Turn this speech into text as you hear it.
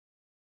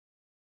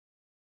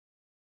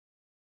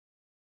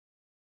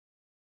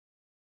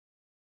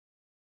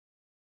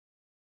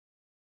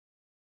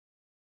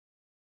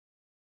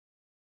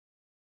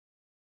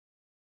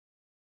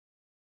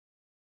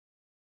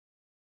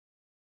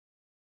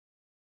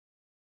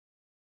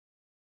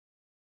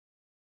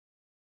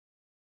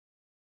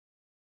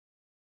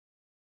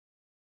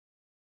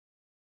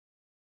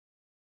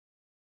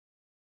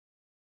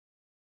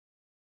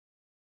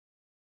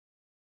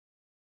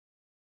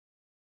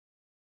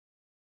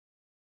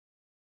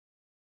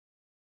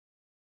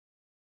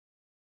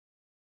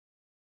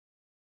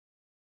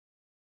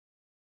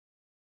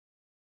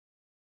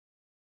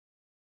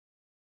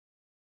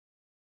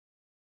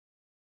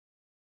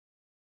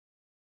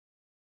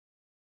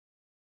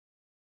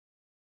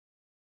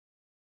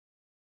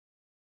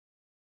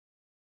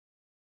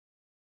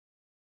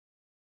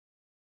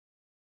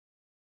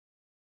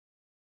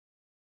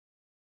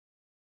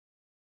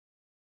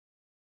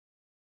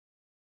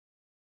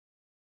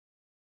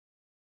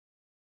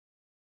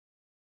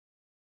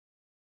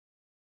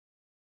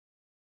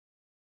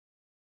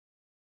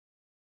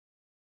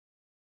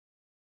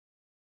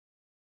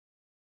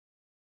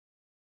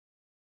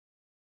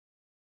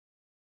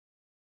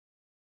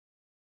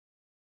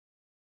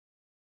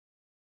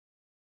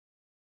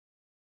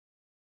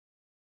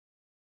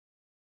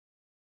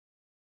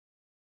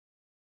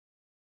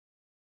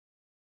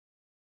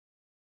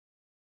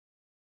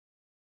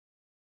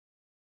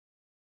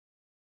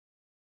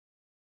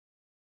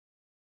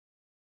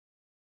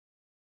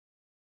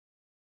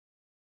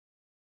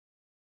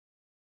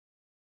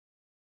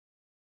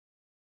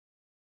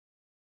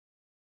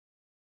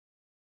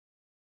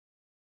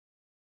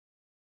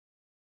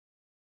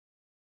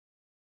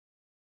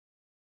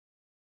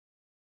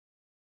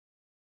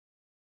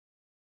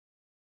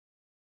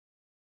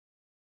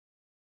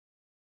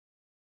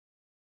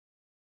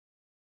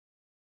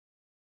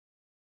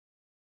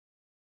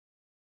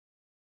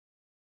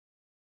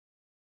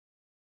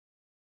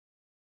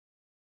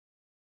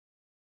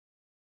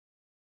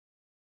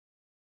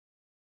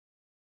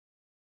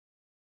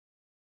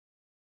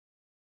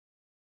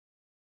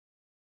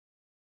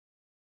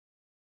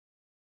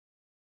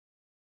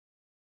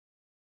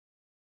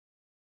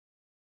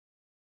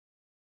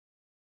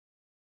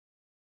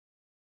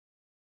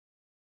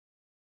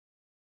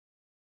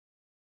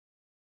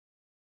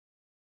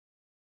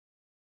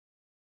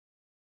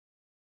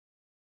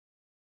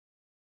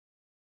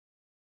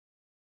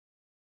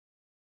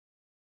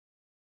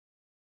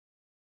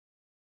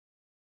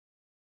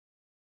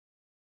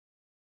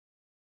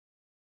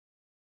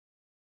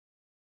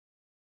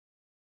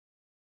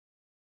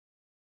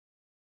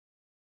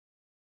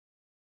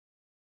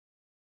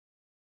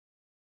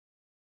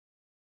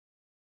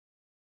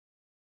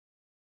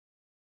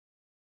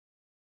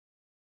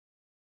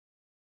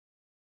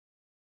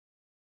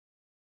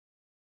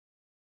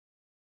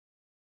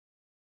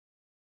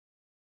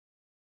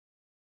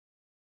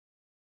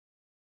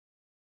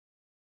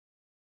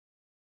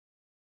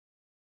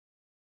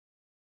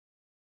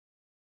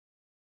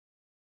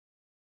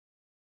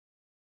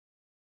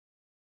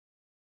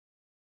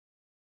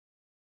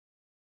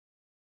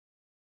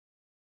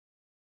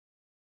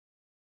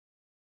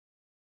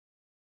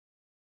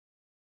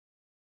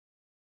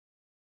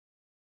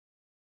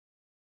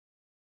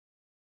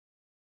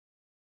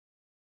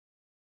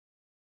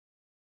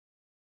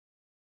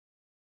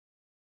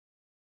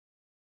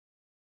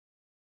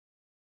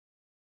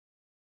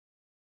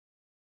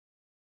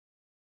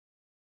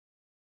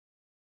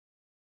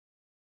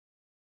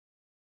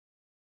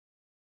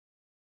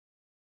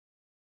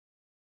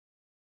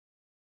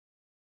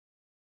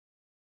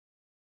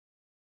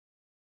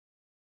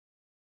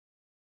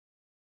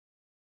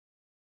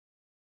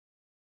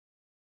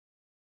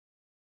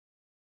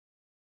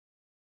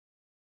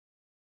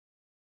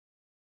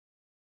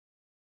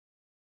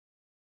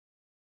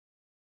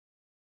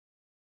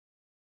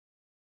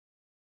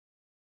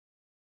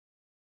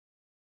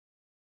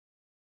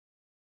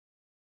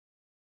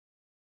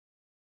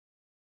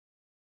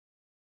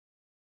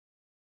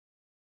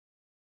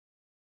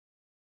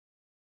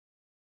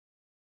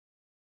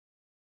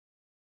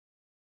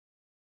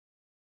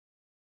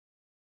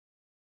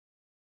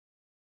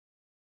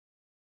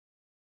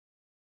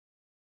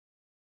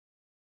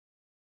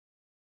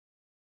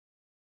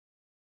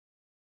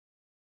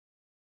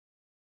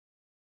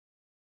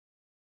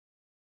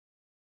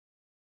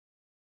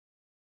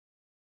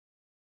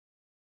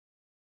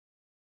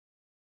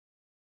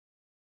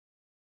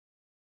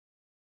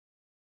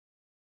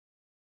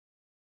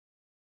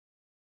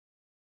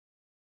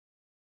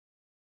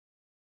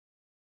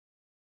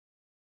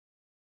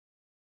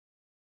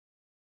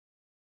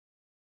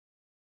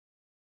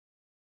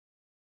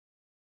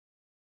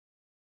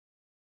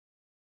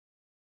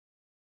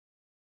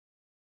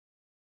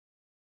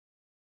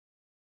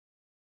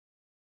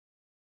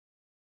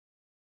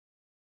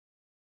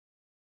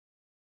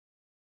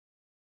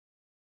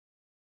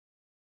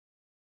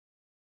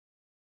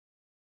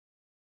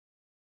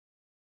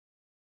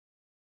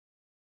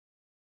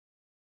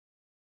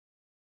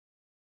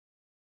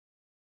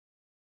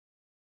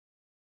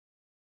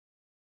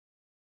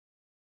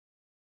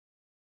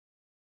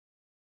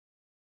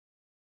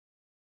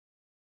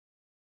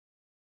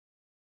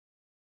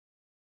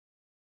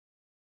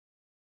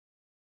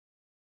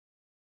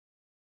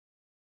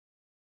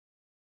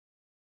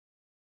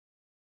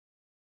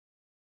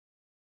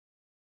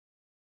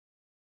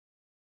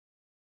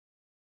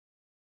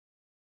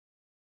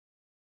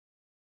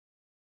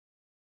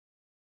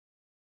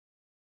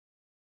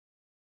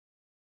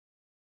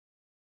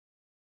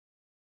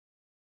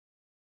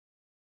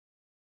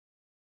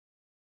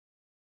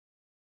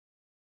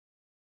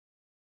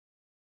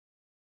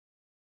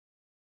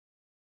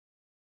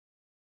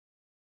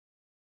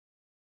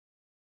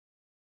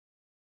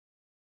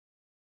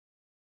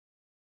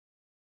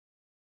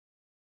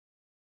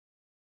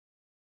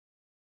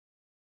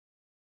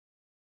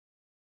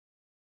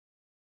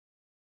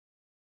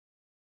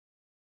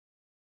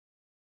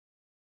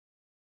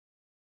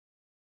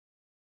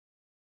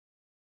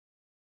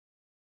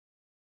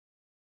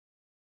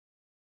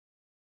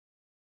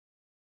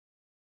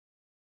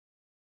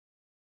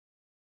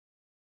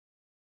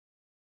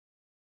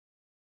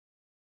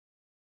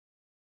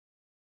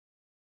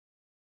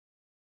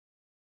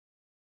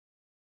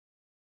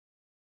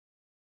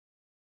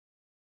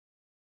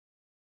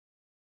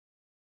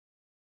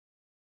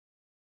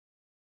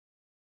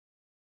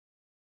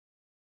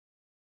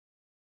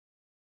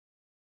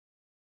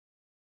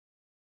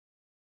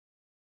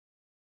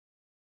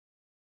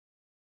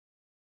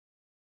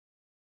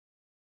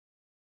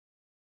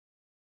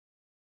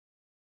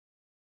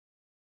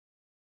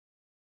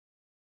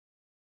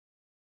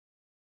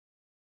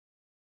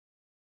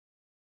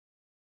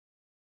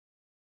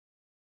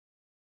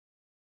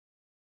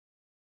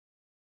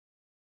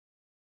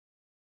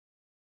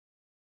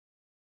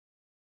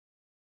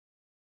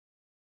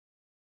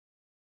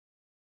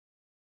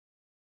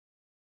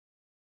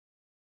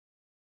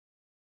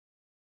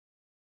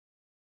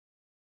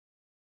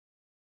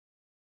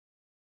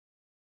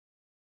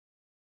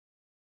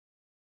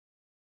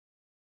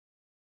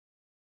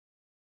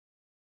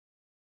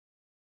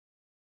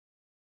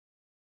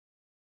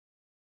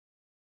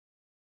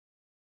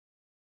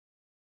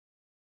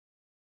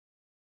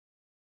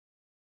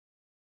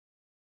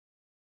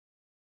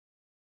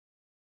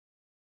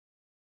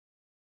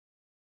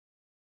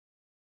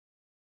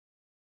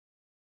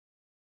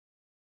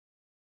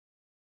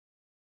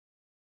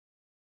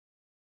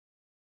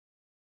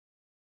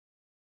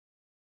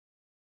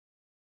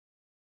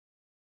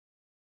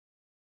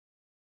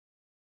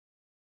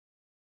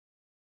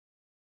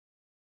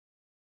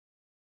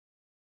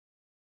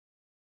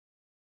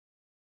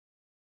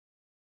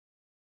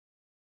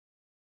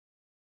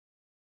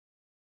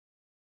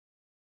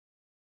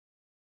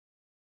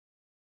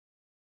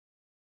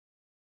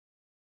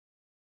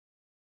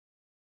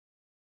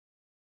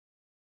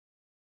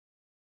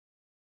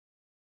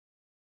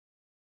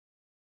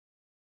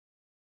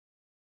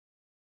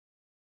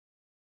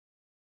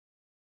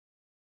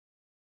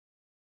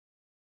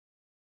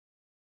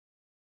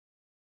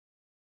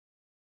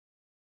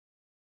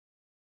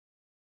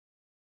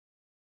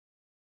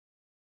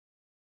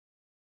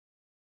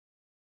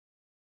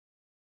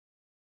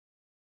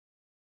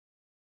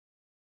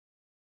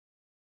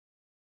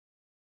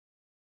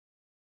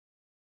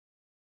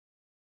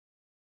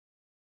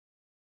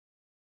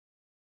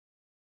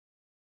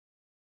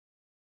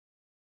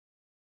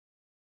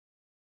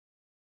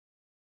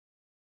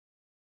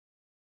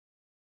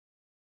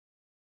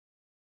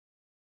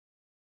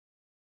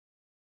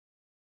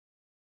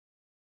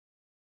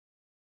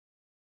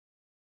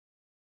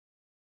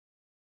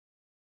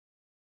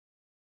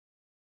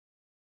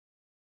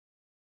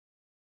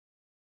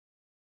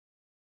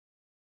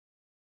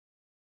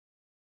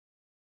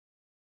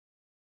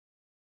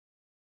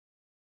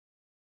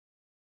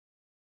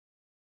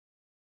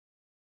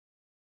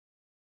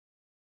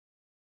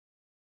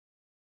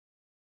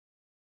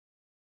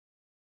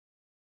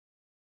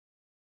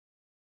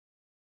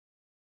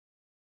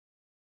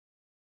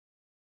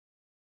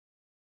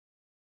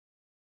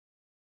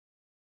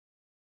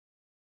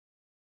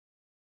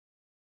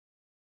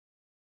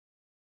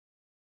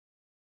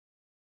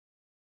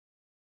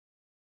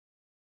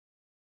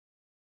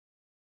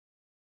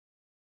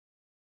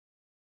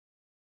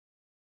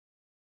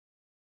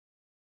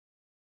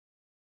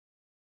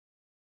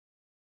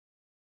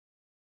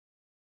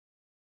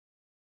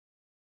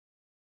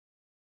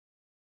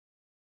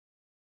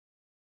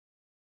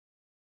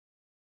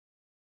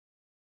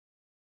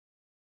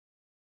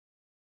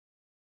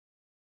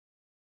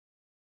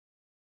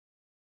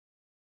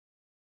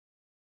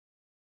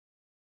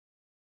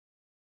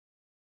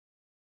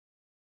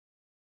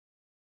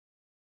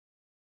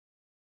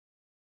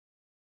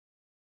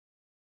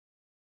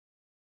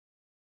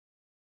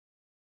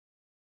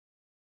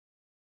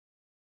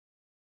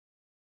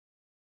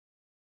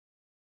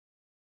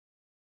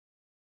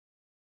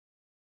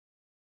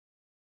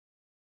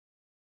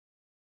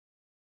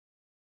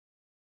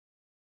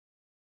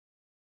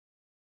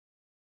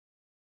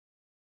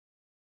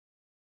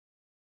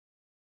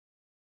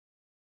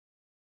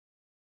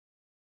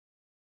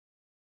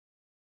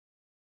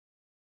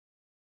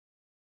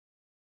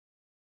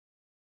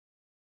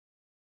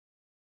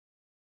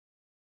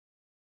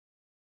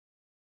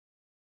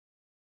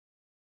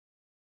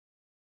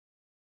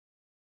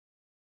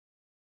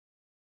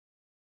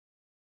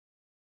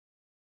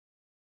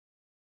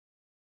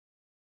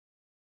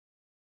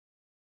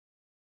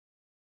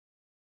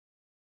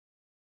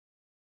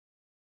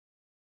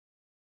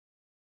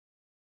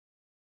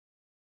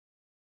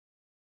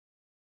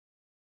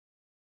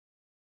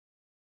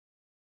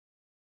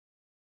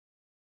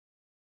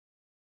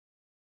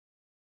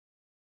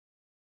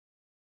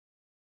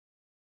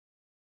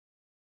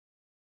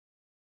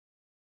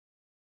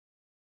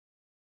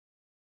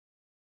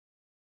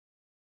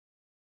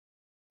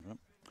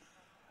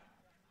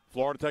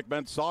Florida Tech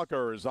men's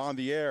soccer is on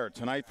the air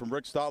tonight from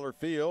Rick Stoller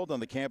Field on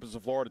the campus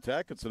of Florida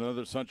Tech. It's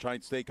another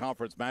Sunshine State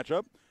Conference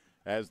matchup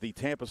as the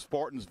Tampa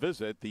Spartans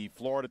visit the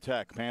Florida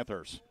Tech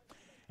Panthers.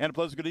 And a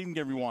pleasant good evening,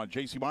 everyone.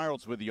 J.C.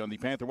 Myers with you on the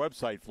Panther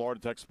website,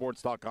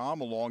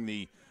 FloridaTechSports.com, along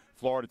the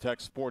Florida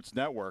Tech Sports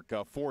Network.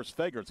 Forrest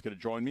Fagert's going to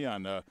join me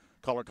on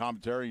color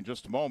commentary in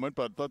just a moment,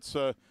 but let's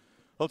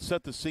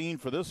set the scene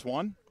for this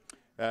one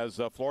as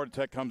Florida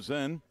Tech comes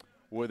in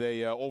with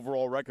a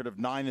overall record of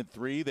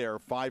 9-3. They are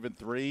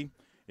 5-3.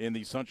 In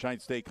the Sunshine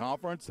State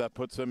Conference. That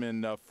puts them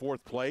in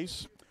fourth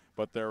place,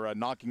 but they're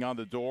knocking on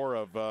the door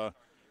of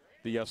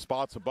the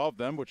spots above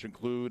them, which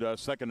include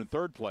second and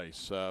third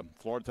place.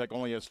 Florida Tech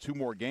only has 2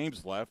 more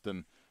games left,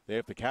 and they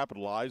have to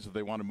capitalize if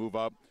they want to move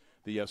up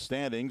the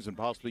standings and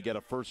possibly get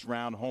a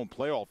first-round home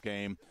playoff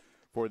game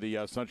for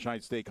the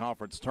Sunshine State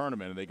Conference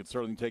tournament. And they could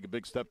certainly take a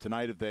big step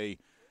tonight if they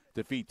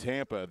defeat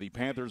Tampa. The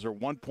Panthers are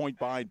 1 point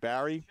behind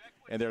Barry,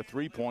 and they're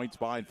 3 points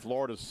behind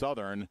Florida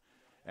Southern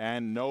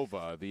and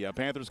Nova. The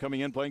Panthers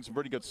coming in playing some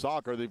pretty good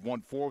soccer. They've won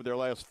 4 of their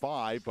last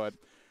 5, but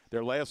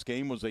their last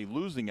game was a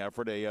losing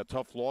effort, a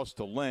tough loss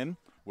to Lynn,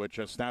 which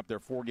snapped their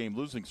 4-game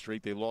losing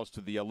streak. They lost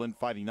to the Lynn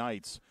Fighting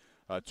Knights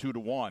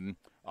 2-1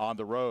 on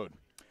the road.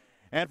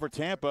 And for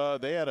Tampa,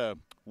 they had a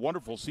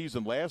wonderful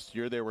season last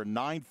year. They were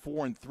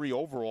 9-4-3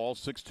 overall,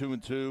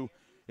 6-2-2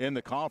 in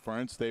the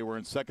conference. They were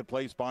in second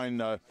place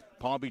behind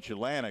Palm Beach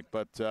Atlantic,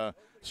 but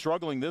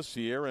struggling this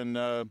year,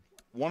 and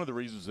one of the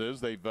reasons is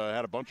they've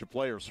had a bunch of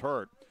players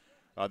hurt.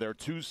 They're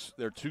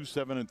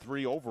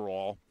 2-7-3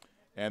 overall,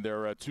 and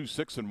they're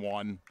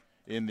 2-6-1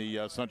 in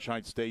the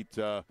Sunshine State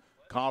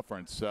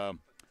Conference.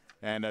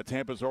 And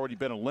Tampa's already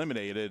been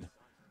eliminated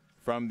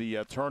from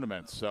the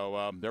tournament,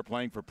 so they're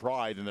playing for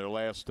pride in their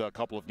last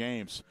couple of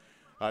games.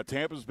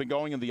 Tampa's been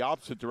going in the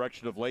opposite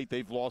direction of late.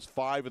 They've lost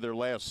 5 of their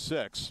last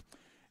 6.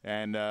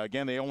 And,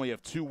 again, they only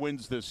have 2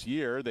 wins this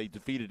year. They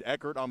defeated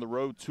Eckert on the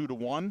road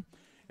 2-1.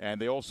 And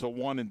they also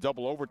won in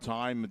double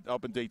overtime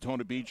up in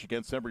Daytona Beach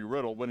against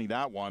Embry-Riddle, winning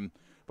that one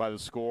by the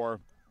score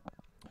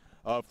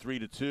of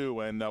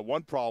 3-2. And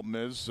one problem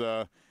is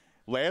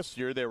last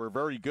year they were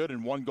very good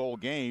in one-goal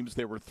games.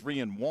 They were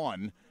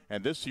 3-1.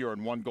 And this year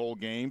in one-goal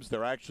games,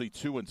 they're actually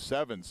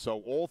 2-7.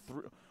 So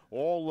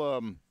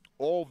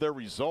all their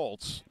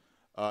results,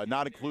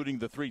 not including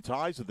the 3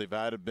 ties that they've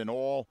had, have been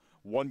all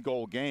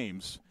one-goal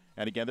games.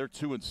 And, again, they're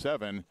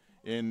 2-7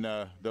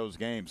 in those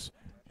games.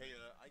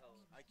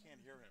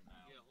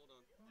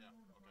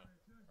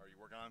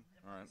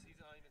 All right.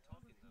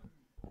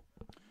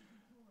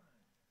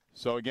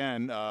 So,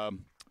 again,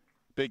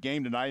 big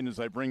game tonight, and as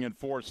I bring in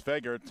Forrest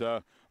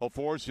Fegert.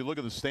 Forrest, you look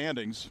at the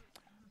standings.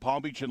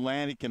 Palm Beach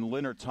Atlantic and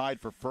Lynn are tied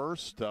for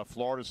first.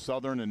 Florida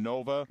Southern and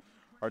Nova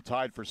are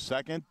tied for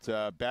second.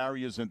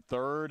 Barry is in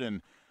third,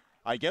 and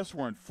I guess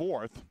we're in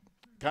fourth.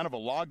 Kind of a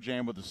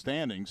logjam with the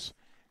standings,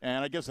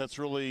 and I guess that's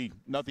really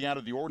nothing out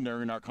of the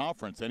ordinary in our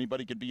conference.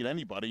 Anybody could beat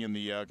anybody, and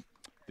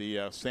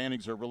the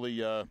standings are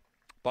really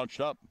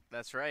bunched up.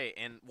 That's right.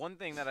 And one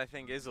thing that I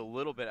think is a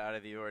little bit out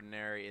of the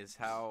ordinary is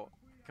how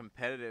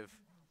competitive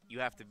you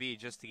have to be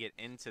just to get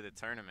into the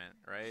tournament,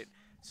 right?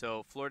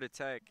 So Florida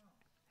Tech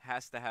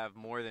has to have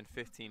more than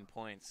 15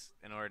 points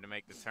in order to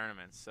make the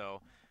tournament.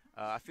 So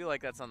I feel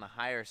like that's on the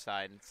higher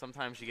side. And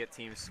sometimes you get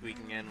teams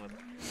squeaking in with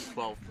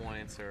 12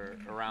 points or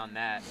around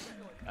that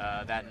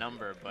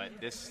number. But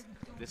this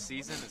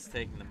season it's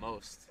taking the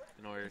most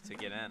in order to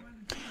get in.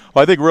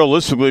 Well, I think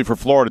realistically for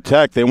Florida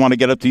Tech, they want to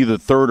get up to either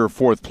third or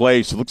fourth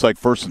place. It looks like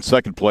first and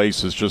second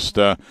place is just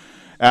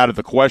out of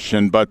the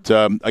question. But,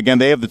 again,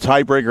 they have the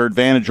tiebreaker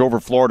advantage over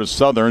Florida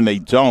Southern. They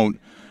don't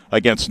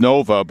against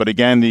Nova. But,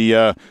 again,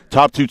 the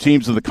top 2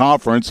 teams of the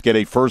conference get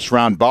a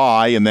first-round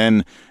bye, and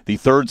then the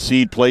 3rd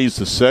seed plays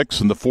the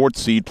 6th, and the 4th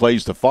seed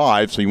plays the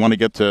 5. So you want to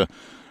get to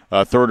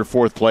 3rd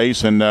or 4th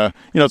place. And,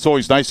 it's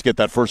always nice to get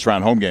that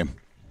first-round home game.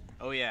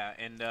 Oh, yeah,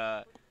 and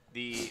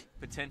the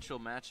potential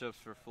matchups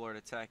for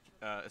Florida Tech,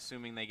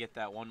 assuming they get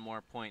that one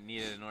more point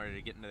needed in order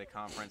to get into the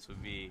conference,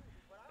 would be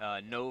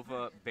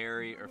Nova,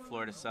 Barry, or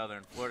Florida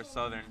Southern. Florida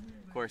Southern,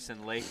 of course,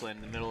 in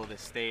Lakeland, in the middle of the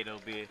state, it'll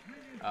be,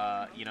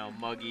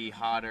 muggy,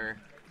 hotter,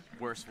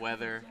 worse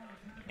weather.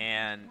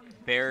 And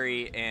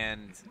Barry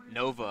and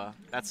Nova,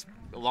 that's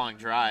a long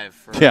drive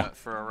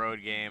for a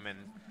road game, and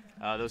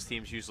those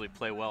teams usually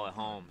play well at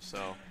home.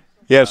 So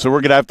we're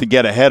going to have to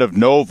get ahead of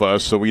Nova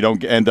so we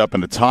don't end up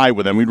in a tie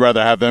with them. We'd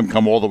rather have them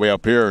come all the way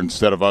up here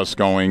instead of us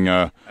going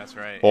that's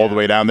right, all the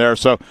way down there.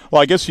 So,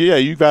 I guess,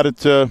 you've got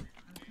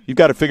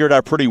it figured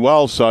out pretty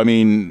well. So, I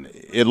mean,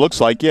 it looks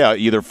like,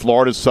 either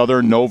Florida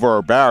Southern, Nova,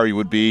 or Barry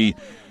would be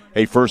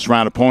a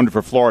first-round opponent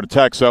for Florida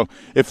Tech. So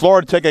if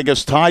Florida Tech, I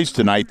guess, ties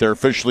tonight, they're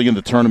officially in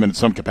the tournament in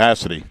some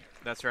capacity.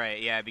 That's right,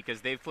 yeah,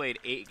 because they've played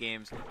 8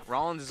 games.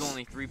 Rollins is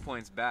only 3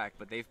 points back,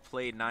 but they've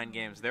played 9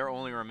 games. Their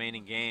only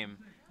remaining game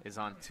is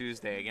on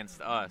Tuesday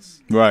against us.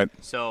 Right.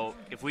 So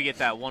if we get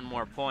that one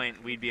more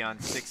point, we'd be on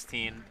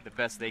 16. The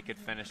best they could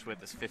finish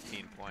with is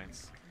 15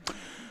 points.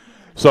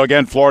 So,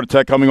 again, Florida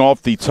Tech coming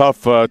off the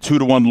tough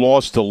 2-1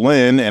 loss to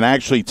Lynn, and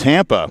actually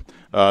Tampa.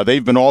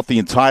 They've been off the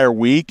entire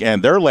week,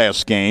 and their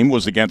last game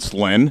was against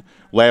Lynn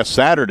last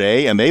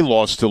Saturday, and they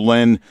lost to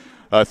Lynn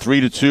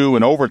 3-2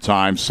 in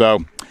overtime.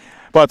 So,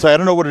 but I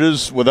don't know what it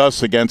is with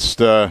us against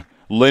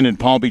Lynn and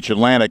Palm Beach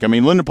Atlantic. I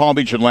mean, Lynn and Palm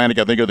Beach Atlantic,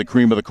 I think, are the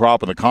cream of the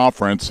crop of the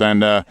conference,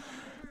 and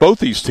both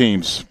these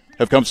teams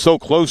have come so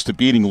close to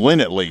beating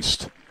Lynn at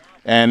least.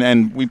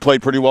 And we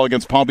played pretty well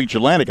against Palm Beach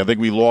Atlantic. I think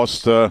we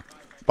lost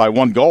by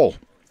 1 goal.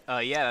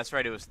 Yeah, that's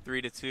right. It was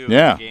 3-2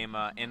 yeah. in the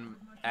game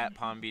at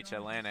Palm Beach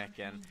Atlantic,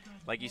 and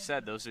like you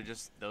said, those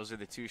are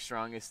the 2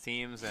 strongest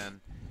teams, and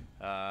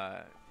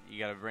you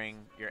got to bring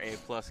your A+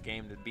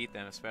 game to beat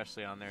them,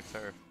 especially on their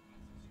turf.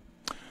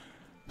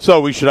 So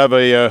we should have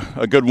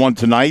a good one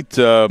tonight.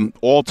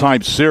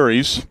 All-time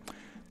series.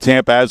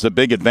 Tampa has a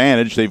big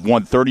advantage. They've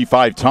won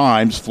 35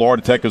 times.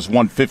 Florida Tech has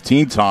won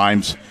 15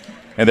 times,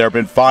 and there have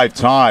been 5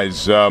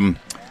 ties.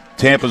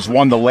 Tampa's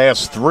won the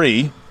last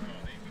 3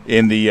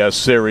 in the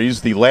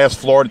series. The last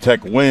Florida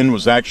Tech win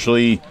was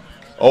actually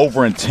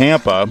over in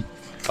Tampa,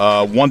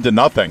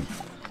 1-0.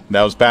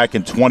 That was back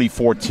in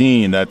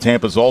 2014.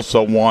 Tampa's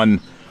also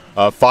won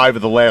 5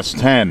 of the last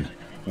 10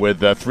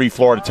 with 3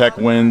 Florida Tech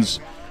wins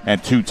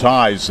and 2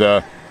 ties.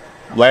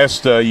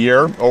 Last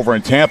year over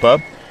in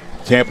Tampa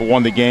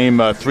won the game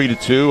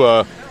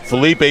 3-2.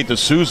 Felipe de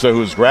Souza,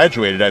 who's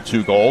graduated, had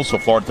 2 goals, so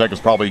Florida Tech is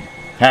probably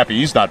happy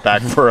he's not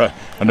back for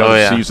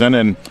another season.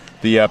 And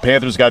the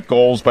Panthers got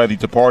goals by the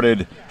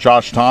departed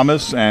Josh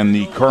Thomas and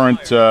the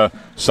current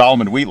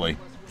Solomon Wheatley.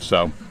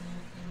 So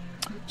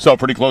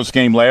pretty close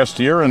game last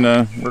year, and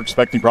we're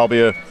expecting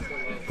probably a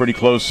pretty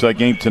close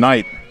game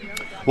tonight.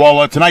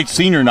 Well, tonight's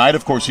senior night.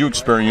 Of course, you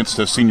experienced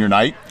a senior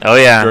night. Oh,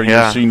 yeah. During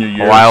your senior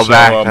year. A while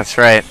back, that's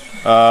right.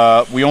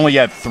 We only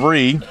had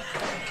 3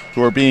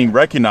 who are being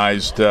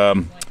recognized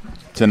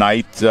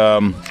tonight.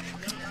 Let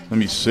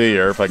me see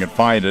here if I can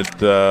find it.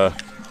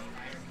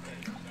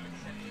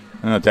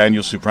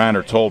 Daniel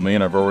Supraner told me,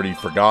 and I've already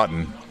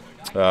forgotten.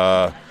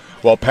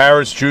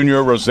 Paris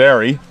Jr.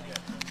 Rosari,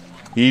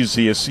 he's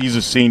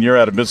a senior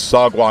out of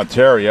Mississauga,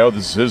 Ontario.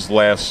 This is his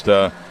last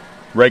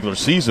regular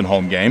season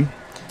home game.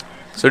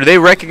 So do they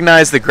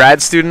recognize the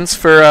grad students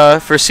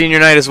for senior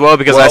night as well?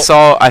 Because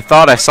I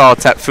thought I saw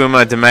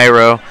Tafuma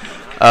DeMairo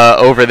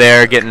over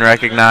there getting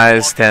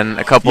recognized, and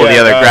a couple of the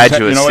other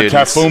graduate students.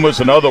 Tafuma's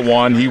another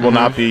one. He will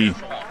not be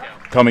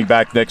coming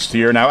back next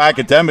year. Now,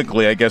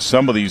 academically, I guess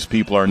some of these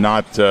people are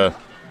not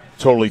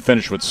totally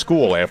finished with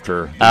school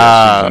after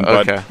the season.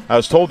 But I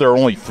was told there are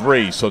only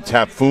 3. So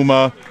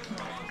Tafuma,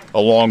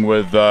 along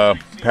with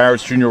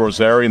Paris Jr.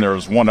 Rosari, and there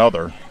was one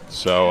other.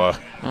 So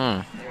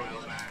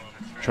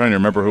trying to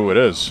remember who it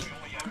is.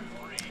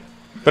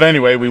 But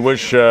anyway, we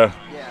wish the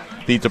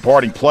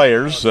departing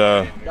players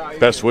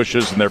best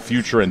wishes in their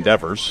future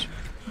endeavors.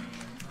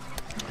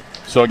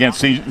 So again,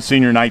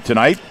 senior night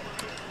tonight.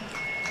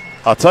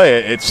 I'll tell you,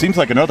 it seems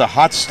like another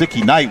hot,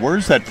 sticky night.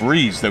 Where's that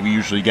breeze that we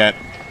usually get?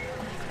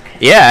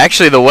 Yeah,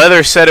 actually, the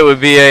weather said it would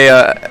be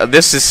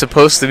this is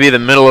supposed to be the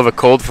middle of a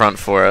cold front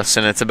for us,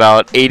 and it's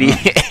about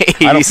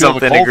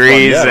 80-something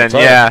degrees. And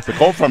the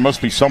cold front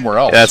must be somewhere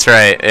else. That's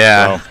right,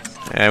 yeah. So.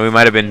 Yeah, we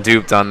might have been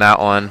duped on that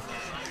one.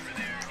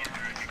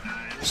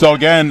 So,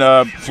 again,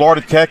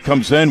 Florida Tech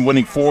comes in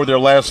winning 4 of their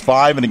last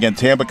 5, and again,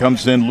 Tampa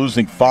comes in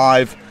losing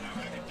 5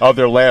 of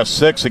their last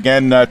 6.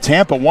 Again,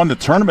 Tampa won the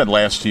tournament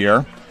last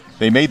year.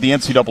 They made the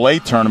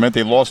NCAA tournament.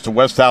 They lost to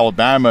West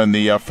Alabama in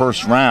the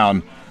first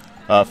round,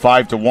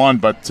 5-1,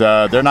 but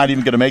they're not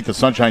even going to make the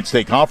Sunshine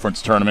State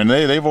Conference tournament.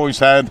 They've always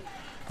had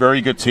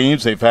very good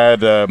teams. They've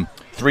had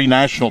 3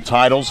 national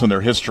titles in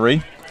their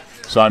history.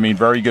 So, I mean,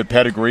 very good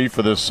pedigree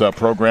for this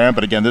program.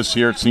 But, again, this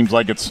year it seems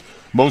like it's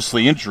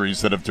mostly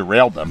injuries that have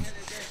derailed them.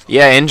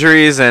 Yeah,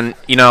 injuries, and,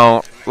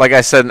 like I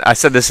said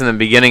this in the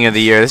beginning of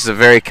the year, this is a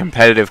very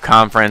competitive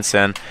conference,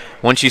 and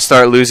once you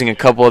start losing a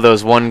couple of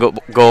those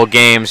one-goal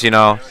games,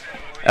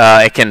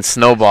 it can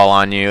snowball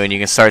on you, and you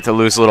can start to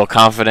lose a little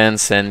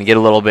confidence and get a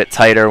little bit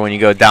tighter when you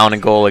go down a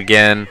goal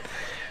again.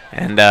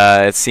 And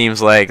it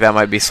seems like that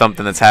might be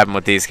something that's happened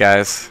with these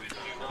guys.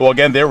 Well,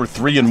 again, they were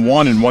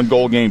 3-1 in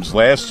one-goal games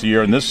last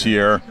year, and this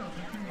year,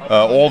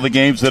 all the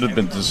games that have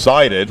been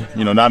decided,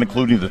 not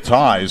including the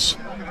ties,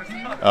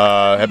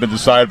 have been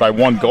decided by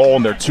 1 goal,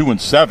 and they're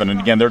 2-7, and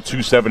again, they're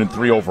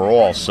 2-7-3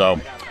 overall. So.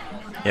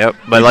 Yep,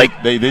 but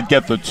they did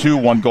get the 2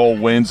 one-goal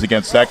wins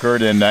against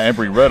Eckerd and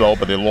Embry-Riddle,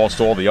 but they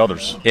lost all the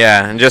others.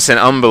 Yeah, and just an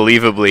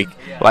unbelievably,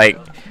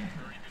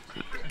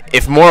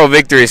 if moral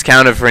victories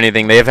counted for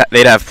anything, they'd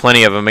have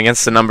plenty of them.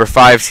 Against the number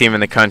 5 team in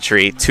the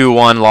country,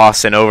 2-1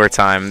 loss in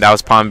overtime. That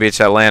was Palm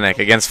Beach Atlantic.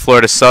 Against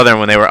Florida Southern,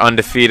 when they were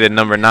undefeated,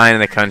 number 9 in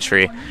the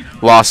country,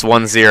 lost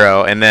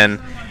 1-0, and then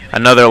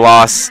another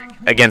loss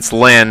against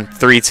Lynn,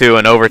 3-2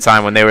 in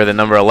overtime when they were the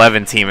number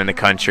 11 team in the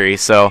country.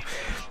 So.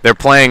 They're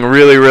playing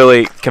really,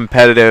 really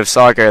competitive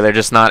soccer. They're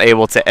just not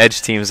able to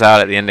edge teams out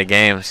at the end of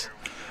games.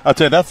 I'll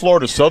tell you, that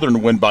Florida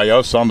Southern win by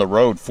us on the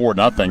road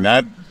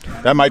 4-0,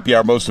 that might be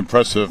our most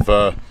impressive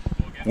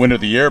win of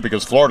the year,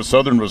 because Florida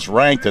Southern was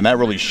ranked, and that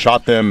really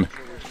shot them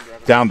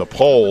down the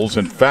polls.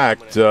 In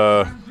fact,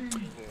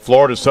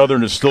 Florida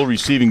Southern is still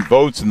receiving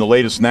votes in the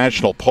latest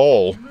national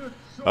poll.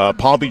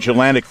 Palm Beach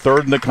Atlantic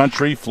third in the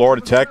country.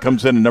 Florida Tech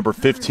comes in at number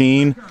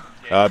 15.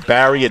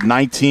 Barry at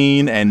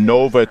 19 and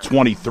Nova at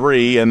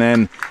 23. And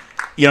then,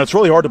 it's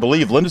really hard to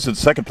believe. Linda's in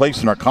second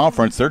place in our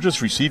conference. They're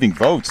just receiving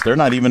votes. They're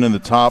not even in the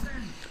top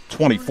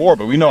 24,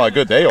 but we know how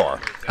good they are.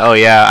 Oh,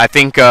 yeah. I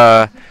think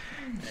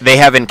they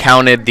haven't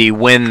counted the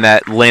win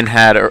that Lynn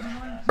had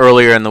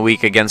earlier in the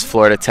week against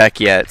Florida Tech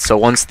yet. So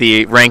once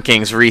the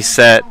rankings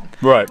reset,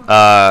 right.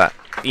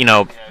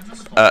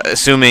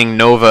 Assuming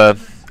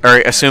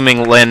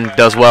assuming Lynn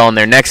does well in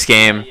their next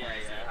game,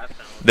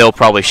 they'll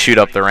probably shoot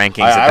up the rankings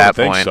at that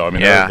point. I think so. I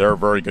mean, they're a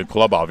very good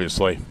club,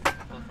 obviously.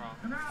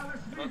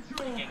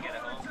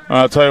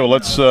 I'll tell you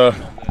what,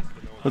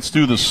 let's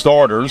do the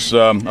starters.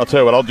 I'll tell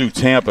you what, I'll do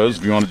Tampa's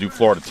if you want to do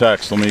Florida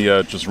Tech's. Let me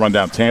just run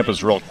down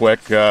Tampa's real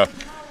quick.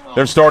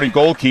 Their starting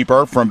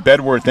goalkeeper from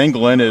Bedworth,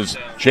 England, is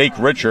Jake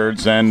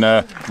Richards, and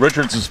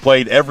Richards has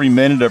played every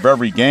minute of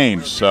every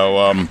game.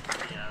 So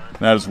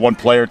that is one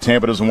player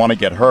Tampa doesn't want to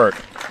get hurt.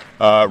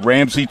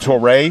 Ramsey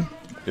Torre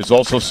is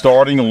also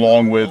starting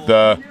along with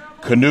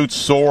Knut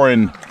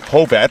Soren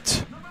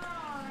Hovet.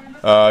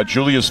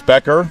 Julius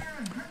Becker.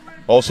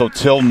 Also,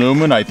 Till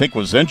Newman, I think,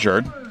 was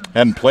injured.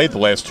 Hadn't played the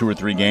last 2 or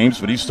 3 games,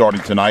 but he's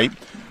starting tonight.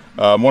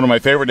 One of my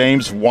favorite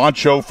names,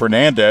 Juancho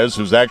Fernandez,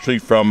 who's actually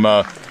from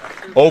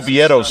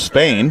Oviedo,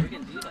 Spain.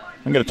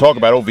 I'm going to talk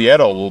about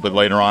Oviedo a little bit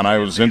later on. I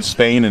was in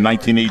Spain in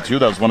 1982.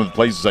 That was one of the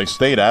places I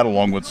stayed at,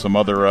 along with some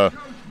other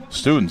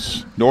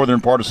students. Northern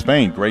part of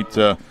Spain, great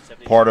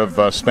part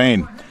of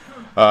Spain.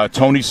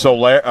 Tony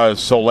Soler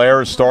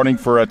is starting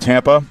for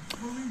Tampa.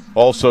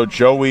 Also,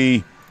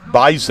 Joey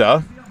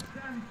Baiza.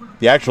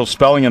 The actual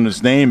spelling on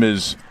his name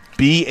is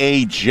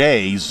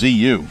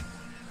B-A-J-Z-U.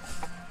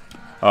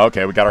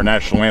 Okay, we got our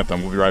national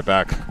anthem. We'll be right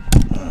back.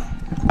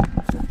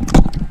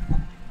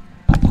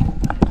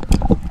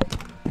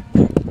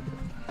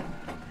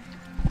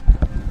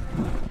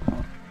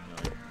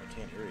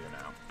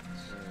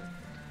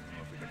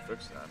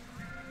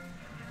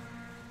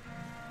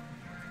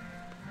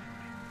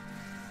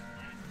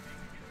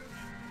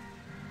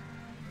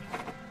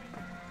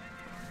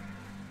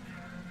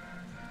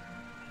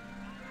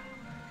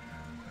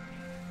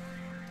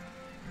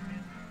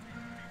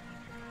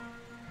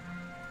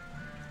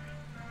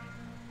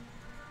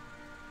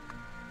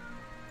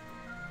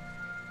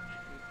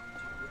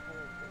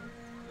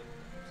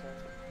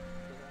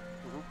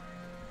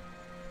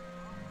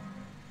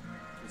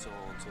 It's all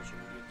on social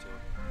media too.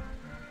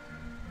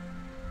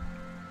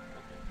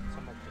 Okay,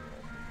 some of it.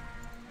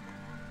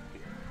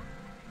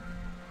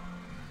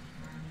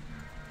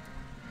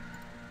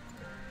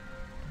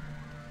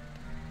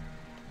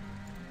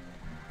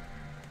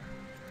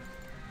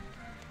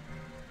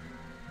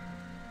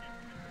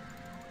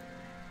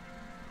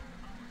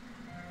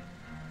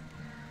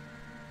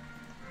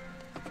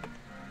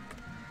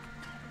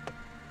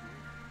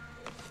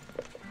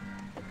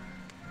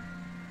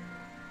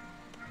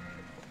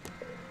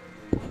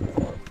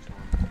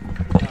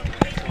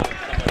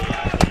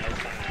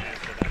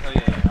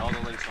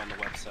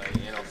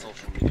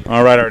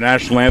 All right, our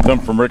national anthem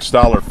from Rick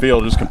Stoller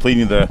Field, just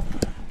completing the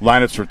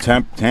lineups for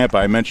Tampa.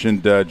 I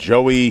mentioned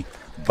Joey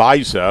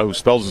Baiza, who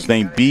spells his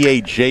name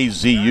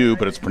B-A-J-Z-U,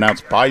 but it's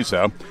pronounced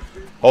Baiza.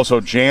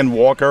 Also, Jan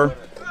Walker,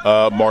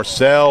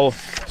 Marcel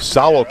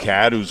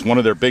Salokat, who's one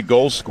of their big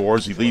goal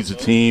scorers. He leads the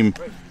team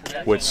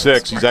with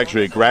 6. He's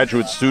actually a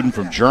graduate student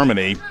from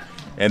Germany.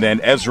 And then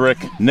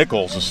Ezric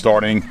Nichols is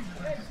starting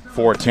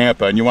for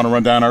Tampa. And you want to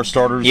run down our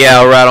starters? Yeah,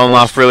 I'll rattle them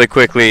off really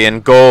quickly.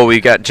 In goal,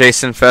 we got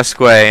Jason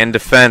Fesque. In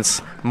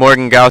defense,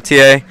 Morgan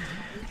Gautier,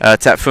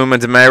 Tatfuma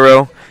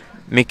DeMero,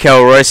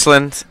 Mikel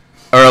Roysland,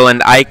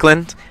 Erland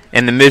Eichland.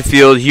 In the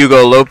midfield,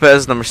 Hugo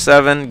Lopez, number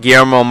 7,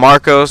 Guillermo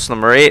Marcos,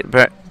 number 8,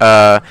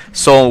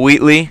 Sol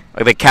Wheatley,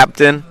 the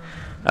captain,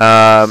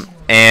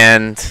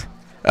 and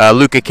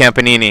Luca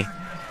Campanini.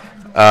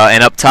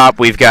 And up top,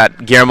 we've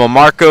got Guillermo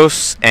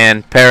Marcos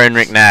and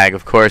Per-Henrik Nag,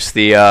 of course,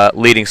 the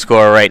leading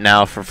scorer right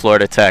now for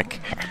Florida Tech.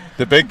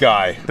 The big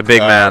guy. The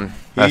big man.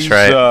 That's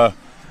right.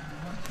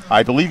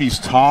 I believe he's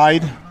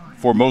tied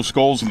for most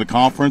goals in the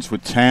conference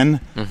with 10,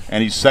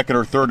 and he's second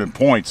or third in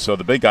points. So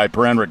the big guy,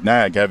 Per-Henrik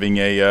Nag, having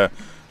a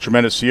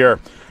tremendous year.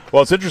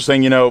 Well, it's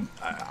interesting,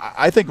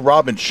 I think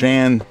Robin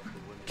Chan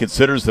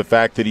considers the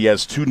fact that he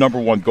has 2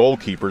 #1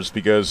 goalkeepers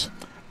because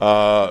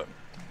Aymeric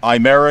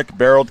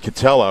Barreld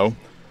Catello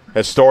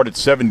has started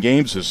 7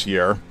 games this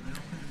year,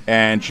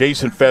 and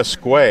Jason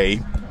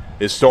Fesque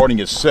is starting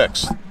his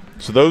 6th.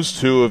 So those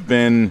two have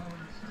been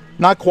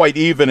not quite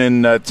even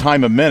in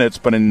time of minutes,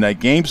 but in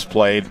games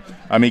played.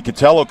 I mean,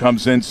 Catello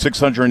comes in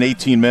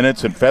 618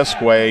 minutes and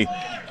Fesque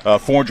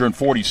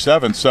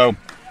 447. So,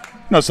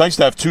 it's nice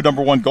to have 2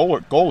 #1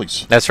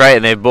 goalies. That's right,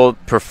 and they both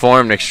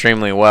performed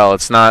extremely well.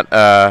 It's not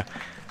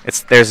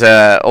there's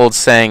a old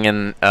saying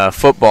in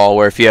football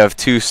where if you have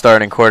 2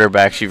 starting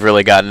quarterbacks, you've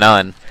really got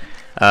none.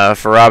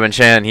 For Robin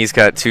Chan, he's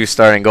got 2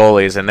 starting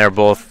goalies, and they're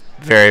both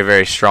very,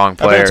 very strong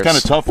players. It's kind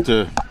of tough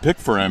to pick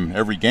for him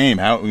every game.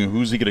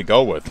 Who's he going to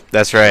go with?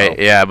 That's right.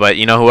 Yeah, but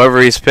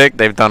whoever he's picked,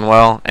 they've done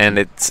well,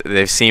 and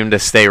they seem to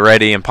stay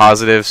ready and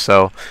positive.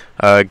 So,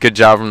 good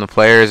job from the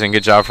players and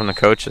good job from the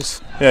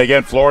coaches. Yeah,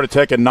 again, Florida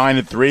Tech at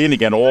 9-3, and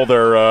again,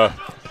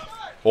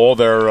 all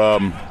their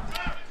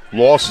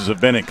losses have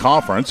been in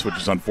conference, which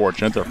is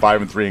unfortunate. They're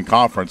 5-3 in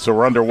conference. So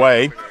we're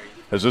underway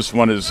as this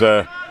one is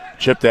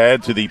chipped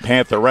ahead to the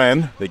Panther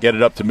end. They get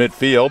it up to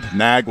midfield.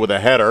 Nag with a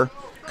header.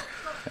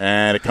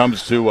 And it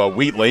comes to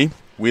Wheatley.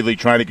 Wheatley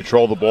trying to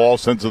control the ball,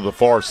 sends it to the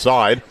far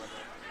side.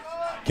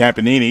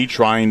 Campanini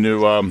trying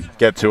to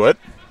get to it.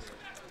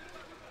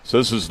 So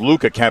this is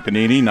Luca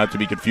Campanini, not to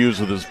be confused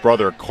with his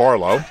brother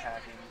Carlo.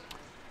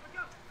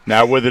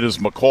 Now with it is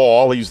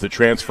McCall. He's the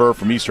transfer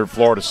from Eastern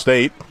Florida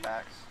State.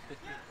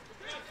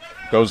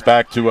 Goes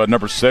back to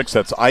number 6.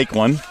 That's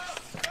Eichlin.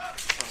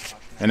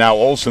 And now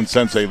Olsen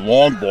sends a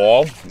long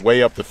ball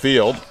way up the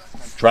field.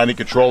 Trying to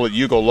control it,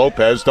 Hugo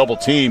Lopez. Double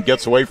team,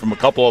 gets away from a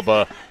couple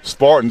of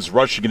Spartans,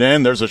 rushing it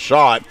in. There's a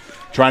shot,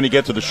 trying to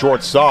get to the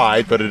short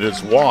side, but it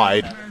is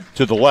wide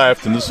to the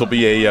left, and this will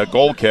be a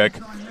goal kick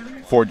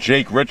for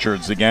Jake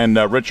Richards. Again,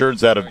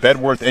 Richards out of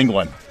Bedworth,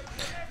 England.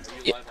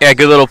 Yeah,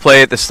 good little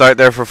play at the start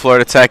there for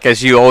Florida Tech.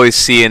 As you always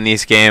see in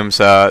these games,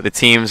 the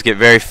teams get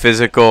very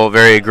physical,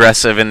 very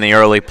aggressive in the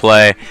early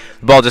play.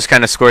 The ball just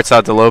kind of squirts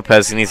out to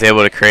Lopez, and he's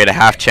able to create a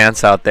half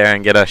chance out there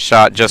and get a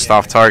shot just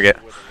off target.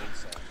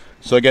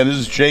 So again, this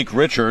is Jake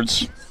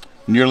Richards.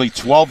 Nearly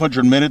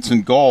 1,200 minutes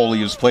in goal.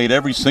 He has played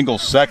every single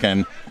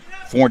second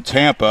for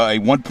Tampa, a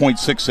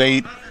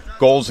 1.68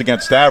 goals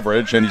against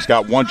average, and he's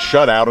got one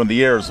shutout in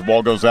the air as the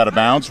ball goes out of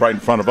bounds right in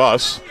front of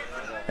us.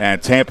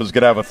 And Tampa's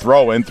going to have a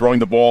throw-in. Throwing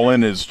the ball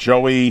in is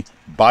Joey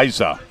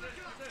Biza.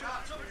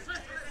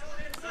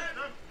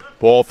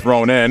 Ball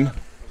thrown in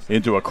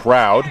into a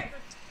crowd.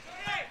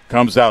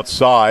 Comes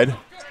outside.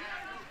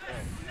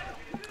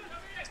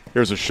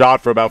 Here's a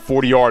shot for about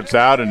 40 yards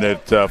out, and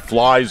it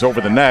flies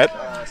over the net.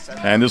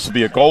 And this will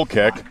be a goal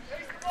kick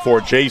for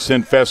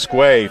Jason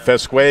Fesque.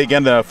 Fesque,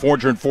 again,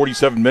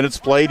 447 minutes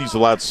played. He's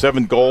allowed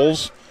 7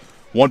 goals,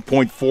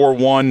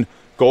 1.41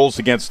 goals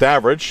against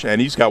average, and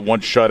he's got one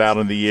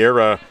shutout in the year.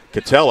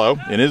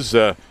 Catello, in his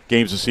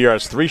games this year,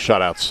 has 3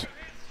 shutouts.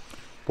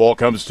 Ball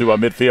comes to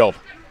midfield.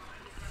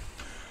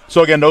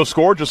 So, again, no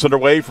score, just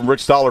underway from Rick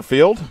Stoller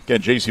Field.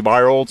 Again, J.C.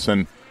 Meyerholtz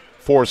and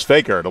Forrest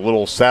Faker at a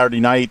little Saturday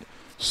night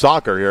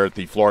soccer here at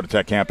the Florida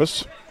Tech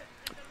campus.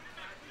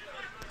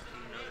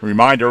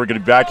 Reminder, we're going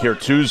to be back here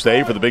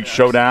Tuesday for the big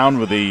showdown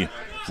with the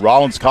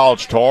Rollins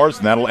College Tars,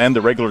 and that'll end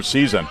the regular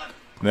season.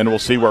 And then we'll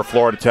see where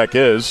Florida Tech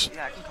is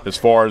as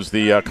far as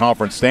the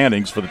conference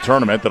standings for the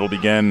tournament that'll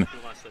begin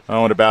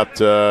in about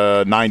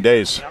 9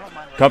 days.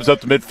 Comes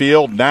up to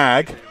midfield.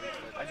 Nag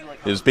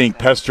is being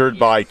pestered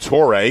by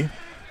Torre.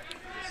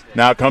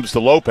 Now comes to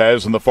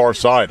Lopez on the far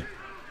side.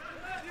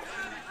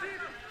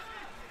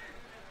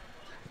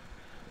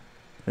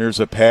 Here's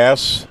a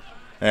pass,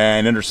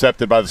 and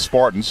intercepted by the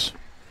Spartans.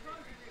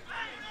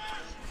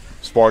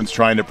 Spartans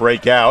trying to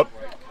break out.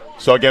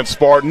 So against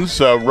Spartans,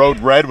 road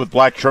red with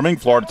black trimming.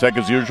 Florida Tech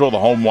as usual, the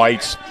home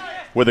whites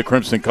with the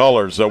crimson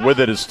colors. With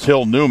it is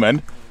Till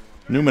Newman.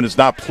 Newman has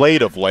not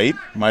played of late.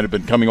 Might have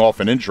been coming off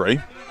an injury.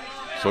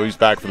 So he's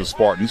back for the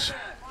Spartans.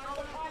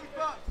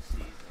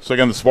 So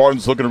again, the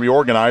Spartans looking to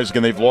reorganize.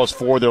 Again, they've lost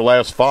 4 of their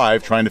last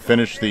 5, trying to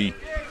finish the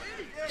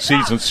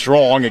season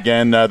strong.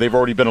 Again, they've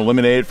already been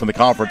eliminated from the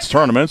conference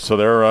tournament, so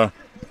they're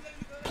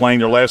playing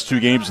their last 2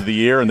 games of the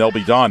year, and they'll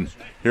be done.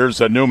 Here's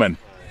Newman.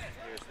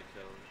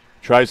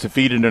 Tries to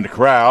feed it in the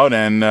crowd,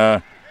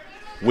 and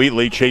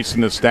Wheatley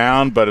chasing this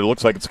down, but it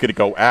looks like it's going to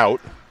go out.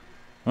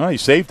 Oh, he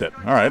saved it.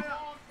 All right.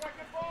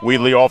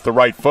 Wheatley off the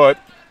right foot.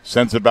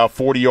 Sends it about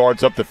 40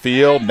 yards up the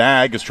field.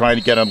 Nag is trying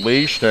to get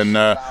unleashed,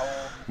 and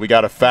we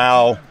got a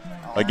foul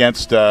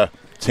against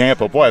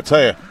Tampa. Boy, I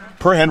tell you,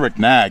 per Henrik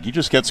Nag, he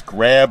just gets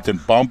grabbed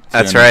and bumped.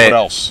 That's and right. What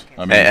else?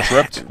 I mean,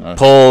 tripped,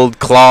 pulled,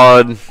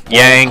 clawed,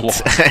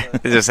 yanked,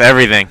 just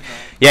everything.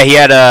 Yeah, he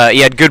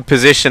had good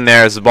position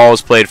there as the ball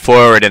was played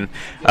forward, and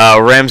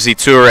Ramsey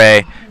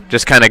Toure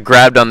just kind of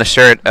grabbed on the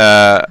shirt,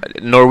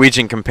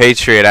 Norwegian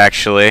compatriot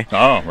actually.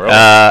 Oh, really?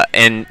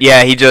 And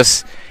yeah,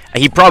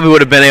 he probably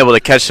would have been able to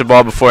catch the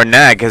ball before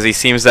Nag because he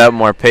seems to have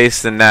more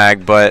pace than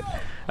Nag, but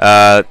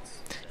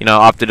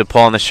opted to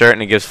pull on the shirt,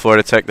 and it gives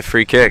Florida Tech the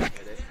free kick.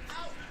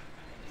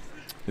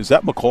 Is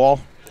that McCall?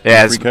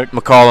 Yeah, it's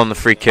McCall on the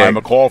free kick.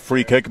 McCall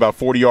free kick about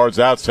 40 yards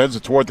out, sends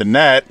it toward the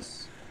net.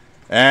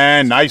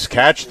 And nice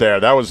catch there.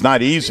 That was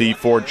not easy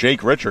for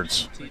Jake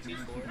Richards.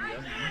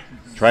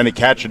 Trying to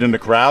catch it in the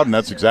crowd, and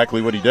that's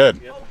exactly what he did.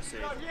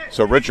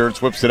 So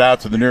Richards whips it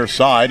out to the near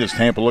side as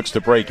Tampa looks to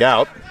break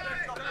out.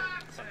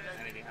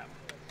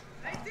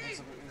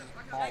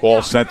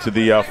 Ball sent to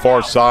the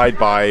far side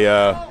by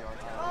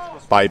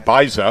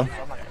Biza.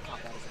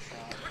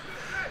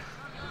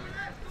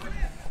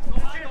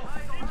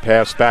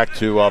 Pass back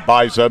to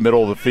Biza,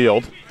 middle of the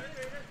field.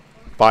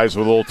 Biza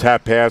with a little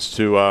tap pass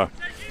to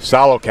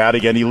Salokat.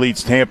 Again, he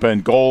leads Tampa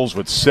in goals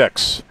with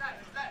 6.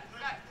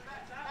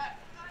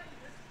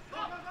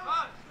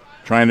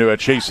 Trying to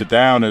chase it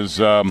down is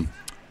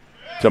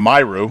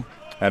Demiru,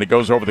 and it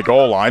goes over the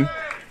goal line.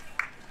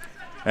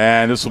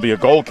 And this will be a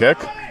goal kick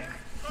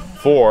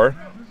for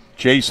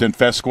Jason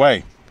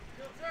Fesquet.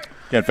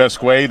 Again,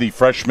 Fesquet, the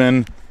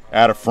freshman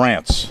out of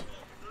France.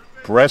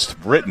 Brest,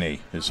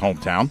 Brittany, his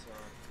hometown.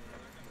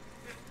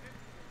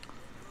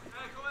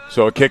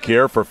 So a kick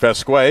here for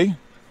Fesquet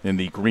in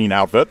the green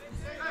outfit.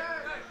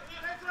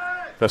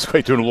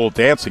 Fesquet doing a little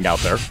dancing out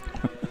there.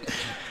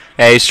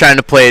 Yeah, he's trying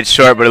to play it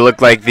short, but it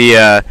looked like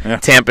the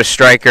Tampa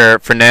striker,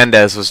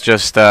 Fernandez, was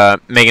just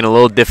making it a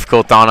little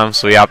difficult on him,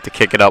 so he opted to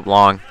kick it up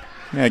long.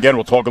 Yeah, again,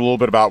 we'll talk a little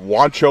bit about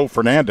Juancho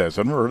Fernandez.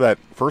 I've never heard that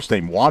first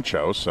name,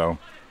 Juancho, so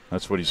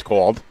that's what he's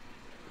called.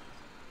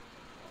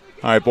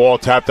 All right, ball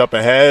tapped up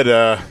ahead.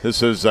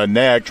 This is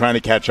Nag trying to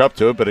catch up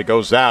to it, but it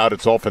goes out.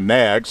 It's off a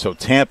Nag, so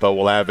Tampa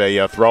will have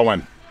a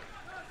throw-in.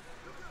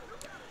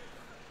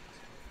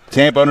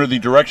 Tampa under the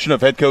direction of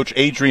head coach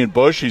Adrian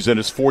Bush. He's in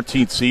his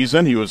 14th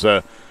season. He was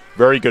a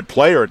very good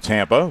player at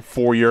Tampa,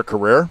 4-year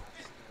career,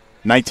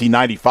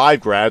 1995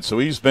 grad. So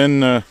he's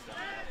been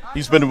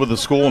with the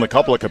school in a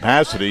couple of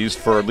capacities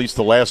for at least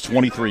the last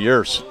 23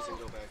 years.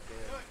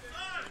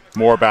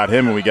 More about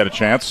him when we get a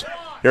chance.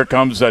 Here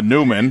comes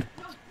Newman.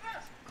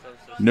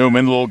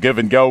 Newman, a little give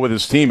and go with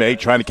his teammate,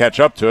 trying to catch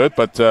up to it,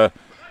 but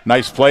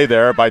nice play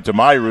there by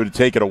Demiru to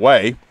take it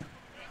away.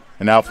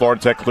 And now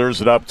Florida Tech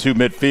clears it up to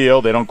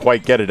midfield. They don't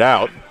quite get it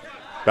out.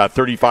 About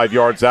 35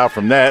 yards out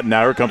from net. And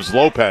now here comes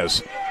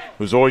Lopez,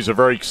 who's always a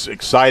very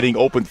exciting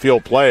open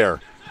field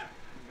player.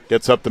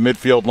 Gets up the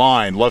midfield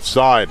line, left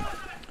side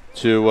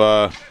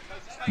to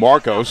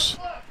Marcos.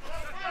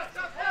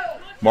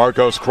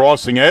 Marcos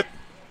crossing it.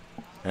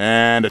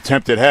 And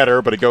attempted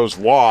header, but it goes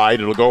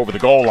wide. It'll go over the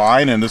goal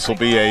line, and this will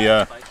be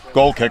a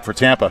goal kick for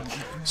Tampa.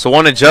 So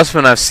one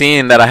adjustment I've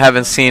seen that I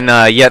haven't seen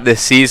yet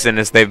this season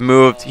is they've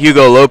moved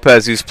Hugo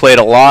Lopez, who's played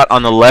a lot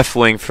on the left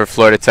wing for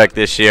Florida Tech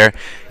this year.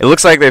 It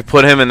looks like they've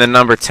put him in the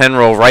number 10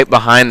 role right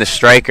behind the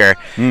striker,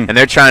 and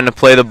they're trying to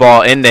play the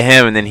ball into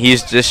him, and then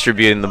he's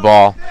distributing the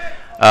ball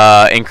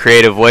in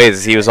creative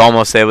ways. He was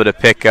almost able to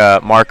pick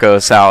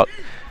Marcos out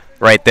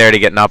right there to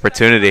get an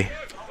opportunity.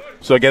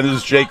 So, again, this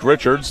is Jake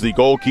Richards, the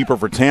goalkeeper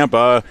for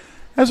Tampa.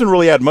 Hasn't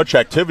really had much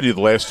activity the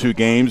last two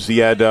games. He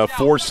had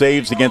 4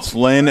 saves against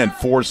Lynn and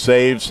 4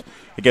 saves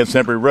against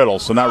Embry-Riddle,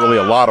 so not really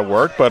a lot of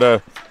work.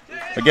 But,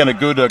 again, a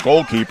good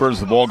goalkeeper. As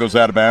the ball goes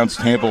out of bounds,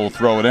 Tampa will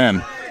throw it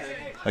in.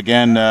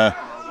 Again,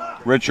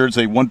 Richards,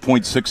 a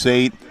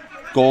 1.68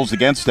 goals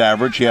against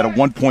average. He had a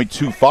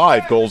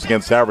 1.25 goals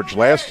against average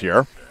last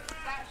year.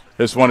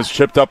 This one is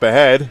chipped up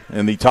ahead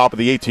in the top of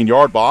the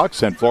 18-yard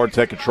box, and Florida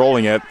Tech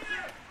controlling it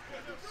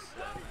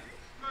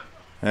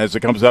as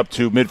it comes up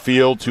to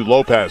midfield to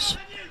Lopez.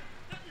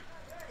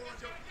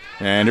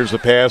 And here's a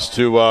pass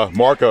to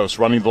Marcos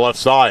running the left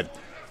side.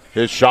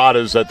 His shot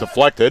is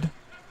deflected.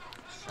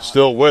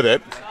 Still with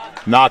it.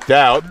 Knocked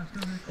out.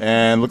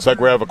 And looks like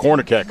we have a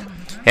corner kick.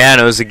 Yeah,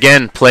 and it was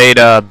again played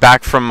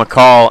back from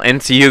McCall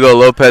into Hugo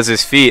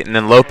Lopez's feet, and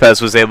then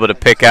Lopez was able to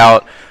pick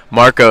out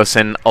Marcos,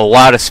 and a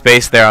lot of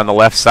space there on the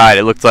left side.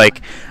 It looked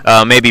like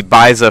maybe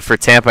Biza for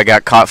Tampa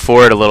got caught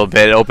forward a little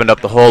bit. It opened up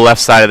the whole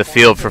left side of the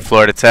field for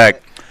Florida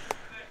Tech.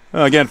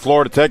 Again,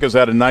 Florida Tech has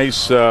had a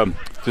nice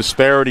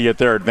disparity at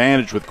their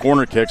advantage with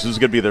corner kicks. This is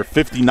going to be their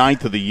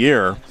 59th of the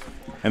year,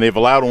 and they've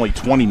allowed only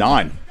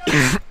 29.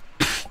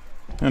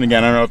 And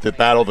again, I don't know if the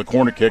battle of the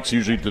corner kicks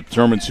usually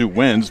determines who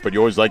wins, but you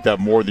always like to have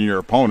more than your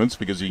opponents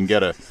because you can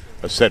get a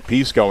set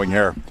piece going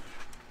here.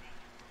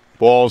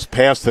 Ball's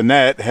past the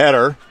net,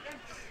 header.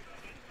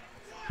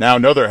 Now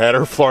another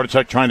header. Florida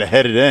Tech trying to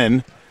head it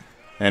in,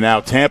 and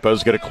now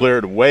Tampa's going to clear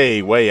it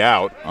way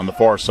out on the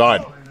far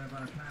side.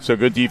 So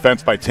good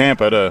defense by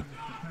Tampa to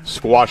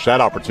squash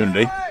that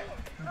opportunity.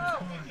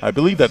 I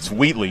believe that's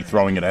Wheatley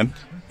throwing it in.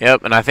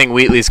 Yep, and I think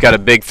Wheatley's got a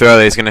big throw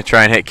that he's going to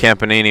try and hit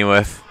Campanini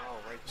with.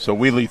 So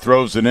Wheatley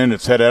throws it in.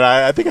 It's headed.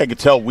 I think I could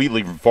tell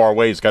Wheatley from far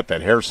away. He's got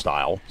that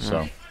hairstyle,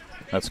 so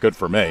that's good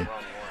for me.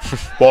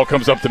 Ball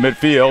comes up to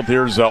midfield.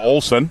 Here's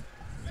Olsen.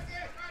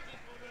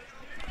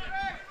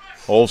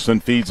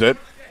 Olsen feeds it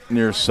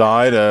near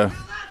side. Okay,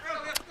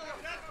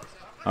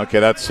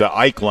 that's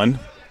Eichlin.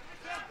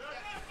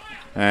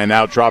 And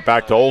now drop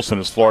back to Olsen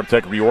as Florida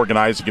Tech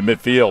reorganizing in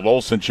midfield.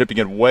 Olsen chipping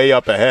it way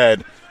up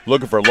ahead,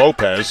 looking for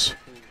Lopez.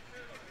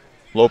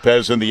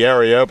 Lopez in the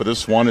area, but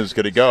this one is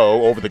going to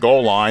go over the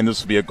goal line.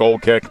 This will be a goal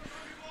kick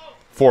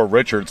for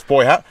Richards.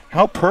 Boy,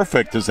 how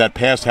perfect does that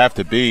pass have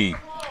to be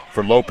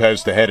for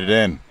Lopez to head it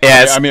in?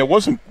 Yeah, I mean, it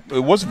wasn't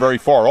very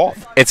far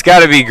off. It's got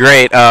to be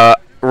great.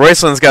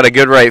 Royceland's got a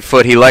good right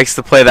foot. He likes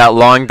to play that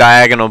long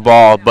diagonal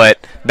ball,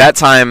 but that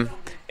time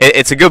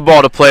it's a good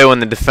ball to play when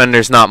the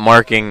defender's not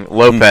marking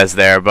Lopez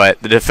there,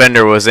 but the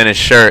defender was in his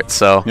shirt,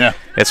 so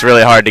it's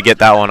really hard to get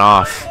that one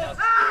off.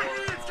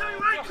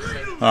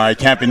 All right,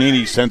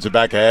 Campanini sends it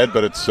back ahead,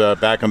 but it's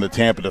back on the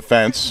Tampa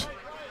defense.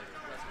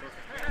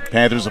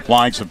 Panthers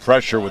applying some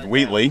pressure with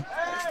Wheatley.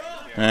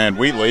 And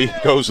Wheatley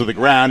goes to the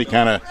ground. He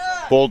kind of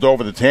pulled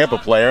over the Tampa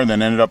player and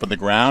then ended up on the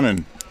ground.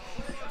 And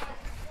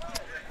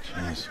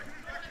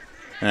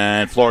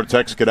And Florida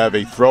Tech's could have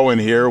a throw-in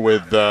here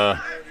with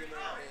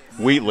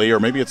Wheatley, or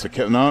maybe it's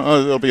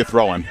it'll be a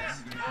throw-in.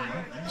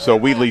 So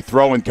Wheatley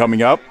throw-in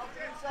coming up.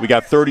 We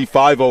got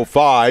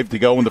 35:05 to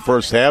go in the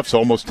first half, so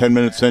almost 10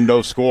 minutes in,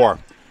 no score.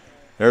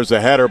 There's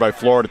a header by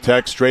Florida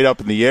Tech straight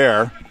up in the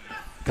air.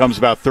 Comes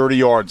about 30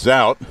 yards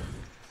out.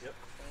 Yep.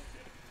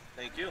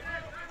 Thank you.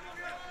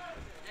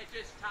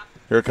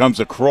 Here comes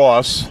a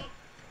cross.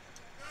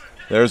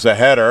 There's a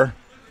header.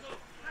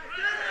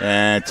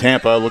 And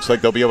Tampa looks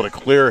like they'll be able to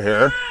clear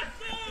here.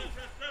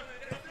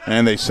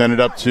 And they send it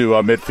up to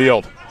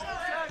midfield.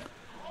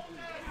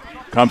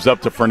 Comes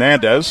up to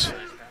Fernandez.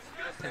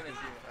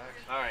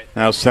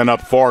 Now sent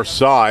up far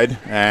side,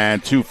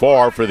 and too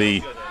far for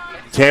the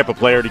Tampa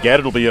player to get.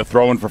 It'll be a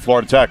throw-in for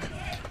Florida Tech.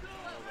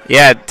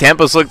 Yeah,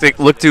 Tampa's looked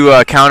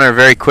to counter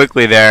very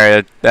quickly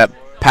there. That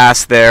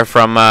pass there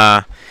from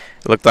it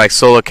looked like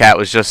Solocat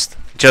was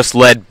just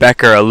led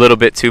Becker a little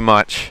bit too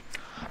much.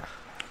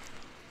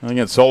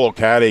 Again,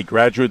 Solocat, a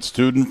graduate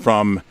student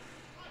from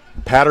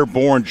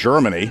Paderborn,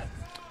 Germany.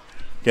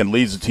 Again,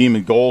 leads the team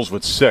in goals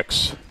with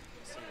 6.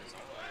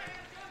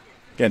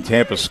 Again,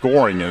 Tampa's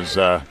scoring is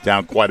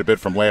down quite a bit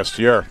from last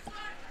year.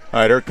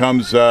 All right, here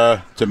comes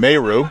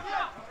Demeru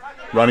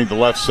running the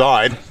left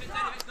side.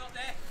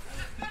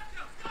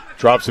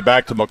 Drops it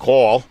back to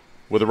McCall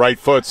with the right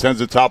foot,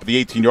 sends it top of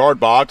the 18-yard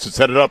box. It's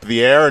headed up in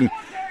the air, and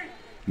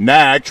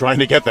Nag trying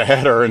to get the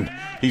header, and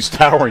he's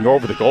towering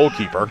over the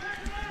goalkeeper.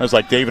 That's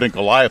like David and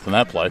Goliath in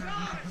that play.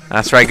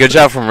 That's right. Good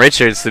job from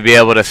Richards to be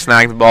able to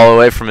snag the ball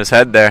away from his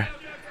head there.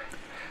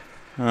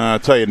 I'll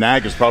tell you,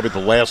 Nag is probably the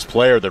last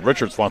player that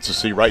Richards wants to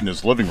see right in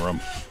his living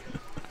room.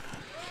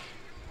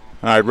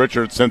 All right,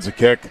 Richards sends a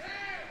kick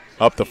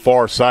up the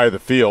far side of the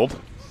field.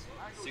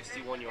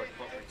 61-yard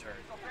punt return.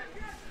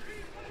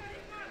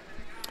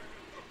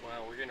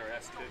 Wow, we're getting our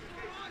ass kicked.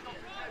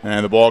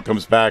 And the ball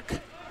comes back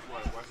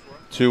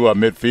to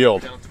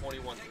midfield. Down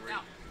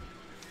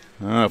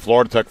 21-3.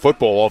 Florida Tech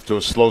football off to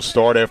a slow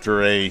start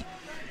after a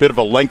bit of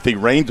a lengthy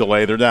rain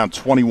delay. They're down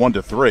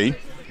 21-3.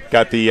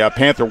 Got the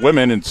Panther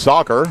women in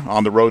soccer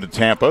on the road to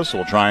Tampa, so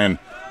we'll try and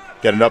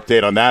get an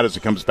update on that as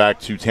it comes back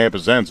to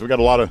Tampa's end. So we got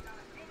a lot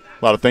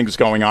of things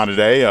going on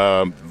today.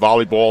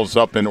 Volleyball's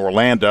up in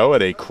Orlando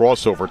at a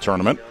crossover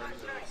tournament.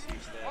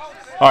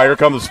 All right, here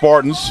come the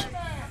Spartans.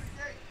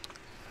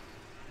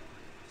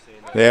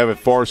 They have it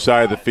far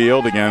side of the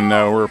field. Again,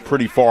 we're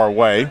pretty far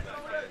away.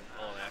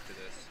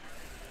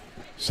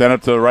 Sent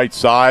it to the right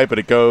side, but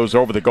it goes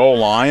over the goal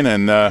line,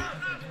 and this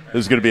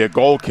is going to be a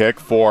goal kick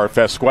for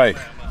Fesque.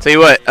 Tell you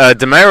what,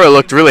 DeMero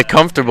looked really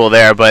comfortable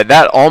there, but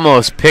that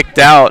almost picked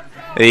out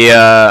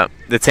the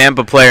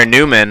Tampa player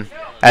Newman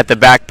at the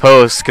back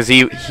post because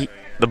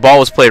the ball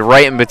was played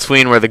right in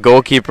between where the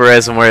goalkeeper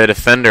is and where the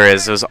defender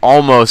is. It was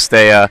almost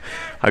a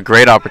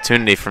great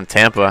opportunity from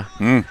Tampa.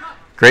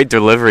 Great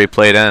delivery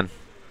played in.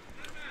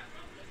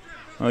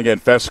 Again,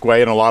 Fesque,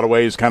 in a lot of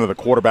ways, kind of the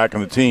quarterback on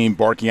the team,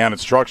 barking out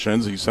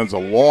instructions. He sends a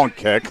long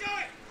kick,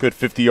 good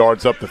 50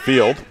 yards up the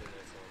field.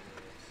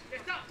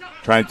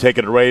 Trying to take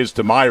it away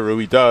to Myru.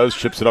 He does.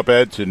 Chips it up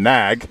ahead to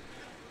Nag.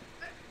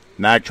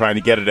 Nag trying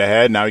to get it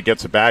ahead. Now he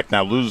gets it back.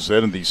 Now loses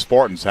it, and the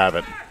Spartans have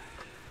it.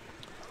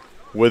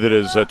 With it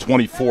is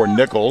 24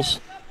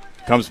 Nichols.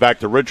 Comes back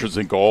to Richards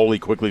in goal. He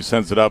quickly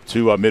sends it up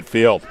to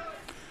midfield.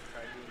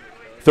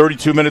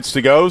 32 minutes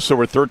to go, so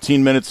we're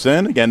 13 minutes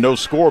in. Again, no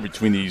score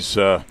between these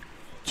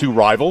two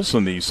rivals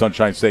in the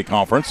Sunshine State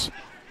Conference.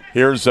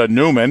 Here's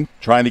Newman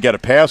trying to get a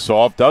pass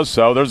off. Does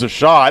so. There's a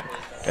shot.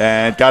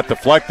 And got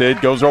deflected,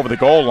 goes over the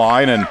goal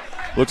line, and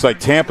looks like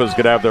Tampa's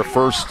going to have their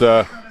first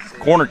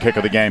corner kick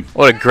of the game.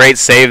 What a great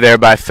save there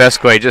by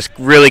Fesque. Just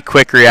really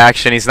quick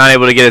reaction. He's not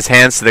able to get his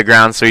hands to the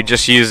ground, so he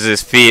just uses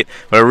his feet.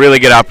 But a really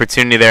good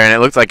opportunity there, and it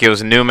looked like it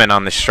was Newman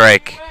on the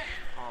strike.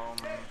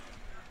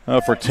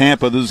 For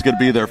Tampa, this is going to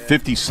be their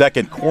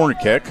 52nd corner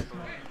kick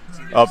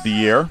of the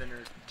year.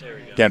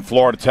 Again,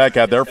 Florida Tech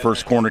had their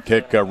first corner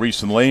kick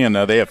recently, and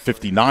they have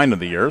 59 of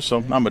the year, so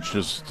not much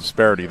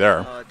disparity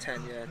there.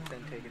 10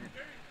 taking it.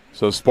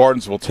 So the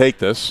Spartans will take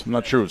this. I'm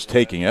not sure who's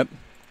taking it,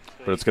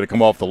 but it's going to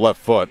come off the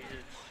left foot.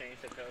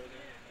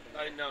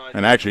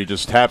 And actually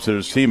just taps at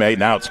his teammate.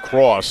 Now it's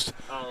crossed.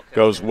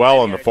 Goes well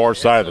on the far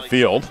side of the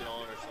field.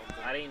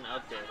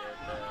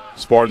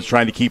 Spartans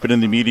trying to keep it in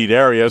the immediate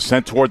area.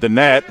 Sent toward the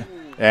net.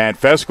 And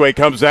Fesque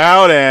comes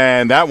out,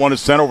 and that one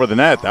is sent over the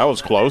net. That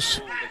was close.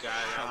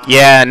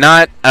 Yeah,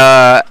 not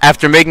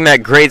after making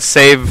that great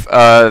save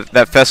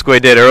that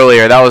Fesque did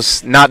earlier. That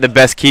was not the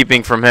best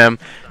keeping from him.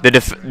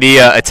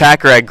 The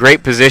attacker had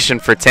great position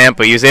for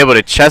Tampa. He was able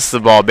to chest the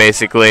ball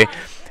basically,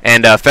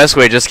 and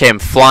Fesque just came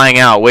flying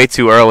out way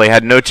too early.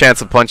 Had no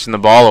chance of punching the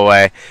ball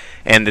away,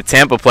 and the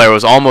Tampa player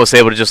was almost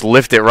able to just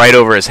lift it right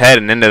over his head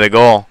and into the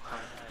goal.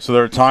 So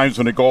there are times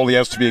when a goalie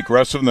has to be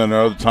aggressive, and then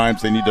there are other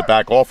times they need to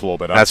back off a little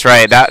bit. That's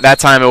right. That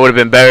time it would have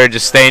been better to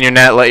just stay in your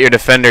net, let your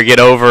defender get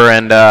over,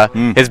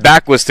 and his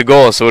back was to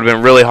goal, so it would have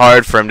been really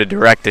hard for him to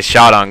direct a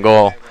shot on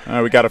goal.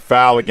 We got a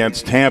foul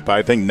against Tampa.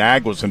 I think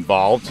Nag was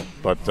involved,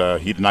 but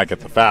he did not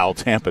get the foul.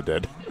 Tampa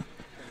did.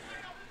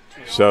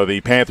 So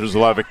the Panthers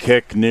will have a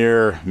kick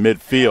near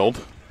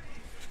midfield.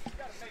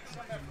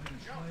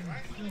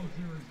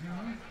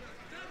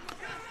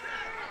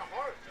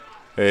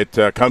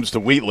 It comes to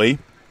Wheatley.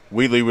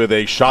 Wheatley with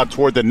a shot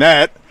toward the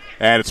net,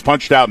 and it's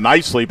punched out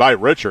nicely by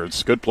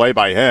Richards. Good play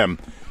by him.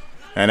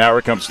 And now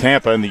here comes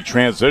Tampa in the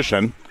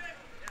transition.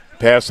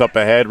 Pass up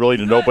ahead, really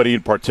to nobody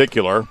in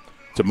particular.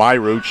 To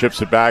Myru,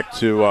 chips it back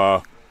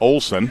to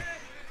Olsen.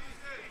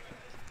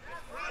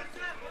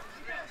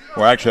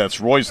 Or actually, that's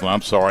Roysland,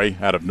 I'm sorry,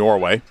 out of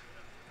Norway.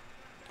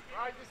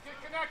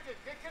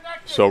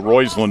 So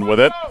Roysland with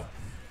it.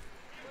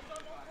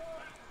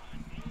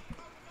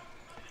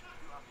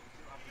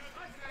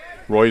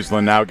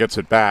 Roysland now gets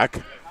it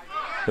back.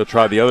 He'll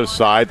try the other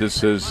side.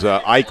 This is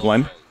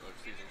Eichlin.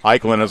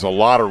 Eichlin has a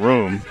lot of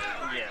room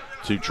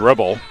to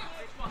dribble.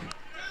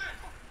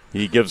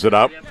 He gives it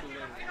up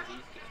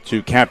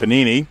to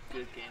Campanini.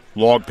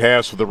 Long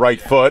pass with the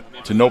right foot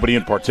to nobody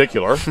in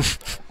particular.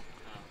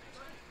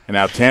 And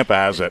now Tampa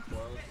has it.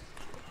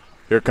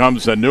 Here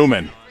comes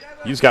Newman.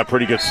 He's got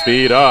pretty good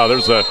speed.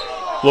 There's a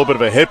little bit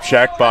of a hip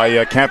check by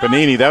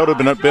Campanini. That would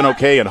have been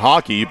okay in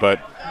hockey, but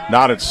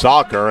not in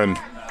soccer. And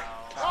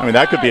I mean,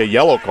 that could be a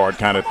yellow card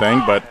kind of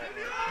thing, but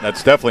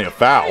that's definitely a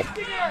foul.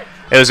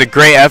 It was a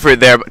great effort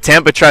there.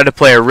 Tampa tried to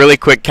play a really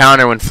quick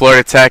counter when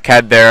Florida Tech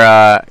had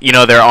their,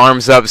 their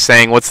arms up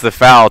saying, "What's the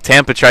foul?"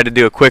 Tampa tried to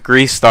do a quick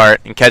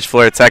restart and catch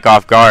Florida Tech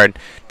off guard.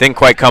 Didn't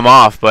quite come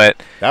off,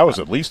 but that was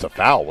at least a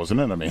foul, wasn't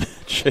it? I mean,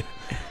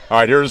 all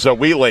right. Here's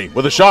Wheatley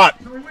with a shot,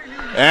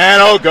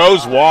 and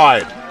goes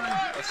wide.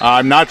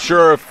 I'm not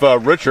sure if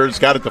Richards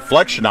got a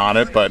deflection on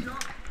it, but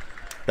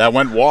that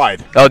went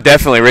wide. Oh,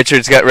 definitely.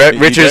 Richards got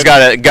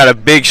a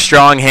big,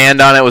 strong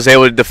hand on it. Was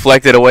able to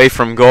deflect it away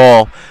from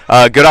goal.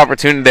 Good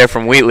opportunity there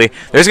from Wheatley.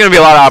 There's going to be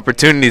a lot of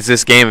opportunities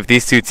this game if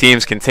these two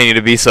teams continue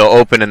to be so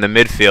open in the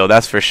midfield.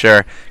 That's for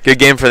sure. Good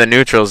game for the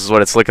neutrals is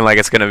what it's looking like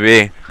it's going to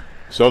be.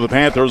 So the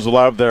Panthers will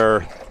have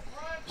their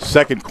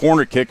second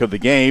corner kick of the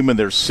game and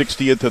their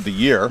 60th of the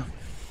year.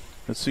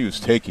 Let's see who's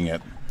taking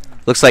it.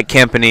 Looks like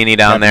Campanini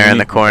down there in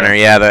the corner.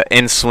 Okay. Yeah, the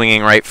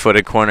in-swinging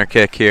right-footed corner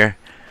kick here.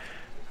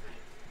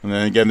 And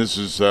then again, this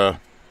is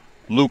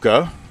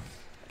Luca,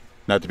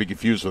 not to be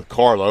confused with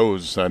Carlo,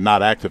 who's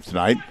not active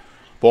tonight.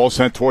 Ball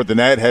sent toward the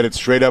net, headed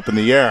straight up in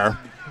the air.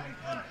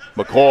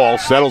 McCall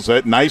settles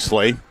it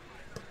nicely.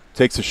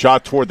 Takes a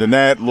shot toward the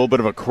net, a little bit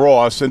of a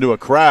cross into a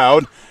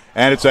crowd,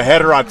 and it's a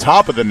header on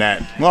top of the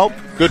net. Well,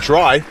 good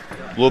try.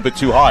 A little bit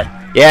too high.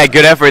 Yeah,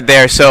 good effort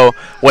there. So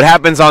what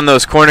happens on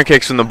those corner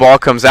kicks when the ball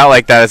comes out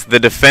like that is the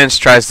defense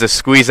tries to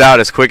squeeze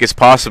out as quick as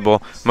possible.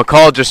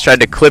 McCall just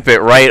tried to clip it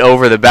right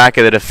over the back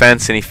of the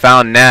defense, and he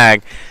found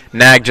Nag.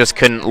 Nag just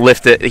couldn't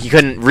lift it. He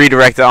couldn't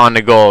redirect it on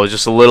the goal. It was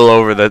just a little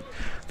over the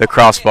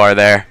crossbar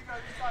there.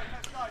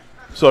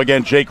 So,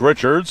 again, Jake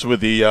Richards with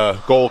the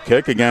goal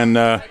kick.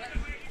 Again,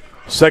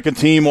 second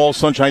team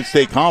All-Sunshine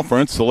State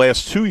Conference the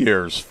last 2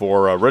 years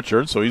for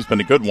Richards, so he's been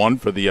a good one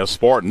for the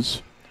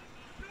Spartans.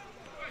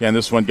 Again,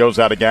 this one goes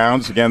out of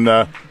bounds. Again,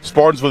 the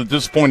Spartans with a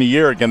disappointing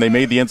year. Again, they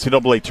made the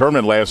NCAA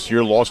tournament last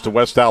year, lost to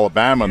West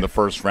Alabama in the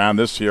first round.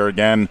 This year,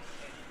 again,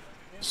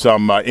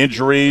 some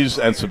injuries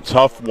and some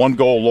tough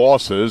one-goal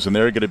losses, and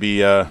they're going to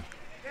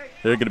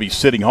be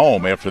sitting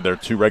home after their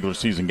 2 regular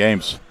season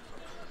games.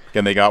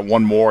 Again, they got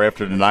one more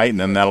after tonight,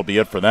 and then that'll be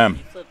it for them.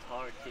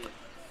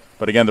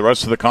 But again, the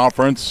rest of the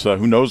conference,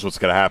 who knows what's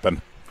going to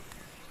happen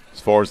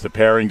as far as the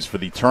pairings for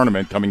the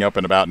tournament coming up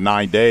in about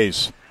 9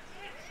 days.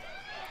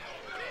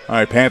 All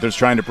right, Panthers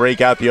trying to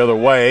break out the other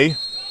way.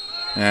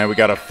 And we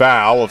got a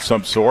foul of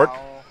some sort.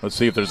 Let's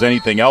see if there's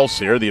anything else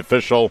here. The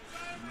official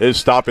is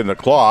stopping the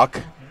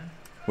clock,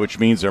 which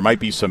means there might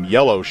be some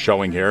yellow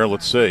showing here.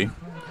 Let's see.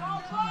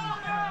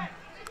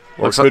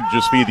 Or it could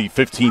just be the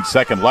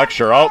 15-second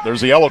lecture. Oh,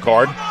 there's a yellow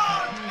card.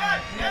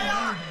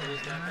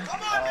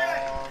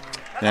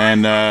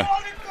 And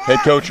head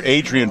coach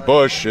Adrian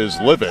Bush is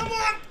livid.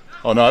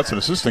 Oh, no, that's an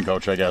assistant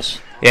coach, I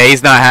guess. Yeah,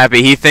 he's not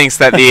happy. He thinks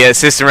that the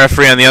assistant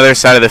referee on the other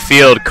side of the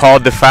field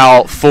called the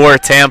foul for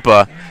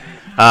Tampa.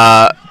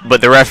 But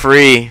the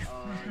referee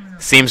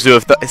seems to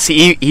have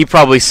he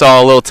probably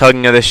saw a little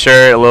tugging of the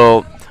shirt, a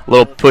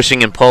little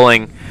pushing and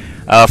pulling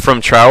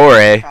from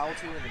Traore.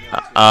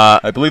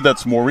 I believe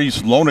that's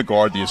Maurice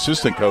Lonegard, the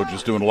assistant coach,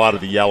 is doing a lot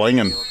of the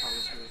yelling. And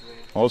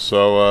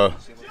also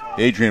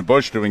Adrian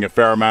Bush doing a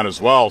fair amount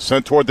as well.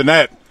 Sent toward the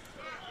net.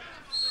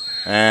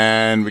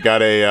 And we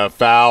got a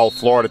foul,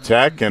 Florida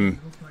Tech, and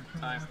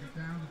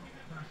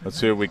let's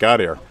see what we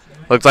got here.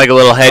 Looked like a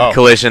little head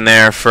collision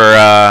there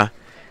for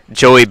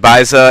Joey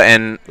Biza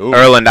and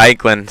Erland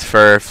Eichlin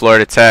for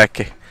Florida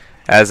Tech.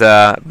 As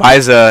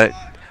Biza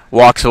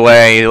walks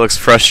away, he looks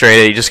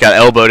frustrated. He just got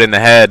elbowed in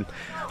the head.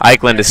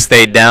 Eichlin has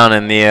stayed down,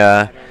 and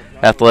the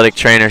athletic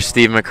trainer,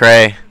 Stephen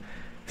McCrae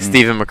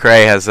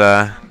has...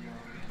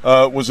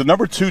 was it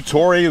number 2,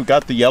 Torrey, who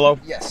got the yellow?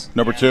 Yes.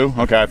 Number 2?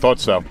 Okay, I thought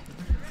so.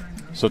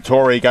 So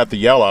Torrey got the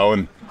yellow,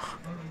 and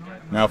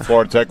now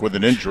Florida Tech with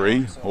an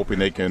injury, hoping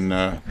they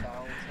can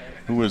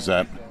who is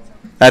that?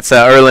 That's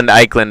Erland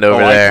Eichlin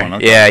over there. Eichlin,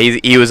 okay. Yeah,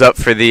 he was up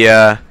for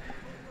the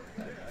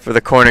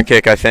corner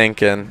kick, I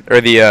think,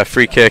 or the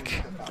free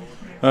kick.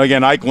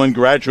 Again, Eichlin,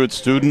 graduate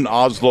student,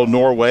 Oslo,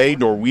 Norway,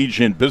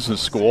 Norwegian Business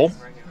School.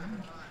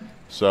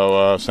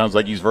 So sounds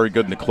like he's very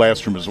good in the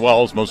classroom as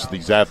well, as most of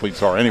these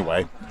athletes are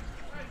anyway.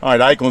 All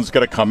right, Eikeland's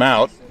going to come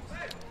out.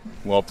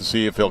 We'll have to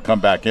see if he'll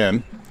come back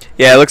in.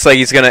 Yeah, it looks like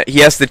he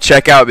has to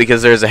check out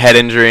because there's a head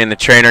injury and the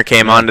trainer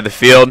came onto the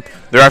field.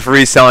 The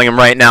referee's telling him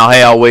right now,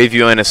 hey, I'll wave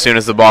you in as soon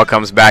as the ball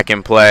comes back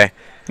in play.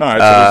 All right, so it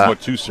doesn't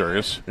look too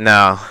serious.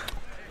 No.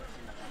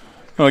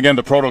 Well, again,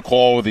 the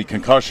protocol with the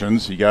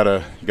concussions, you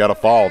gotta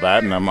follow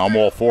that, and I'm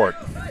all for it.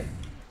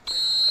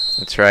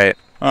 That's right.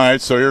 All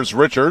right, so here's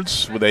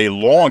Richards with a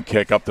long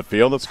kick up the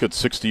field. That's good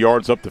 60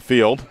 yards up the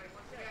field.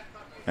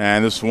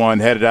 And this one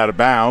headed out of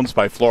bounds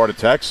by Florida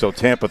Tech, so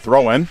Tampa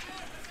throw-in.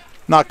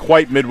 Not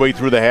quite midway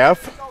through the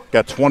half.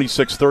 Got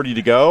 26:30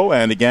 to go,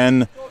 and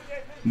again,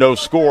 no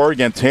score.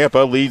 Again, Tampa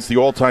leads the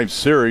all-time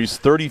series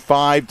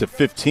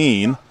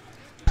 35-15.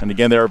 And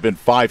again, there have been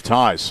 5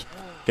 ties.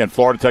 Again,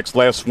 Florida Tech's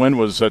last win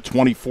was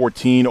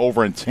 2014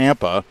 over in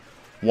Tampa,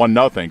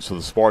 1-0. So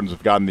the Spartans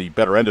have gotten the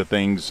better end of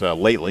things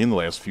lately in the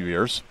last few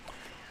years.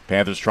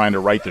 Panthers trying to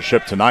right the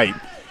ship tonight.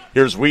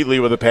 Here's Wheatley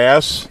with a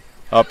pass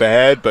up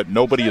ahead, but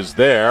nobody is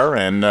there,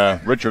 and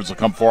Richards will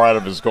come far out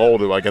of his goal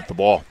to get the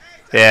ball.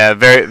 Yeah,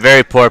 very,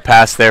 very poor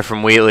pass there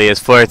from Wheatley as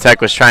Florida Tech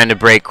was trying to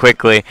break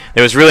quickly.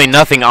 There was really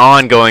nothing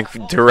on going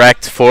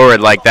direct forward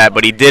like that,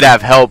 but he did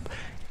have help,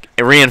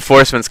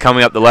 reinforcements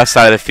coming up the left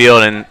side of the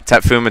field, and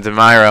Tefuma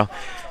DeMiro.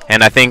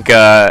 And I think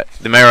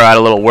DeMiro had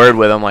a little word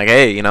with him, like,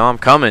 hey, I'm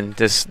coming.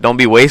 Just don't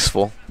be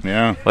wasteful.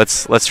 Yeah.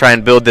 Let's try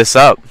and build this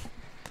up.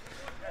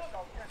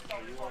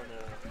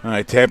 All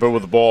right, Tampa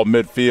with the ball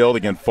midfield,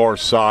 again, far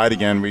side.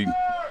 Again, we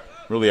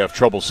really have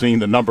trouble seeing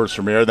the numbers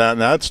from here.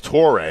 That's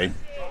Torre.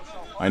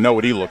 I know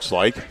what he looks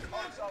like.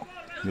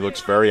 He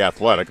looks very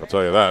athletic, I'll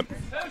tell you that.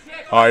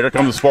 All right, here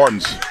come the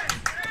Spartans.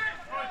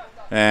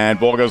 And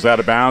ball goes out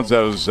of bounds.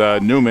 That was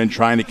Newman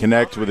trying to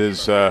connect with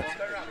his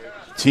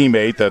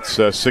teammate. That's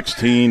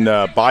 16,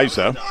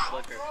 Biza.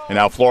 And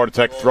now Florida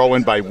Tech throw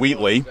in by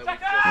Wheatley,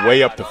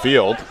 way up the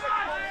field,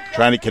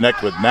 trying to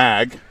connect with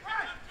Nag.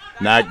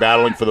 Nag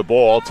battling for the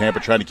ball.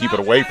 Tampa trying to keep it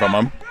away from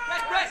him.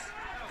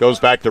 Goes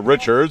back to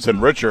Richards, and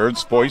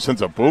Richards, boy, he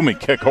sends a booming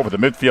kick over the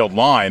midfield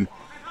line.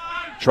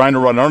 Trying to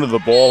run under the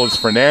ball is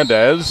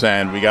Fernandez,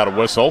 and we got a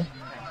whistle.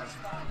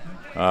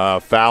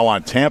 Foul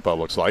on Tampa,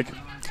 looks like.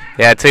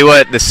 Yeah, I tell you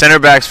what, the center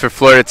backs for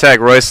Florida Tech,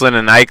 Royceland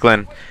and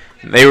Eikeland,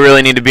 they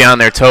really need to be on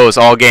their toes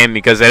all game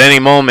because at any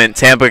moment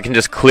Tampa can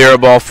just clear a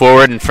ball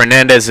forward, and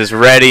Fernandez is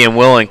ready and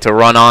willing to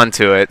run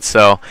onto it.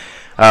 So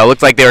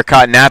looked like they were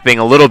caught napping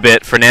a little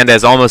bit.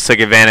 Fernandez almost took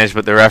advantage,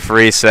 but the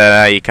referee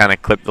said he kind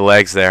of clipped the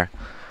legs there.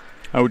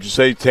 Would you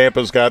say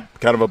Tampa's got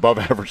kind of above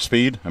average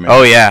speed?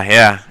 Oh,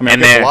 yeah. I mean, I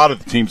guess a lot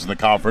of the teams in the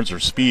conference are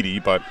speedy,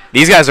 but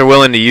these guys are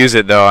willing to use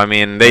it, though. I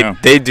mean,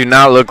 they do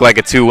not look like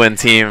a 2-win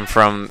team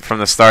from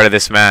the start of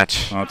this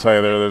match. I'll tell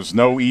you, there's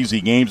no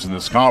easy games in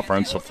this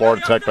conference, so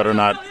Florida Tech better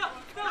not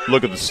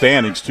look at the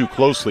standings too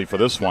closely for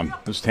this one.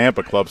 This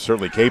Tampa club's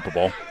certainly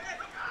capable.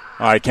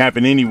 All right,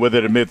 Campanini with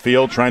it at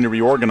midfield, trying to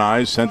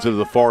reorganize, sends it to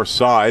the far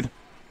side.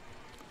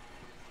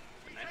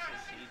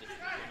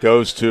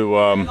 Goes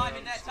to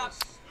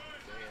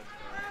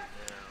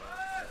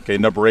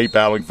number 8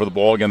 battling for the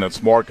ball. Again,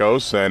 that's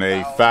Marcos, and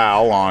a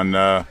foul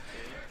on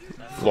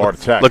Florida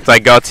Tech. Looked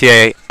like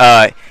Gautier.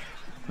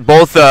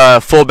 Both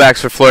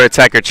fullbacks for Florida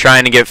Tech are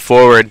trying to get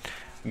forward.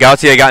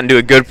 Gautier got into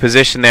a good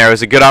position there. It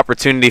was a good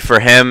opportunity for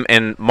him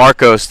and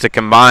Marcos to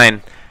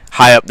combine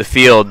high up the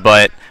field,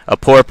 but a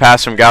poor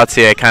pass from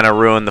Gautier kind of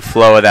ruined the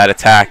flow of that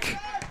attack.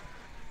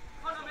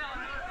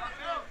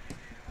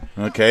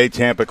 Okay,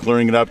 Tampa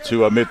clearing it up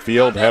to a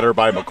midfield. Header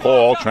by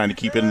McCall, trying to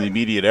keep it in the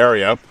immediate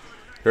area.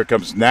 Here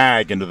comes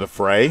Nag into the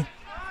fray,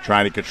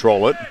 trying to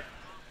control it.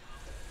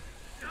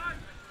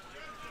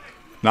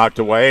 Knocked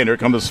away, and here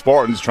come the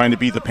Spartans trying to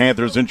beat the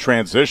Panthers in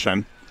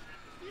transition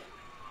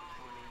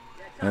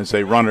as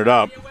they run it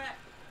up.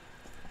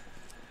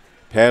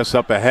 Pass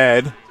up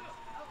ahead.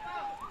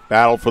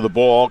 Battle for the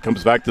ball,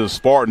 comes back to the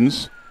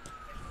Spartans.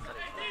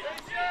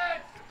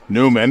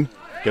 Newman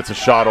gets a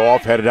shot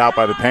off, headed out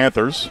by the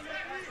Panthers.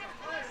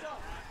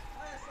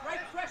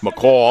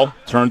 McCall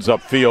turns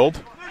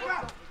upfield.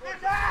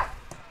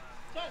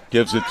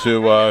 Gives it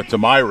to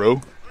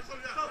Myru.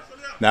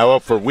 Now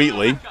up for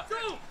Wheatley.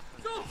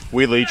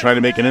 Wheatley trying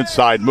to make an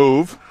inside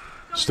move.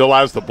 Still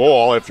has the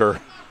ball after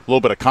a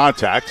little bit of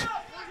contact.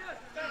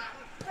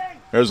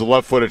 There's a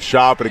left-footed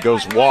shot, but it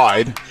goes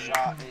wide.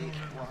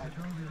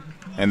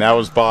 And that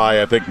was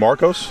by, I think,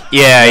 Marcos?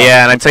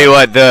 Yeah, and I tell you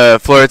what, the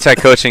Florida Tech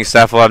coaching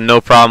staff will have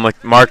no problem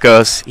with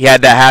Marcos. He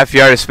had that half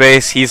yard of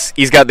space.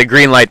 He's got the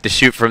green light to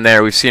shoot from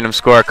there. We've seen him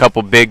score a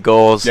couple big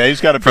goals. Yeah, he's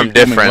got a big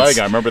difference. Leg.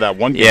 I remember that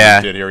one game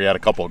he did here. He had a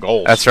couple of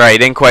goals. That's right. He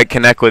didn't quite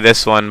connect with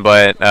this one,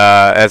 but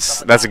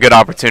that's a good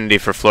opportunity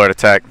for Florida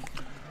Tech.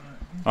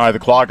 All right, the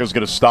clock is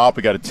going to stop.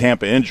 We got a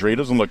Tampa injury. It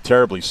doesn't look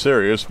terribly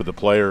serious with the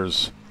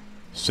players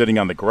sitting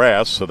on the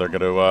grass, so they're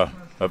going to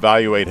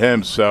evaluate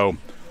him. So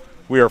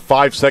we are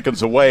 5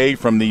 seconds away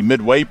from the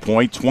midway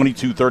point,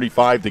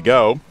 22:35 to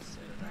go.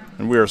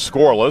 And we are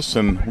scoreless,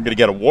 and we're going to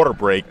get a water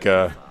break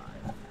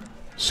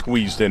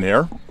squeezed in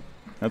here.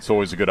 That's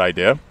always a good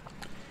idea.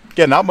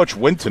 Again, not much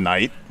wind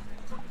tonight.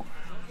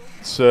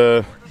 It's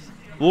a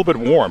little bit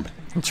warm.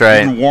 That's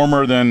right. Even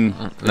warmer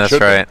than That's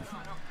right.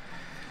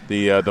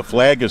 The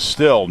flag is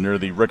still near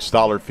the Rick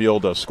Stoller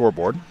Field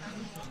scoreboard.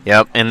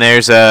 Yep, and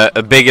there's a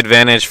big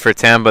advantage for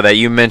Tampa that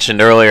you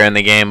mentioned earlier in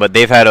the game, but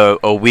they've had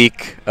a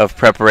week of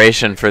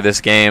preparation for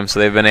this game, so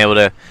they've been able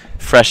to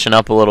freshen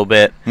up a little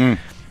bit.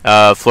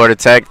 Florida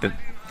Tech,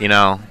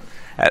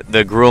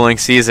 the grueling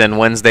season,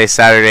 Wednesday,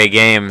 Saturday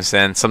games,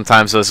 and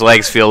sometimes those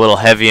legs feel a little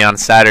heavy on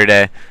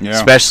Saturday,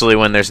 especially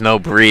when there's no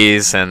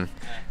breeze and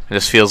it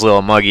just feels a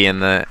little muggy in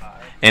the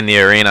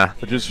arena.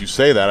 But just you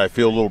say that, I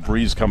feel a little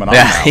breeze coming on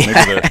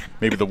now.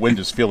 Maybe the wind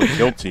is feeling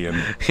guilty, and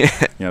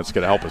it's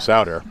going to help us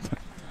out here.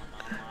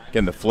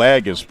 Again, the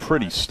flag is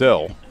pretty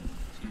still.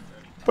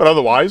 But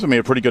otherwise,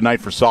 a pretty good night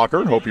for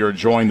soccer. Hope you're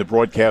enjoying the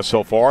broadcast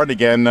so far. And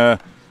again, we're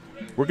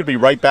going to be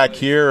right back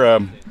here.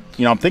 I'm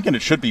thinking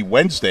it should be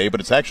Wednesday,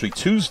 but it's actually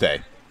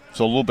Tuesday,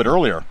 so a little bit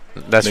earlier.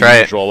 That's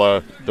right.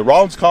 Usual. The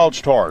Rollins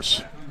College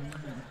Tars.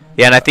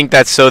 Yeah, and I think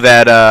that's so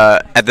that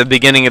at the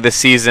beginning of the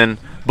season,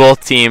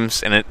 both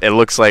teams, and it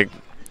looks like,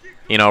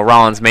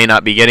 Rollins may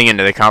not be getting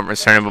into the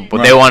conference tournament,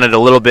 but they wanted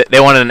they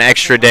wanted an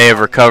extra day of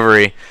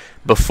recovery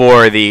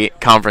before the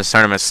conference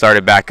tournament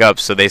started back up.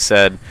 So they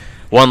said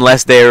one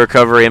less day of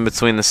recovery in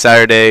between the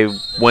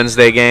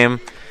Saturday-Wednesday game,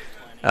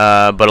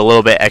 but a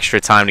little bit extra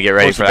time to get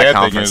ready for that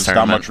conference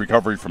tournament. Not much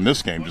recovery from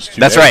this game, just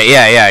 2 That's days. right,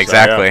 yeah,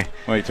 exactly. So,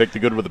 well, you take the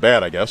good with the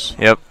bad, I guess.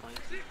 Yep.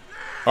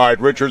 All right,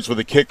 Richards with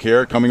a kick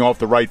here, coming off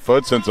the right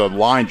foot, sends a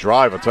line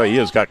drive. I'll tell you, he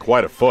has got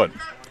quite a foot.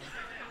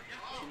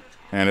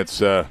 And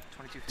it's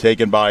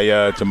taken by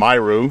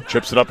Tamiru,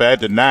 chips it up ahead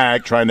to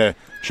Nag, trying to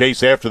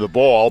chase after the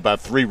ball.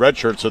 About 3 red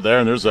shirts are there,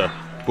 and there's a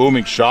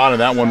booming shot,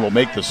 and that one will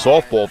make the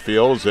softball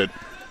field as it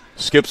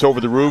skips over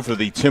the roof of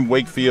the Tim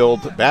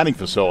Wakefield batting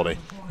facility.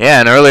 Yeah,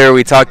 and earlier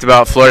we talked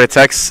about Florida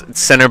Tech's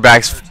center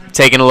backs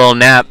taking a little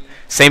nap.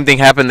 Same thing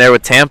happened there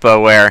with Tampa,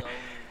 where,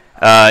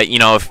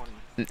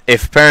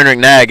 if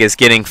Perrin Nag is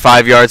getting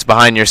 5 yards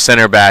behind your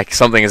center back,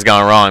 something has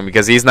gone wrong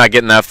because he's not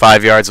getting that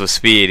 5 yards with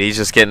speed. He's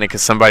just getting it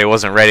because somebody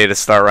wasn't ready to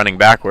start running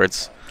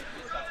backwards.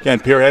 Again,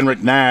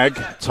 Pierre-Henrik Nag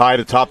tied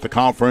atop the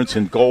conference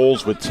in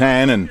goals with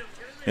 10 and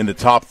in the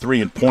top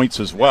 3 in points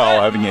as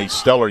well, having a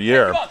stellar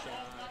year.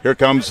 Here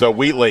comes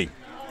Wheatley.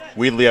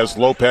 Wheatley has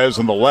Lopez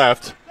on the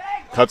left,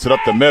 cuts it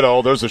up the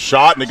middle. There's a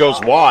shot, and it goes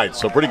wide.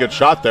 So pretty good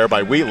shot there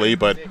by Wheatley,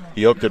 but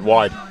he hooked it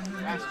wide.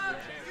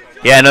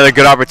 Yeah, another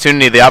good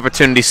opportunity. The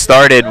opportunity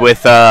started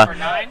with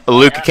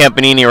Luca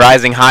Campanini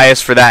rising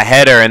highest for that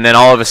header, and then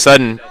all of a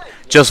sudden,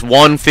 just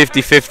one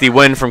 50-50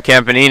 win from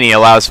Campanini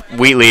allows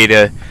Wheatley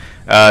to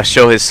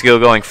show his skill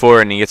going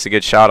forward, and he gets a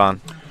good shot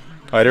on.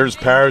 All right, here's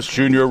Paris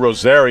Jr.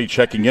 Rosari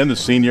checking in, the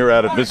senior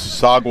out of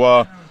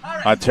Mississauga,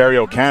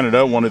 Ontario,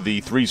 Canada, one of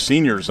the 3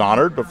 seniors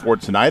honored before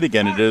tonight.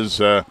 Again, it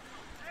is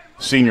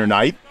senior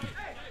night,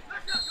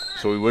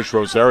 so we wish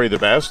Rosari the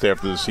best.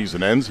 After the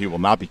season ends, he will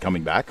not be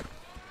coming back.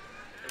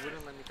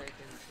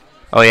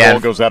 Oh, yeah.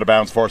 Ball goes out of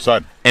bounds far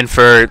side. And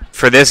for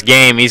this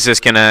game, he's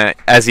just going to,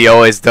 as he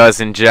always does,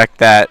 inject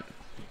that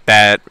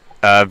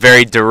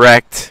very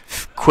direct,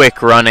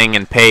 quick running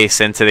and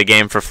pace into the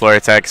game for Florida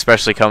Tech,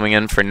 especially coming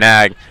in for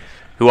Nag,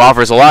 who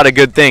offers a lot of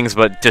good things,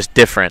 but just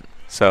different.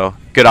 So,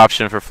 good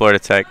option for Florida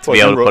Tech to be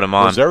able to put him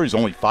on. Rosari's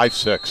only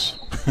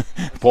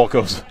 5'6". Ball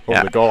goes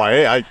over the goal.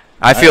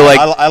 I feel like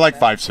I like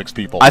 5'6"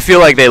 people. I feel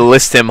like they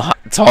list him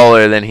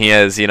taller than he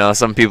is.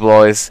 Some people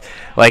always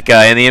in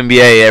the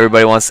NBA,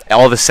 everybody wants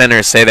all the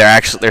centers say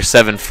they're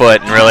 7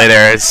 foot and really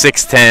they're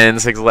 6'10",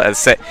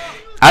 6'11".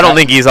 I don't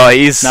think he's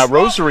now.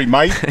 Rosary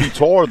might be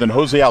taller than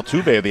Jose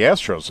Altuve of the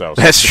Astros. House.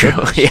 That's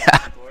true.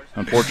 Yeah.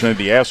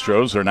 Unfortunately, the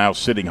Astros are now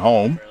sitting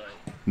home.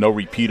 No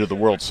repeat of the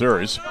World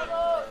Series.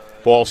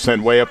 Ball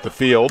sent way up the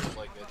field.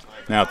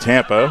 Now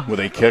Tampa with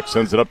a kick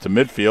sends it up to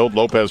midfield.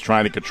 Lopez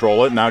trying to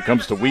control it. Now it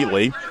comes to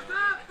Wheatley.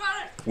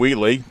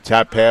 Wheatley,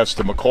 tap pass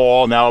to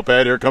McCall. Now up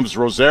ahead, here comes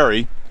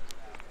Rosary.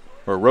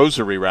 Or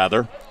Rosary,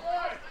 rather.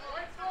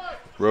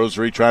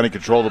 Rosary trying to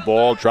control the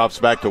ball. Drops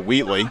back to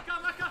Wheatley.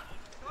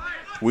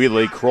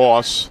 Wheatley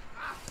cross.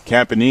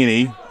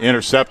 Campanini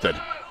intercepted.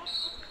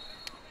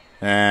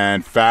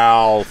 And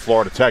foul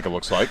Florida Tech, it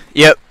looks like.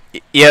 Yep.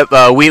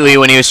 Wheatley,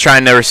 when he was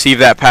trying to receive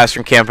that pass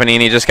from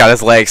Campanini, just got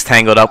his legs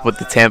tangled up with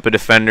the Tampa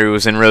defender who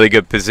was in really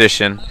good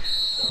position.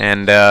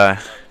 And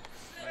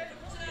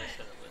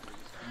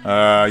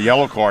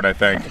yellow card, I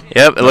think.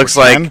 Yep, it looks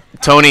 10? Like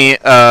Tony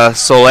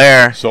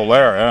Soler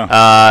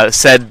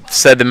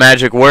said the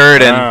magic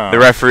word, and the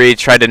referee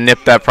tried to nip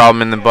that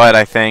problem in the bud,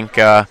 I think.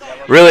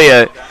 Really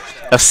a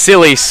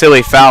silly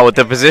foul. With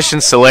the position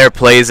Soler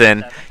plays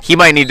in, he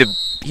might need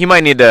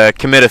to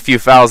commit a few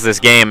fouls this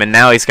game, and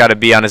now he's got to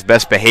be on his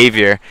best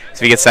behavior. So if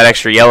he gets that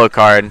extra yellow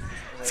card,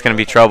 it's going to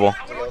be trouble.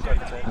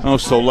 Oh,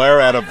 Soler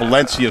out of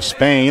Valencia,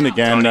 Spain.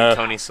 Again,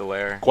 Tony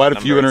Soler. Quite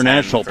a few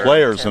international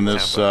players in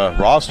this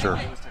roster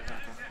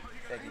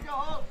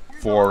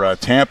for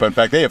Tampa. In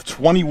fact, they have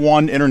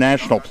 21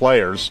 international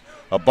players,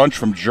 a bunch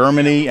from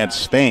Germany and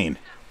Spain.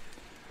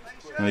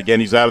 And again,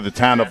 he's out of the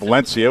town of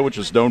Valencia, which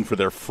is known for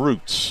their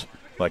fruits,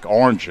 like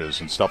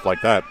oranges and stuff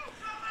like that.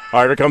 All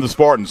right, here come the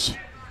Spartans.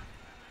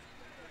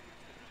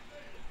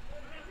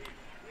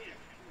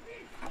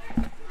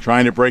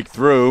 trying to break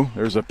through.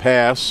 There's a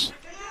pass.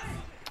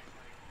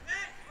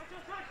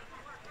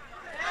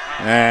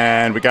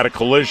 And we got a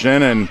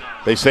collision, and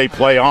they say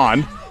play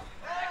on.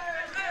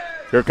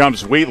 Here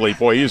comes Wheatley.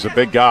 Boy, he's a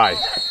big guy.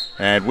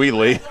 And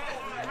Wheatley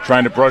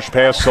trying to brush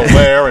past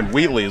Soler, and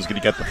Wheatley is going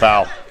to get the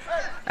foul.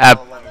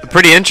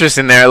 Pretty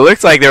interesting there. It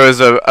looked like there was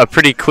a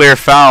pretty clear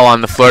foul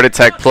on the Florida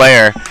Tech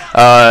player.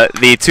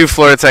 The two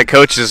Florida Tech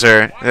coaches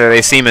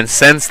they seem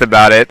incensed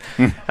about it.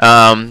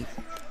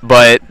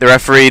 But the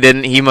referee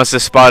didn't. He must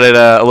have spotted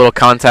a little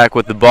contact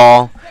with the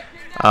ball.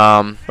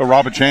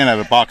 Robert Chan had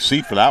a box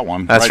seat for that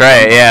one. That's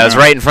right. Yeah, it was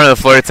right in front of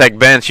the Florida Tech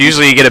bench.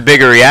 Usually you get a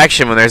bigger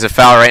reaction when there's a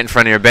foul right in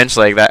front of your bench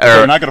like that.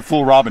 You're not going to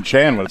fool Robin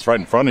Chan when it's right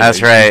in front of you.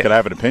 That's right. You could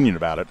have an opinion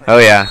about it. Oh,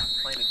 yeah.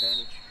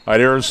 All right,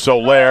 here's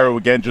Soler, who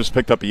again just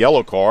picked up a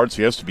yellow card, so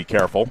he has to be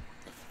careful.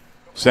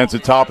 Sends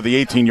it top of the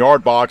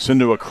 18-yard box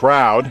into a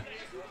crowd.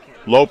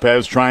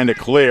 Lopez trying to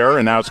clear,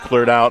 and now it's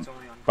cleared out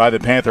by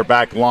the Panther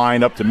back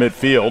line up to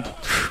midfield.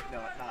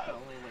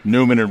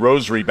 Newman and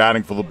Rosary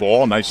batting for the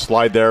ball. Nice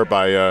slide there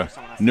by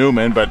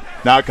Newman, but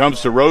now it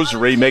comes to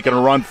Rosary making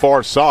a run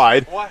far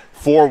side.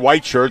 4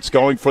 white shirts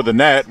going for the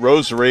net.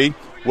 Rosary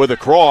with a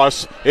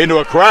cross into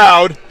a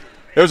crowd.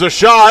 There's a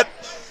shot.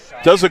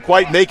 Doesn't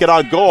quite make it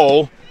on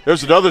goal.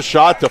 There's another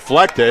shot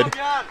deflected,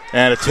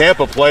 and a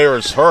Tampa player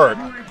is hurt.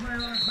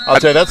 I'll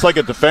tell you, that's like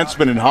a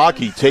defenseman in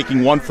hockey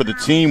taking one for the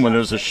team when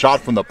there's a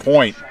shot from the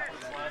point.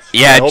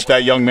 Yeah, I hope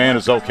that young man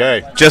is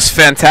okay. Just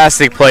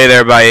fantastic play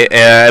there by.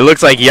 It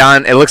looks like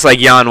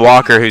Jan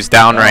Walker, who's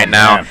down right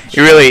now. Man.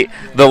 He really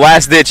the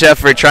last ditch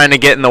effort trying to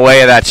get in the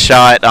way of that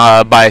shot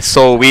by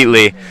Sol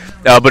Wheatley,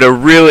 but a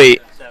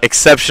really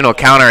exceptional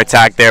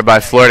counterattack there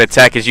by Florida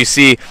Tech. As you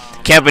see,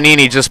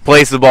 Campanini just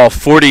placed the ball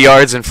 40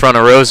 yards in front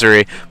of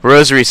Rosary.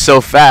 Rosary's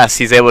so fast,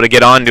 he's able to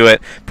get onto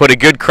it, put a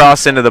good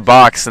cross into the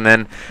box, and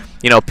then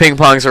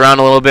ping-pongs around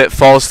a little bit,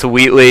 falls to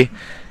Wheatley.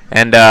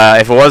 And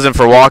if it wasn't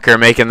for Walker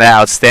making that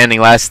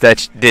outstanding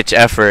last-ditch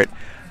effort,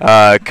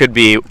 could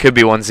be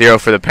 1-0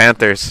 for the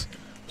Panthers.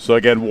 So,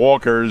 again,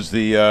 Walker's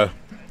the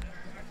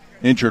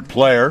injured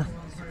player.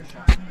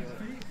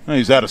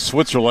 He's out of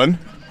Switzerland.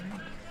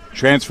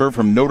 Transfer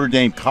from Notre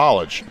Dame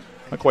College.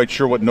 Not quite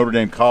sure what Notre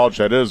Dame College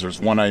that is. There's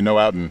one I know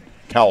out in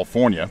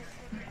California.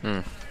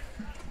 Oh,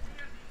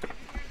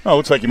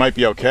 looks like he might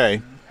be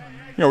okay.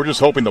 We're just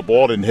hoping the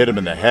ball didn't hit him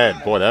in the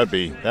head. Boy, that'd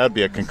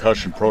be a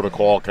concussion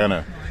protocol kind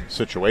of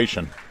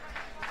situation.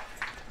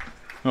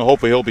 Well,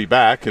 hopefully he'll be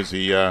back as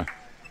he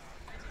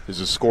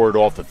is escorted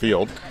off the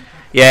field.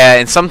 Yeah,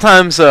 and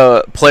sometimes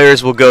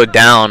players will go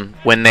down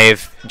when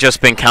they've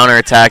just been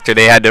counterattacked or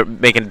they had to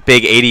make a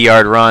big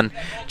 80-yard run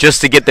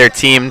just to get their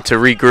team to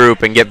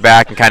regroup and get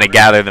back and kind of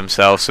gather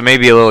themselves. So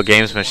maybe a little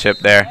gamesmanship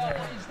there.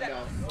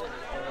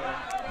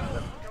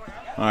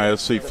 All right,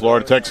 let's see.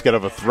 Florida Tech's got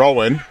a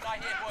throw-in.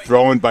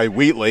 Throw-in by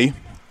Wheatley.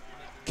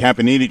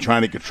 Campanini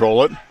trying to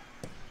control it.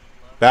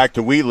 Back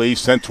to Wheatley,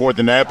 sent toward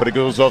the net, but it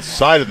goes off the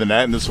side of the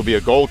net, and this will be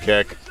a goal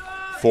kick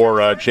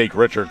for Jake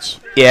Richards.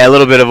 Yeah, a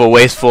little bit of a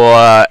wasteful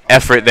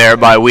effort there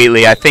by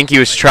Wheatley. I think he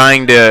was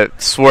trying to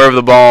swerve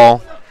the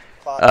ball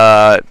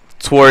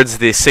towards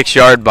the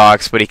 6-yard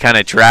box, but he kind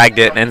of dragged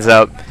it and ends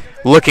up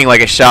looking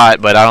like a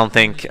shot, but I don't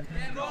think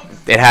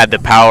it had the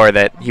power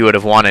that he would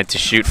have wanted to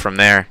shoot from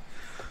there.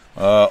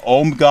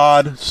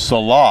 Omgad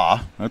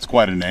Salah, that's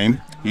quite a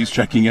name. He's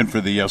checking in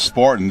for the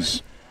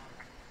Spartans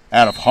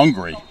out of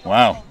Hungary.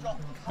 Wow,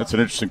 that's an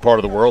interesting part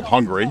of the world,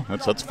 Hungary.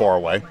 That's far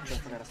away.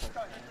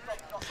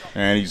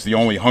 And he's the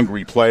only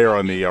Hungary player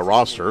on the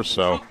roster.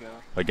 So,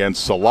 again,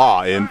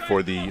 Salah in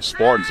for the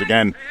Spartans.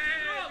 Again,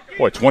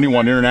 boy,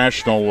 21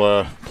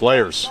 international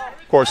players.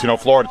 Of course,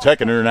 Florida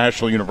Tech an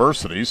international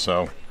university,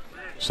 so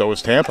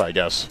is Tampa, I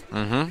guess.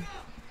 Mm-hmm.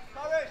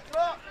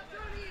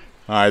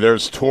 All right,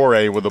 there's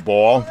Torre with the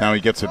ball. Now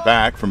he gets it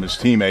back from his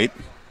teammate.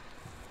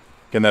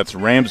 Again, that's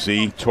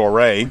Ramsey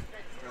Torre,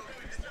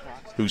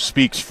 who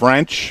speaks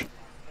French.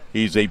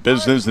 He's a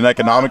business and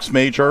economics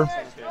major.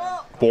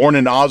 Born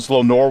in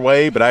Oslo,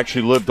 Norway, but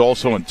actually lived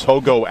also in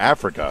Togo,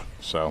 Africa.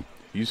 So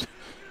he's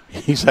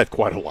had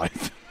quite a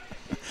life.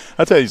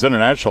 I tell you, these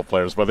international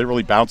players, but they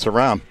really bounce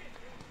around.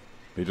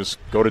 They just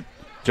go to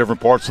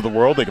different parts of the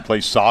world. They can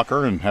play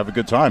soccer and have a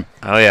good time.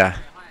 Oh, yeah.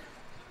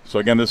 So,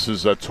 again, this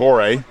is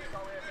Torre.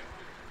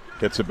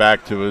 Gets it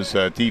back to his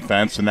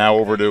defense, and now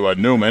over to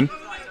Newman.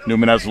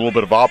 Newman has a little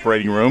bit of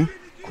operating room.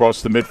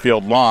 Across the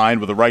midfield line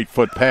with a right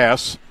foot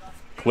pass.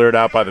 Cleared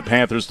out by the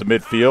Panthers to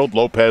midfield.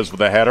 Lopez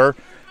with a header.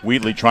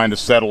 Wheatley trying to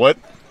settle it.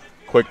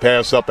 Quick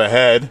pass up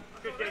ahead.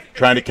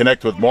 Trying to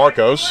connect with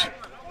Marcos.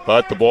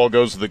 But the ball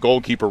goes to the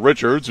goalkeeper,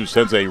 Richards, who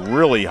sends a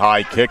really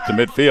high kick to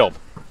midfield.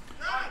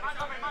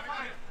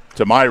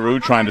 Tamiru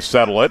trying to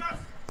settle it.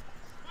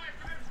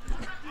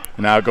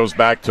 And now it goes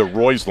back to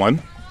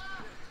Roisland.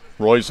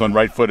 Roisland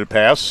right-footed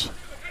pass.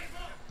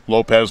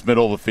 Lopez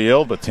middle of the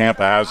field, but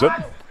Tampa has it.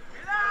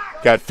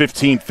 Got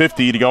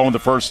 15:50 to go in the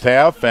first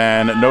half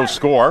and no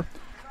score.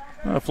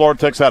 Florida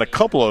Tech's had a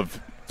couple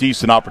of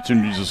decent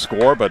opportunities to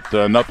score, but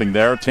nothing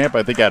there. Tampa,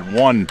 I think, had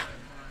one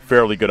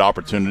fairly good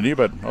opportunity,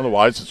 but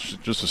otherwise it's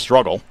just a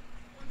struggle.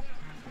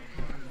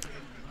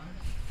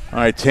 All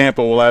right,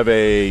 Tampa will have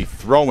a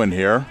throw-in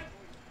here.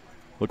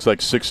 Looks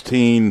like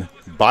 16,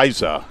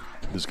 Biza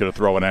is going to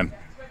throw it in.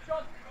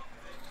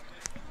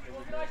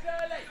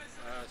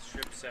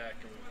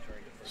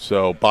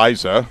 So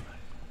Biza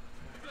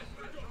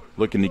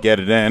looking to get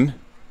it in.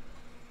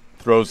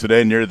 Throws it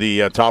in near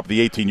the top of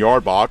the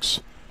 18-yard box.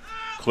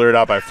 Cleared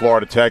out by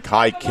Florida Tech.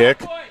 High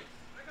kick.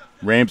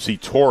 Ramsey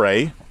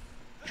Torre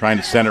trying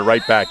to send it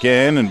right back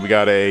in, and we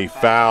got a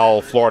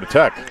foul, Florida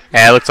Tech.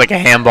 Yeah, it looks like a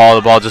handball.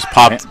 The ball just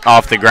popped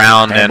off the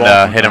ground and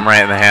hit him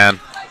right in the hand.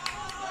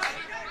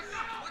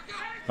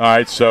 All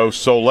right, so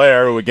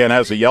Soler, who again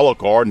has a yellow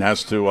card and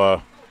has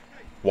to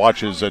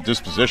watch his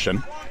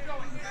disposition,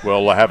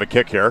 will have a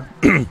kick here.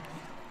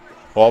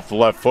 Off the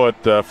left foot,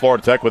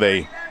 Florida Tech with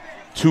a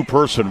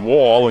two-person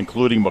wall,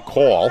 including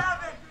McCall.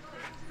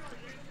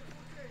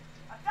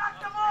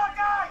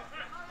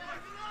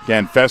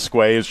 Again,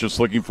 Fesque is just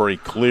looking for a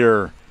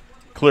clear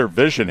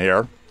vision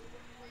here.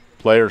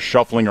 Players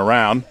shuffling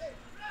around.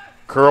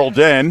 Curled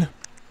in.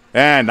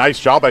 And nice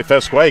job by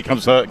Fesque.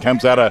 Comes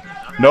out of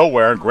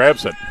nowhere and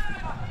grabs it.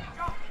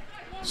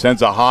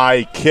 Sends a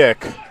high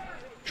kick,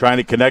 trying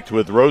to connect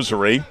with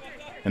Rosary.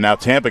 And now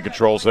Tampa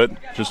controls it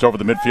just over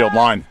the midfield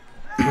line.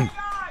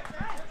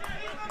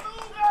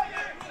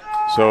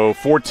 So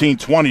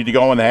 14-20 to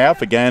go in the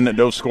half. Again,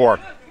 no score.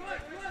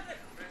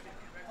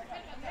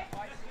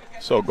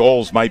 So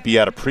goals might be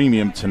at a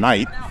premium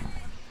tonight.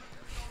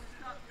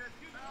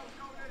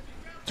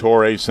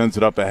 Torre sends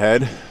it up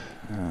ahead.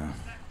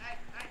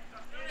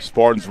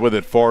 Spartans with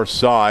it far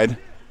side.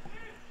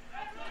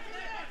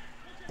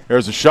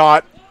 There's a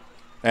shot,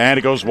 and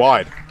it goes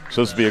wide.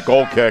 So this will be a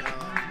goal kick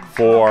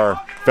for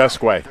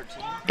Fesque.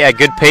 Yeah,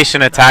 good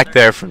patient attack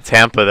there from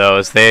Tampa, though,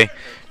 as they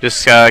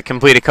just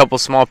complete a couple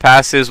small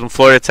passes. When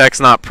Florida Tech's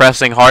not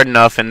pressing hard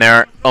enough in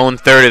their own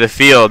third of the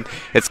field,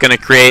 it's going to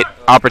create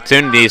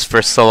opportunities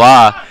for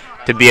Salah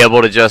to be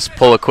able to just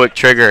pull a quick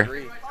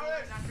trigger.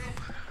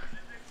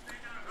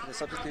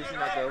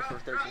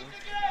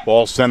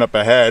 Ball sent up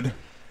ahead.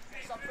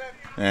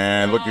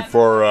 And looking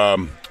for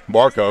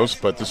Marcos,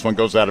 but this one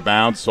goes out of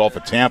bounds. It's off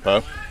of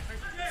Tampa.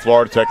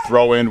 Florida Tech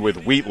throw in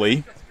with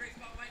Wheatley.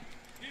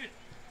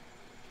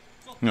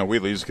 You know,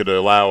 Wheatley's going to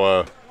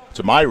allow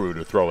Tamiru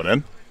to throw it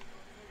in.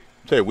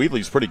 I'll tell you,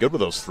 Wheatley's pretty good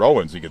with those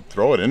throw-ins. He could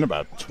throw it in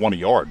about 20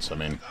 yards. I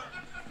mean,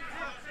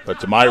 but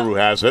Tamiru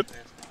has it.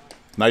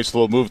 Nice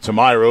little move,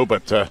 Tamiru,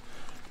 but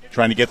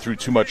trying to get through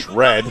too much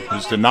red.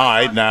 He's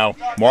denied. Now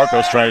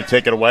Marcos trying to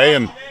take it away,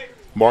 and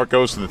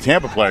Marcos, the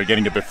Tampa player,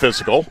 getting a bit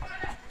physical.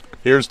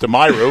 Here's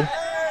Tamiru,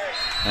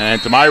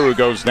 and Tamiru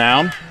goes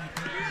down.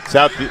 It's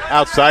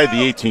outside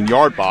the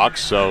 18-yard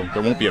box, so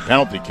there won't be a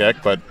penalty kick,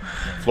 but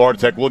Florida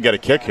Tech will get a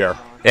kick here.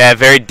 Yeah,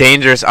 very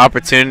dangerous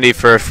opportunity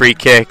for a free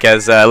kick,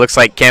 as it looks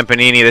like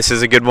Campanini, this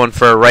is a good one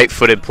for a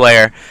right-footed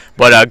player.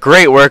 But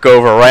great work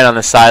over right on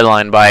the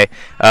sideline by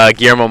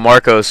Guillermo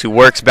Marcos, who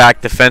works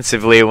back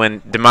defensively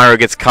when Tamiru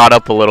gets caught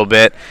up a little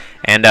bit.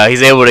 And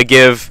he's able to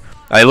give,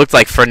 it looked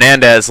like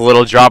Fernandez, a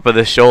little drop of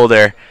the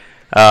shoulder,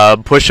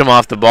 push him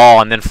off the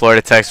ball, and then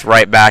Florida Tech's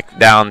right back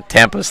down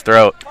Tampa's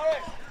throat.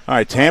 All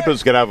right,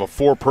 Tampa's going to have a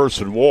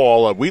four-person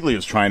wall. Wheatley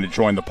is trying to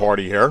join the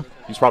party here.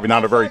 He's probably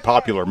not a very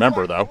popular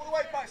member, though.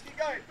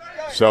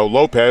 So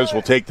Lopez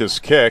will take this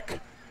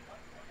kick,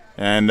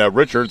 and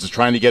Richards is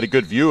trying to get a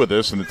good view of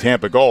this in the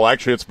Tampa goal.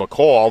 Actually, it's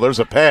McCall. There's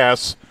a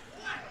pass,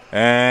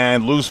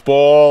 and loose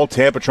ball.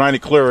 Tampa trying to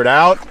clear it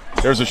out.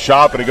 There's a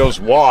shot, but it goes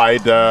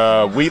wide.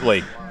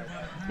 Wheatley.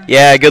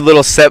 Yeah, a good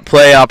little set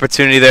play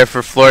opportunity there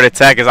for Florida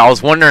Tech. As I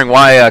was wondering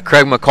why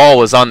Craig McCall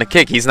was on the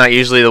kick. He's not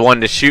usually the one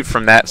to shoot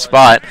from that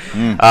spot.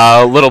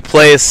 Little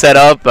play is set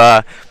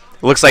up.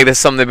 Looks like this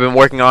is something they've been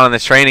working on the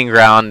training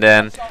ground,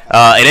 and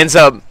it ends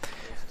up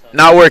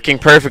not working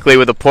perfectly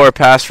with a poor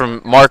pass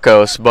from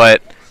Marcos,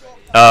 but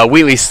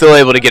Wheatley's still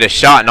able to get a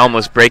shot and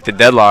almost break the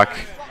deadlock.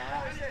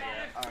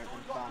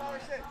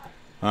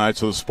 All right,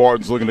 so the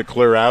Spartans looking to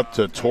clear out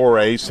to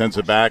Torre, sends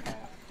it back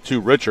to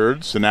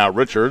Richards, and now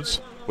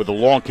Richards with a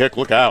long kick.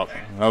 Look out.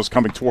 That was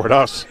coming toward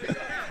us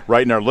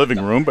right in our living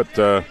room, but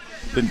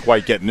didn't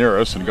quite get near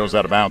us, and goes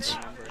out of bounds.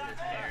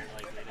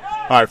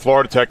 All right,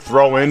 Florida Tech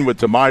throw in with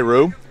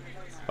Tamiru.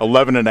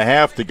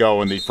 11.5 to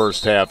go in the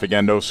first half.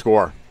 Again, no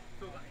score.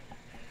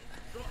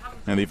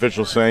 And the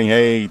official saying,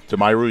 hey,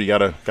 Tamiru, you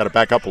gotta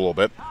back up a little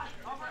bit.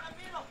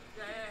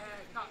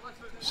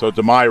 So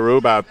Tamiru,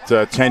 about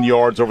 10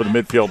 yards over the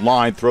midfield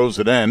line, throws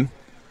it in.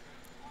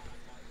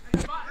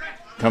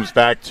 Comes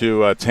back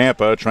to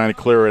Tampa, trying to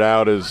clear it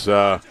out is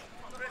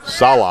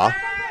Salah.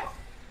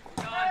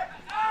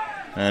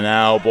 And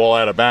now ball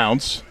out of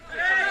bounds.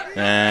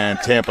 And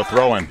Tampa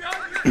throwing.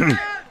 A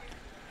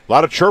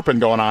lot of chirping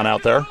going on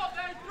out there.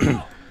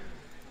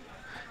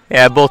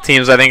 Yeah, both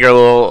teams I think are a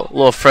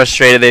little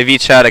frustrated. They've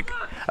each had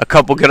a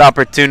couple good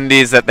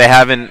opportunities that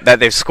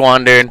they've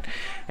squandered,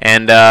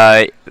 and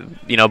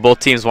both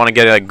teams want to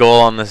get a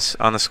goal on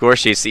the score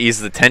sheets to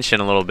ease the tension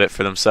a little bit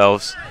for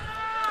themselves.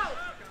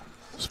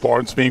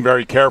 Spartans being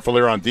very careful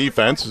here on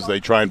defense as they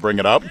try and bring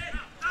it up.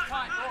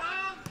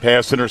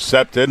 Pass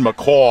intercepted.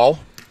 McCall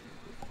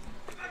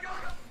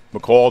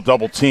McCall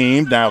double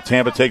teamed. Now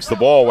Tampa takes the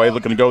ball away,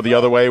 looking to go the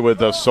other way with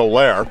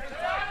Soler.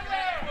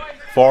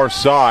 Far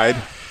side.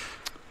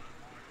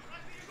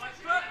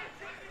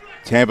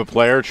 Tampa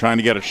player trying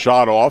to get a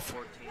shot off.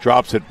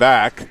 Drops it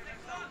back.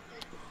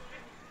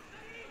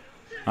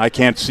 I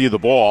can't see the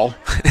ball.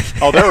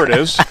 Oh, there it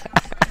is.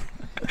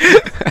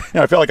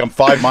 Yeah, I feel like I'm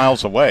 5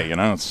 miles away, you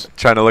know. It's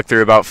Trying to look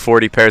through about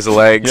 40 pairs of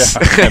legs.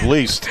 yeah, at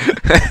least.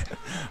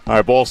 All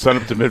right, ball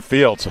sent up to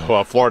midfield.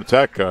 So Florida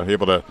Tech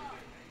able to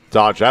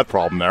dodge that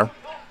problem there.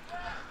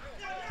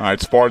 All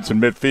right, Spartans in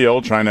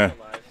midfield trying to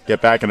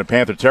get back into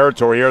Panther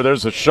territory here.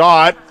 There's a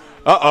shot.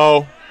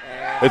 Uh-oh.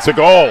 It's a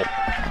goal.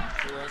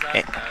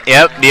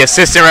 Yep, the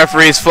assistant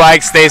referee's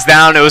flag stays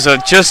down. It was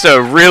just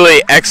a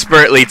really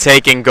expertly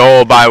taken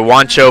goal by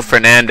Juancho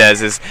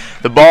Fernandez. Is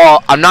the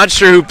ball? I'm not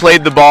sure who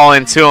played the ball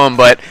into him,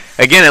 but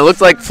again, it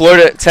looked like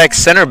Florida Tech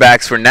center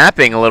backs were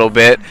napping a little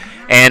bit,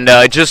 and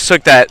just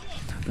took that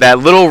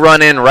little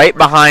run in right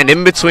behind,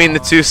 in between the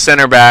two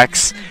center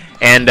backs,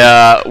 and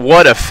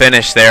what a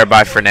finish there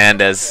by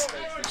Fernandez.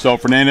 So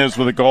Fernandez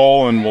with a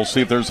goal, and we'll see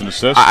if there's an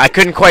assist. I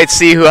couldn't quite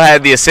see who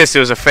had the assist. It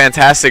was a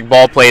fantastic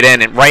ball played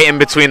in, and right in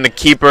between the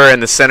keeper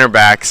and the center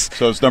backs.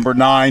 So it's number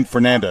 9,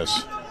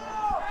 Fernandez.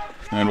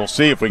 And we'll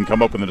see if we can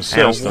come up with an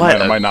assist. It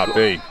might not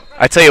be.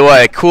 I tell you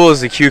what, cool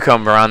as a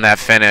cucumber on that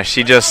finish.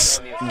 He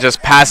just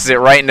passes it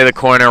right into the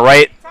corner,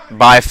 right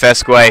by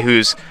Fesque,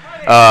 who's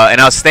an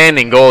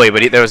outstanding goalie,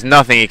 but there was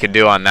nothing he could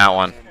do on that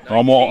one.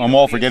 I'm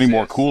all for getting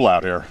more cool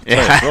out here.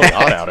 Yeah. It's really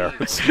hot out here.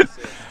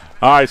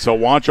 All right, so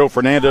Juancho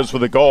Fernandez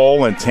with a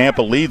goal, and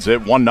Tampa leads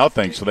it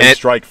 1-0, so they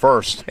strike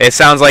first. It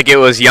sounds like it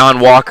was Jan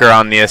Walker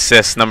on the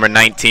assist, number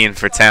 19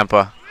 for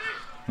Tampa.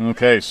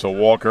 Okay, so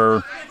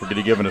Walker, we're going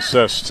to give an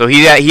assist. So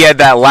he had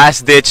that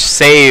last-ditch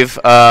save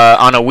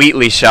on a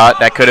Wheatley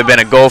shot that could have been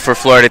a goal for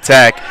Florida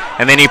Tech,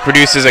 and then he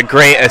produces a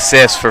great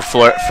assist for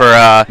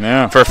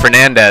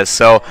Fernandez.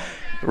 So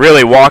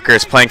really, Walker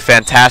is playing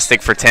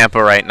fantastic for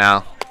Tampa right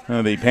now.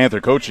 The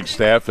Panther coaching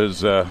staff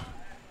is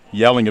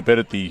yelling a bit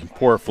at the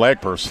poor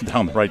flag person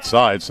down the right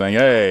side, saying,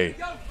 hey,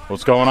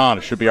 what's going on?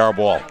 It should be our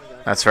ball.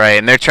 That's right,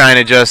 and they're trying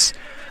to just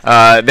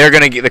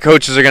the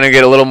coaches are going to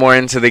get a little more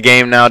into the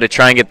game now to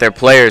try and get their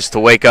players to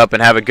wake up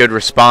and have a good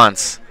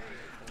response.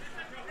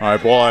 All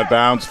right, ball out of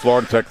bounds.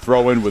 Florida Tech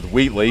throw in with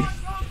Wheatley.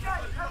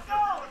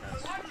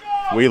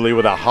 Wheatley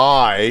with a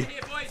high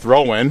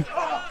throw in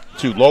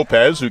to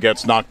Lopez, who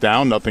gets knocked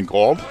down. Nothing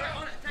called.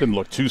 Didn't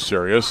look too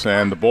serious,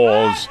 and the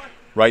ball is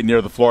right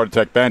near the Florida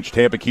Tech bench.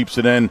 Tampa keeps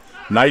it in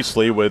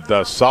nicely with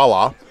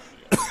Salah.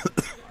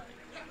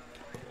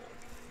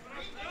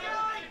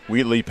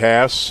 Wheatley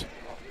pass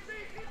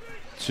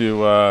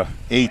to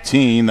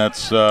 18.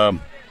 That's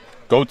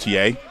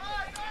Gautier.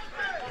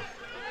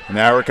 And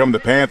now here come the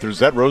Panthers. Is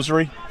that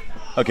Rosary?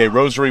 Okay,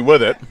 Rosary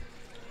with it.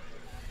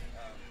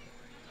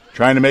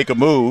 Trying to make a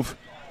move.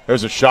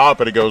 There's a shot,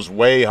 but it goes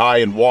way high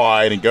and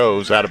wide and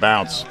goes out of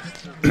bounds.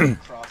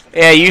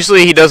 Yeah,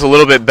 usually he does a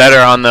little bit better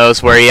on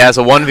those where he has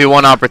a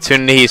 1v1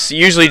 opportunity. He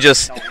usually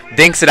just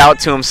dinks it out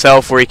to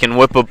himself where he can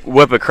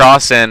whip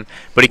across in,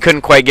 but he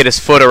couldn't quite get his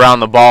foot around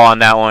the ball on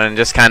that one and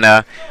just kind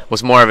of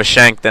was more of a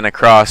shank than a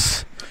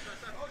cross.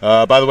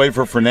 By the way,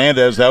 for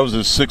Fernandez, that was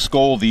his 6th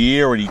goal of the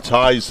year, and he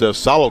ties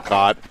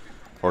Solocat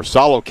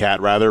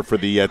for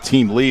the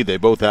team lead. They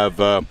both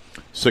have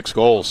 6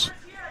 goals.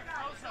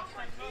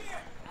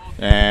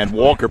 And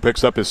Walker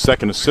picks up his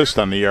 2nd assist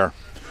on the year.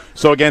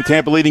 So, again,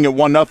 Tampa leading at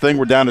 1-0.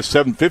 We're down to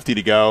 7:50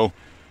 to go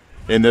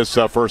in this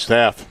first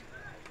half.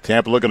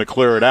 Tampa looking to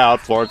clear it out.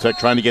 Florida Tech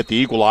trying to get the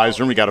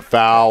equalizer, and we got a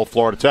foul,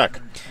 Florida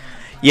Tech.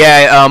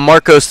 Yeah,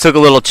 Marcos took a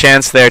little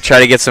chance there, try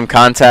to get some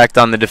contact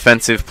on the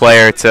defensive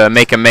player to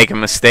make him make a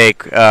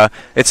mistake.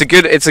 It's a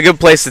good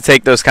place to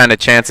take those kind of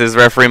chances. The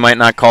referee might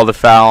not call the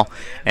foul,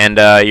 and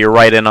you're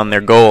right in on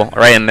their goal,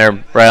 right on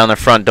their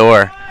front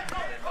door.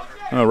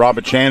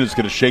 Robert Chan is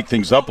going to shake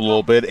things up a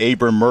little bit.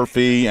 Abram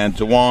Murphy and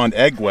Dewan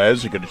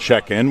Egwes are going to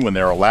check in when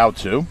they're allowed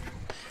to.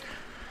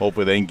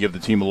 Hopefully they can give the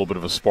team a little bit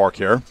of a spark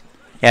here.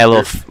 Yeah, a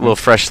little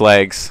fresh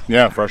legs.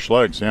 Yeah, fresh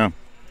legs, yeah.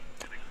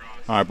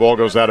 All right, ball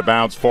goes out of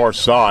bounds, far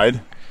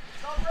side.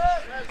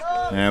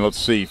 And let's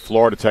see,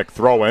 Florida Tech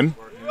throw in.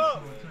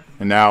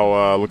 And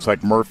now looks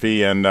like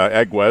Murphy and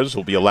Egwes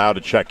will be allowed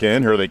to check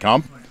in. Here they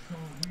come.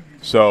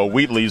 So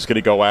Wheatley's going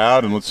to go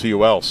out, and let's see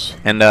who else.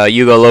 And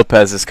Hugo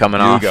Lopez is coming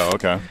off. Hugo,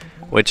 okay.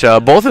 Which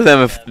both of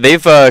them,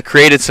 they've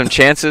created some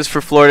chances for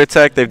Florida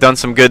Tech. They've done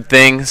some good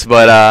things,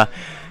 but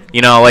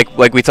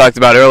like we talked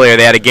about earlier,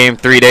 they had a game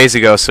 3 days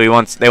ago, so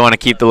they want to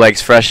keep the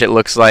legs fresh. It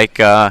looks like,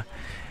 I'm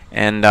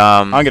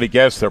going to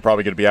guess they're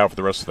probably going to be out for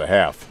the rest of the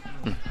half.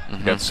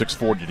 Mm-hmm. Got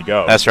 6:40 to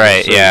go. That's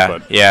right.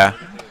 Yeah.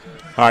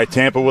 All right,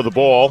 Tampa with the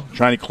ball,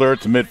 trying to clear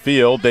it to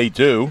midfield. They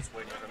do.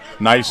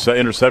 Nice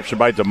interception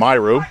by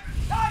Demiru.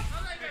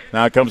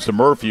 Now it comes to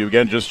Murphy, who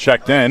again just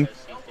checked in.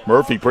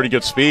 Murphy, pretty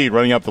good speed,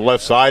 running up the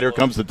left side. Here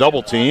comes the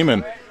double team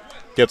and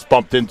gets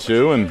bumped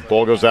into, and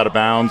ball goes out of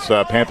bounds.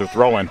 Panther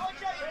throw-in.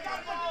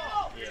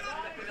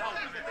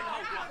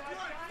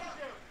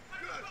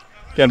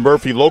 Again,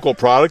 Murphy, local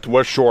product,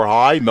 West Shore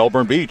High,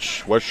 Melbourne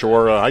Beach, West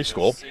Shore High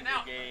School.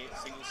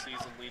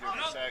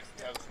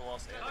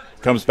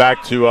 Comes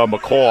back to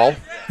McCall.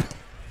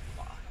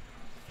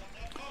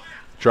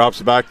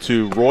 Drops it back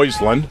to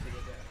Roisland.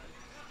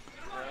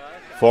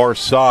 Far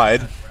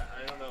side.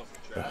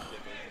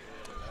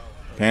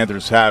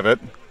 Panthers have it.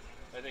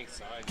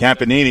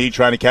 Campanini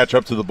trying to catch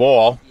up to the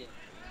ball.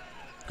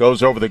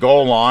 Goes over the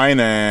goal line,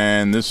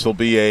 and this will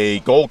be a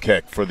goal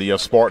kick for the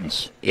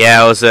Spartans.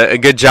 Yeah, it was a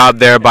good job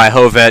there by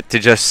Hovet to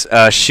just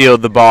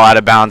shield the ball out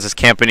of bounds as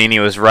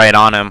Campanini was right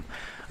on him.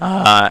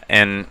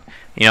 And,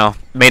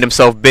 made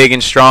himself big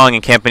and strong,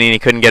 and Campanini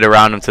couldn't get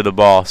around him to the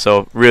ball.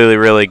 So really,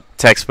 really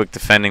textbook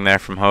defending there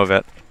from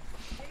Hovet.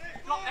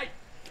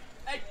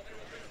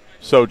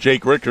 So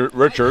Jake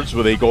Richards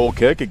with a goal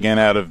kick, again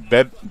out of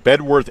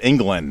Bedworth,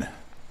 England.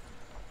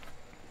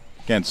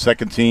 Again,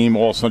 second team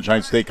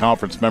All-Sunshine State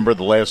Conference member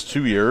the last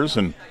 2 years,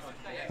 and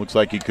looks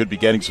like he could be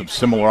getting some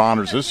similar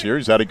honors this year.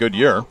 He's had a good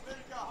year.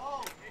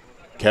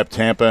 Kept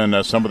Tampa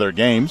in some of their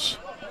games.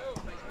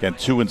 Again,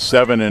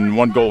 2-7 in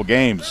one-goal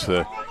games.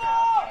 The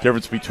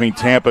difference between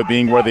Tampa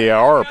being where they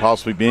are or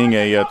possibly being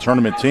a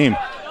tournament team.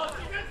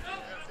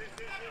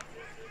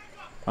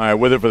 All right,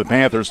 with it for the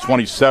Panthers,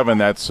 27,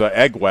 that's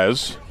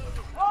Egwes.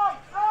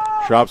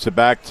 Drops it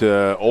back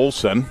to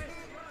Olsen.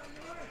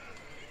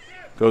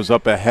 Goes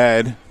up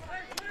ahead.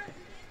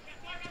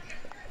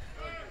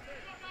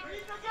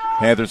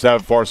 Panthers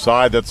have far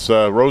side. That's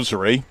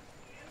Rosary.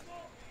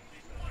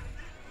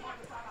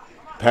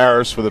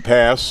 Paris for the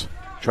pass.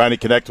 Trying to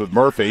connect with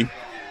Murphy.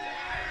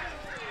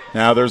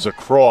 Now there's a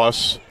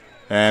cross.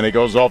 And it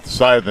goes off the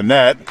side of the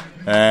net.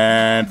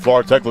 And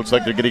Florida Tech looks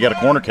like they're going to get a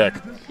corner kick.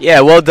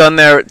 Yeah, well done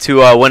there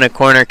to win a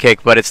corner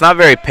kick, but it's not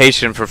very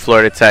patient for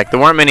Florida Tech. There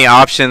weren't many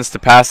options to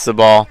pass the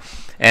ball,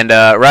 and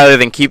rather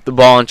than keep the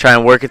ball and try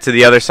and work it to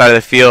the other side of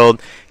the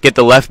field, get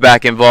the left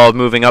back involved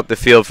moving up the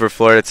field for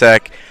Florida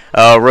Tech,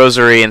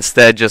 Rosary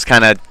instead just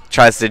kind of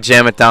tries to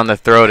jam it down the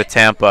throat of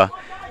Tampa.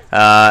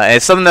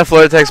 It's something that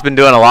Florida Tech's been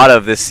doing a lot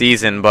of this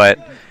season, but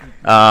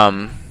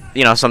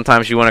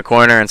sometimes you win a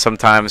corner and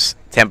sometimes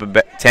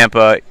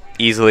Tampa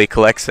easily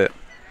collects it.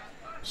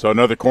 So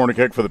another corner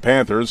kick for the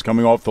Panthers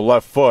coming off the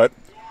left foot.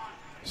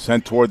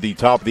 Sent toward the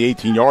top of the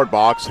 18-yard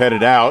box,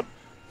 headed out.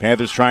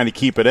 Panthers trying to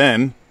keep it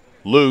in.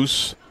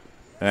 Loose.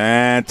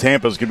 And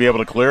Tampa's going to be able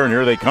to clear, and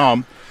here they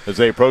come as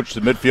they approach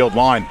the midfield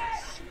line.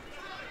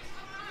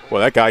 Boy,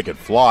 that guy could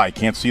fly.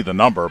 Can't see the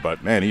number,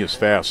 but, man, he is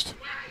fast.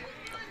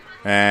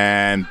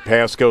 And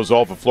pass goes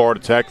off of Florida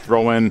Tech.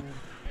 Throw in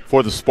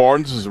for the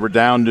Spartans as we're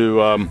down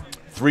to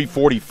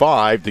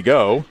 3:45 to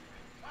go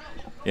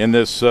in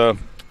this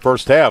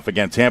first half.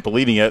 Again, Tampa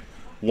leading it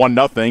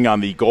 1-0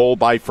 on the goal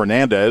by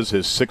Fernandez,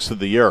 his 6th of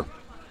the year.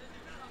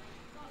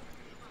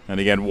 And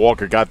again,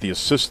 Walker got the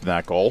assist in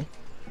that goal.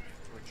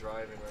 We're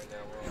driving right now.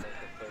 We're on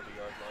the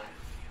 30-yard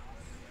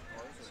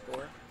line.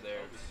 Score?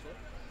 There.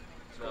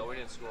 No, we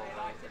didn't score.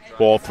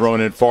 Ball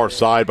thrown in far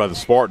side by the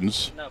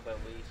Spartans. No, but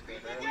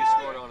we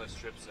scored on a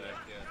strip sack,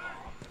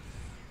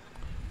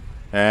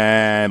 yeah.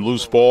 And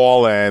loose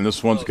ball, and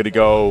this one's going to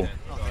go.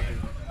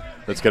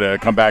 That's going to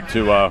come back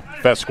to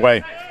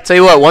Fesquay. Tell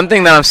you what, one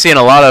thing that I'm seeing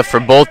a lot of for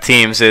both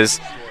teams is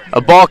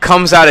a ball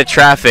comes out of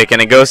traffic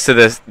and it goes to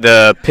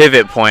the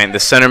pivot point, the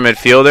center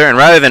midfielder, and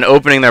rather than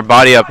opening their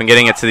body up and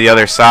getting it to the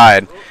other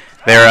side,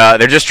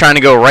 they're just trying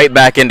to go right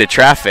back into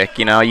traffic.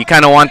 You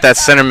kind of want that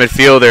center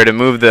midfielder to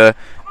move the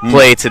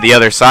play to the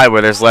other side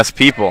where there's less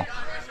people.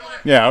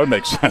 Yeah, that would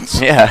make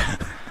sense. Yeah.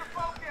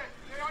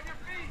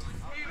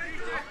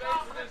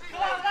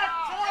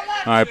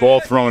 All right,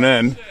 ball thrown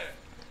in.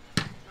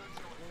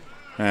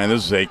 And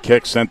this is a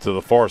kick sent to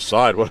the far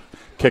side. What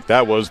kick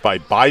that was by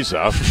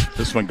Biza.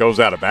 This one goes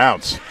out of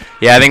bounds.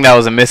 Yeah, I think that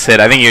was a mishit.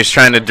 I think he was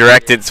trying to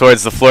direct it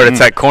towards the Florida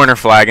Tech corner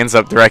flag, ends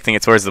up directing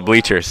it towards the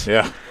bleachers.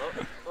 Yeah.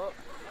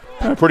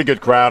 Pretty good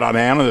crowd on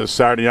hand on this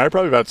Saturday night.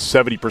 Probably about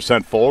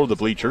 70% full of the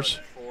bleachers.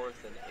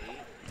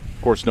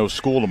 Of course, no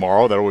school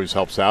tomorrow. That always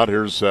helps out.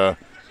 Here's a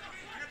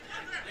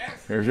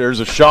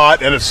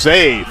shot and a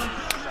save.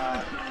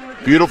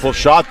 Beautiful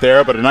shot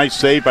there, but a nice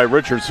save by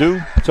Richards. Who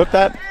took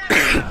that?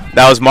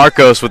 That was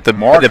Marcos with the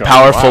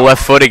powerful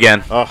left foot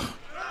again.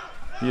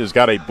 He has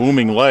got a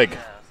booming leg.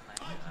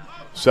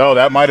 So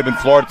that might have been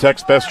Florida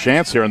Tech's best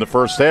chance here in the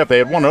first half. They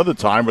had one other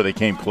time where they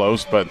came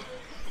close, but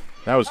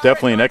that was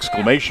definitely an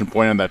exclamation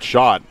point on that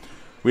shot.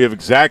 We have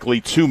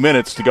exactly 2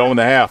 minutes to go in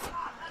the half.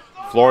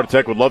 Florida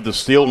Tech would love to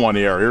steal one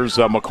here. Here's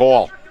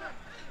McCall.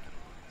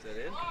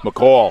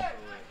 McCall.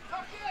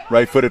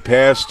 Right-footed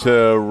pass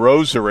to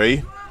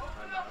Rosary.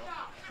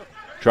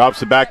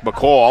 Drops it back,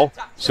 McCall.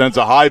 Sends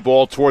a high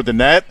ball toward the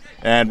net,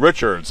 and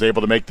Richards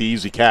able to make the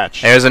easy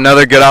catch. There's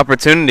another good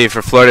opportunity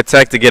for Florida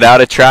Tech to get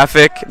out of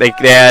traffic. They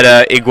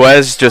had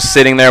Iguez just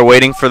sitting there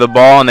waiting for the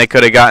ball, and they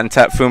could have gotten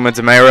Tefuma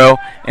Demero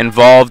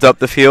involved up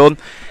the field.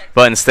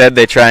 But instead,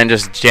 they try and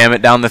just jam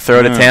it down the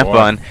throat of Tampa.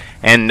 Wow.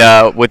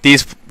 And with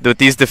these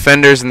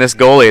defenders and this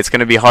goalie, it's going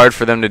to be hard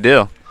for them to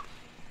do.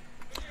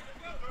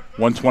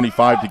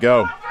 1:25 to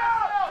go.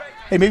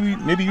 Hey,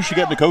 maybe you should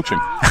get into coaching.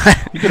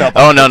 You could help.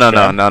 No. You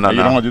don't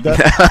want to do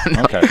that?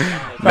 No. Okay.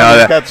 No,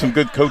 you've got some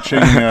good coaching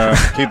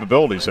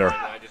capabilities there.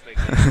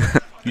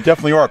 You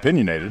definitely are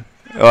opinionated.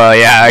 Well,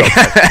 yeah,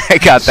 I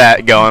got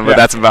that going, but Yeah.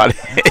 that's about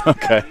it.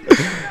 Okay.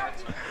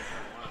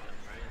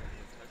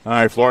 All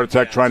right, Florida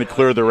Tech trying to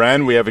clear their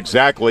end. We have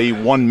exactly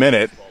 1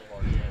 minute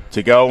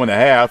to go in the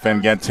half, and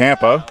again,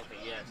 Tampa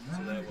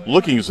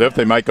looking as if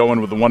they might go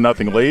in with a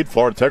 1-0 lead.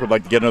 Florida Tech would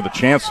like to get another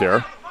chance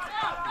here.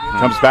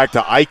 Comes back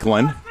to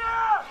Eichland.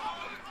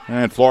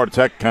 And Florida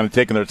Tech kind of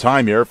taking their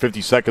time here.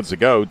 50 seconds to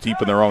go,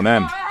 deep in their own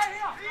end.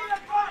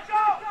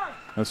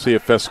 Let's see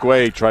if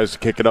Fesque tries to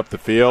kick it up the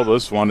field.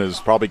 This one is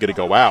probably going to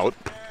go out.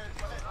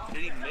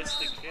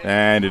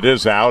 And it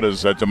is out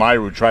as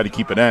Demairu tried to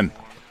keep it in.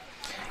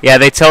 Yeah,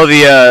 they tell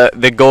the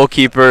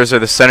goalkeepers or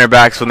the center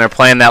backs when they're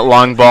playing that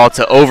long ball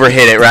to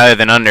overhit it rather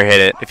than underhit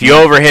it. If you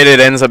overhit it, it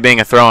ends up being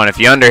a throw-in. If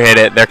you underhit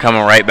it, they're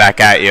coming right back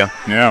at you.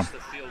 Yeah.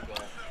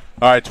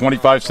 All right,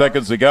 25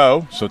 seconds to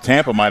go. So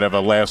Tampa might have a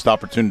last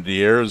opportunity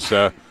here as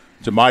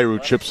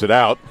Demairu chips it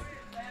out.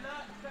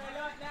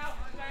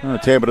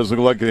 Tampa doesn't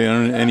look like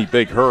they're in any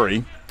big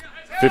hurry.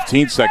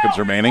 15 seconds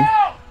remaining.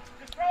 I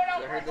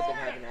heard that they're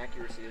having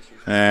accuracy issues.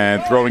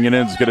 And throwing it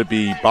in is going to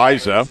be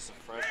Biza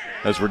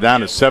as we're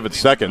down to 7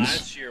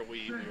 seconds.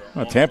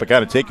 Tampa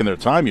kind of taking their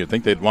time. You'd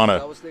think they'd want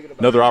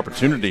another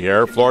opportunity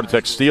here. Florida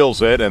Tech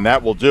steals it, and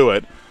that will do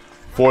it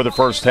for the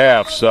first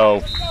half.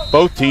 So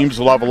both teams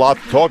will have a lot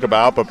to talk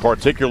about, but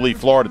particularly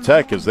Florida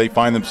Tech as they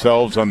find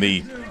themselves on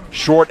the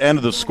short end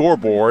of the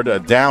scoreboard,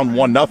 down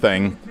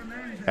 1-0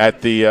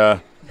 at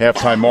the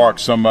halftime mark.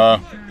 Some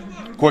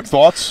quick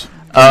thoughts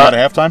at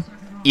halftime?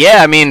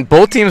 Yeah, I mean,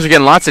 both teams are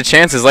getting lots of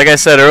chances. Like I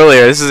said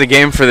earlier, this is a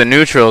game for the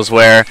neutrals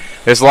where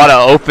there's a lot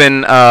of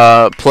open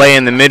play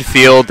in the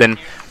midfield, and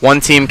one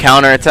team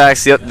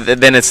counterattacks,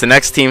 then it's the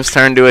next team's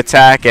turn to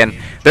attack, and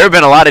there have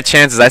been a lot of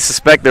chances. I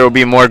suspect there will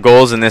be more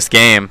goals in this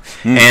game.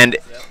 And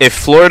if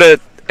Florida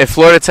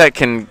Tech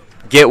can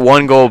get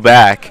one goal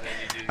back,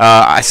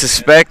 I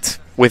suspect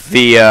with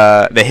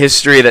the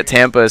history that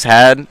Tampa has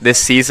had this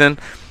season,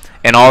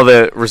 and all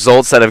the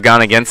results that have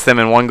gone against them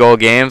in one-goal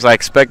games, I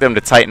expect them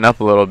to tighten up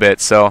a little bit.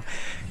 So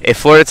if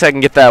Florida Tech can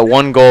get that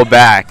one goal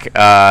back,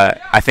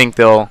 I think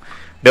they'll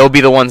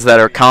be the ones that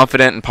are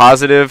confident and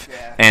positive,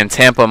 and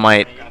Tampa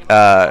might,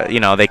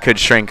 they could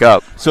shrink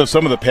up. So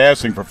some of the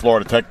passing for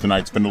Florida Tech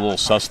tonight's been a little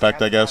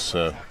suspect, I guess.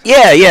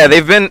 Yeah,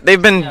 they've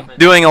been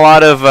doing a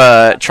lot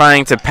of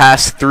trying to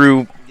pass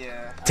through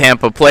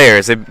Tampa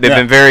players. They've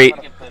been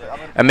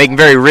making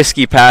very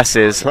risky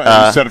passes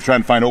instead of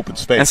trying to find open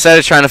space. Instead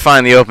of trying to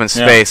find the open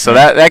space. So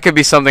that could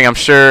be something I'm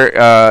sure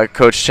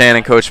Coach Chan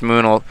and Coach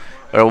Moon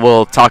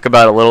will talk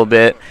about a little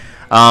bit.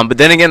 But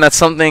then again,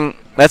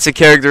 that's a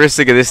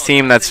characteristic of this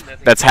team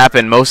that's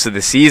happened most of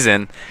the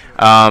season.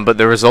 But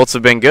the results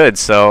have been good.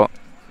 So,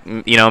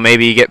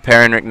 maybe you get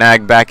Perrin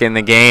McNagg back in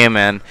the game,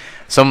 and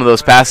some of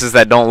those passes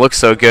that don't look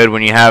so good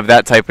when you have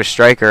that type of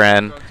striker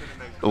and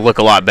look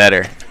a lot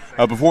better.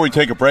 Before we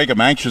take a break, I'm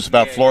anxious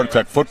about Florida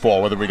Tech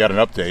football, whether we got an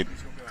update.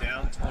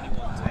 Down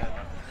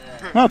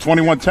 21-10. Well,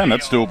 21-10,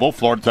 that's doable.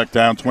 Florida Tech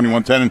down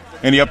 21-10.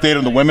 Any update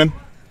on the women?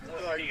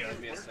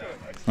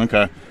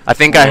 Okay. I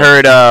think I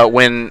heard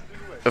when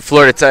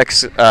Florida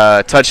Tech's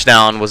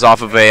touchdown was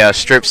off of a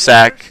strip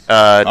sack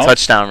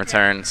touchdown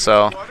return.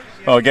 So,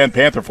 well, again,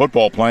 Panther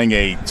football playing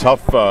a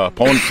tough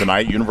opponent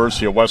tonight,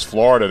 University of West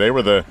Florida. They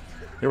were the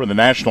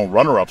national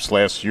runner-ups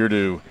last year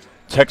to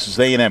Texas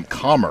A&M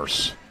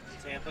Commerce.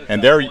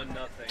 And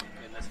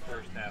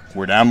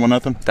we're down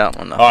 1-0? Down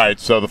 1-0. All right,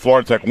 so the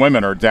Florida Tech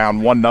women are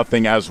down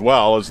 1-0 as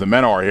well as the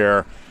men are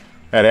here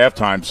at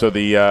halftime. So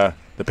the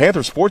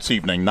Panther sports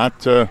evening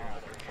not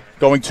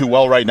going too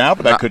well right now,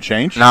 but that could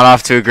change. Not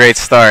off to a great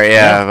start,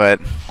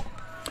 but.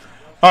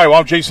 All right, well,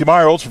 I'm J.C.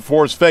 Myers for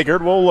Forrest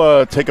Figured.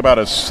 We'll take about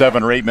a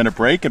 7 or 8 minute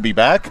break and be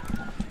back.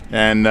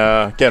 And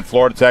again,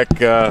 Florida Tech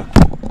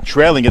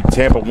trailing at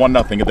Tampa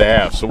 1-0 at the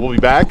half. So we'll be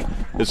back.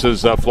 This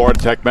is Florida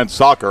Tech men's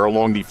soccer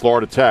along the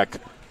Florida Tech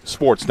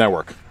Sports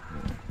Network.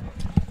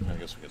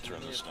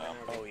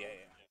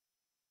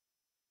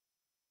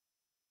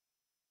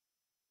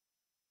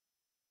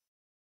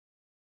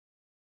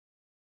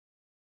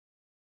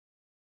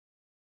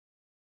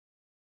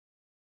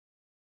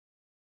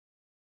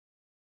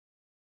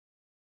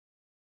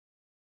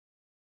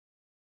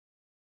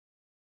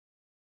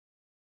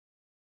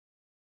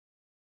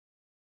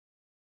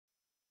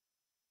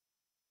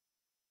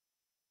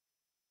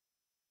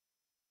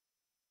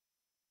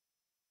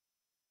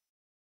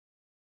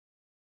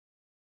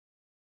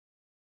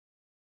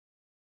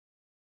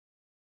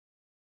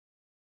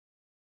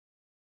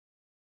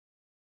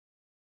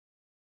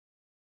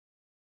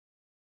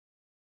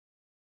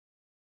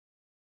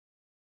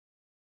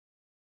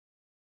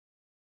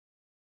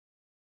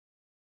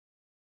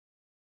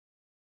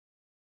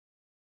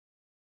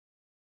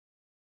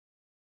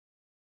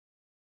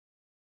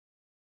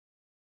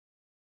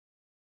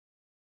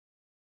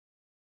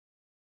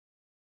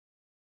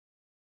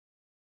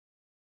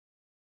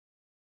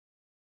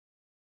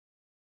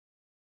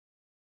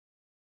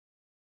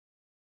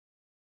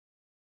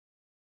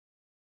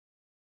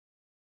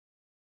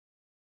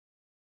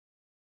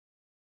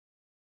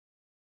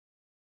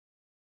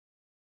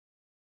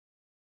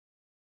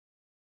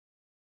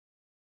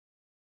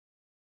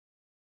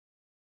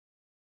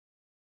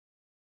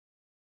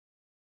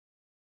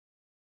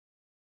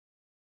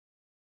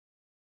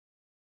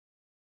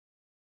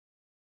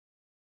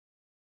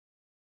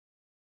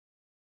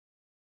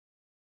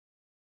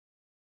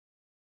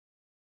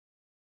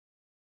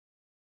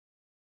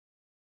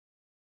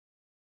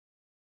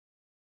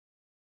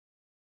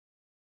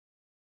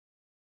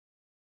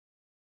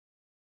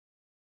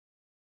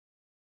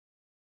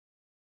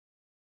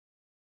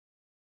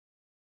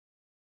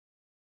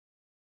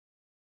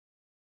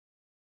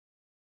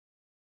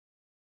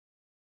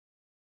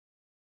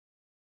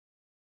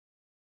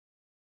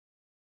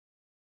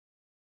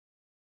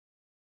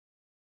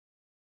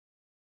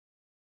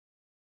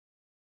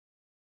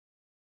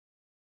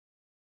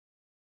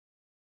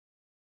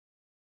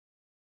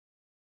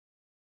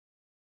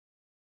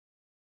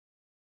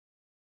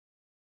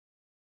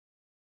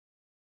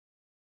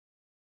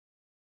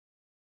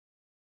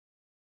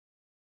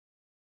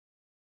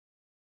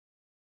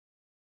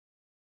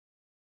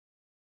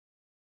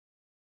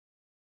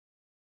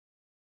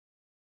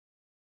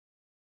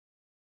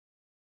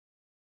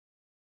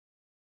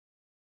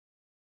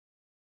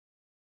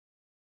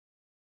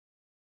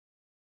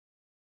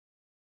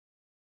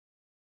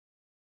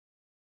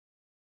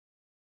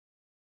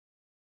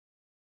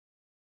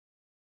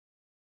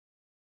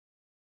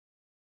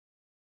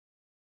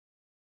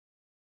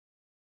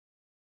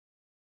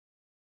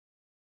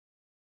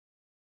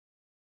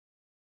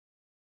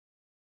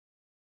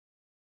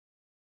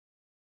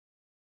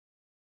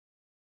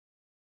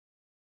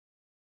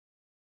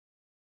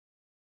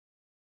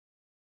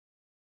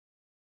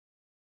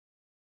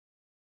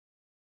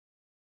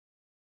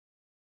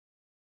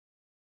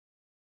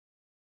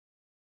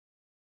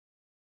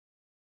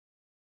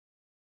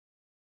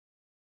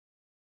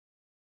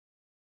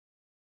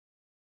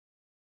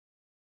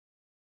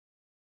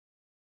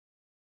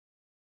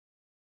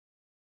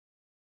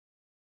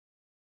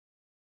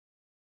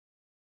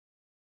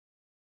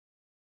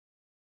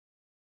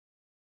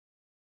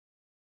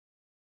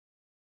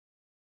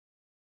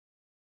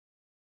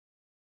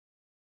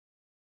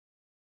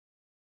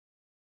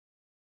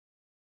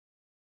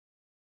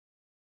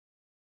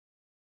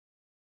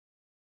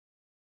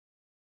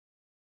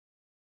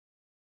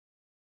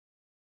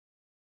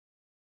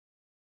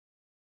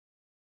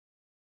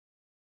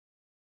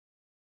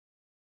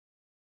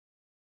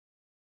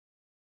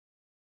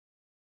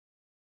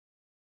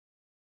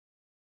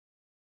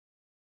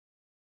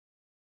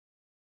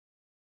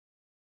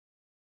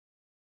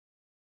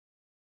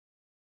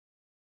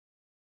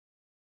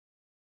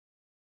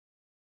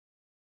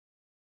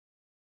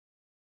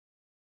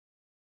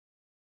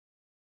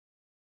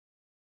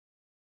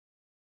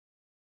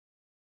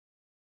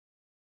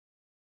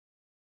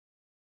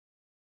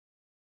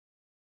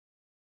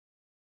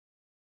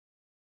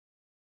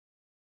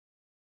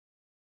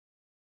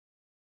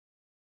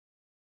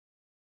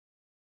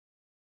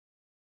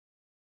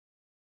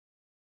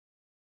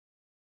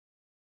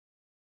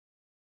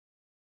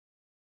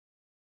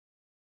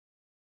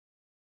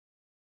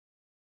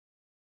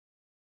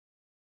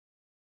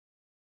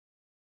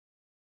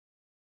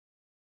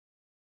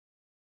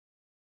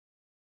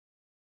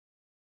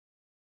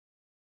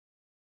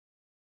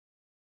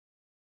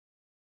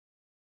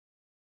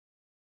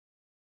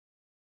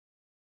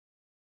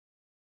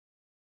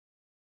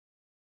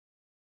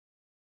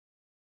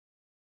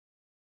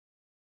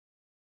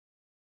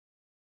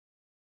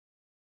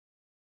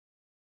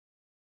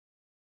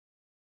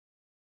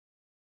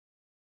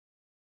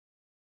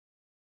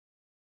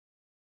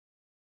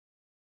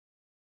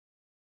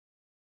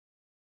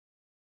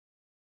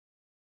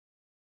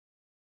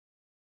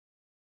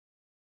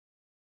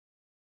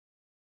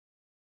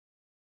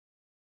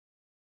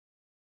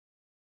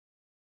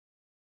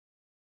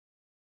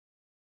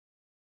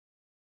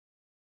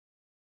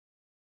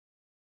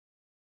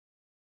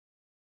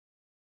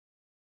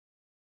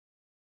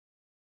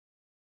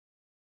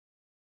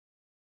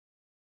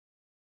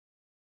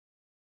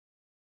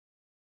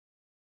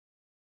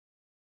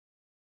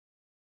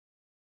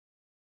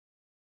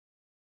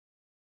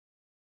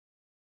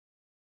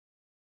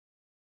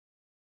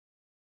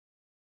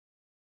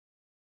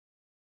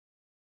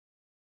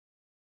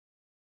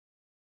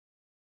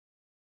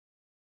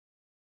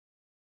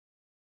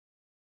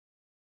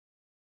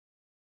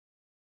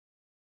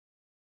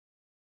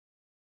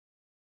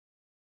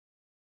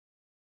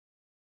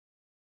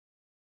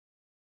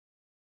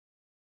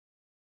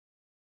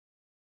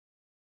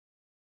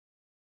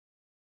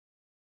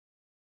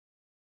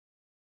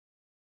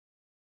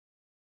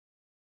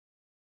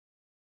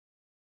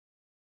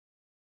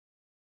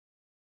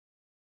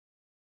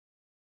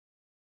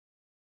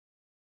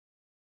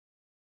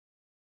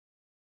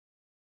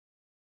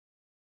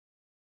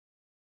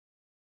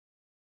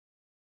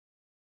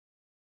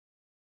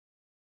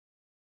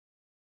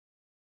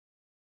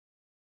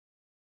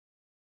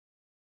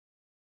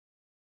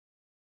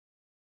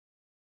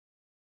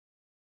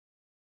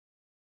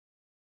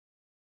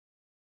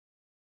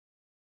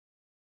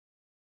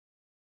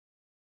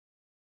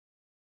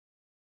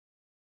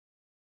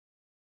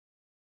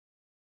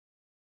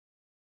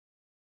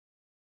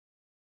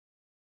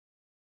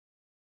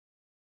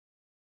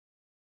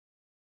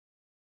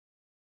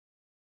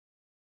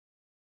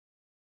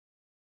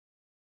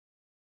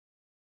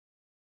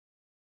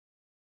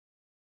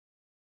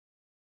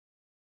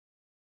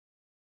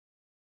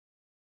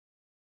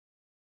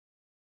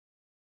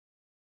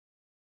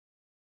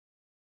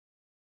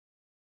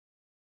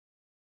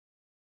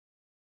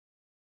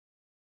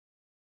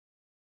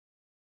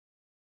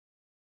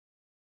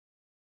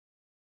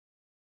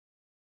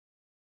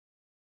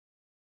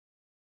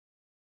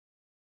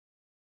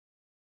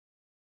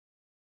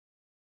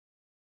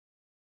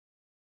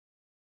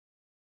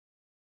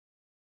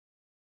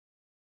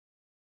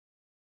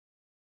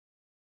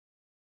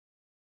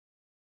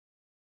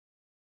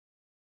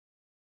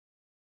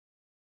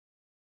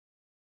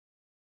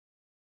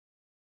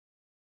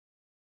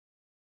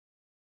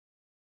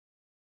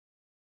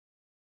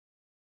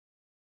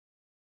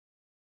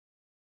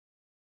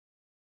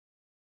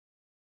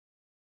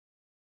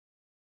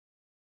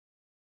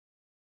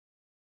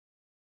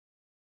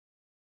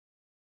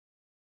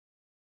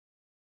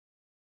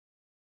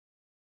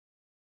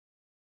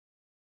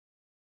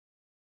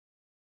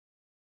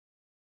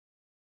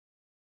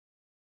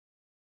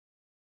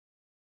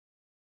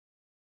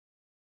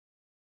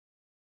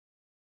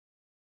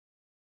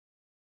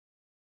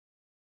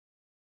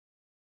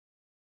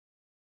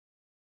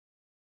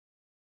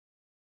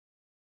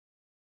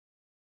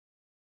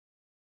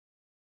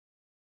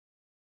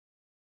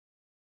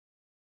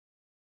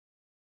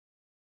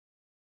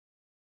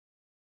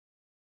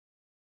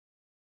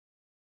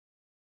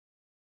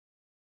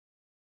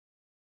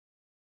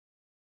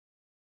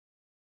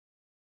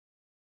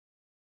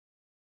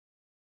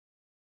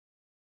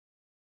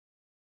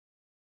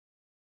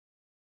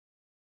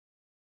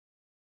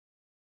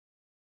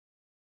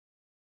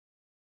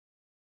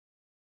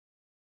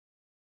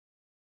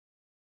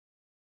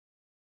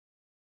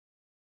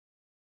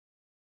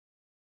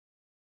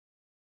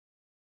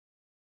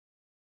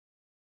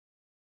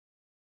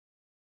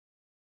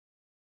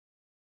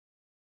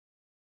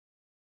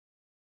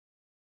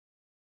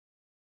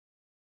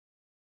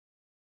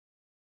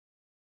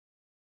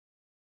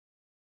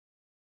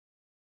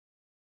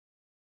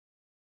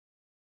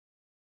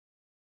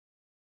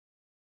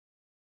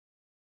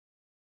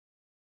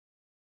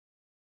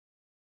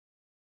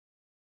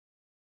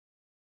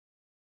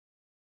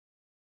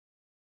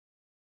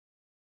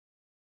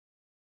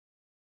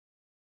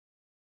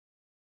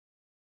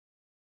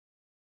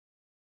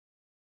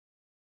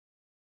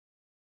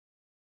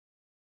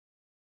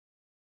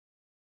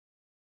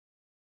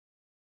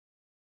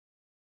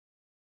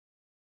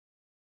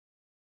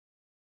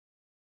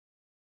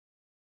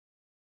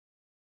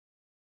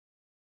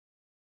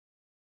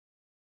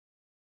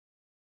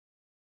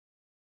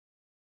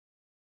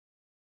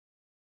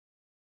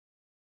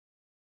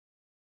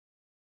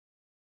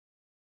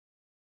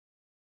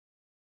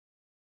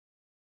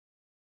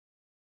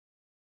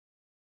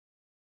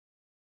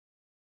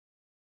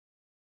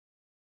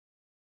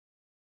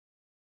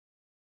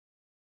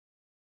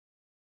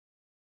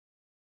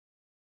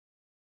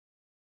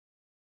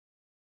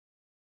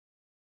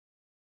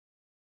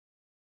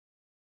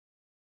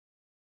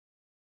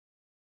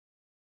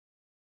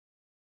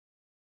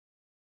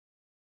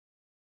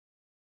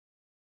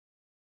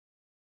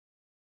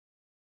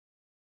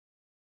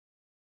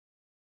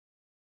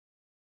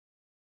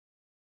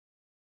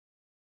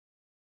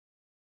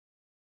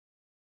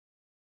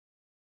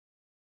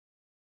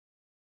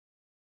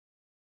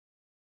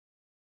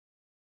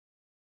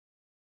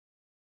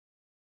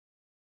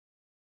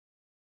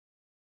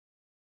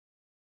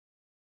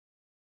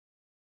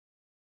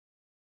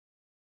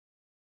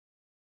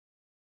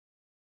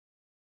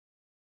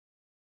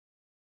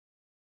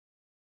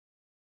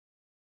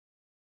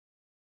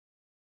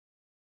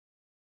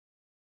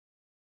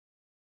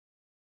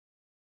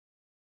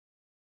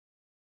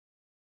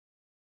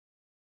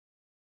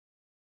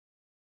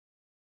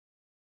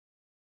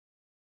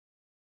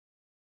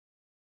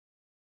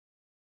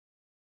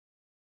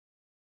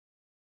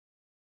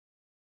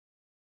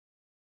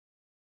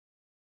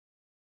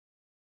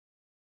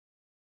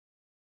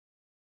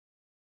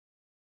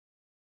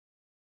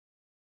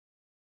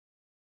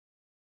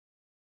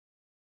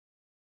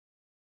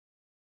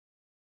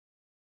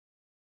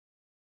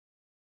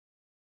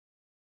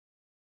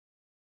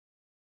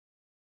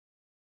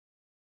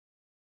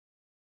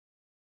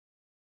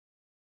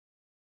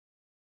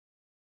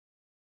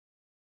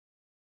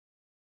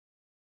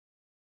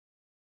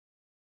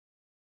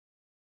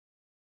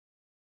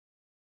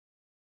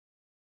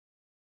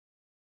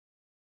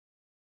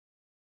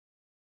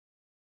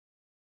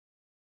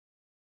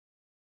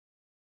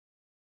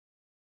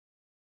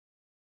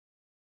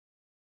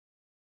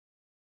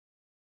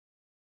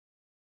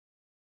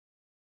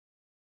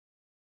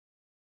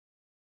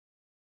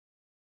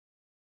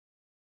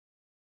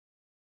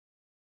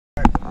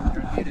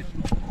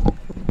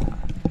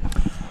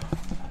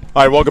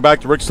 All right, welcome back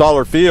to Rick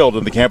Stoller Field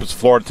in the campus of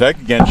Florida Tech.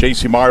 Again,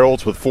 J.C.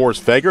 Meyerholtz with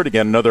Forrest Fegert.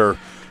 Again, another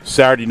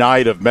Saturday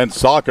night of men's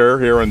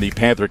soccer here on the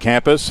Panther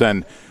campus,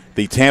 and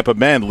the Tampa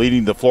men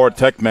leading the Florida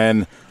Tech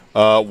men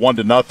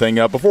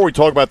 1-0. Before we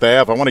talk about the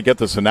half, I want to get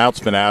this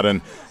announcement out.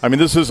 And I mean,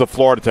 this is a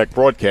Florida Tech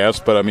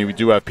broadcast, but I mean, we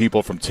do have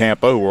people from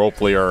Tampa who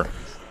hopefully are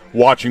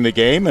watching the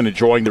game and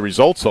enjoying the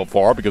results so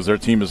far because their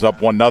team is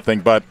up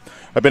 1-0. But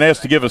I've been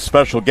asked to give a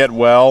special get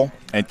well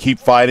and keep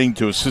fighting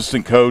to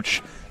assistant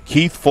coach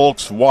Keith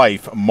Folk's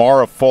wife,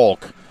 Mara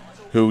Folk,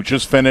 who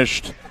just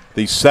finished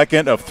the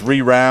second of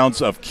 3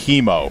 rounds of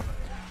chemo.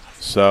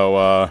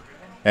 So,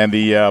 and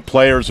the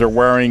players are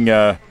wearing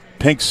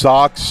pink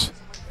socks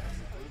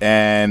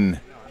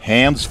and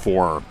hands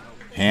for her.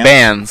 Hands?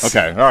 Bands.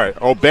 Okay, all right.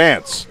 Oh,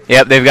 bands.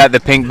 Yep, they've got the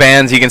pink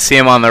bands. You can see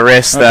them on the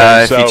wrist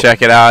Okay, if you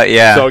check it out.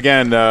 Yeah. So,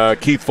 again,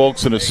 Keith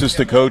Folk's an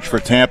assistant coach for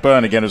Tampa,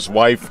 and, again, his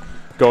wife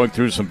going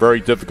through some very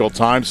difficult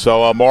times.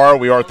 So, Mara,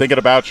 we are thinking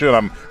about you, and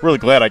I'm really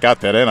glad I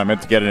got that in. I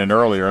meant to get it in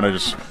earlier, and I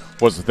just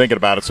wasn't thinking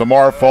about it. So,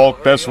 Mara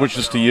Folk, best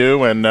wishes to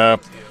you, and,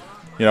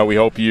 we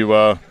hope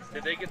you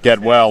get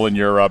well in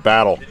your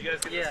battle.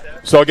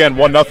 So, again,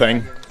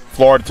 1-0.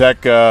 Florida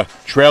Tech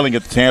trailing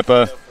at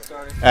Tampa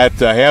at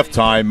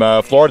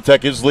halftime. Florida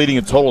Tech is leading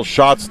in total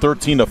shots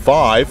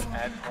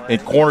 13-5, in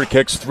corner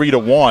kicks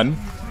 3-1.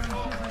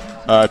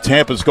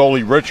 Tampa's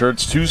goalie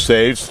Richards 2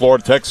 saves.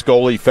 Florida Tech's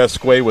goalie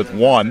Fesque with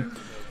 1.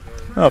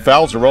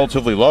 Fouls are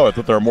relatively low. I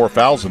thought there were more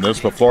fouls in this,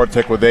 but Florida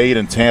Tech with 8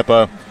 and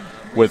Tampa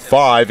with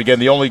 5. Again,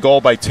 the only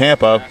goal by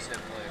Tampa,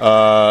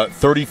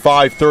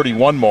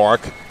 35-31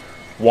 mark.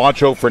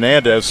 Juancho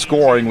Fernandez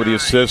scoring with the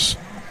assist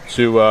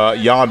to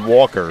Jan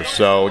Walker.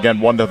 So, again,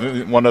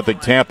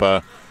 1-0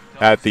 Tampa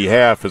at the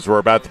half as we're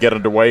about to get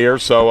underway here.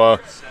 So,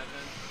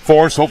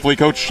 Forrest, hopefully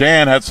Coach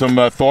Chan had some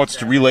thoughts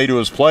to relay to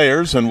his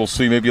players, and we'll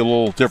see maybe a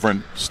little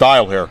different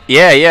style here.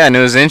 Yeah, and it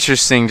was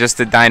interesting just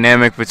the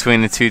dynamic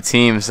between the two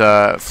teams.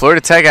 Florida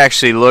Tech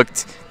actually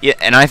looked,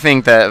 and I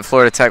think that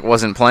Florida Tech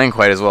wasn't playing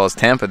quite as well as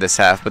Tampa this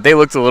half, but they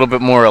looked a little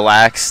bit more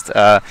relaxed.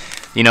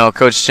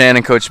 Coach Chan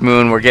and Coach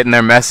Moon were getting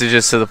their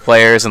messages to the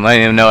players and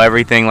letting them know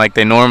everything like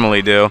they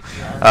normally do.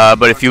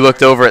 But if you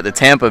looked over at the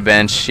Tampa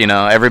bench,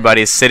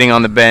 everybody's sitting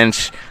on the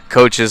bench.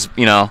 Coach is,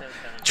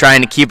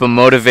 trying to keep them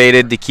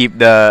motivated, to keep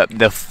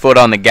the foot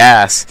on the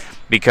gas,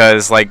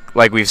 because like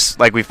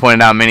we've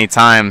pointed out many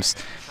times,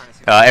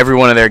 every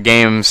one of their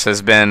games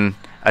has been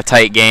a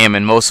tight game,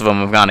 and most of them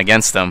have gone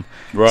against them.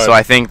 Right. So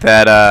I think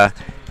that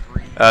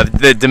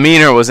the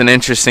demeanor was an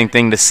interesting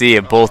thing to see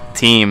of both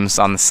teams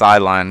on the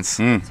sidelines.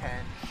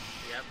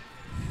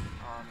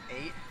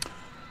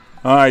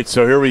 All right,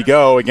 so here we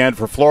go again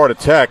for Florida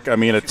Tech. I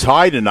mean, a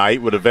tie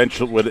tonight would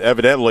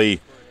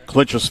evidently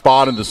clinch a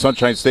spot in the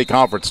Sunshine State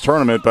Conference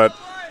tournament, but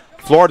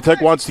Florida Tech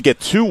wants to get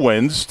 2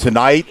 wins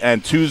tonight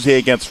and Tuesday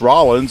against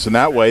Rollins, and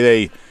that way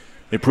they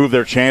improve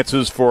their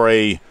chances for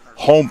a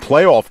home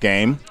playoff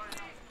game,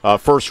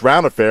 first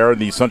round affair in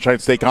the Sunshine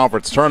State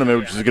Conference tournament,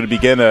 which is going to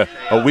begin a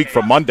week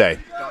from Monday.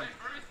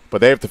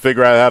 But they have to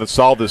figure out how to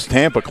solve this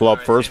Tampa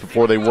club first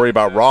before they worry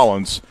about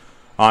Rollins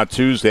on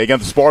Tuesday. Again,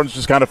 the Spartans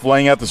just kind of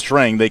flaying out the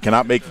string. They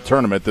cannot make the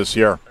tournament this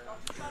year.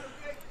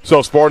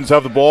 So Spartans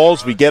have the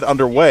balls. We get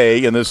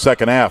underway in this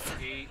second half.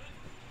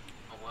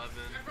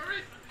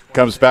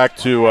 Comes back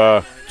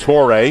to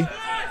Torre.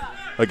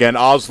 Again,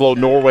 Oslo,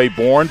 Norway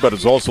born, but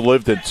has also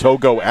lived in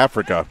Togo,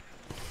 Africa.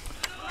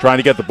 Trying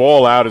to get the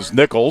ball out is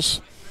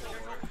Nichols.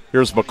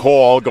 Here's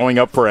McCall going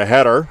up for a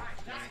header.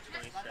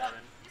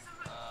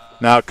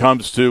 Now it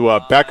comes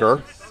to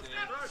Becker.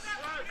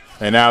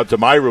 And now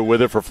Demairu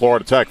with it for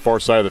Florida Tech, far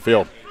side of the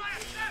field.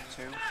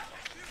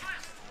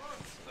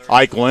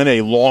 Eichlin,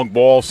 a long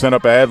ball sent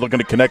up ahead, looking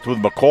to connect with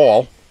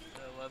McCall.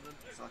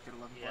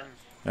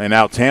 And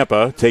now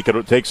Tampa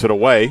takes it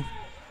away.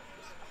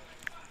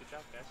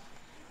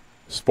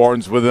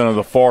 Spartans with it on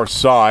the far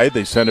side.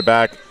 They send it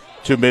back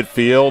to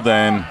midfield,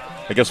 and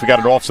I guess we got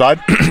it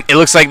offside. It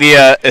looks like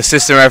the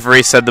assistant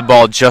referee said the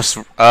ball just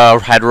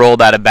had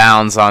rolled out of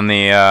bounds on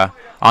the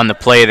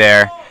play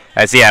there.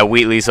 As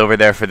Wheatley's over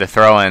there for the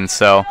throw-in.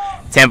 So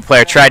Tampa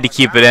player tried to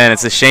keep it in.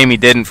 It's a shame he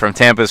didn't from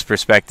Tampa's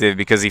perspective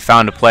because he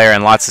found a player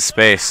in lots of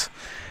space.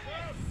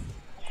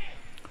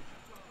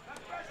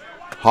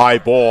 High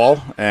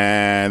ball,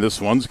 and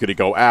this one's going to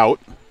go out.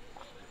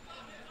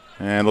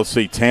 And let's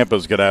see,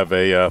 Tampa's going to have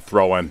a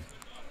throw-in.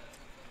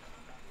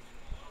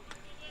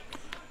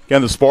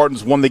 Again, the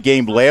Spartans won the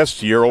game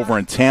last year over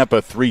in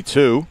Tampa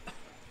 3-2.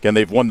 Again,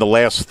 they've won the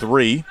last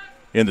 3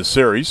 in the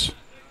series.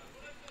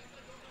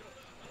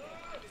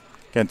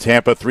 Again,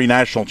 Tampa, 3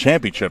 national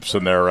championships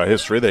in their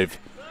history. They've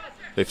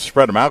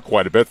spread them out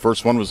quite a bit.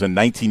 First one was in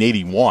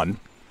 1981.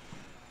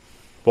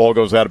 Ball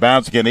goes out of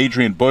bounds. Again,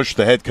 Adrian Bush,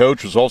 the head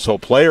coach, was also a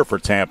player for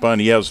Tampa, and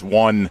he has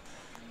one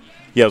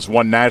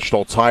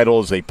national title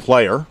as a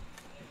player.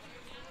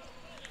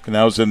 And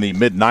that was in the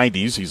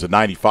mid-'90s. He's a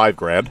 95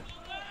 grad.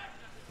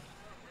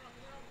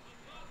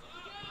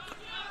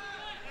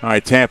 All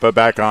right, Tampa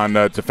back on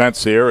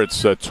defense here.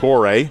 It's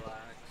Torre.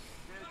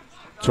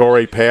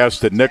 Torre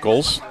passed to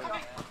Nichols.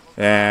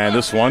 And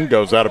this one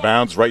goes out of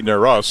bounds right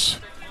near us.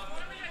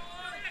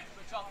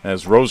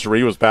 as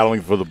Rosary was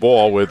battling for the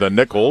ball with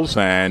Nichols,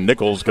 and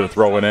Nichols going to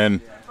throw it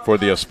in for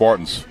the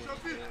Spartans.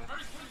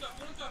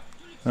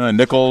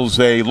 Nichols,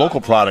 a local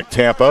product,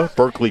 Tampa,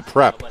 Berkeley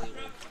Prep.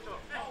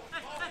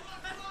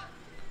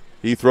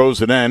 He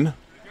throws it in.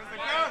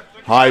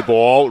 High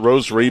ball,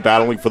 Rosary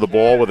battling for the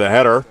ball with a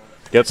header.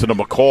 Gets it to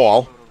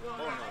McCall.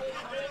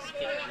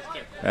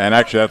 And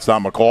actually, that's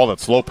not McCall,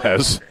 that's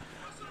Lopez.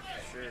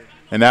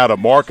 And now to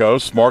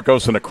Marcos.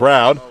 Marcos in the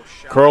crowd.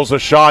 Curls a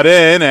shot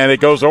in, and it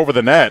goes over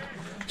the net.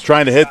 He's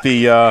trying to hit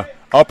the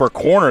upper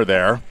corner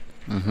there.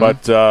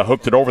 But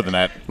hooked it over the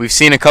net. We've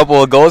seen a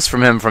couple of goals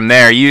from him from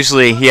there.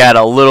 Usually he had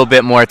a little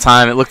bit more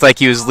time. It looked like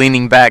he was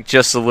leaning back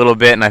just a little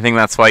bit, and I think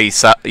that's why you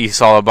saw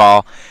the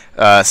ball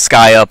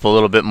sky up a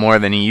little bit more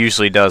than he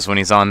usually does when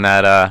he's on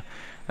that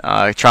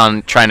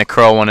trying to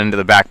curl one into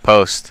the back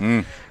post.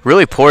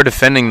 Really poor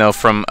defending, though,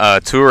 from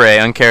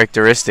Toure,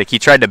 uncharacteristic. He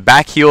tried to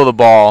backheel the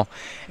ball,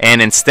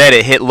 and instead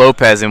it hit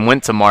Lopez and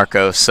went to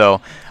Marcos.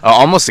 So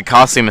almost a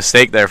costly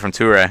mistake there from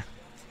Toure.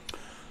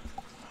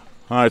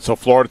 All right, so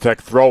Florida Tech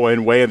throw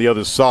in way on the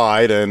other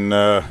side, and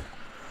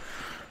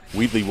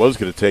Wheatley was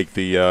going to take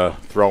the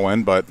throw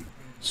in, but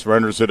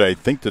surrenders it, I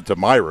think, to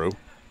Demiru.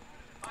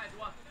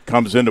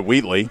 Comes into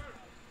Wheatley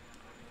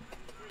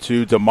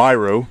to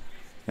Demiru,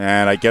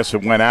 and I guess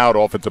it went out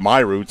off of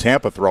Demiru.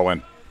 Tampa throw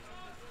in.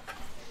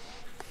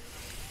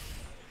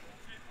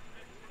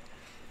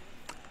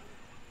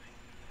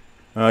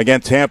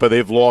 Again, Tampa,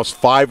 they've lost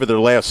 5 of their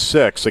last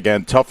 6.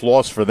 Again, tough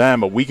loss for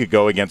them a week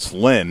ago against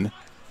Lynn.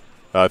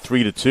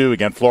 3-2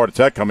 against Florida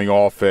Tech, coming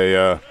off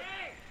a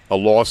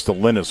loss to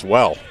Lynn as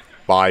well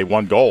by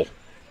 1 goal.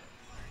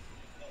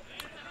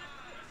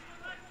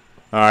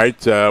 All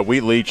right,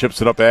 Wheatley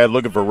chips it up ahead,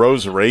 looking for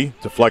Rosary,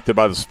 deflected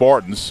by the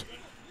Spartans.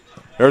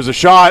 There's a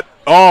shot.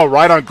 Oh,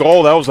 right on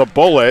goal. That was a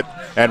bullet,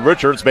 and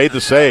Richards made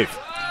the save.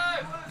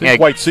 Didn't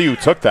quite see who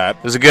took that.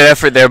 It was a good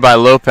effort there by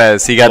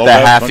Lopez. He got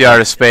that half yard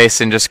of space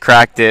and just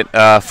cracked it.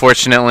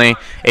 Fortunately,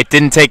 it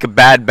didn't take a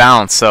bad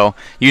bounce. So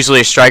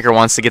usually a striker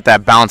wants to get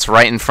that bounce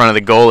right in front of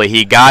the goalie.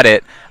 He got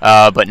it,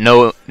 but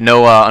no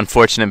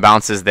unfortunate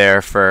bounces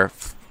there for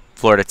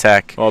Florida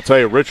Tech. Well, I'll tell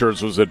you,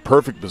 Richards was in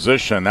perfect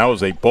position. That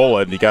was a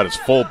bullet, and he got his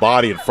full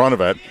body in front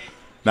of it.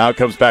 Now it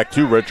comes back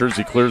to Richards.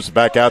 He clears it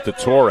back out to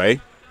Torre.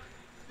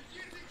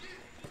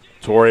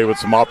 Torre with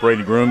some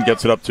operating room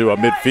gets it up to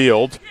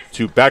midfield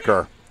to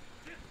Becker.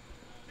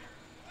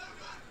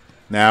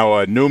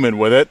 Now Newman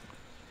with it,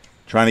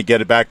 trying to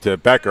get it back to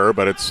Becker,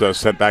 but it's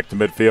sent back to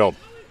midfield.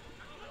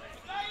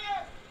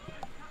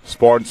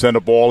 Spartans send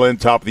a ball in,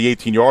 top of the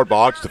 18-yard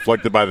box,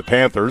 deflected by the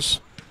Panthers.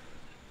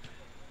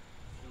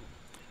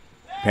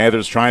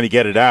 Panthers trying to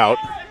get it out.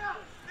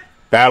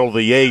 Battle of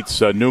the eights,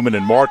 Newman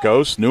and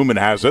Marcos. Newman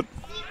has it.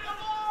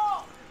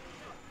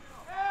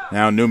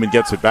 Now Newman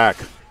gets it back.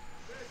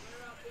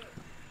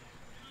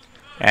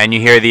 And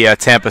you hear the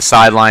Tampa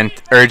sideline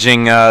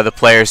urging the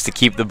players to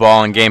keep the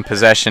ball and gain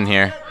possession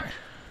here.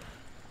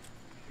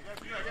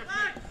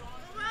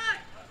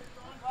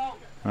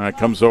 All right,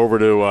 comes over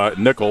to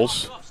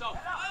Nichols.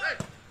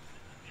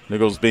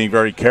 Nichols being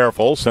very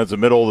careful, sends the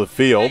middle of the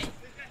field.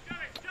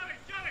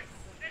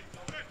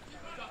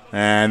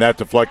 And that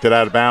deflected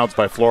out of bounds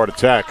by Florida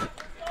Tech.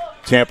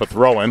 Tampa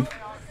throwing.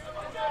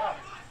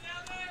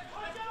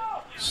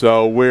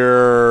 So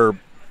we're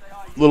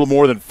a little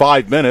more than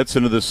 5 minutes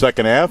into the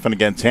second half, and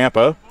again,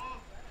 Tampa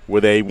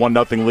with a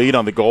 1-0 lead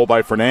on the goal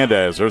by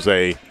Fernandez. There's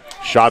a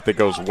shot that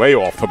goes way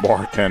off the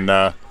mark,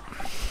 and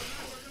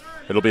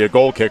it'll be a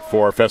goal kick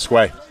for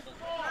Fesquay.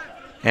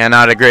 And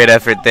not a great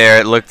effort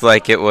there. It looked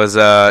like it was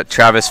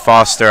Travis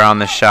Foster on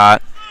the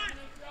shot.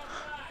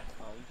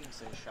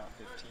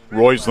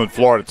 Roysland,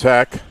 Florida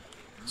Tech,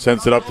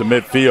 sends it up to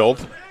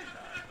midfield.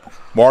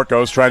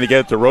 Marcos trying to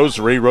get it to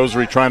Rosary.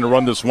 Rosary trying to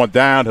run this one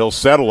down. He'll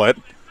settle it.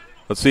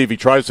 Let's see if he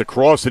tries to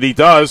cross it. He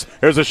does.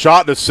 There's a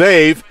shot and a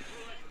save.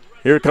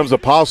 Here comes a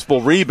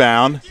possible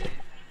rebound.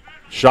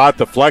 Shot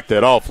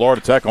deflected. Oh,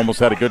 Florida Tech almost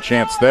had a good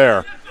chance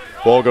there.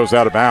 Ball goes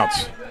out of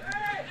bounds.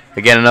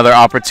 Again, another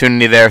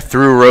opportunity there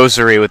through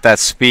Rosary with that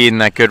speed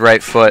and that good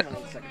right foot.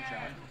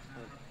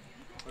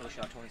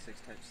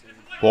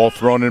 Ball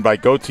thrown in by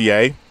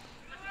Gauthier.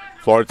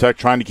 Florida Tech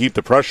trying to keep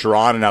the pressure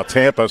on, and now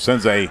Tampa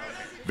sends a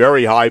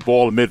very high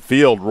ball to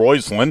midfield.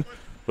 Roysland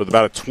with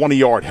about a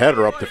 20-yard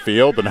header up the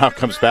field, but now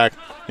comes back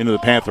into the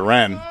Panther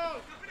end.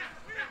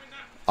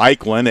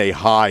 Eichlin, a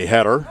high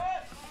header.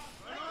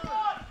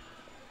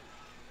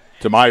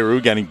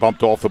 Demiru getting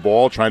bumped off the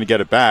ball, trying to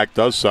get it back,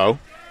 does so,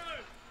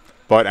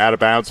 but out of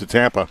bounds to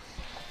Tampa.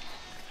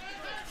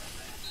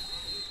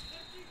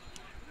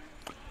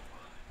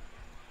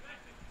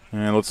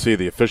 And let's see,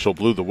 the official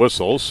blew the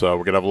whistle, so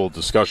we're going to have a little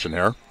discussion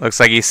here. Looks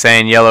like he's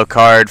saying yellow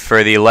card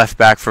for the left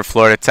back for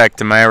Florida Tech,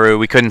 Demiru.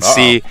 We couldn't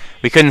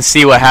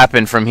see what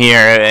happened from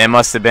here. It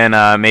must have been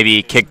maybe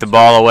he kicked the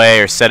ball away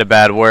or said a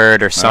bad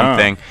word or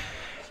something.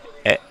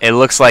 It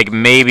looks like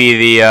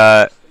maybe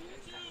the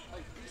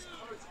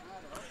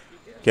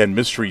again,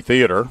 mystery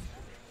theater.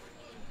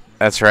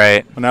 That's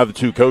right. And now the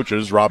two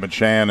coaches, Robin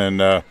Chan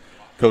and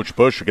Coach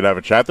Bush, you could have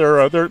a chat.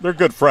 They're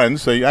good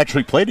friends. They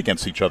actually played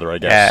against each other, I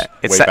guess,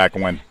 way back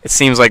when. It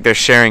seems like they're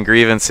sharing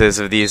grievances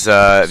of these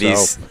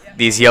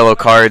yellow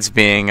cards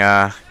being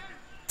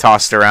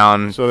tossed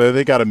around. So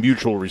they got a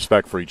mutual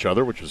respect for each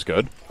other, which is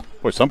good.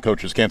 Boy, some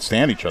coaches can't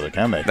stand each other,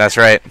 can they? That's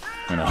right.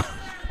 You know.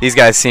 These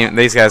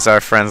guys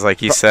are friends,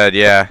 like you said,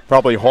 yeah.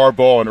 Probably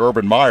Harbaugh and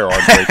Urban Meyer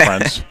are great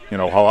friends. You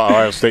know,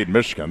 Ohio State and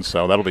Michigan,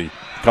 so that'll be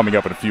coming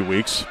up in a few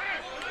weeks.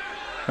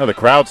 Now the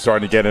crowd's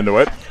starting to get into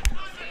it.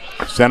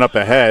 Sent up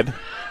ahead.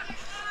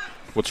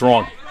 What's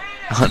wrong?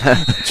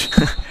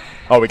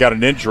 Oh, we got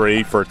an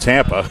injury for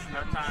Tampa.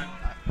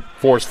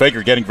 Forrest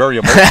Fager getting very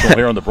emotional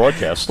here on the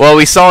broadcast. Well,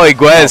 we saw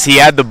Iguez. He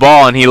had the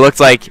ball, and he looked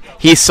like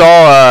he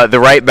saw the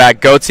right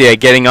back, Gauthier,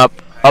 getting up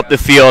the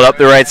field, up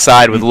the right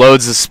side with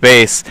loads of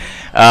space.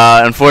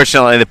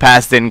 Unfortunately, the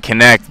pass didn't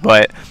connect,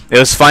 but it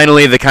was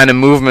finally the kind of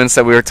movements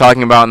that we were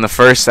talking about in the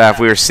first half.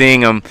 We were seeing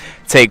them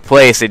take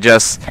place.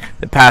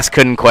 The pass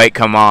couldn't quite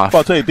come off. Well,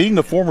 I'll tell you, being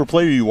the former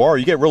player you are,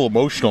 you get real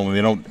emotional when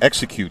they don't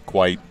execute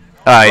quite.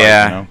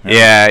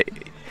 Yeah.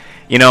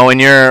 You know, when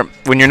you're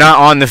not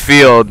on the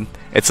field,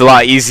 it's a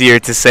lot easier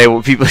to say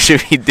what people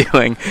should be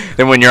doing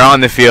than when you're on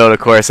the field. Of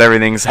course,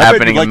 everything's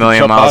happening a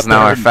million miles an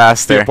hour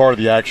faster. Be a part of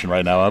the action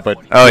right now, but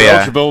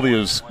eligibility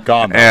is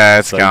gone. Yeah,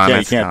 it's gone.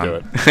 You can't do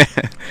it.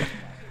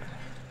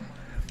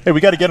 Hey, we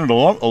got to get an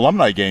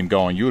alumni game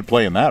going. You would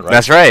play in that, right?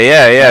 That's right.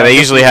 Yeah. They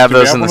usually have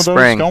those in the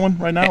spring. Going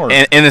right now, or?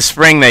 In the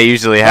spring, they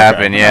usually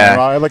happen. Yeah.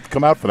 I'd like to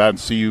come out for that and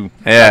see you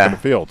back in the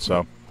field.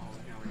 So.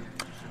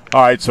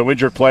 All right, so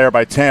injured player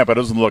by Tampa.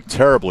 Doesn't look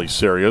terribly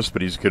serious,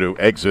 but he's going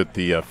to exit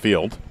the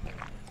field.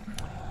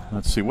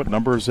 Let's see, what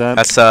number is that?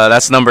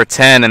 That's number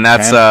 10, and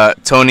that's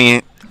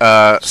Tony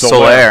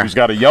Soler. Who's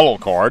got a yellow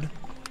card.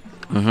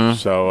 Mm-hmm.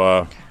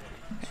 So,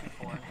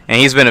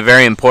 and he's been a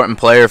very important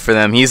player for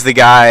them. He's the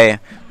guy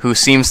who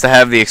seems to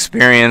have the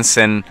experience,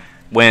 and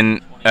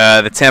when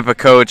the Tampa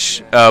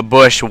coach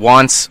Bush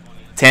wants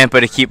Tampa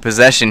to keep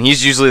possession,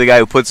 he's usually the guy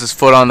who puts his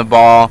foot on the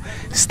ball,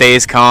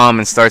 stays calm,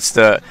 and starts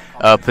to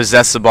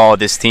possess the ball with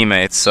his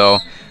teammates. So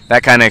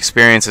that kind of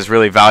experience is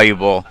really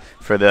valuable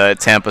for the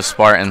Tampa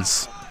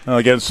Spartans.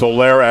 Again,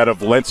 Soler out of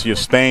Valencia,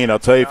 Spain. I'll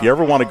tell you, if you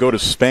ever want to go to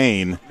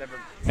Spain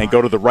and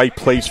go to the right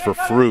place for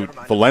fruit,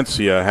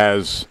 Valencia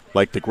has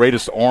like the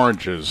greatest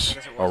oranges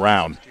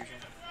around.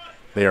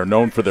 They are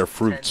known for their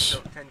fruits.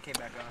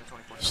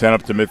 Sent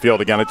up to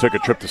midfield again. I took a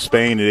trip to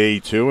Spain in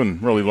 '82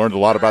 and really learned a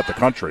lot about the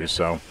country.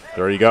 So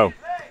there you go.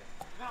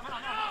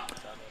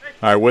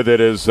 All right, with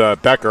it is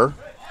Becker.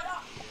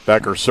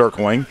 Becker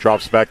circling,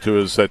 drops back to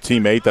his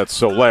teammate. That's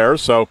Soler.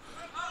 So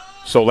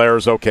Soler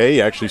is okay.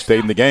 He actually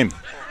stayed in the game.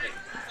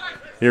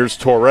 Here's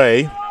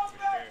Torre.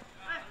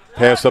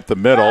 Pass up the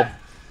middle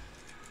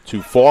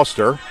to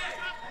Foster.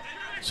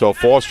 So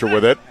Foster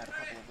with it.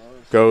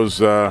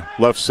 Goes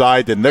left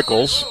side to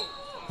Nichols.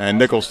 And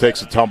Nichols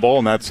takes a tumble,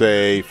 and that's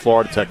a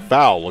Florida Tech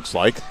foul, looks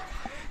like.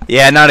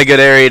 Yeah, not a good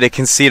area to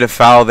concede a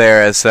foul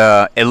there, as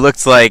it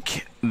looked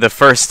like the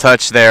first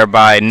touch there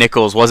by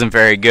Nichols wasn't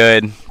very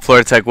good.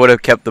 Florida Tech would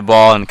have kept the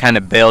ball and kind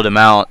of bailed him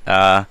out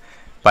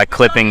by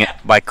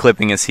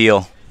clipping his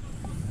heel.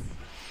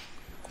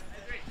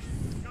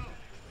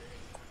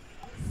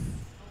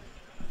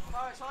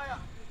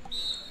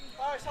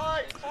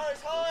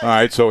 All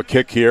right, so a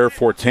kick here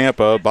for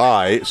Tampa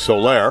by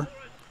Soler.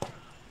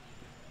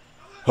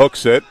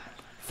 Hooks it,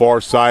 far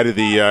side of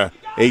the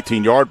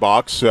 18-yard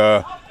box.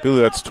 I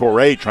believe that's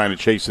Torre trying to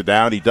chase it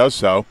down. He does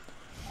so.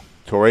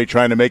 Torre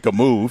trying to make a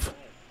move.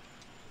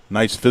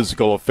 Nice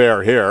physical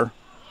affair here.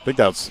 I think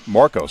that's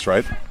Marcos,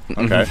 right?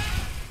 Okay.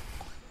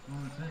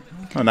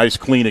 A nice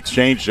clean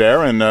exchange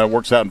there, and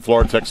works out in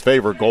Florida Tech's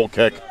favor. Goal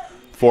kick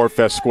for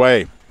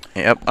Fesque.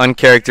 Yep,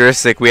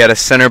 uncharacteristic. We had a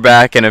center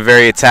back in a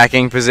very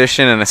attacking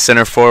position and a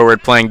center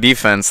forward playing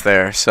defense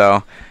there.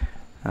 So,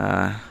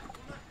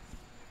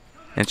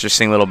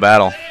 interesting little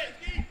battle.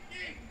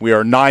 We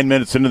are 9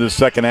 minutes into the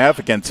second half.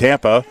 Again,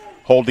 Tampa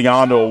holding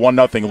on to a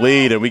 1-0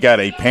 lead, and we got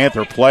a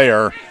Panther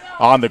player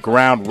on the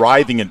ground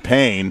writhing in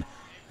pain.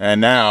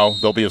 And now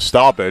there'll be a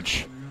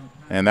stoppage,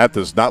 and that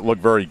does not look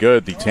very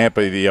good.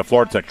 The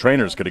Florida Tech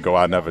trainer is going to go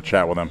out and have a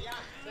chat with him.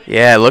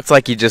 Yeah, it looked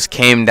like he just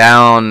came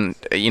down.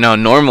 You know,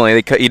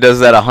 normally he does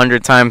that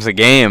 100 times a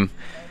game,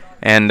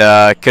 and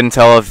couldn't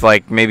tell if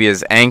like maybe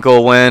his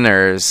ankle went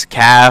or his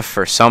calf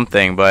or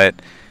something, but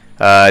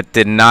it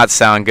did not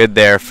sound good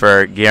there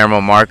for Guillermo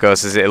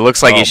Marcos. It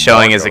looks like he's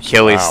showing his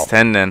Achilles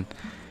tendon.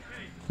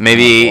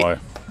 Maybe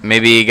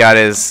he got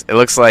his. It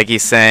looks like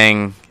he's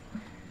saying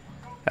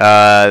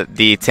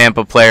the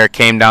Tampa player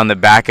came down the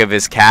back of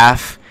his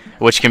calf,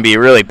 which can be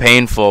really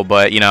painful,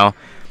 but you know.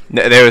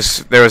 There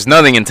was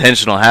nothing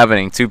intentional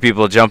happening. Two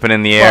people jumping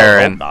in the air,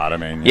 and not. I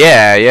mean,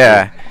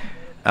 yeah.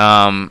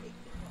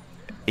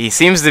 He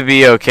seems to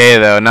be okay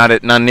though.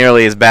 Not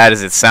nearly as bad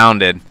as it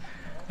sounded.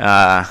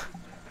 But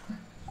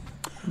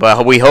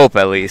we hope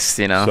at least,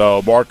 you know.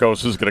 So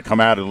Marcos is going to come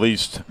out at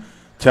least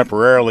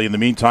temporarily. In the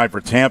meantime, for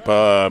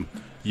Tampa,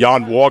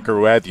 Jan Walker,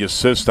 who had the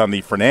assist on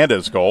the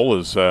Fernandez goal,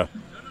 is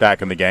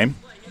back in the game.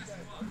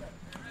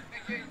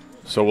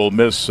 So we'll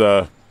miss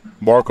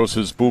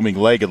Marcos' booming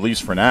leg, at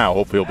least for now.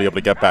 Hopefully he'll be able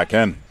to get back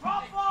in.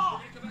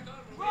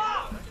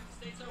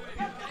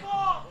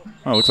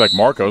 Oh, looks like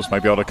Marcos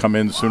might be able to come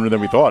in sooner than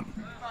we thought.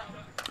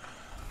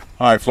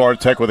 All right, Florida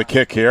Tech with a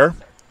kick here.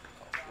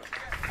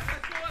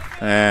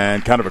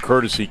 And kind of a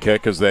courtesy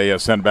kick as they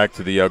send back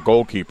to the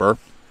goalkeeper.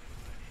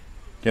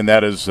 Again,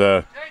 that is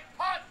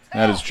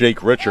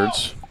Jake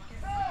Richards.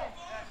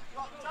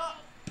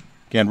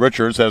 Again,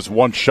 Richards has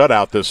one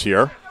shutout this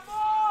year.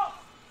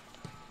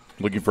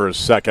 Looking for his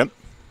second.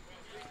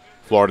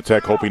 Florida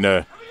Tech hoping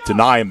to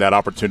deny him that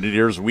opportunity.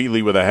 Here's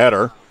Wheatley with a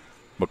header.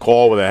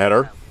 McCall with a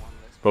header.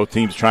 Both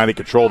teams trying to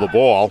control the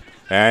ball.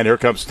 And here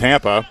comes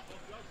Tampa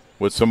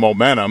with some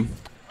momentum.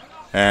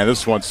 And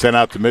this one's sent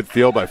out to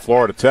midfield by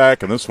Florida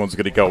Tech. And this one's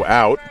going to go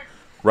out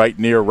right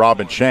near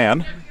Robin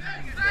Chan.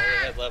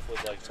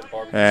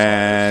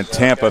 And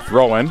Tampa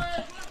throwing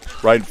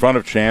right in front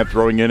of Chan.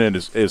 Throwing in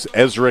is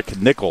Ezric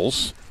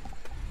Nichols.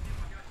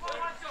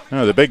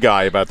 Oh, the big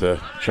guy about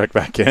to check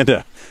back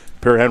in.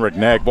 Per-Henrik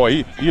Nag.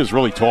 Boy, he is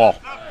really tall.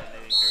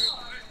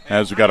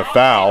 As we got a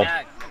foul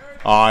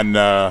on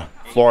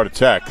Florida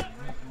Tech.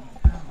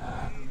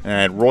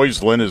 And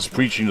Royslin is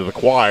preaching to the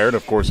choir, and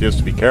of course he has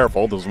to be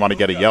careful, doesn't want to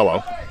get a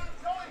yellow.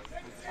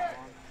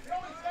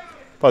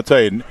 But I'll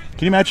tell you, can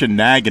you imagine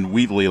Nag and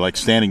Wheatley like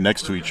standing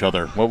next to each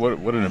other?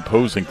 What an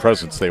imposing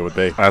presence they would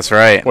be. That's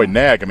right. Boy,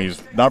 Nag, I mean,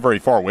 he's not very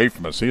far away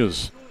from us.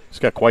 He's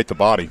got quite the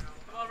body.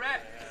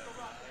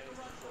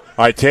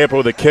 All right, Tampa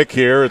with a kick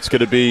here. It's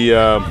going to be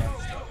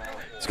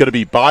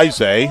Bize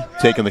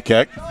taking the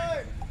kick.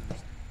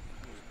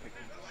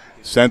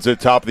 Sends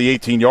it top of the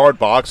 18-yard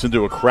box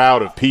into a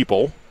crowd of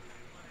people.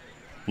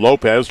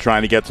 Lopez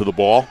trying to get to the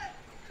ball.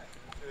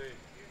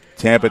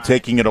 Tampa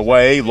taking it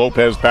away.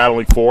 Lopez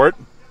battling for it.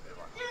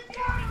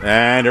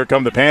 And here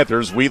come the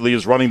Panthers. Wheatley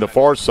is running the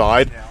far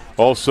side.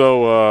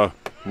 Also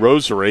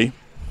Rosary.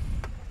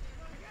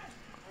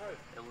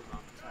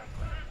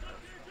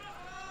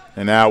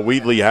 And now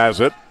Wheatley has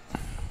it.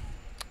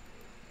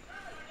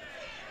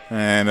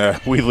 And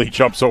Wheatley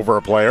jumps over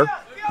a player.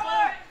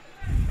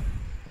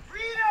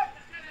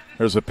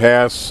 There's a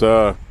pass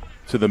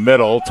to the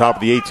middle, top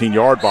of the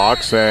 18-yard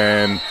box,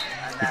 and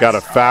we got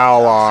a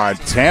foul on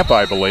Tampa,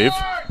 I believe.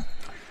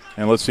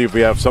 And let's see if we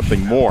have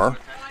something more.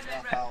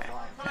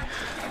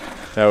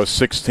 That was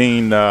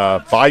 16,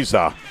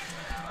 Biza.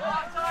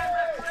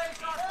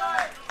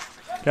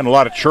 Getting a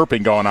lot of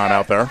chirping going on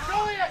out there.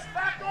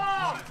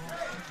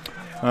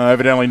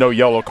 Evidently no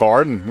yellow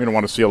card, and we don't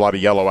want to see a lot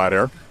of yellow out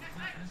here.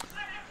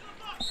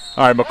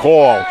 All right,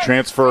 McCall,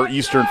 transfer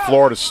Eastern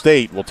Florida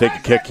State, will take a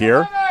kick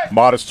here.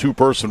 Modest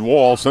two-person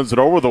wall, sends it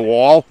over the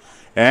wall,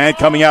 and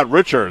coming out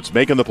Richards,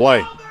 making the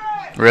play.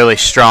 Really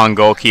strong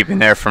goalkeeping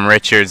there from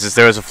Richards. As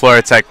there was a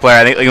Florida Tech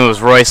player, I think it was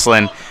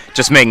Royslin,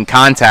 just making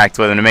contact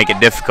with him to make it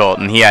difficult,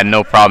 and he had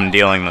no problem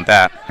dealing with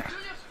that.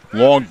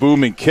 Long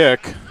booming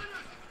kick,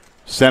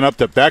 sent up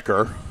to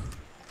Becker.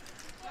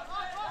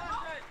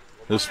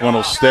 This one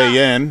will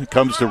stay in.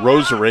 Comes to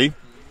Rosary.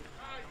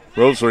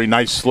 Rosary,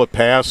 nice slip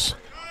pass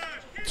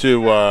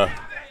to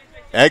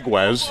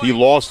Eguez. He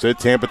lost it.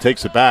 Tampa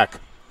takes it back.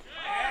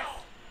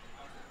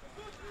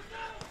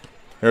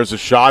 There's a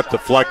shot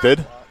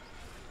deflected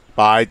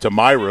by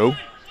Demiru.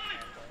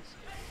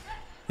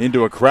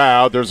 Into a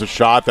crowd. There's a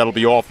shot that'll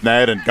be off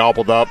net and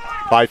gobbled up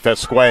by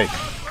Fesque.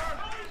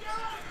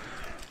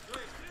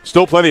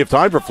 Still plenty of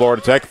time for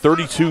Florida Tech.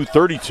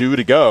 32-32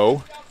 to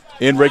go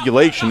in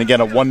regulation.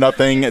 Again, a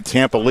 1-0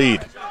 Tampa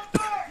lead.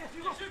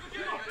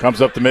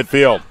 Comes up to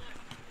midfield.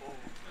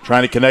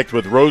 Trying to connect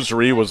with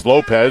Rosary was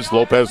Lopez.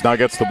 Lopez now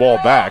gets the ball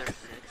back.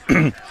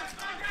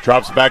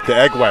 Drops back to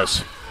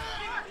Eguez.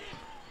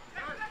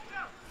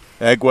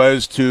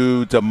 Eguez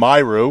to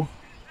Demiru.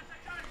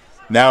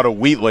 Now to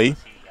Wheatley.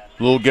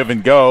 Little give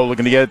and go.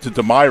 Looking to get it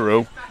to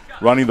Demiru.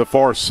 Running the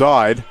far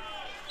side.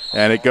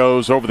 And it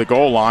goes over the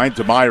goal line.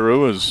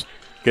 Demiru is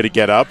going to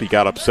get up. He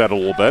got upset a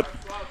little bit.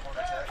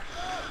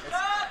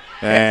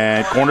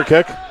 And corner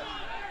kick.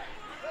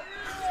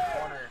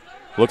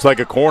 Looks like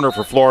a corner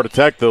for Florida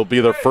Tech. They'll be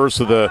their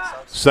first of the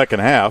second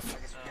half.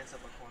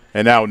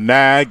 And now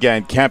Nag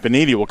and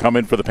Campanini will come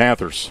in for the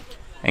Panthers.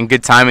 And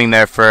good timing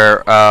there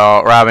for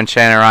Robin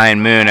Chan and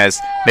Ryan Moon as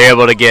they're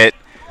able to get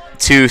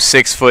two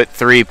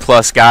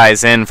 6'3"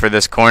 guys in for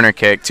this corner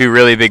kick. Two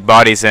really big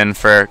bodies in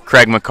for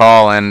Craig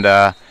McCall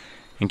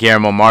and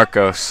Guillermo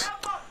Marcos.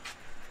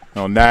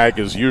 Now Nag,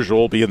 as usual,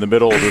 will be in the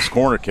middle of this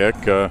corner kick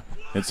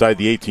inside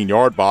the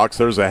 18-yard box.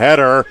 There's a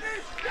header.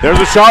 There's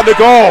a shot to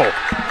goal.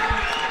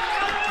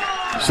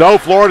 So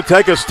Florida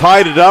Tech has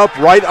tied it up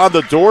right on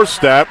the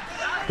doorstep.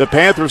 The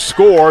Panthers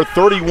score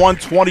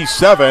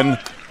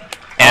 31-27.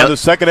 On the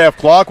second half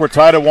clock, we're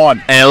tied at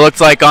 1. And it looked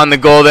like on the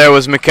goal there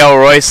was Mikkel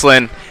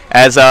Royslin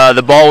as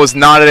the ball was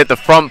knotted at the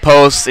front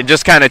post. It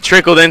just kind of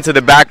trickled into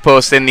the back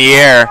post in the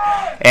air.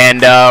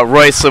 And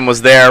Royslin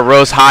was there,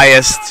 rose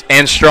highest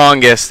and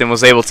strongest, and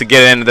was able to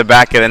get into the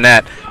back of the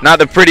net. Not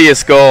the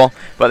prettiest goal,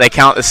 but they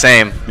count the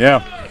same.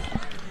 Yeah.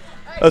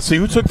 Let's see,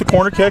 who took the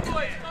corner kick?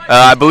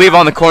 I believe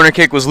on the corner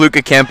kick was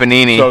Luca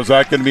Campanini. So is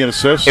that going to be an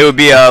assist? It would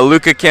be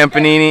Luca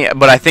Campanini,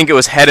 but I think it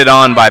was headed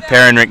on by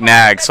Perrin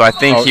Nag, so I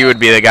think he would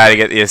be the guy to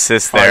get the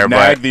assist there.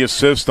 Nag the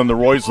assist on the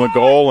Roysland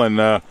goal,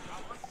 and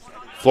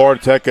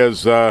Florida Tech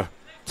has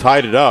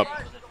tied it up.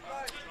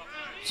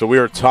 So we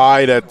are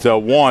tied at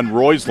 1.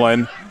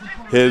 Roysland,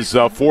 his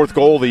 4th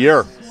goal of the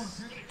year.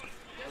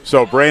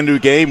 So brand new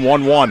game,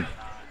 1-1.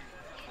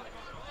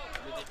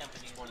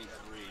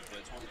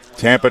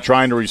 Tampa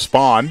trying to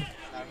respond.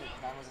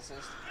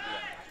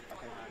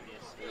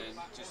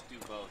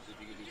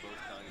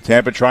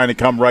 Tampa trying to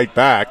come right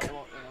back.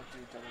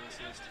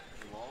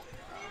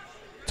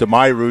 To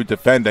Myru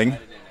defending.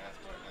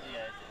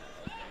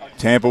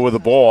 Tampa with the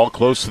ball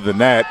close to the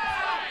net.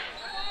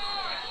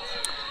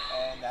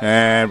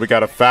 And we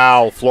got a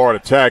foul,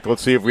 Florida Tech.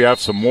 Let's see if we have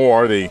some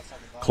more. The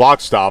clock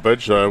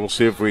stoppage. We'll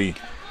see if we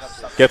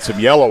get some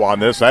yellow on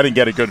this. I didn't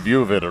get a good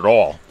view of it at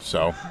all.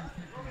 So.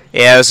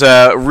 Yeah, it was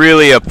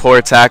really a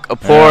poor tackle,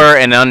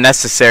 and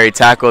unnecessary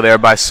tackle there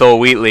by Sol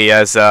Wheatley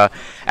as the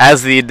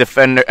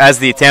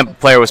Tampa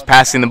player was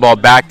passing the ball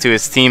back to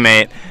his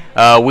teammate.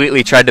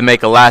 Wheatley tried to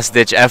make a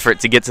last-ditch effort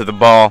to get to the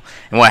ball,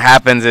 and what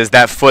happens is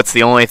that foot's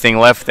the only thing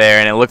left there,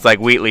 and it looked like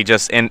Wheatley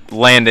just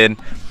landed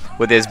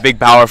with his big,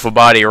 powerful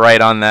body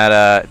right on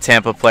that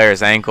Tampa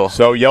player's ankle.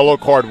 So yellow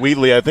card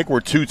Wheatley. I think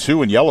we're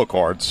 2-2 in yellow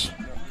cards,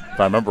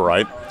 if I remember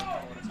right.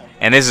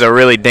 And this is a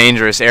really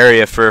dangerous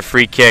area for a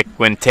free kick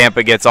when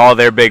Tampa gets all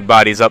their big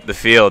bodies up the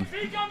field.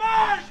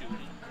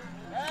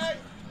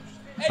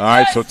 All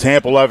right, so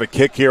Tampa will have a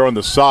kick here on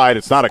the side.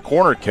 It's not a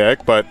corner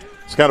kick, but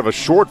it's kind of a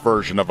short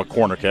version of a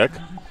corner kick.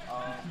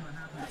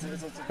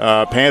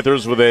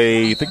 Panthers with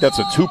I think that's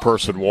a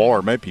 2-person wall,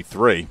 or maybe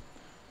 3.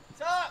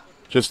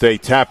 Just a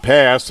tap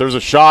pass. There's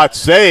a shot,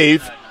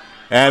 save,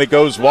 and it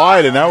goes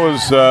wide, and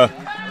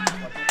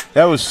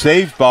that was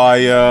saved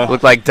by...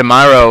 Looked like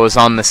DeMiro was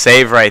on the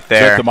save right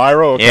there. Is that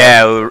DeMiro? Okay.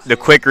 Yeah, the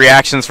quick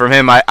reactions from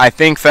him. I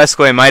think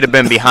Fesquez might have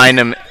been behind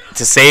him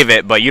to save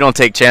it, but you don't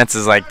take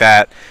chances like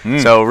that.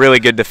 So really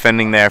good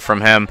defending there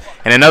from him.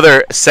 And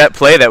another set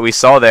play that we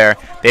saw there,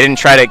 they didn't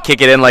try to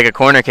kick it in like a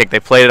corner kick. They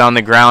played it on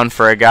the ground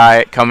for a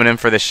guy coming in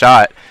for the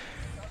shot.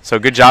 So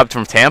good job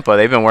from Tampa.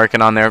 They've been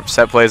working on their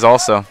set plays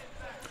also.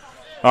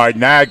 All right,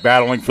 Nag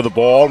battling for the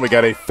ball. We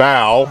got a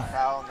foul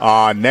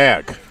on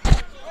Nag.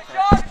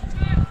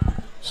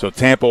 So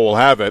Tampa will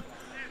have it.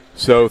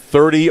 So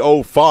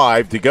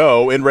 30:05 to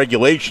go in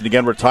regulation.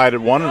 Again, we're tied at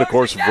 1. And, of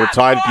course, if we're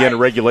tied at the end of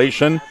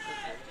regulation,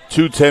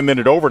 2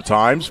 10-minute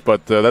overtimes,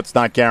 but that's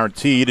not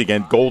guaranteed.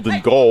 Again,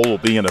 golden goal will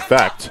be in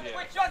effect.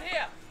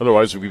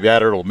 Otherwise, we'd be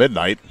at it till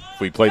midnight if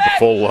we played the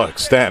full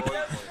extent.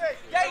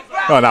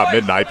 Well, not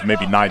midnight, but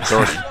maybe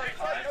 9:30.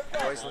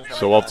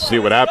 So we'll have to see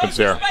what happens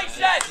here.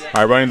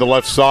 All right, running the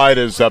left side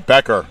is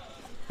Becker.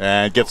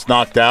 And gets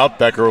knocked out.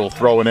 Becker will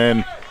throw it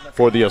in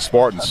for the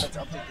Spartans.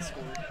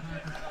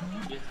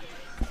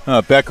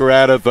 Becker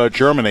out of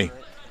Germany.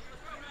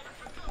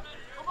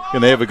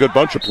 And they have a good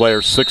bunch of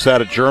players. 6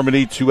 out of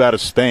Germany, 2 out of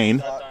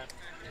Spain.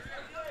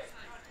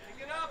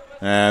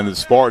 And the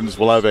Spartans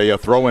will have a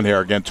throw-in here.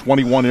 Again,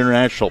 21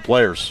 international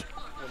players.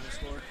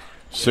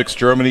 6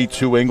 Germany,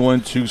 2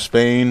 England, 2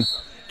 Spain,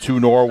 2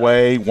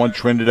 Norway, 1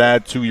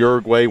 Trinidad, 2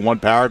 Uruguay, 1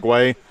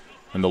 Paraguay,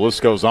 and the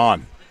list goes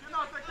on.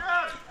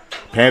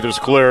 Panthers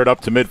clear it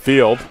up to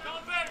midfield.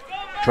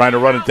 Trying to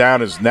run it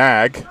down is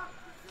Nag.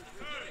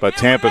 But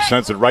Tampa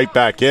sends it right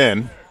back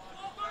in.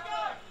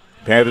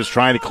 Panthers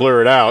trying to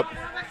clear it out.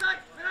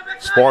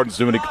 Spartans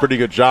doing a pretty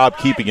good job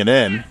keeping it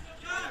in.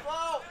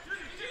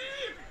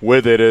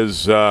 With it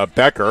is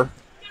Becker.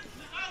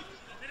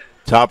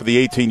 Top of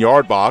the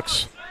 18-yard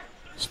box.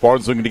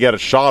 Spartans looking to get a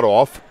shot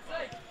off.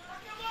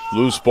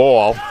 Loose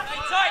ball.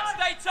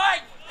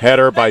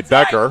 Header by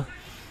Becker.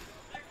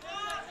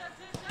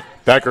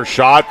 Becker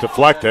shot,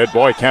 deflected.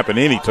 Boy,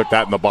 Campanini took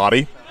that in the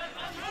body.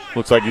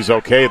 Looks like he's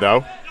okay,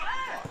 though.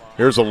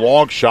 Here's a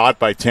long shot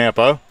by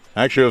Tampa.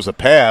 Actually, it was a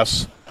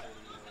pass.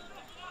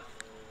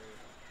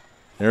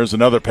 There's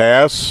another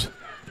pass.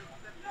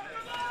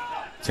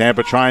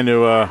 Tampa trying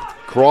to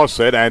cross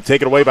it and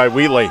take it away by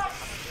Wheatley.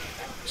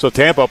 So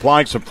Tampa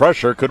applying some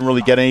pressure. Couldn't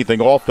really get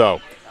anything off,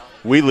 though.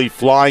 Wheatley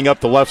flying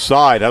up the left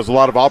side. Has a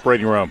lot of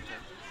operating room.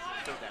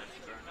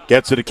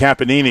 Gets it to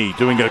Campanini,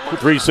 doing a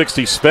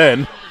 360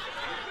 spin.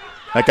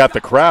 That got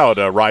the crowd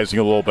rising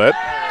a little bit.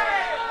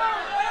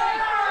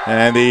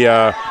 And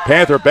the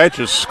Panther bench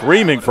is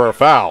screaming for a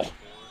foul.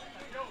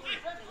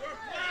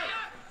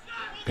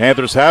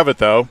 Panthers have it,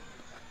 though.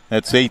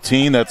 That's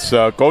 18. That's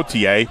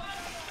Gauthier.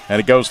 And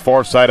it goes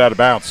far side out of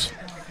bounds.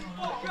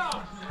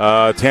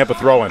 Tampa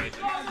throwing.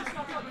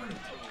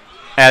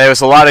 There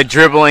was a lot of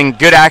dribbling,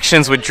 good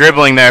actions with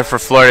dribbling there for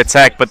Florida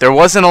Tech, but there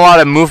wasn't a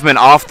lot of movement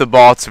off the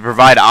ball to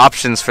provide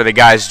options for the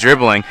guys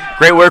dribbling.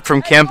 Great work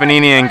from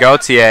Campanini and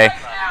Gauthier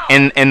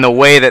in the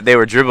way that they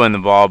were dribbling the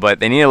ball, but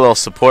they need a little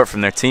support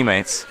from their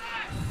teammates.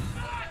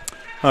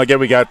 Again,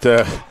 we got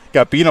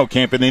Bino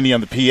Campanini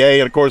on the PA,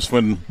 and of course,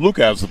 when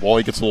Luca has the ball,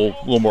 he gets a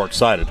little more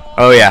excited.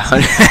 Oh yeah,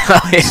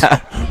 oh, yeah.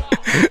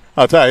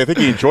 I'll tell you, I think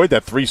he enjoyed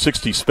that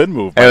 360 spin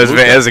move.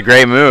 It was a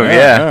great move.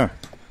 Yeah.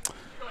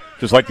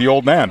 just like the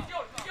old man.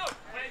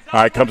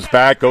 All right, comes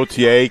back.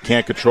 OTA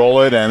can't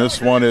control it, and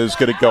this one is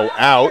going to go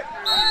out.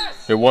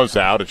 It was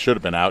out. It should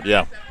have been out,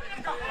 yeah.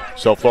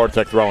 So Florida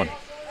Tech throwing.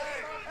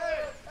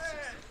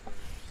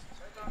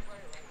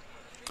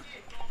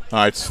 All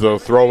right, so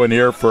throw in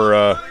here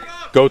for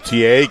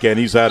Gautier. Again,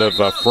 he's out of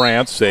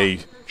France, a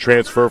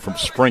transfer from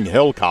Spring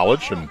Hill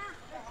College in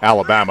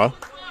Alabama.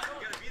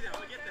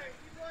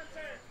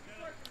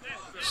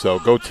 So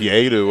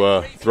Gautier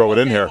to throw it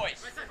in here.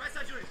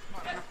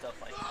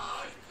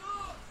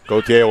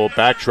 Gautier will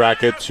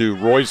backtrack it to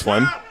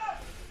Roislin.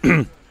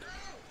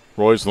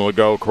 Roislin will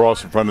go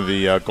across in front of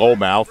the goal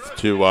mouth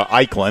to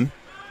Eichlin.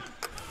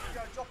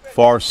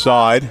 Far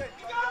side.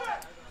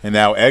 And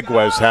now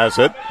Eguez has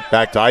it.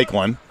 Back to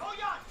Eichlin.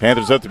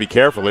 Panthers have to be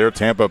careful here.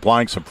 Tampa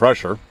applying some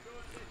pressure.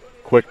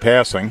 Quick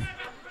passing.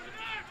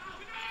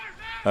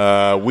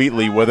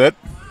 Wheatley with it.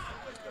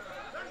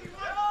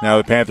 Now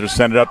the Panthers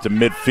send it up to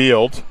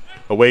midfield.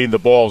 Awaiting the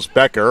ball is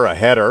Becker, a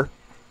header.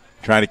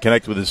 Trying to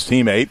connect with his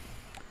teammate.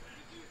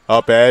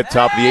 Up at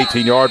top of the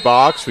 18-yard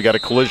box. We got a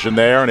collision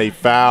there and a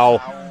foul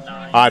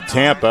on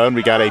Tampa. And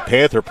we got a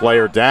Panther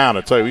player down.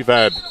 I tell you, we've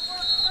had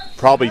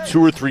probably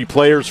 2 or 3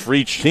 players for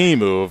each team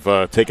who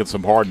have taken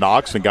some hard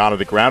knocks and gone to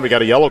the ground. We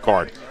got a yellow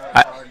card.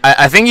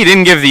 I think he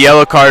didn't give the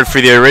yellow card for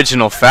the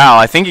original foul.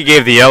 I think he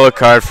gave the yellow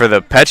card for the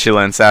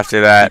petulance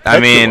after that.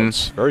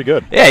 Petulance. Very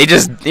good. Yeah, he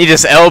just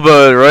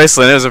elbowed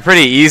Roislin. It was a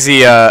pretty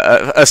easy,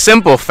 a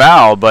simple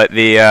foul, but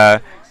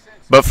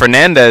but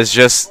Fernandez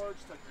just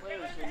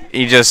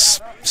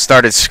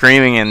started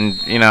screaming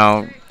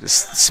and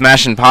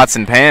smashing pots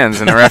and pans,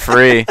 and the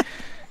referee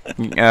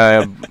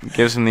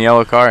gives him the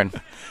yellow card.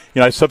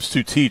 I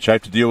substitute teach. I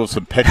have to deal with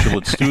some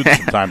petulant students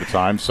from time to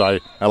time, so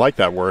I like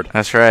that word.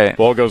 That's right.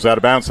 Ball goes out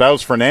of bounds. That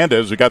was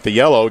Fernandez who got the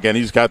yellow. Again,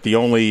 he's got the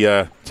only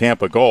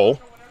Tampa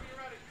goal.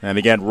 And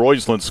again,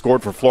 Roislin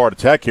scored for Florida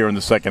Tech here in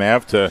the second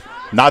half to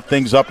knot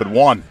things up at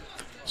 1.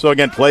 So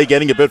again, play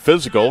getting a bit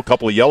physical. A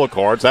couple of yellow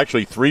cards.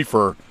 Actually 3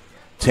 for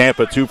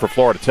Tampa, 2 for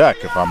Florida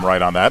Tech, if I'm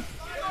right on that.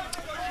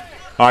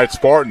 All right,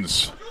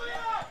 Spartans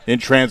in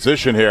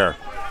transition here.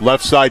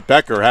 Left side,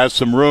 Becker has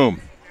some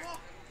room.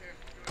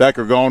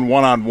 Becker going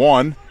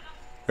one-on-one.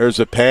 There's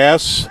a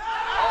pass.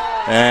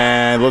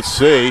 And let's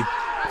see.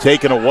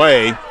 Taken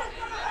away.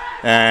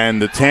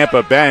 And the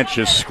Tampa bench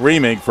is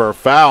screaming for a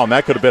foul. And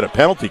that could have been a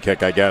penalty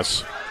kick, I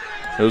guess.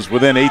 It was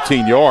within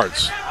 18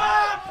 yards.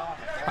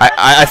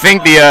 I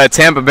think the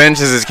Tampa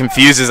bench is as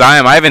confused as I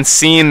am. I haven't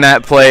seen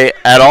that play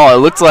at all. It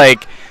looked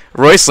like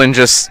Roislin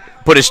just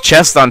put his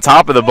chest on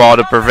top of the ball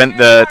to prevent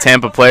the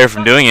Tampa player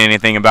from doing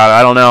anything about it.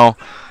 I don't know.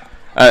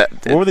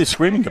 What were they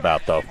screaming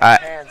about, though?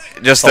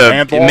 Just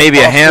handball, maybe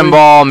a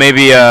handball,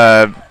 maybe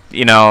a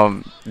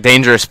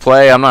dangerous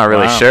play. I'm not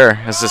really sure.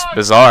 It's just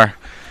bizarre.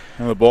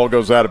 And the ball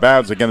goes out of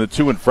bounds. Again, the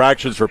 2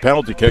 infractions for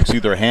penalty kicks,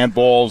 either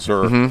handballs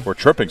or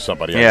tripping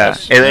somebody. I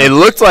guess. It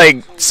looked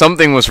like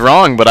something was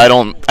wrong, but I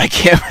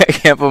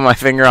can't put my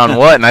finger on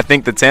what. And I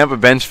think the Tampa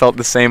bench felt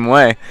the same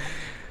way.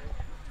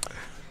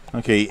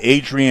 Okay,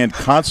 Adrian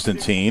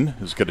Constantine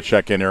is going to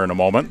check in here in a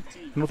moment.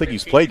 I don't think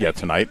he's played yet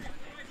tonight.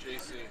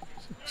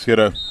 He's got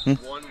a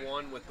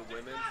 1-1 with the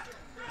women.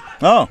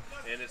 Oh.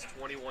 And it's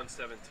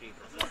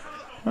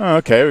 21-17.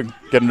 Okay, we'll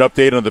get an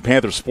update on the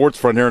Panther sports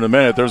front here in a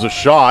minute. There's a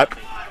shot,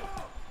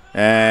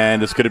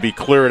 and it's going to be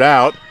cleared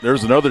out.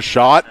 There's another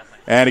shot,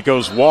 and it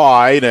goes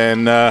wide,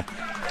 and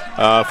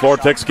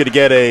Florida Tech's going to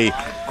get a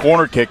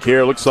corner kick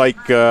here. Looks like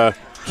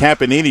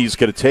Campanini's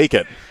going to take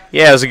it.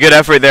 Yeah, it was a good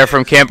effort there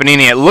from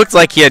Campanini. It looked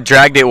like he had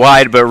dragged it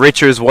wide, but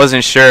Richards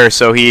wasn't sure,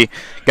 so he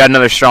got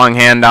another strong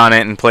hand on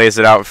it and plays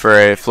it out for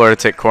a Florida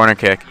Tech corner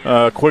kick.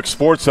 Quick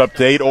sports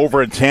update.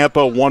 Over in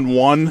Tampa,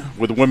 1-1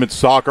 with women's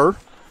soccer.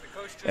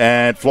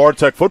 And Florida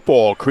Tech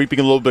football creeping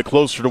a little bit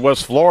closer to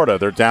West Florida.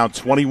 They're down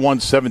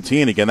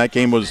 21-17. Again, that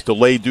game was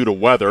delayed due to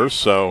weather,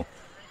 so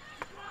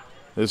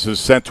this is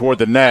sent toward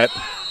the net.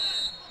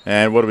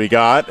 And what do we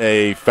got?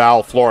 A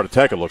foul Florida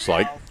Tech, it looks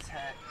like.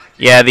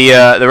 Yeah,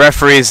 the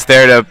referee's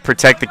there to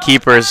protect the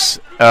keepers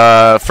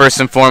first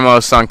and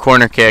foremost on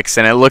corner kicks,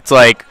 and it looked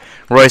like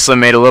Roislin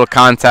made a little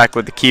contact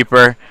with the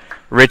keeper,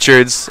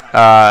 Richards.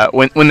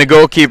 When the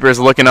goalkeeper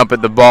is looking up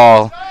at the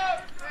ball,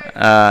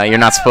 you're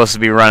not supposed to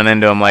be running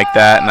into him like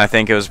that, and I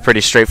think it was a pretty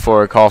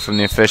straightforward call from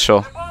the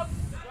official.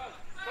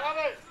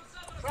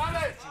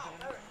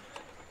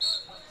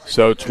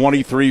 So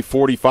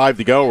 23:45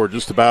 to go. We're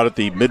just about at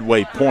the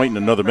midway point in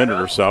another minute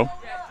or so.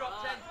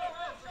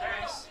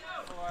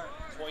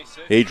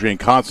 Adrian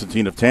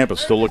Constantine of Tampa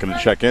still looking to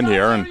check in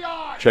here, and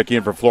check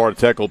in for Florida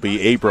Tech will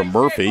be Abram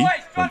Murphy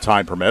when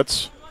time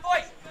permits.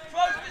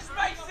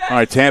 All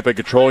right, Tampa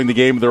controlling the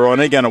game of their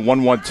own. Again, a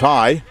 1-1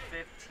 tie.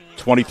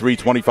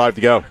 23:25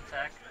 to go.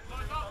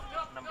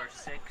 Number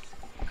 6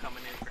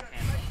 coming in for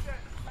Tampa.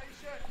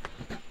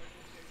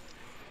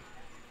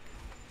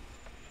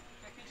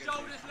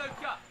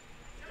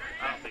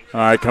 All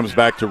right, comes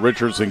back to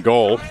Richards in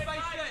goal.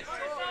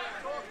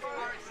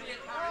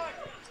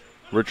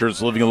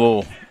 Richards living a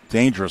little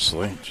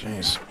dangerously.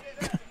 Jeez.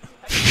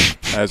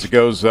 As it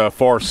goes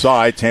far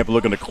side, Tampa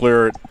looking to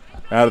clear it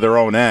out of their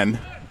own end.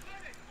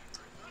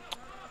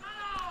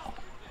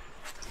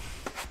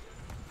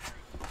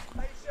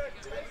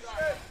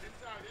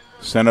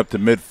 Sent up to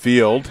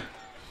midfield.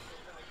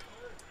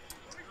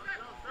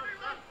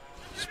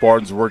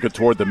 Spartans working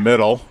toward the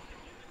middle.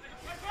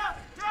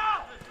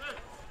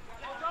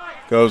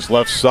 Goes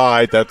left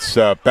side. That's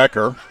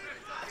Becker.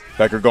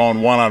 Becker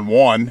going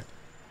one-on-one.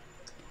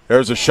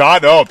 There's a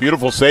shot. Oh,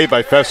 beautiful save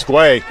by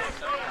Fesquet.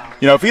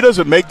 You know, if he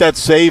doesn't make that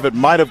save, it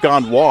might have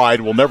gone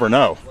wide. We'll never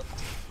know.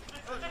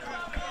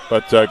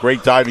 But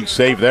great diving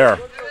save there.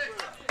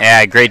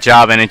 Yeah, great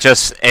job, and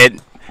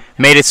it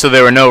made it so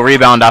there were no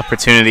rebound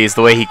opportunities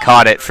the way he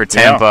caught it for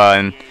Tampa,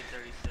 and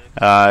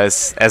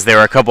as there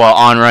were a couple of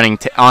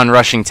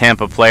on-rushing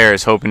Tampa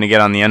players hoping to get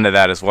on the end of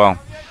that as well.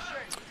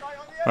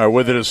 All right,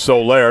 with it is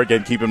Soler.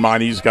 Again, keep in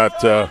mind he's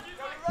got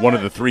one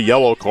of the 3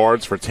 yellow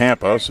cards for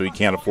Tampa, so he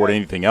can't afford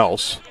anything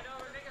else.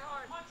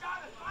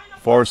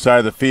 Far side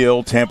of the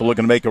field, Tampa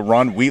looking to make a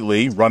run.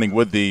 Wheatley running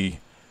with the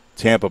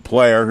Tampa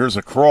player. Here's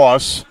a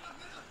cross.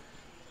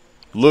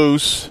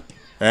 Loose.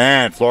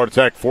 And Florida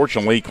Tech,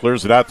 fortunately,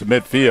 clears it out to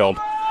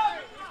midfield.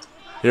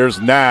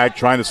 Here's Nag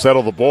trying to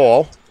settle the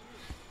ball.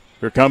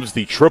 Here comes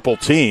the triple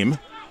team.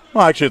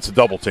 Well, actually, it's a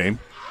double team.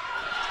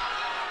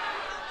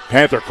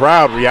 Panther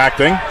crowd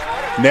reacting.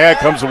 Nag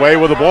comes away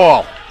with the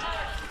ball.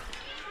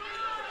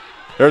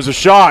 There's a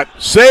shot.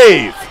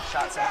 Save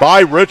by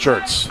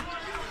Richards.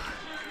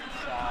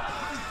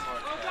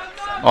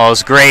 Oh, it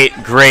was great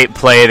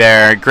play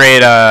there.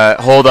 Great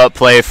hold-up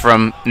play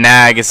from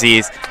Nag as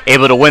he's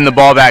able to win the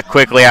ball back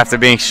quickly after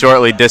being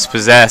shortly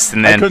dispossessed.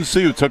 And then I couldn't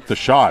see who took the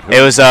shot. It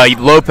was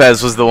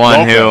Lopez was the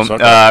one who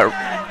okay.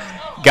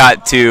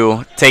 Got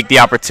to take the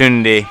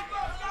opportunity.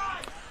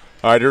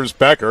 All right, here's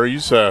Becker.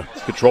 He's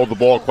controlled the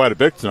ball quite a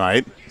bit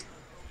tonight.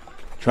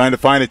 Trying to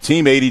find a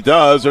teammate. He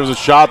does. There's a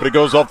shot, but it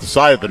goes off the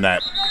side of the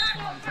net.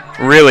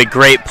 Really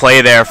great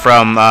play there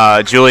from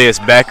Julius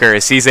Becker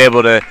as he's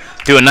able to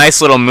do a nice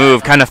little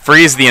move, kind of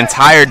freeze the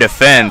entire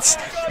defense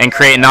and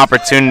create an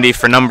opportunity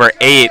for number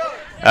 8,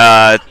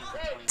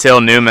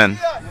 Till Newman.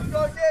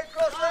 All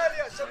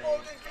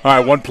right,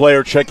 one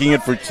player checking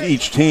in for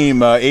each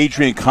team,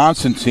 Adrian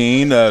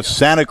Constantine,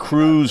 Santa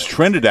Cruz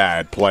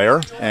Trinidad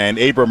player, and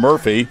Abram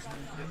Murphy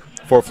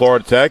for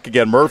Florida Tech.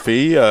 Again,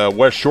 Murphy,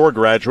 West Shore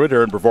graduate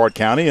here in Brevard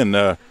County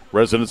and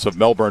residents of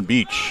Melbourne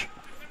Beach.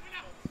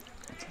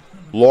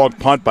 Long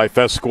punt by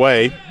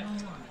Fesquet.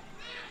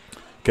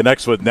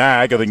 Connects with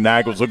Nag. I think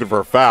Nag was looking for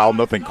a foul.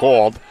 Nothing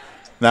called.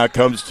 Now it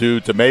comes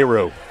to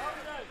Temeru.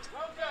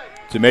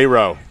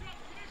 Temeru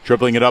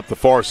dribbling it up the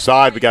far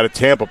side. We got a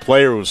Tampa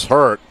player who's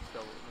hurt.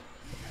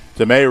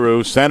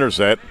 Temeru centers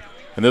it,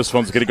 and this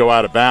one's going to go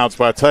out of bounds.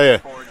 But I tell you,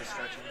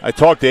 I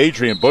talked to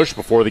Adrian Bush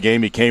before the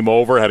game. He came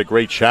over, had a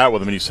great chat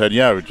with him, and he said,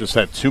 yeah, we just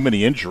had too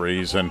many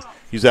injuries, and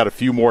he's had a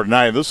few more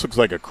tonight. This looks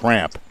like a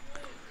cramp.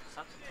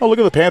 Oh, look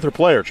at the Panther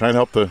player trying to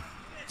help the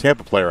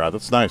Tampa player out.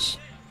 That's nice.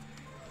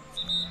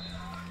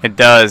 It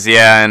does,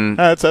 yeah. And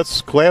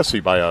that's classy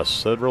by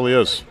us. That really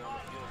is.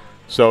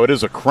 So it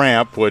is a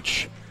cramp,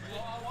 which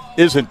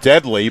isn't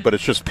deadly, but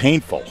it's just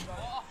painful.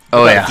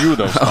 Oh, yeah. Few of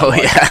those oh,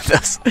 yeah.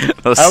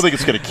 Those I don't think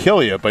it's going to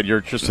kill you, but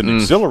you're just an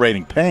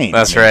exhilarating pain.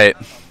 That's right.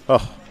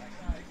 Oh.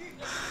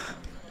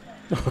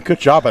 Good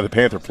job by the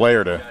Panther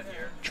player to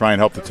try and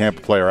help the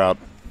Tampa player out.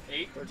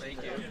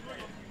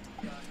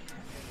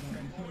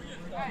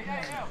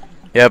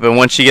 Yeah, but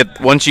once you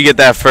get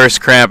that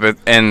first cramp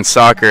in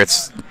soccer,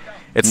 it's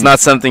not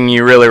something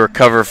you really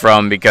recover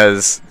from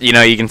because you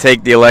can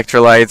take the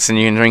electrolytes and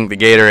you can drink the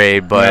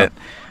Gatorade, but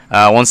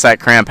once that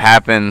cramp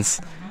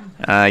happens,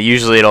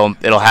 usually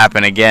it'll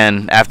happen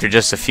again after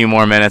just a few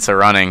more minutes of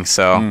running.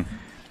 So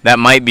that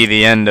might be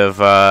the end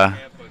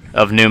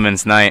of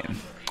Newman's night.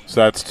 So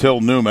that's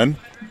Till Newman.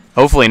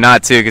 Hopefully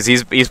not too, because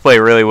he's played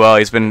really well.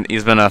 He's been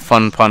a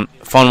fun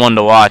one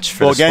to watch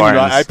for the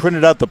Spartans. I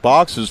printed out the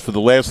boxes for the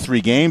last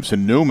 3 games,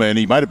 and Newman,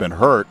 he might have been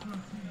hurt,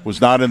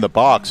 was not in the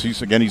box.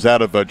 He's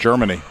out of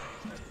Germany.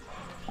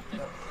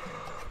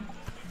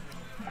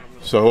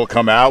 So he'll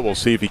come out. We'll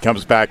see if he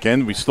comes back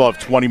in. We still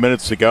have 20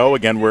 minutes to go.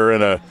 Again, we're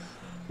in a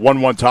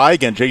 1-1 tie.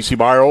 Again, J.C.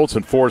 Meyerholtz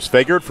and Forrest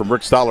Figured from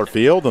Rick Stoller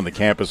Field on the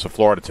campus of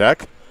Florida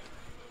Tech.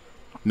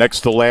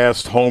 Next to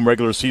last home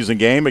regular season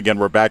game. Again,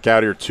 we're back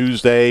out here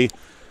Tuesday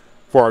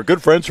for our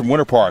good friends from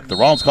Winter Park, the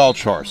Rollins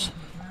College Stars.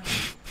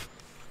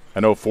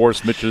 I know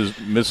Forrest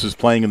misses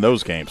playing in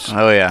those games.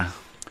 Oh, yeah.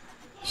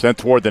 Sent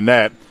toward the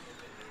net.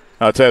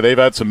 I'll tell you, they've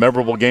had some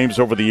memorable games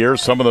over the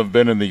years. Some of them have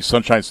been in the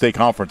Sunshine State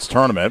Conference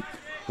Tournament,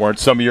 where in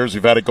some years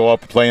we've had to go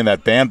up and play in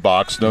that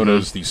bandbox known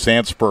as the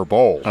Sandspur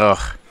Bowl.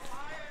 Ugh.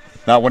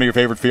 Not one of your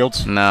favorite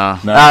fields? No.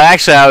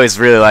 Actually, I always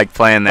really liked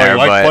playing there. Oh, you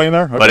liked playing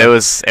there? Okay. But it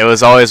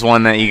was always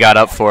one that you got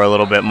up for a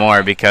little bit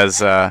more because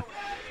the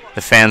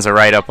fans are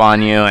right up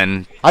on you.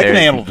 And I can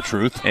handle the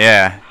truth.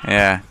 Yeah.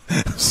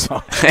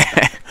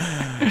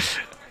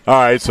 All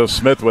right, so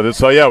Smith with it.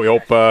 So, yeah, we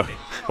hope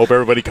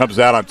everybody comes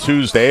out on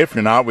Tuesday. If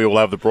you're not, we will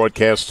have the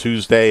broadcast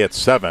Tuesday at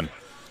 7. And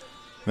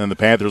then the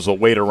Panthers will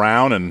wait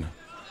around and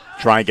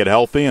try and get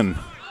healthy, and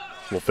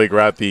we'll figure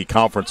out the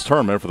conference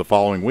tournament for the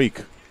following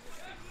week.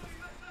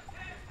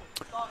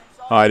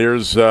 All right,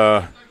 here's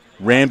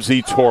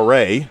Ramsey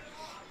Torre.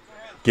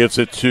 Gives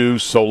it to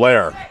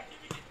Soler.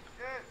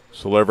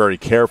 Soler very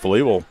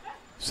carefully will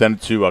send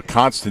it to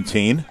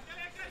Constantine.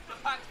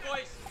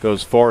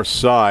 Goes far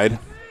side.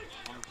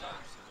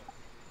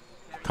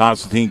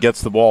 Constantine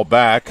gets the ball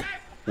back,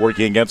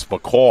 working against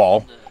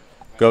McCall.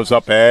 Goes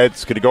up ahead.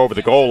 It's going to go over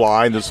the goal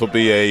line. This will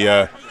be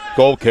a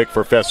goal kick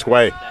for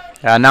Fesquay.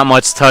 Not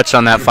much touch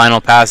on that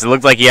final pass. It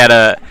looked like he had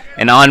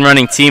an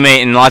on-running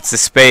teammate in lots of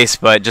space,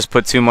 but just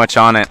put too much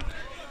on it.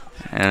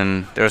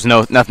 And there was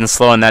nothing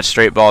slowing that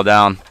straight ball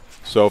down.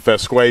 So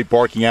Fesquay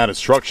barking out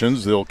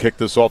instructions. They'll kick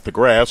this off the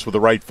grass with the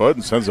right foot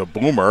and sends a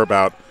boomer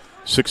about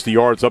 60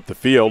 yards up the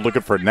field,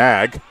 looking for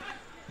Nag.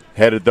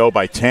 Headed, though,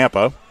 by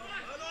Tampa.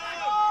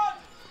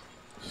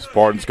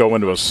 Spartans go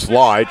into a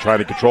slide, trying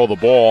to control the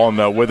ball,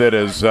 and with it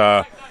is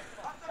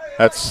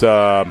that's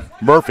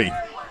Murphy.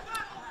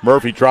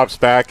 Murphy drops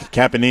back.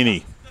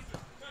 Campanini.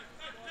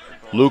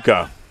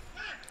 Luca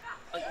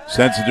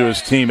sends it to his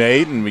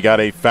teammate, and we got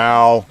a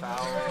foul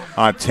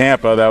on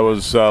Tampa. That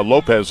was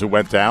Lopez who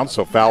went down,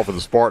 so foul for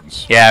the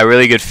Spartans. Yeah,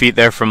 really good feet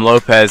there from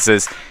Lopez.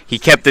 As he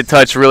kept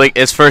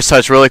his first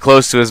touch really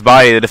close to his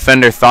body. The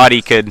defender thought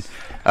he could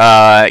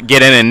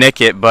get in and nick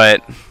it,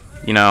 but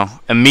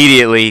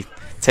immediately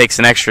takes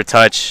an extra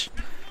touch,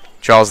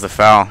 draws the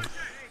foul.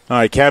 All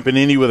right,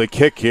 Campanini with a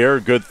kick here,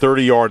 good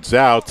 30 yards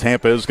out.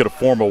 Tampa is going to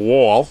form a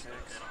wall.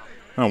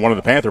 One of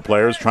the Panther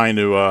players trying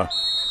to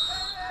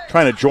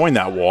join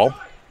that wall.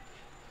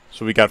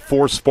 So we got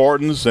 4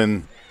 Spartans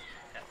and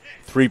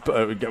 3.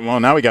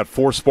 Now we got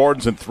 4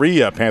 Spartans and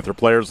 3 Panther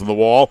players on the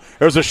wall.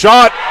 There's a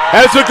shot.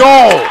 Has a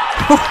goal.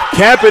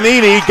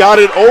 Campanini got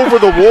it over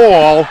the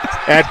wall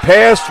and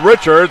past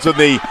Richards, and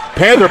the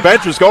Panther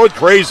bench is going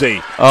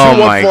crazy. Oh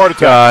my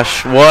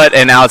gosh, what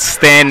an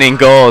outstanding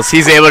goal.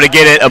 He's able to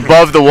get it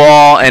above the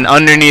wall and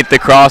underneath the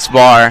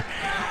crossbar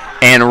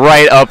and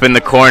right up in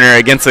the corner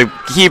against a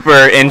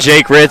keeper in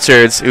Jake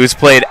Richards, who's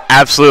played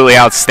absolutely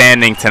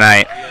outstanding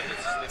tonight.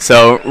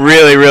 So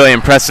really, really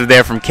impressive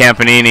there from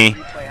Campanini.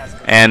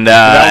 And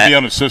that'll be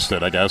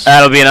unassisted, I guess.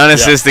 That'll be an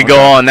unassisted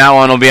goal, and that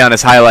one will be on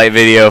his highlight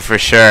video for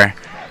sure.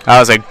 That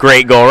was a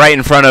great goal right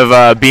in front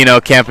of Bino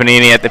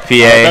Campanini at the PA.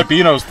 That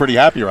Bino's pretty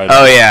happy right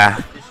now. Oh,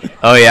 yeah.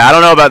 Oh, yeah. I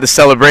don't know about the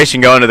celebration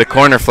going to the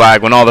corner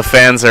flag when all the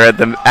fans are at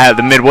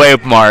the midway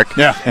mark.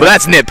 Yeah. But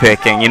that's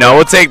nitpicking.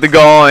 We'll take the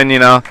goal and,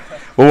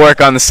 we'll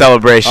work on the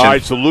celebration. All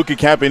right, so Luca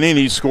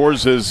Campanini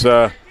scores his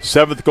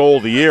 7th goal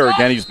of the year.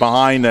 Again, he's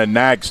behind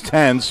Nag's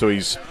 10, so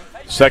he's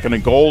second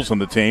in goals on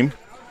the team.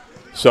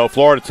 So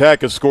Florida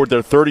Tech has scored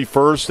their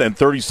 31st and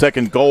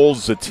 32nd goals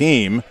as a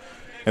team,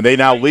 and they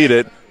now lead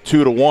it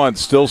 2-1.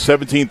 Still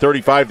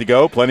 17:35 to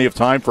go. Plenty of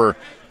time for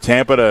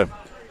Tampa to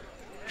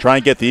try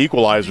and get the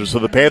equalizer. So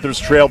the Panthers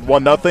trailed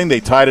 1-0. They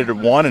tied it at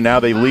 1, and now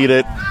they lead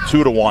it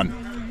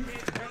 2-1.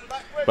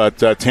 But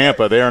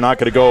Tampa, they are not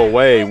going to go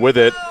away. With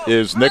it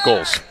is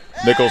Nichols.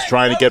 Nichols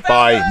trying to get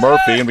by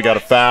Murphy, and we got a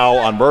foul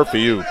on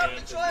Murphy, who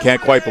can't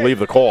quite believe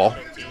the call.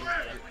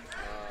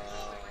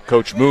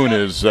 Coach Moon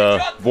is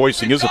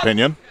voicing his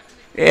opinion.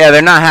 Yeah,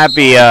 they're not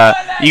happy.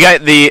 You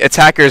got the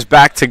attackers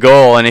back to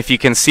goal, and if you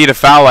concede a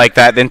foul like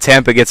that, then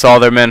Tampa gets all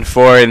their men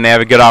forward, and they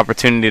have a good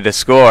opportunity to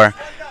score.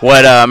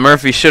 What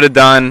Murphy should have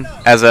done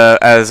as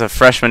a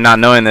freshman, not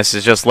knowing this,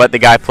 is just let the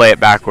guy play it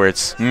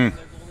backwards.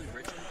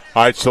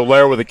 All right,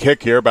 Soler with a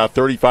kick here, about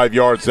 35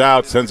 yards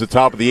out, sends it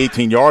top of the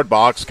 18-yard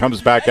box, comes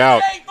back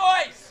out.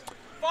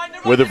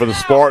 With it for the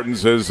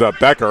Spartans is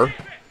Becker.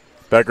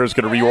 Becker's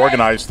going to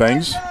reorganize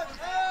things.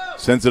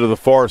 Sends it to the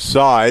far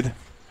side.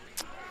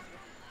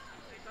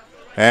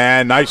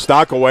 And nice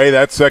knock away.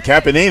 That's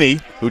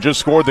Campanini, who just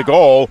scored the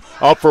goal,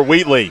 up for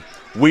Wheatley.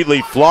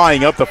 Wheatley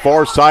flying up the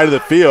far side of the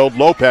field.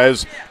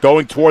 Lopez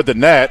going toward the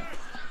net.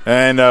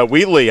 And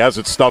Wheatley has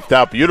it stuffed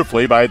out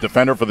beautifully by a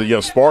defender for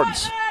the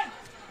Spartans.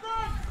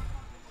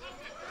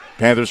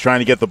 Panthers trying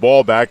to get the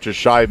ball back just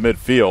shy of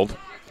midfield.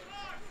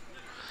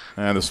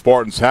 And the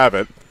Spartans have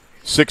it.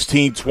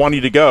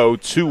 16:20 to go,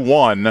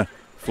 2-1.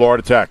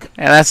 Florida Tech.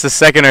 And that's the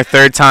second or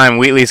third time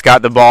Wheatley's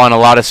got the ball in a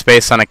lot of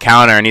space on a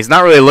counter, and he's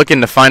not really looking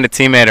to find a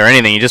teammate or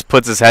anything. He just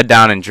puts his head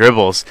down and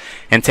dribbles.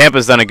 And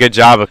Tampa's done a good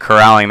job of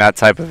corralling that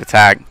type of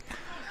attack.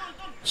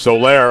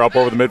 Soler up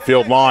over the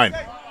midfield line.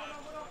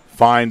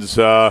 Finds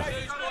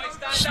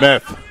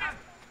Smith.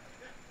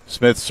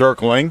 Smith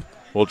circling.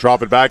 We'll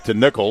drop it back to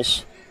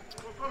Nichols.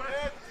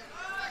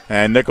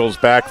 And Nichols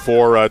back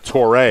for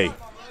Torre.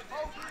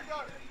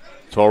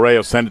 Torre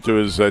will send it to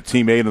his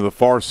teammate on the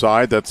far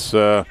side. That's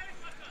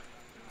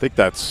I think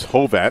that's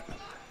Hovet.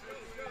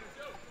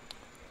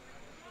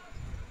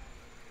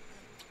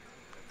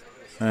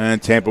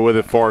 And Tampa with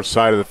it far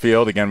side of the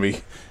field. Again,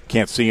 we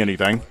can't see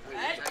anything.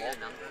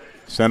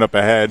 Send up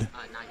ahead.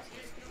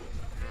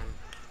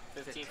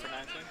 15 for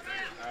 19.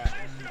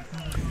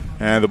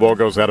 And the ball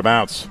goes out of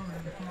bounds.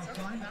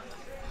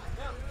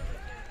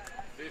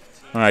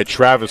 All right,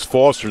 Travis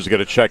Foster's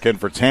going to check in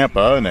for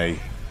Tampa in a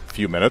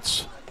few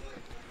minutes.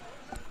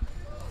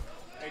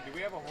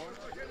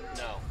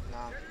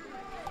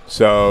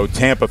 So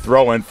Tampa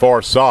throw in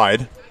far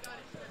side.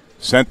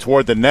 Sent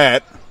toward the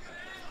net.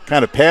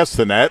 Kind of past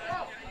the net.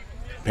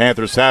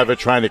 Panthers have it,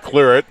 trying to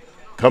clear it.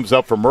 Comes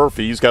up for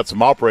Murphy. He's got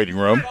some operating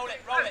room.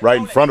 right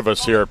in front of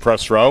us here at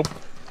press row.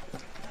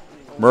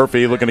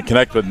 Murphy looking to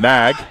connect with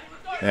Nag,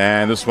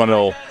 and this one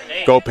will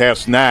go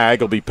past Nag.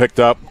 It'll be picked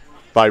up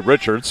by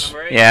Richards.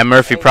 Yeah,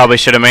 Murphy probably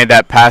should have made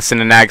that pass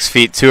into Nag's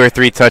feet 2 or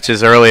 3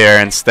 touches earlier.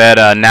 Instead,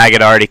 Nag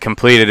had already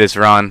completed his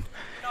run,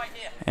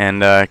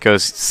 and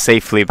goes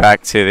safely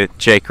back to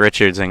Jake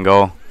Richards in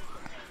goal.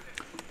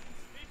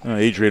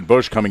 Adrian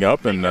Bush coming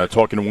up and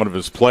talking to one of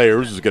his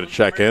players who's going to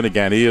check in.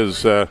 Again, he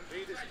is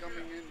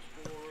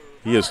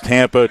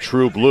Tampa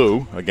True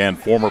Blue. Again,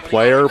 former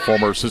player,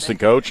 former assistant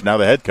coach, now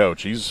the head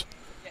coach. He's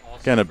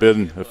kind of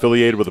been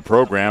affiliated with the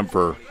program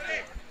for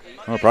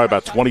probably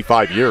about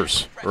 25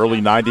 years,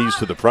 early 90s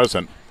to the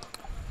present.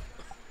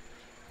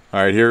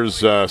 All right,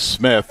 here's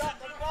Smith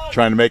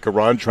trying to make a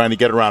run, trying to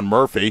get around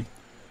Murphy.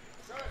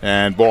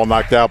 And ball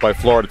knocked out by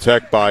Florida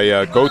Tech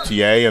by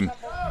Gautier, and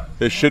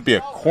this should be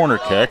a corner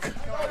kick.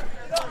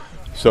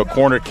 So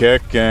corner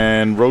kick,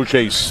 and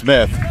Roger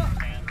Smith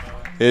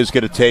is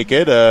going to take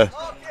it.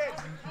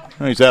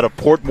 He's out of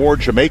Portmore,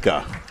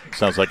 Jamaica.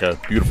 Sounds like a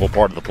beautiful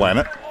part of the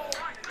planet.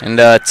 And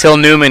Till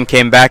Newman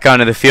came back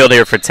onto the field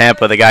here for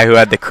Tampa, the guy who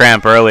had the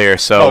cramp earlier.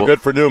 So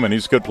good for Newman.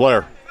 He's a good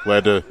player.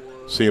 Glad to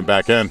see him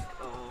back in.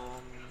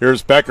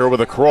 Here's Becker with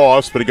a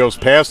cross, but he goes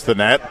past the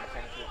net.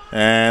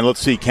 And let's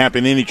see,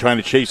 Campanini trying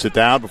to chase it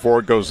down before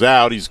it goes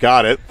out. He's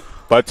got it,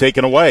 but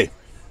taken away.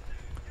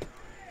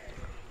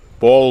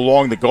 Ball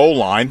along the goal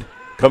line.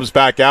 Comes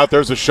back out.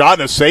 There's a shot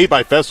and a save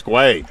by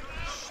Fesquet.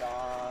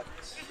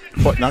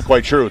 Not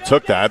quite sure who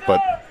took that, but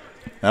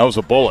that was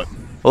a bullet.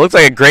 It looked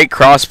like a great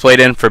cross played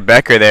in for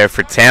Becker there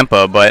for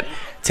Tampa, but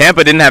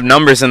Tampa didn't have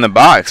numbers in the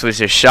box, which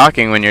is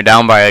shocking when you're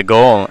down by a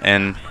goal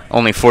and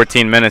only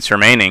 14 minutes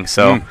remaining.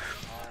 So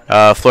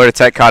Florida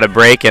Tech caught a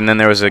break, and then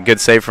there was a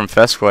good save from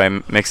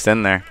Fesquet mixed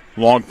in there.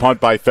 Long punt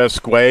by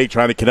Fesquet,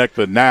 trying to connect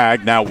with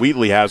Nag. Now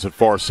Wheatley has it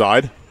far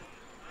side.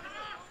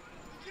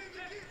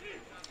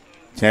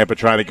 Tampa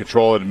trying to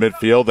control it in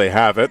midfield. They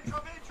have it.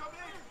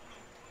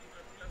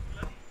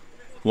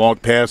 Long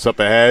pass up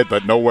ahead,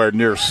 but nowhere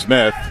near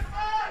Smith.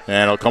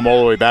 And it'll come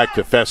all the way back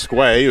to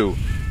Fesquet, who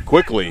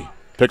quickly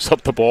picks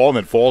up the ball and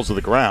then falls to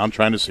the ground,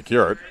 trying to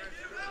secure it.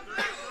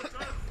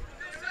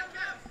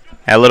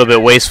 A little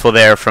bit wasteful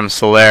there from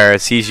Soler,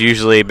 as he's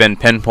usually been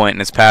pinpointing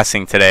his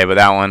passing today, but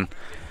that one,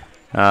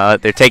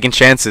 they're taking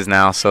chances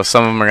now, so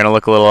some of them are going to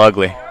look a little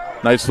ugly.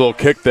 Nice little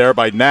kick there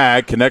by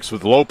Nag, connects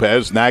with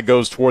Lopez. Nag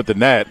goes toward the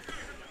net.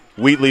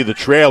 Wheatley, the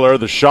trailer,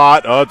 the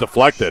shot,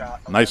 deflected.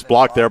 Nice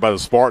block there by the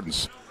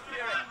Spartans.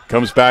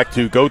 Comes back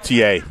to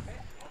Gautier.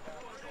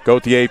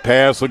 Gautier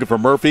pass, looking for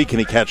Murphy. Can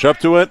he catch up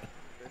to it?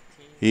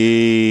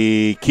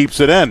 He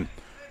keeps it in.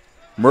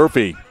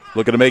 Murphy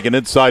looking to make an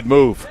inside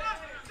move.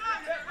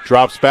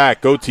 Drops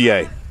back,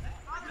 Gautier.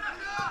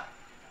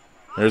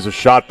 There's a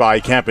shot by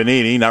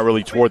Campanini, not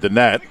really toward the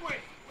net.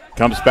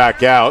 Comes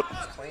back out.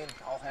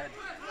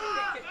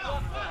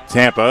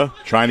 Tampa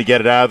trying to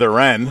get it out of their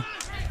end.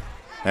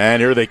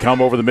 And here they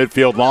come over the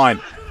midfield line.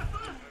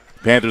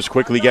 Panthers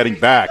quickly getting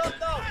back.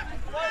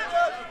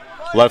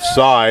 Left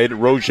side,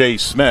 Roger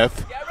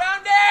Smith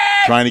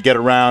trying to get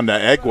around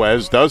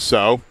Eguez, does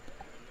so.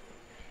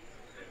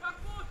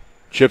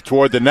 Chip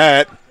toward the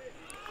net.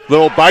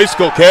 Little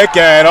bicycle kick,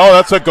 and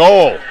that's a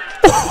goal.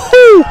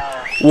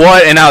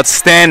 What an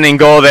outstanding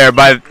goal there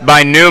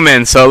by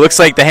Newman. So it looks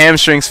like the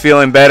hamstring's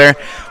feeling better.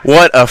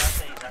 What a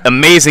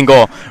amazing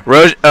goal.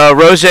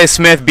 Roger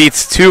Smith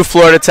beats 2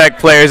 Florida Tech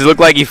players. It looked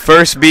like he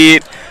first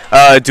beat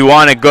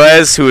Duan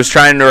Eguez, who was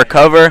trying to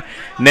recover.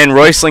 And then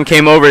Royceland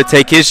came over to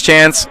take his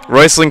chance.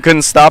 Royceland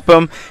couldn't stop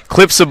him.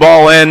 Clips the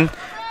ball in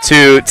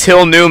to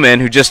Till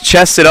Newman, who just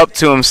chested up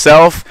to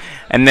himself.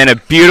 And then a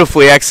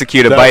beautifully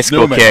executed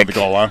bicycle kick. On the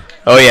goal, huh?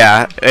 Oh,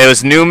 yeah. It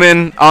was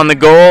Newman on the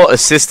goal,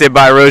 assisted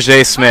by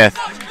Roger Smith.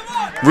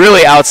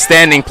 Really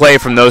outstanding play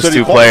from those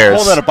two players.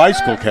 They call that a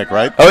bicycle kick,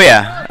 right? Oh,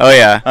 yeah. Oh,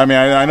 yeah. I mean,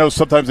 I know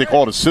sometimes they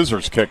call it a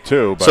scissors kick,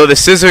 too. But so the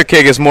scissor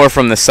kick is more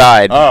from the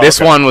side. Oh, this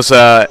okay. one was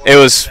it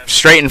was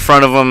straight in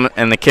front of him,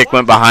 and the kick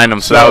went behind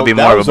him, so that would be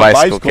more of a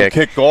bicycle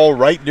kick goal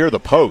right near the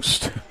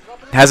post.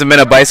 Hasn't been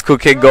a bicycle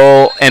kick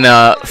goal in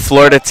a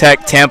Florida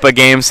Tech Tampa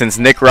game since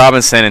Nick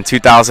Robinson in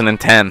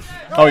 2010.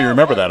 Oh, you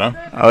remember that, huh?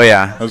 Oh,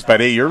 yeah. That was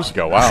about 8 years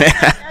ago. Wow.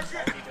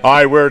 All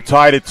right, we're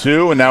tied at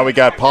 2, and now we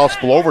got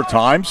possible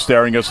overtime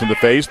staring us in the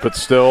face, but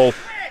still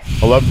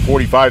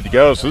 11:45 to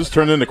go. So this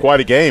turned into quite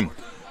a game.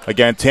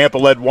 Again, Tampa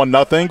led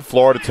 1-0.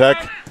 Florida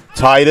Tech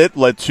tied it,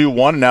 led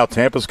 2-1, and now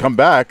Tampa's come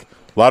back.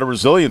 A lot of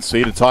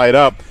resiliency to tie it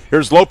up.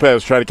 Here's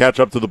Lopez trying to catch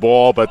up to the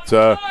ball, but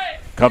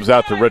comes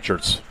out to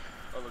Richards.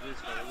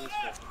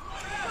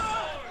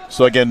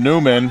 So again,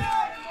 Newman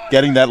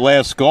getting that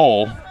last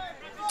goal,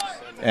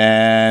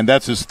 and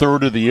that's his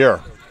 3rd of the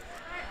year.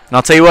 And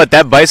I'll tell you what,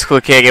 that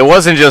bicycle kick, it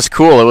wasn't just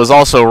cool, it was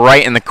also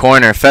right in the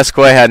corner.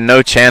 Fesquet had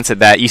no chance at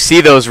that. You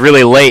see those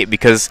really late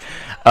because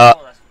all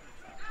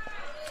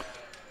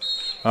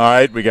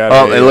right, we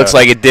got it looks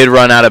like it did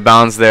run out of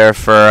bounds there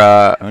for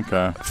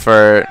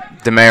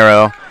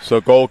DeMero.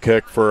 So goal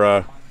kick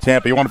for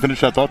Tampa. You want to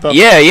finish that thought, though?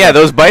 Yeah,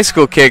 those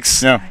bicycle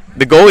kicks. Yeah.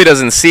 the goalie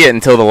doesn't see it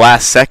until the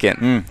last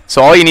second.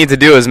 So all you need to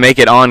do is make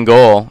it on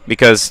goal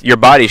because your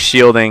body's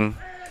shielding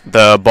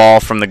the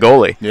ball from the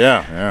goalie.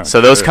 Yeah.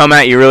 So those come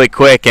at you really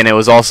quick, and it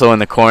was also in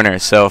the corner.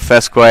 So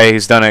Fesque,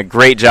 who's done a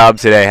great job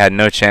today, had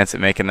no chance at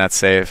making that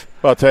save.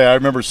 Well, I'll tell you, I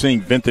remember seeing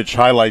vintage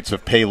highlights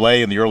of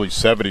Pelé in the early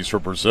 70s for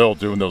Brazil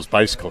doing those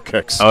bicycle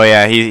kicks. Oh,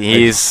 yeah,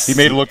 he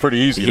made it look pretty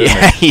easy,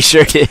 didn't he? He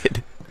sure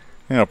did.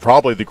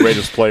 Probably the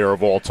greatest player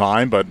of all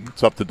time, but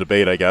it's up to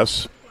debate, I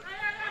guess.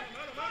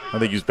 I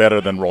think he's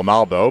better than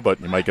Ronaldo,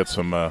 but you might get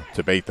some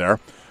debate there. All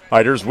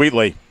right, here's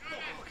Wheatley.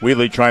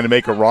 Wheatley trying to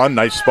make a run.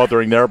 Nice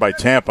smothering there by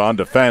Tampa on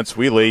defense.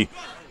 Wheatley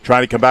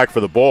trying to come back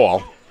for the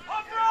ball.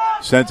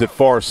 Sends it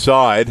far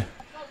side.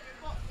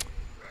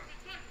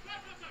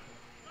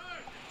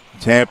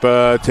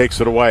 Tampa takes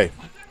it away.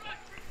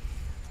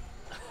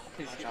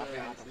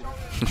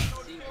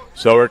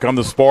 So here come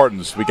the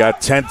Spartans. We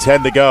got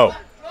 10-10 to go.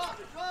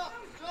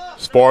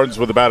 Spartans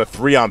with about a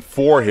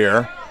 3-on-4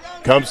 here.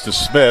 Comes to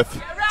Smith.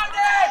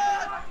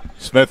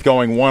 Smith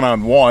going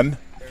one-on-one.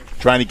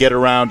 Trying to get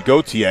around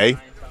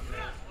Gauthier.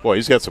 Boy,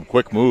 he's got some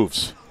quick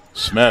moves.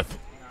 Smith.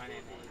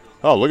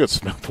 Oh, look at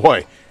Smith.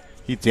 Boy,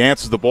 he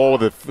dances the ball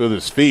with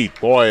his feet.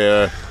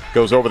 Boy,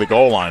 goes over the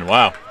goal line.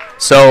 Wow.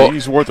 So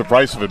he's worth the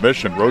price of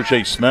admission,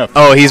 Roger Smith.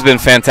 Oh, he's been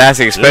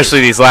fantastic,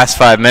 especially these last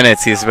 5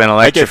 minutes. He's been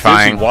electrifying.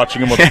 I get dizzy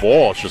watching him with the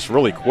ball. It's just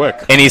really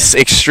quick. And he's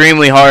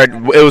extremely hard.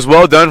 It was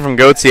well done from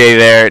Gauthier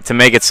there to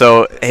make it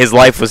so his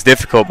life was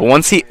difficult. But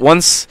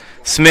once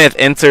Smith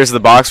enters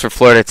the box for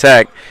Florida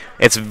Tech,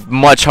 it's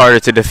much harder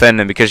to defend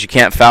him because you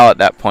can't foul at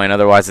that point.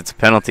 Otherwise, it's a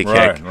penalty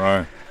kick.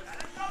 Right.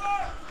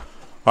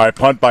 All right,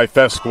 punt by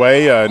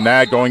Fesque.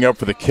 Nag going up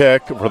for the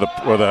kick, for the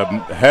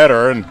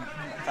header, and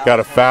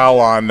got a foul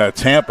on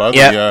Tampa.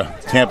 Yep.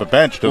 The Tampa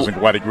bench doesn't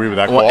quite agree with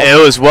that call.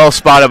 It was well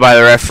spotted by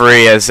the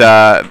referee as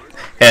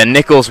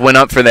Nichols went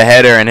up for the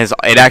header, and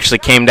it actually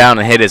came down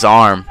and hit his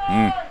arm.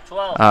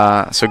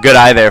 12. So good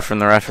eye there from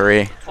the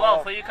referee.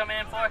 12, who you coming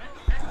in for?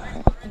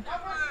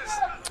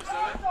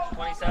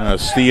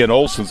 Stian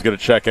Olsen's going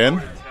to check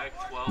in,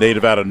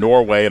 native out of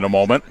Norway in a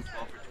moment.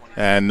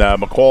 And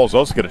McCall's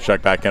also going to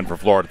check back in for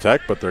Florida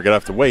Tech, but they're going to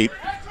have to wait.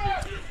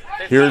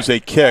 Here's a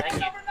kick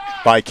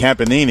by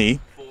Campanini.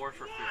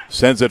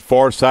 Sends it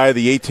far side of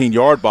the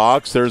 18-yard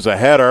box. There's a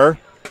header.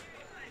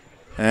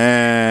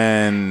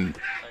 And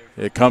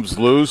it comes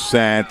loose,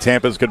 and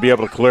Tampa's going to be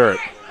able to clear it.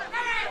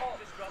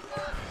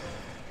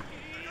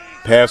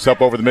 Pass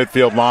up over the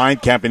midfield line.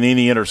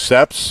 Campanini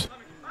intercepts.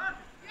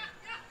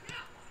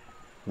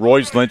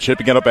 Roysland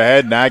chipping it up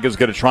ahead. Naga's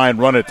going to try and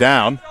run it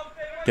down.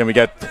 Again, we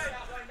got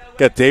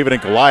David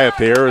and Goliath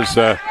here as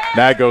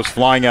Nag goes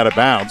flying out of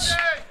bounds.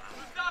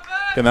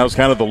 And that was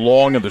kind of the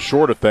long and the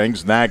short of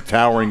things. Nag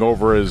towering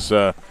over his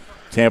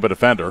Tampa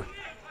defender.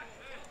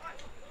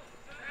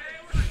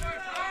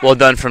 Well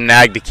done from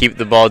Nag to keep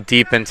the ball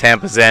deep in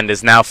Tampa's end,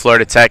 as now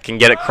Florida Tech can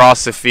get it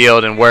across the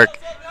field and work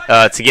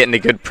to get into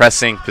good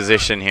pressing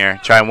position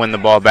here. Try and win the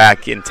ball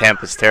back in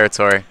Tampa's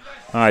territory.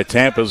 All right,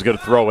 Tampa's going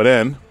to throw it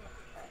in.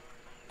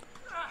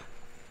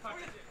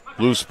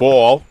 Loose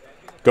ball.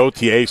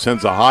 Gauthier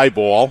sends a high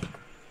ball.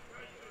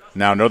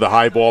 Now another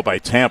high ball by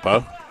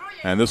Tampa.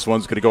 And this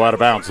one's going to go out of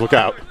bounds. Look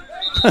out.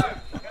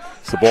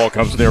 The ball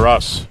comes near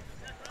us.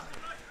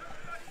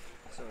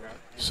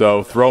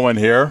 So throw in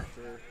here.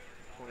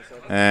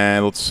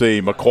 And let's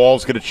see.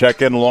 McCall's going to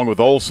check in along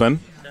with Olsen.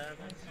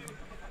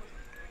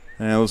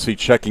 And let's see,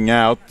 checking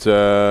out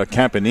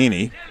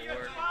Campanini.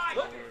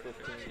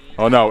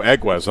 Oh, no,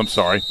 Eguez. I'm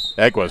sorry.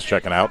 Eguez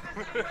checking out.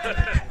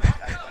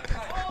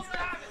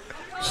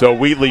 So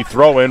Wheatley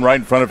throw in right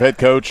in front of head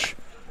coach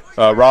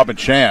Robin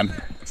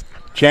Chan.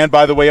 Chan,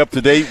 by the way, up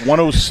to date,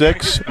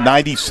 106,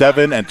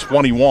 97, and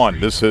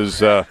 21. This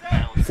is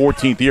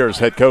 14th year as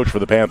head coach for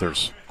the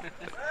Panthers.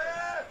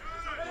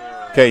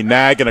 Okay,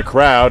 Nag in a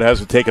crowd has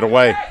to take it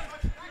away.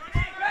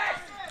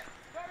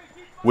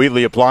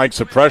 Wheatley applying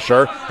some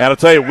pressure. And I'll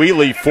tell you,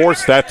 Wheatley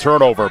forced that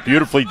turnover.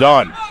 Beautifully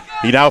done.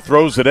 He now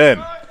throws it in.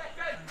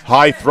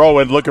 High throw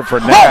in looking for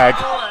Nag.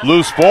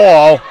 Loose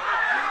ball.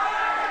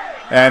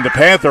 And the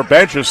Panther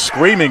bench is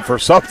screaming for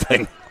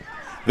something.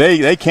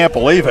 They can't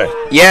believe it.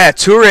 Yeah,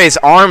 Touré's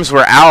arms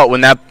were out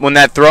when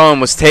that throw-in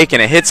was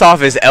taken. It hits off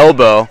his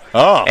elbow,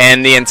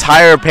 and the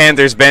entire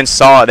Panthers bench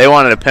saw it. They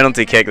wanted a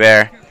penalty kick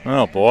there.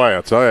 Oh, boy,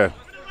 I'll tell you.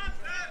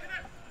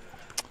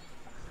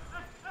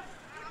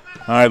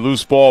 All right,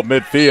 loose ball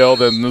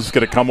midfield, and this is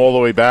going to come all the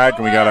way back,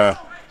 and we got to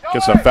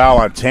get some foul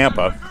on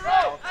Tampa.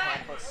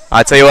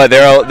 I tell you what,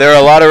 there are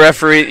a lot of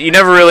referees. You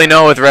never really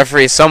know with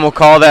referees. Some will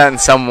call that and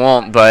some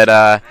won't, but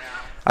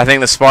I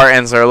think the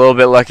Spartans are a little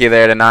bit lucky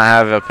there to not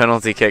have a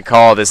penalty kick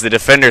called, as the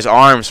defender's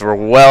arms were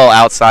well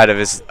outside of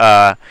his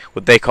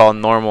what they call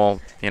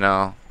normal,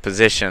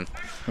 position.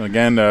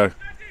 Again,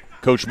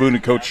 Coach Moon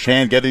and Coach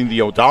Chan getting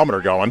the odometer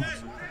going,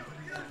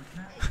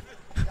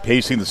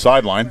 pacing the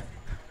sideline.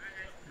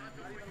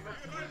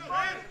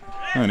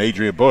 And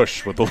Adrian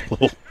Bush with a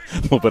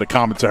little bit of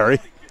commentary.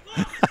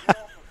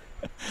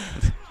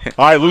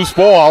 All right, loose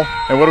ball,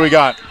 and what do we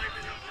got?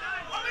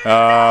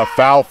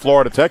 Foul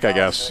Florida Tech, I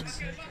guess.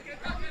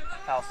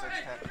 Foul 6.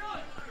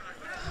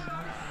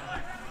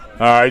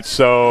 All right,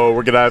 so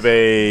we're going to have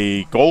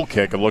a goal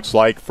kick, it looks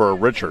like, for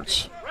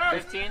Richards.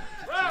 15.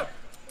 All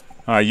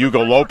right,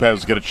 Hugo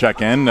Lopez is going to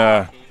check in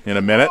a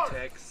minute.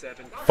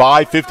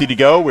 5:50 to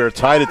go. We're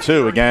tied at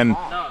 2. Again,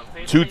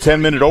 2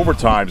 10-minute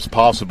overtimes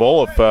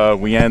possible if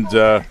we end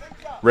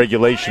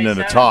regulation in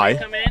a tie.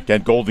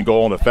 Again, golden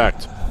goal in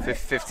effect.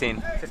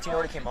 15. 15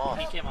 already came off.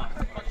 He came on.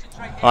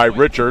 All right,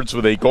 Richards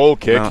with a goal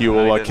kick. No, he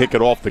will he didn't. kick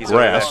it off the He's over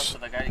there. grass So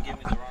the guy gave me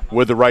the wrong number.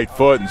 with the right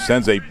foot and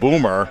sends a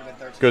boomer.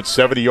 Good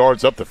 70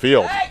 yards up the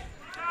field.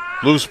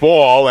 Loose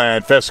ball,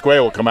 and Fesque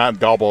will come out and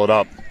gobble it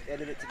up.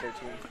 Edit it to 13.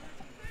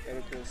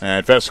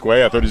 And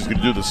Fesque, I thought he was going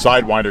to do the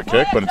sidewinder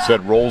kick, but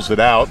instead rolls it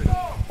out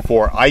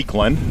for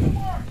Eichlin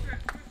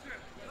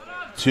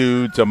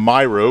to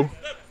Demiru.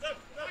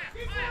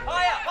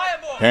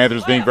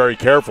 Panthers being very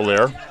careful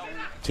there.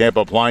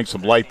 Tampa applying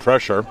some light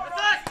pressure.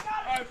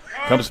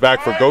 Comes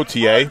back for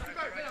Gauthier.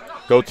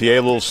 Gauthier,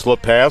 a little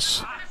slip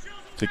pass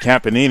to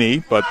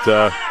Campanini, but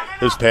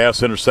his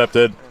pass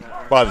intercepted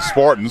by the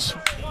Spartans.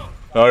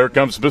 Here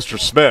comes Mr.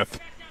 Smith.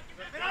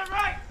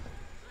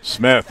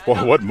 Smith,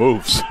 boy, what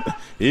moves.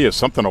 He is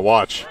something to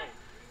watch.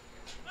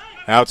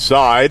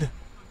 Outside,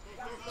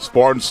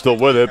 Spartans still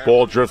with it.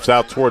 Ball drifts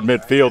out toward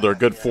midfield. They're a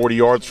good 40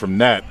 yards from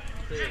net.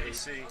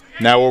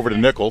 Now over to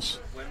Nichols.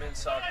 Women's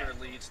soccer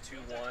leads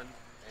 2-1,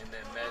 and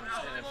then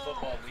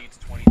football leads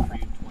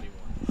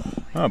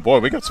 23-21. Oh, boy,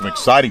 we got some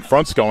exciting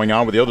fronts going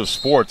on with the other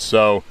sports.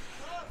 So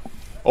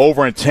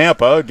over in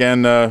Tampa,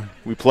 again,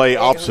 we play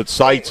opposite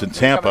sites in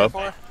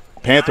Tampa.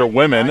 Panther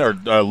women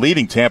are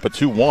leading Tampa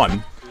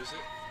 2-1.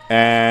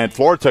 And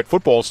Florida Tech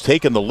football's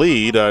taken the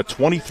lead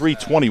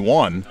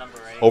 23-21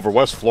 over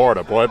West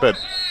Florida. Boy, I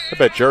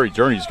bet Jerry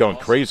Journey's going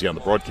crazy on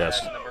the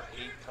broadcast. Number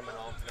 8 coming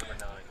off number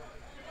 9.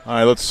 All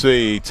right, let's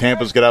see.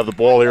 Tampa's going to have the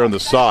ball here on the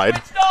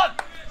side.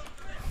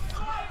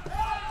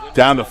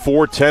 Down to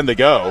 4:10 to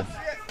go.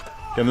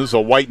 Again, this is a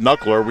white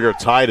knuckler. We are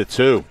tied at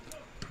 2.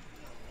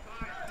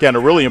 Again, a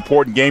really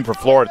important game for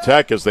Florida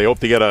Tech as they hope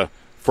to get a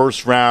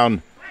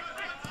first-round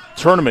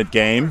tournament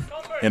game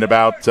in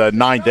about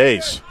 9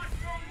 days.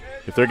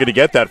 If they're going to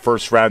get that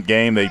first-round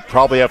game, they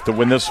probably have to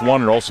win this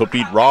one and also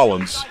beat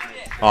Rollins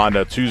on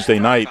Tuesday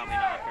night.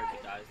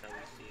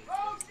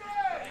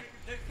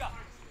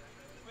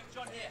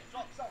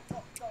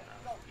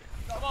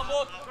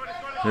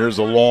 Here's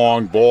a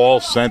long ball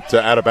sent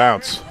out of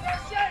bounds.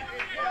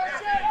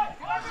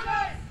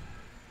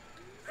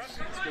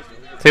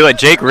 Tell you what,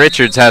 Jake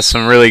Richards has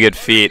some really good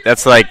feet.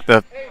 That's like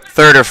the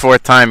 3rd or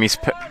 4th time he's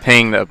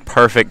paying the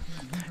perfect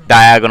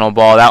diagonal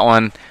ball. That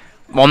one,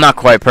 well, not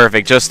quite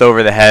perfect, just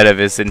over the head of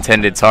his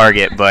intended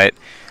target, but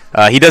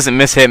he doesn't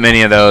miss-hit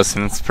many of those,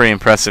 and it's a pretty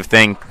impressive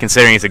thing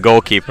considering he's a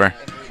goalkeeper.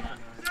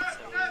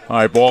 All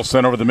right, ball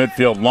sent over the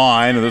midfield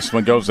line, and this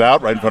one goes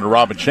out right in front of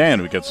Robin Chan,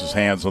 who gets his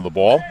hands on the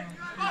ball.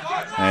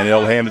 And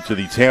he'll hand it to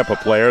the Tampa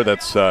player,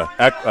 that's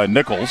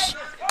Nichols.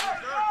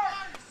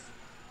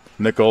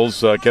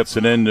 Nichols gets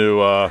it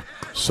into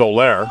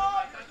Soler.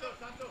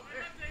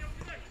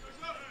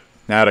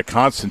 Now to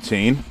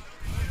Constantine.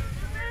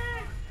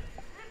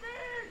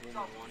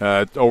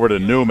 Over to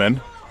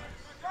Newman.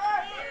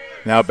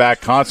 Now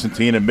back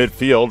Constantine in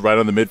midfield, right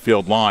on the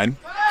midfield line.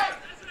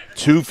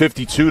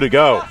 2:52 to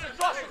go.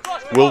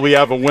 Will we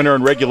have a winner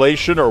in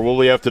regulation, or will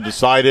we have to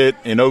decide it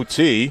in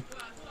OT?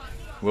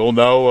 We'll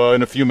know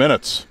in a few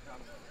minutes.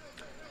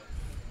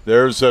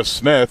 There's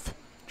Smith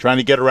trying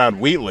to get around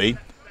Wheatley.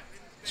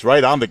 It's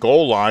right on the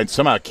goal line,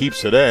 somehow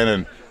keeps it in,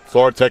 and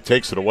Florida Tech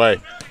takes it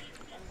away.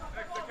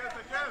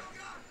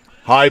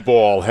 High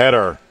ball,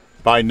 header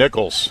by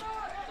Nichols.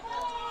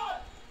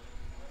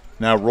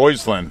 Now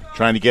Roislin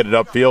trying to get it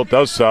upfield,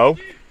 does so.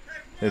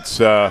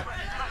 It's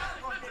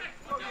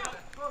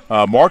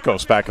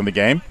Marcos back in the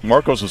game.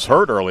 Marcos was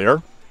hurt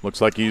earlier.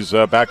 Looks like he's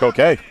back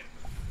okay.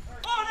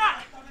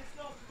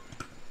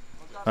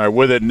 All right,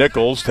 with it,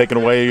 Nichols taken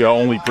away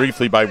only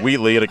briefly by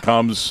Wheatley, and it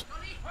comes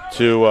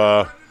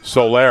to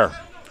Soler.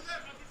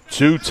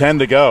 2:10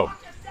 to go.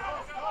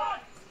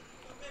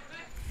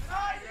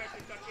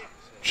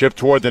 Chip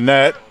toward the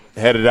net,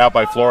 headed out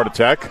by Florida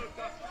Tech.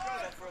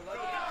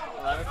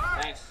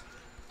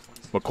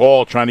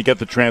 McCall trying to get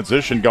the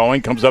transition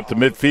going, comes up to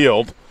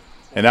midfield,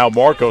 and now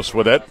Marcos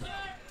with it.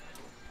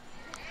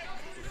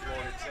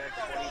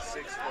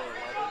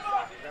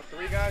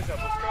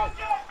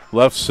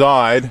 Left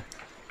side,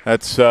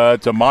 that's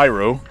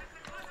Demiru.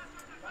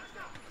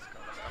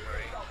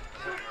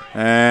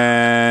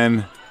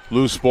 And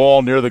loose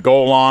ball near the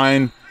goal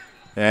line,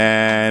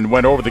 and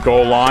went over the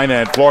goal line,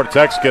 and Florida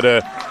Tech's going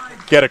to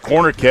get a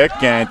corner kick,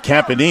 and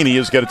Campanini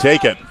is going to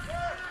take it.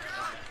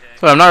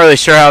 So I'm not really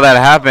sure how that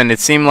happened. It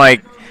seemed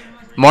like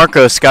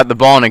Marcos got the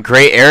ball in a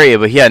great area,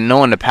 but he had no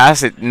one to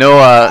pass it,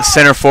 no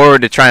center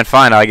forward to try and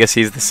find. I guess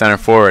he's the center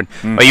forward.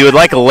 But you would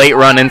like a late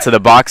run into the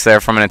box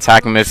there from an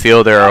attacking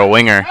midfielder or a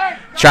winger.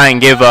 Try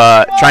and give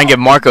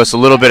Marcos a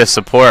little bit of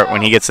support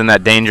when he gets in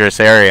that dangerous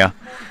area.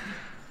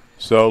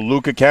 So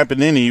Luca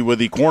Campanini with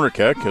the corner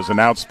kick, as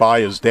announced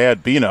by his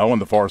dad Bino on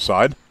the far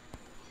side.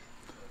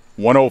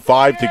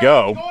 1:05 to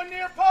go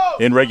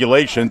in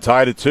regulation,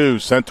 tied at 2,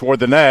 sent toward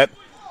the net.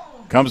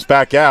 comes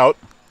back out.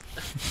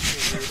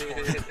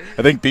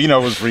 I think Bino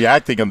was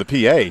reacting on the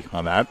PA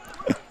on that.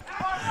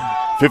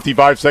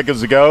 55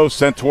 seconds to go,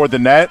 sent toward the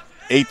net,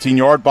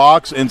 18-yard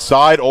box,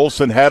 inside,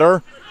 Olsen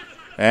header,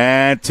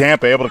 and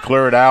Tampa able to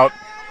clear it out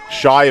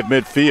shy of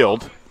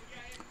midfield.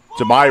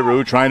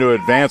 Demairu trying to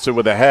advance it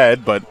with a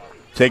head, but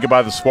taken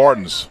by the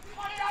Spartans.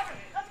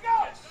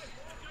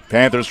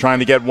 Panthers trying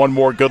to get one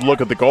more good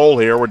look at the goal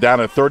here. We're down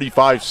to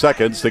 35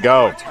 seconds to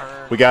go.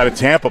 We got a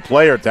Tampa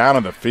player down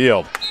on the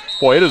field.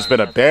 Boy, it has been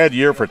a bad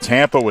year for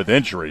Tampa with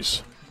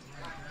injuries.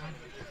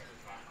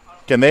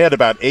 Again, they had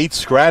about 8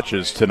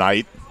 scratches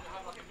tonight.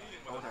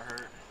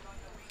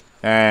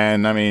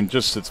 And, I mean,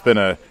 just it's been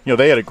a,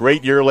 they had a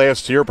great year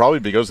last year, probably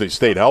because they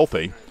stayed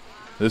healthy.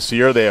 This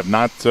year they have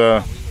not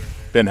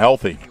been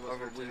healthy.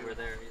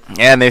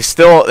 Yeah, and they've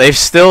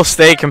still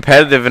stayed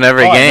competitive in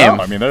every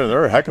game. I mean,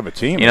 they're a heck of a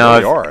team.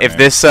 If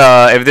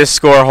this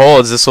score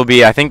holds, this will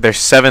be, I think, their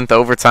 7th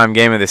overtime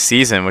game of the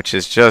season, which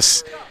is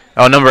just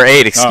number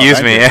 8.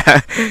 Excuse me.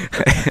 Yeah.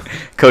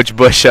 Coach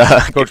Bush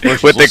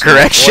with the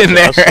correction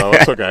there. So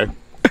it's okay.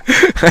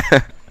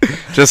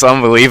 Just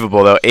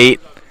unbelievable, though. 8.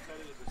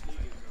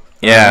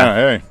 Yeah.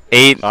 Hey.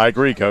 8. I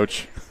agree,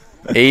 Coach.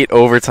 8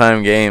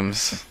 overtime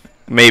games,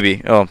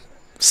 maybe.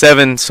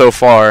 7 so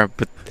far,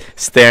 but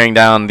staring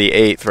down the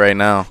 8th right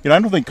now. I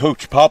don't think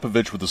Coach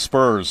Popovich with the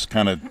Spurs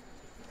kind of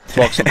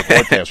talks to the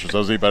broadcasters,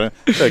 does he? But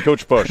hey,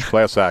 Coach Bush,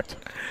 class act.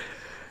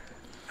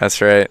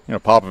 That's right.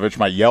 Popovich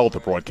might yell at the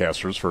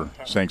broadcasters for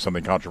saying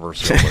something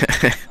controversial,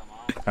 but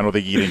I don't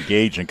think he'd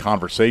engage in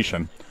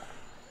conversation.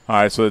 All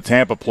right, so the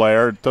Tampa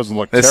player doesn't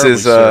look terribly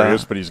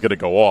serious, but he's going to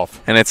go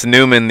off. And it's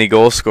Newman, the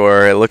goal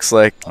scorer, it looks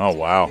like. Oh,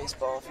 wow.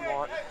 Baseball if you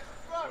want.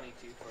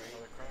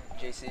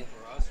 JC.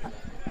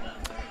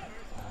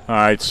 All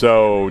right,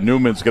 so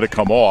Newman's going to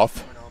come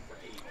off.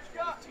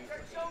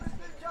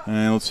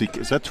 And let's see,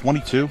 is that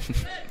 22?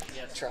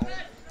 All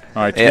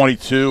right,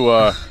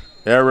 22,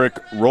 Eric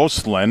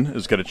Roslin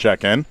is going to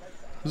check in.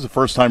 This is the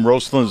first time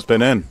Roslin has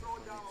been in.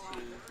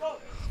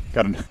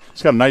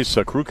 He's got a nice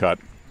crew cut.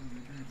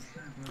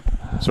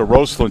 So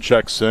Roslin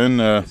checks in.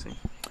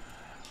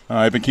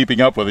 I've been keeping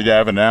up with it. I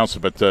haven't announced it,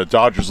 but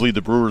Dodgers lead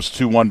the Brewers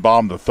 2-1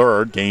 bomb the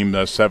third,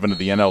 game 7 of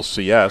the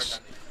NLCS.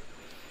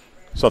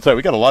 So I'll tell you,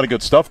 we got a lot of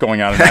good stuff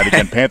going on tonight.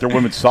 Again, Panther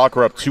women's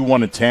soccer up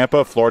 2-1 in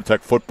Tampa. Florida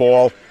Tech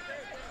football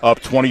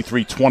up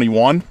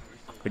 23-21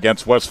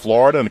 against West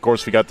Florida. And, of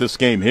course, we got this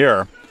game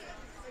here,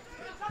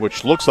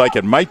 which looks like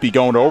it might be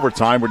going to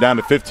overtime. We're down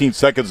to 15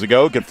 seconds to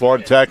go. Can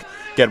Florida Tech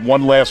get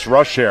one last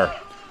rush here?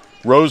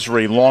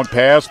 Rosary, long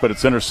pass, but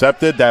it's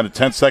intercepted. Down to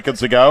 10 seconds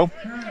to go.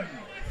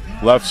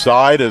 Left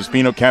side as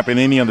Bino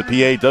Campanini on the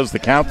PA does the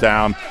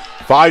countdown.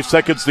 5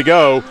 seconds to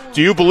go.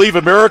 Do you believe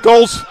in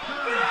miracles?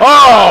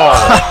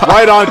 Oh,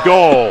 right on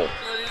goal.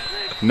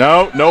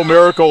 No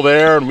miracle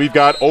there, and we've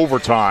got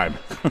overtime.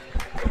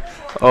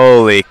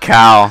 Holy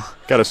cow.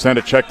 Got to send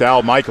a check to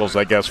Al Michaels,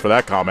 I guess, for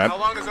that comment. How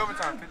long is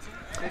overtime?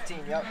 15,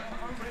 yep.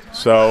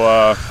 So,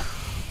 I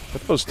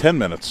thought it was 10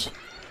 minutes.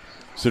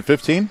 Is it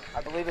 15?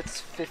 I believe it's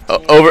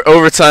 15.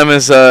 Overtime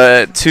is 2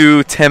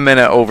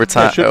 10-minute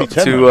overtime. Yeah, it should be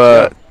 10 two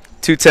minutes,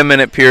 2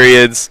 10-minute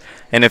periods,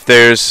 and if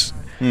there's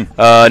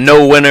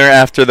no winner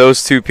after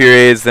those 2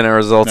 periods, then it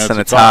results in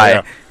a tie.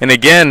 Yeah. And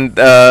again,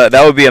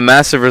 that would be a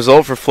massive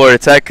result for Florida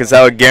Tech because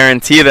that would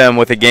guarantee them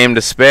with a game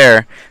to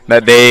spare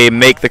that they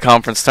make the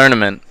conference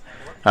tournament.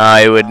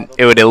 It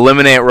would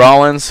eliminate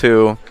Rollins,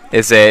 who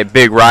is a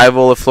big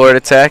rival of Florida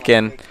Tech,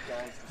 and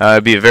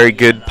it'd be a very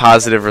good,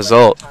 positive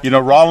result.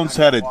 Rollins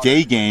had a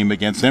day game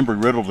against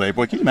Embry-Riddle today.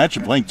 Boy, can you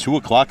imagine playing 2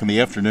 o'clock in the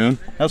afternoon?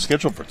 That was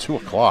scheduled for 2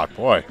 o'clock,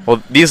 boy.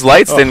 Well, these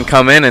lights didn't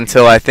come in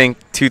until, I think,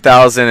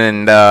 2000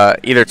 and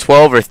either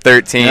 12 or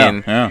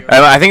 13. Yeah.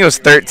 I think it was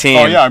 13.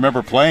 Oh, yeah, I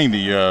remember playing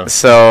the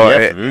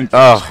afternoon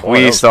games.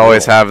 We used to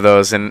always have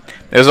those. And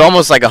it was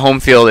almost like a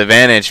home field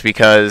advantage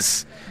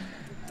because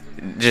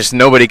just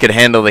nobody could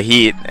handle the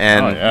heat.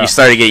 And you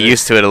start to get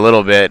used to it a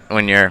little bit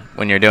when you're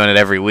doing it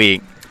every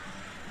week.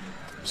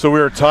 So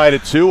we are tied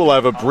at 2. We'll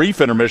have a brief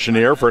intermission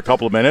here for a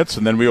couple of minutes,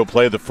 and then we will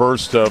play the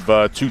first of 2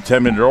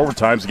 10-minute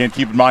overtimes. Again,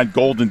 keep in mind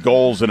golden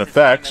goals in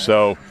effect,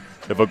 so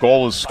if a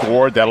goal is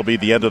scored, that'll be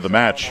the end of the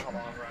match.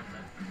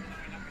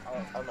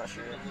 I'm not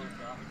sure.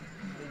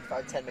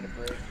 5-10 minute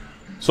break.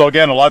 So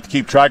again, a lot to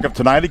keep track of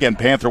tonight. Again,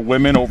 Panther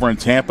women over in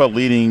Tampa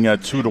leading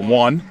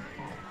 2-1.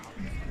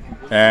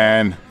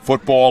 And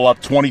football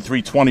up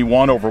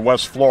 23-21 over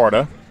West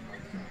Florida.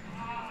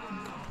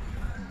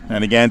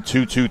 And again,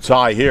 2-2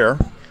 tie here.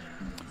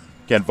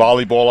 Again,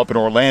 volleyball up in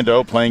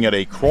Orlando playing at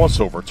a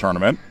crossover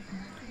tournament.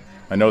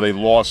 I know they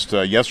lost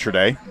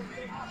yesterday.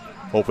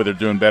 Hopefully they're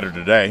doing better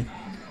today.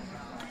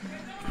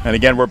 And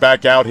again, we're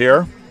back out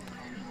here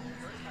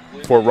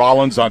for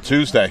Rollins on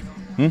Tuesday.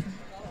 I know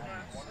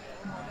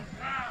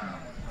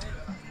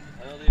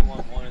they won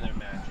one of their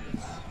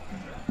matches.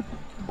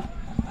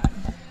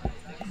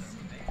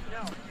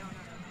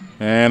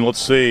 And let's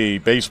see,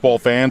 baseball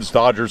fans,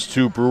 Dodgers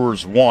 2,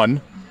 Brewers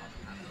 1.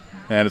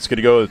 And it's going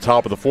to go to the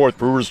top of the 4th.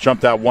 Brewers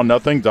jumped out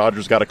 1-0.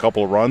 Dodgers got a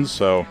couple of runs,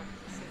 so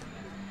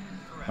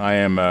I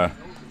am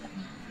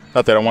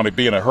Not that I want to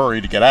be in a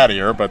hurry to get out of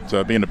here,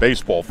 but being a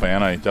baseball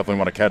fan, I definitely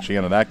want to catch the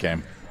end of that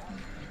game.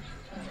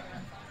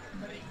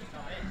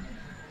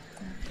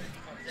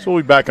 So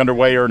we'll be back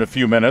underway here in a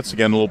few minutes.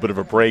 Again, a little bit of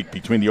a break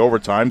between the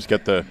overtimes.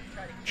 Get the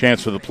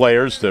chance for the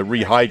players to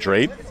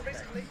rehydrate.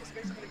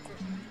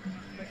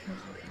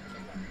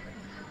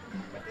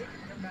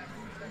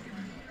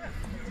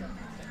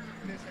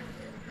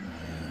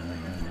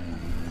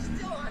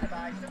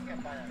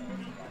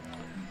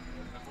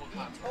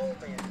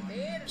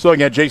 So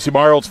again, J.C.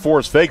 Mario's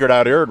Forrest Fagert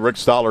out here at Rick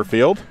Stoller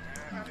Field.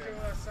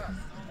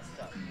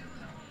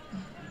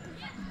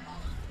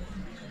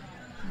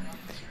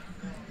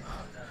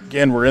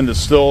 Again, we're into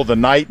still the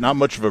night, not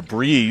much of a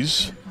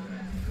breeze,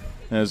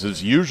 as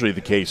is usually the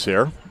case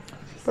here,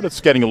 but it's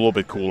getting a little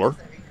bit cooler.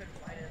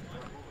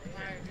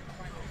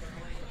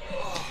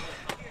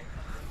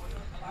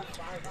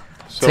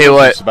 So Tell you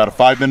what, it's about a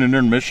 5-minute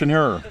intermission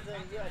here. Or?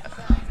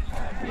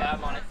 Yeah,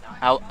 I'm on it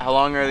how now.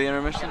 long are the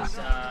intermissions?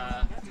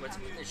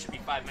 It should be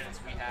 5 minutes.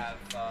 We have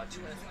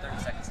 2 minutes and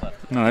 30 seconds left.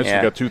 All right, so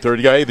Yeah. we got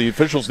 2:30. Hey, the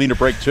officials need a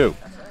break too.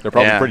 They're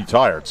probably Yeah. pretty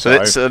tired. So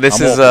this I'm all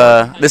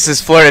for it. this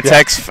is Florida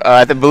Tech's.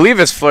 I believe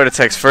it's Florida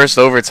Tech's first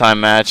overtime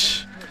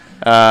match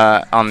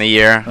on the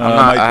year.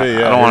 Might be,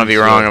 yeah. I don't want to be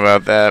Here's, wrong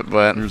about that,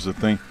 but Here's the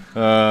thing.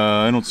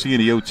 I don't see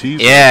any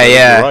OTs. Yeah, You're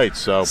yeah. right.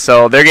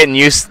 So they're getting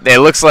used. It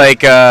looks like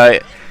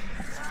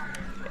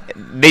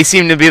they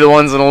seem to be the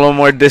ones in a little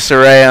more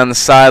disarray on the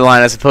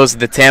sideline as opposed to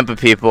the Tampa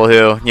people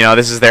who,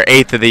 this is their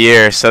 8th of the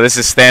year, so this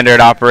is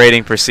standard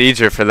operating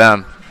procedure for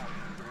them.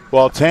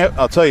 well,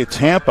 I'll tell you,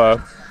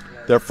 Tampa.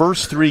 Their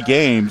first 3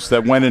 games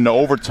that went into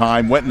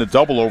overtime, went into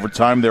double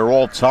overtime. They're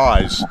all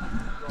ties.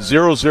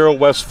 0-0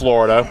 West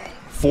Florida,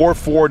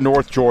 4-4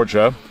 North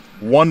Georgia,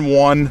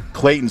 1-1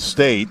 Clayton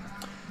State.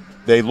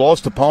 They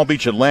lost to Palm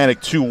Beach Atlantic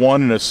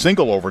 2-1 in a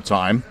single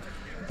overtime.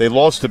 They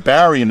lost to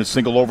Barry in a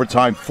single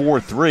overtime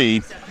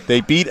 4-3.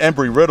 They beat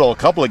Embry-Riddle a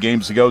couple of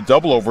games ago,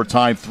 double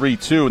overtime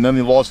 3-2, and then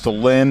they lost to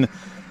Lynn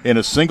in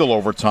a single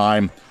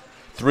overtime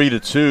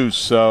 3-2.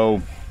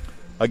 So,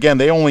 again,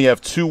 they only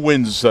have 2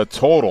 wins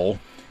total.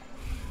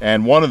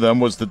 And one of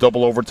them was the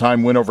double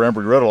overtime win over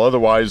Embry-Riddle.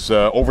 Otherwise,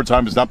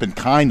 overtime has not been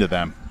kind to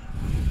them.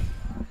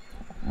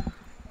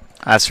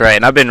 That's right,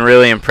 and I've been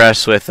really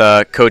impressed with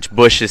Coach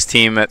Bush's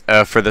team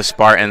for the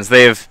Spartans.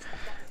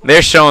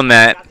 They're shown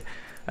that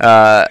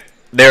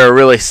they're a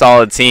really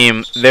solid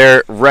team.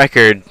 Their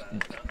record,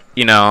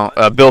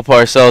 Bill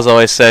Parcells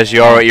always says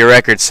you are what your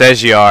record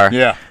says you are.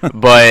 Yeah.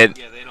 But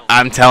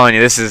I'm telling you,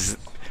 this is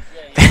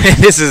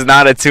this is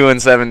not a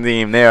 2-7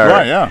 team. They are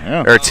Right,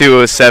 yeah. or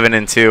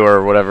 2-7-2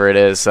 or whatever it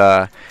is.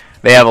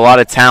 They have a lot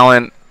of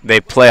talent. They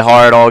play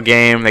hard all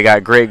game. They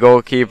got great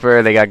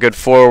goalkeeper. They got good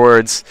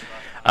forwards.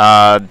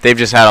 They've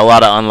just had a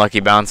lot of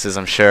unlucky bounces,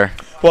 I'm sure.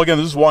 Well, again,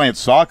 this is why in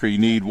soccer you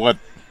need,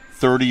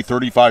 30,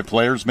 35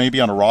 players maybe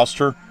on a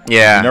roster?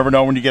 Yeah. You never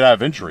know when you get out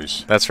of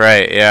injuries. That's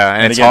right, yeah.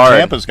 And it's again, hard.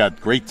 Tampa's got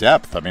great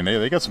depth. I mean,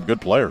 they got some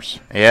good players.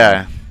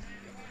 Yeah.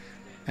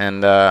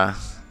 And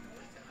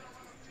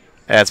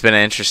it's been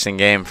an interesting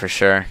game for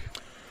sure.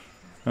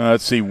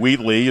 Let's see,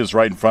 Wheatley is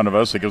right in front of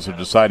us. I guess they're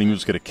deciding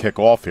who's going to kick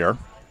off here.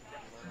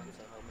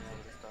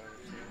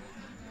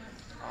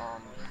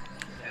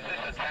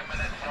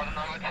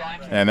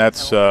 And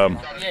that's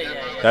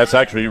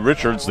actually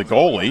Richards, the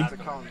goalie,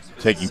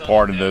 taking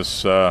part in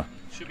this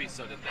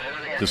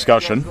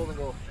discussion.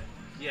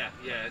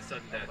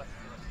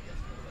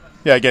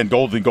 Yeah, again,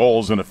 golden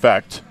goals in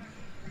effect.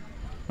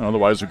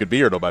 Otherwise, we could be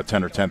here till about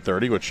 10 or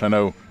 10:30, which I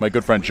know my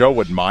good friend Joe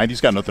wouldn't mind. He's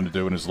got nothing to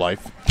do in his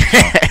life.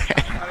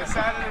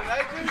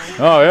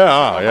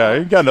 Yeah,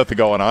 he got nothing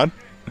going on.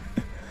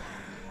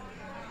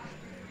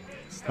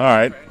 All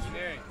right.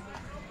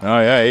 Oh,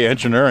 yeah, hey,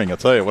 engineering. I'll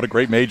tell you, what a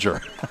great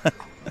major.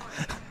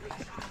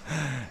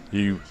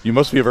 You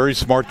must be a very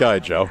smart guy,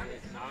 Joe.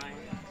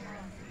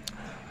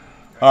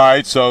 All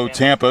right, so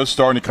Tampa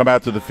starting to come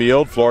out to the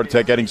field. Florida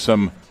Tech getting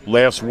some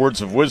last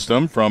words of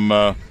wisdom from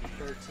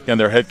again,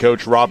 their head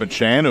coach, Robin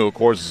Chan, who, of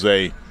course, is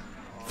a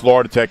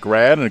Florida Tech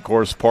grad and, of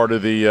course, part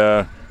of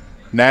the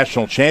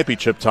national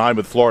championship time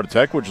with Florida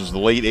Tech, which is the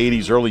late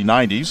 80s, early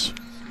 90s.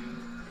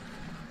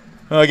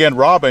 Again,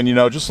 Robin,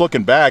 just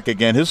looking back,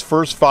 again, his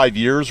first 5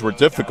 years were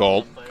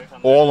difficult,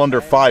 all under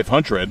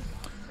 500.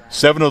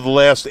 7 of the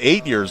last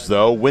 8 years,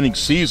 though, winning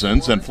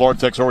seasons, and Florida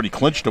Tech's already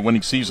clinched a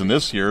winning season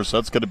this year, so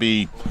that's going to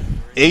be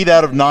 8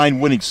 out of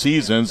 9 winning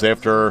seasons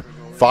after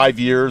 5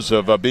 years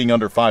of being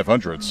under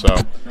 500. So,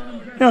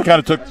 it kind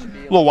of took a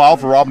little while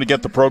for Robin to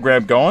get the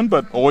program going,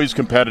 but always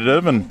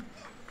competitive, and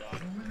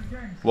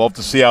we'll have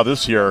to see how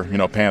this year,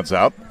 pans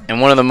out.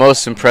 And one of the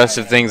most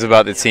impressive things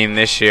about the team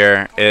this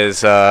year is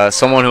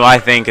someone who I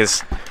think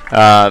is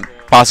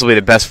possibly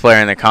the best player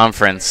in the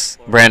conference.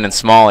 Brandon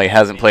Smalley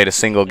hasn't played a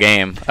single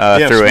game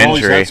through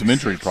Smalley's injury. had some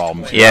injury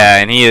problems. Yeah,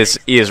 and he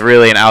is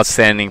really an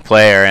outstanding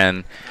player.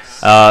 And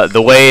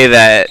the way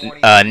that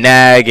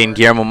Nag and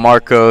Guillermo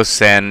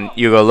Marcos and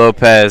Hugo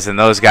Lopez and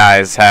those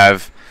guys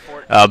have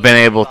been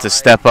able to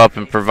step up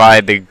and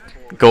provide the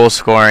goal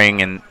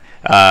scoring and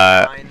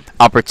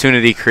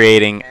opportunity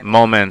creating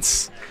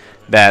moments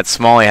that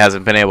Smalley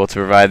hasn't been able to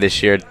provide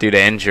this year due to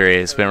injury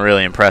has been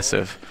really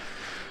impressive.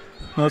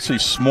 Let's see,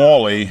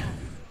 Smalley.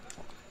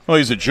 Well,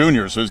 he's a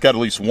junior, so he's got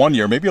at least 1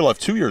 year. Maybe he'll have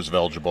 2 years of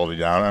eligibility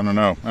down. I don't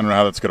know. I don't know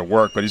how that's going to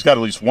work, but he's got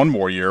at least one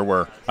more year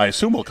where I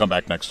assume he'll come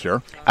back next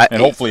year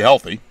and hopefully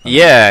healthy.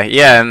 Yeah,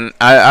 and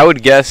I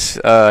would guess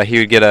he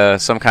would get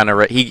some kind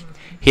of he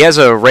has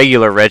a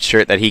regular red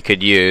shirt that he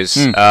could use.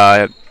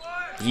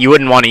 You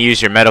wouldn't want to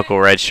use your medical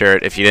red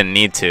shirt if you didn't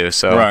need to.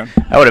 So right.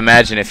 I would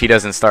imagine if he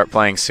doesn't start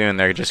playing soon,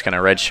 they're just going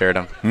to red shirt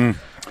him.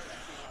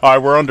 All right,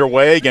 we're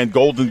underway. Again,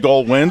 Golden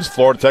Goal wins.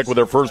 Florida Tech with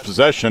their first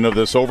possession of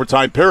this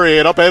overtime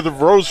period up ahead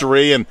of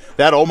Rosary, and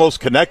that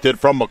almost connected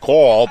from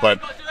McCall, but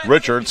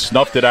Richards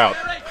snuffed it out.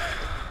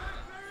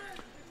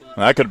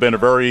 That could have been a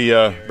very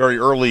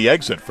early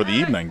exit for the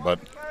evening,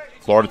 but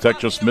Florida Tech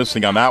just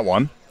missing on that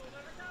one.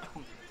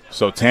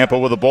 So Tampa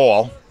with the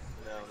ball.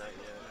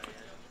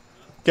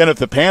 Again, if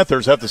the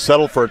Panthers have to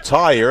settle for a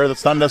tie here,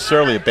 that's not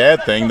necessarily a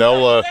bad thing.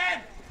 They'll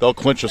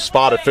clinch a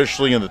spot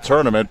officially in the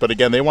tournament, but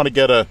again, they want to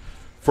get a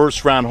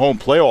first-round home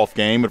playoff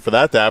game, and for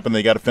that to happen,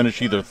 they got to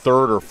finish either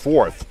third or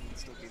fourth,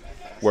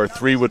 where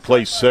 3 would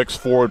play 6,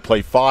 4 would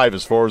play 5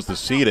 as far as the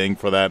seeding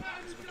for that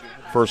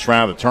first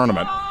round of the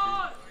tournament.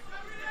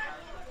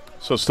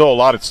 So still a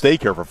lot at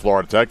stake here for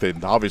Florida Tech. They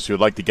obviously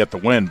would like to get the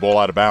win. Ball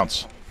out of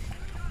bounds.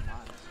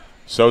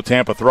 So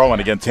Tampa throwing.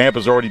 Again,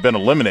 Tampa's already been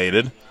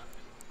eliminated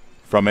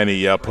from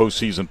any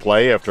postseason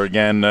play after,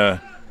 again,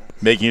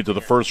 making it to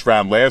the first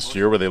round last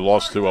year where they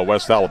lost to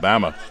West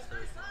Alabama.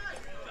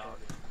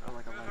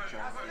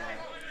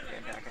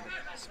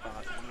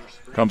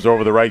 Comes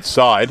over the right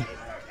side.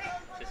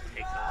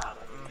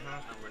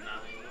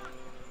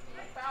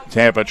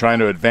 Tampa trying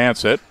to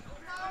advance it.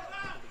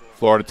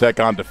 Florida Tech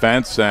on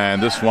defense,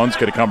 and this one's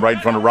going to come right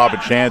in front of Robin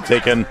Chan,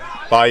 taken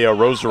by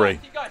Rosary.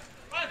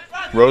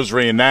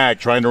 Rosary and Nag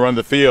trying to run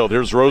the field.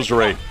 Here's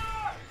Rosary.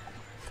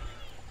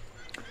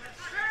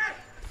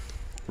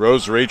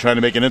 Rosary trying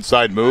to make an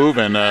inside move,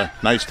 and a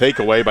nice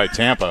takeaway by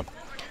Tampa.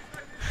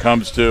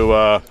 Comes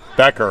to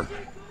Becker.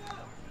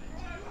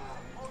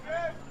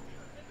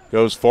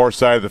 Goes far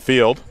side of the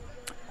field.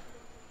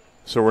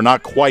 So we're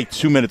not quite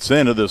 2 minutes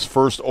into this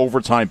first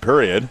overtime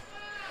period.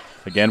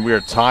 Again, we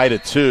are tied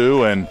at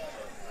 2 and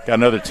got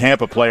another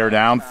Tampa player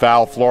down.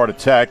 Foul Florida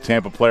Tech.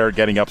 Tampa player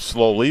getting up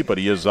slowly, but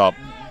he is up.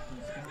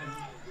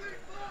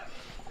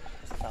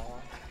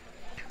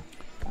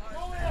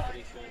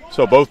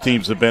 So both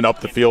teams have been up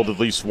the field at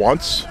least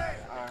once.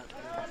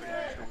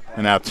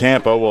 And now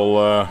Tampa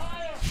will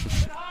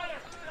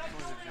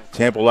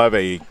have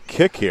a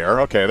kick here.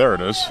 Okay, there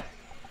it is.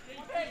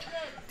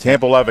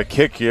 Tampa will have a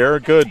kick here.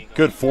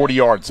 Good 40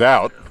 yards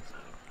out.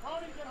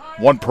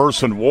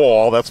 One-person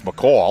wall. That's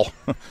McCall.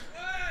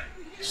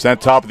 Sent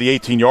top of the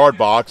 18-yard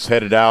box.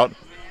 Headed out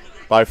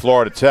by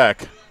Florida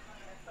Tech.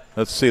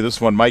 Let's see.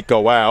 This one might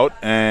go out,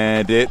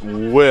 and it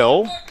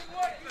will.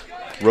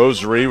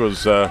 Rosary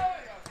was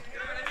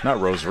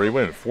not Rosary.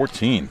 Wait a minute,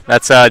 14.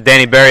 That's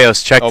Danny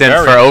Barrios checked in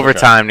Barrios, for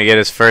overtime okay. to get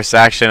his first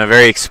action. A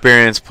very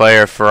experienced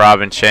player for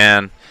Robin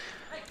Chan.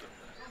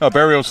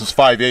 Barrios is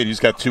 5'8". He's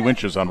got 2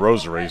 inches on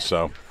Rosary,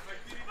 so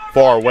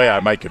far away I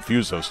might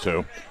confuse those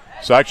two.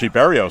 So actually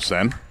Barrios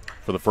then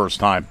for the first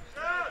time.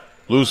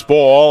 Loose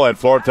ball, and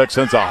Florida Tech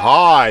sends a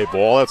high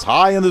ball. That's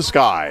high in the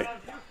sky.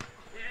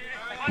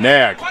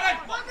 Nag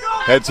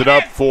heads it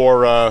up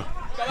for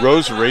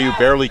Rosary, who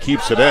barely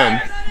keeps it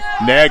in.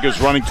 Nag is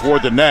running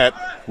toward the net.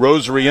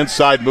 Rosary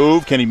inside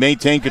move. Can he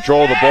maintain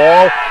control of the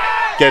ball?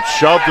 Gets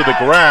shoved to the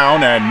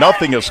ground, and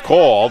nothing is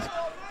called.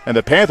 And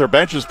the Panther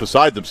bench is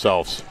beside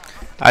themselves.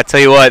 I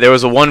tell you what, there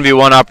was a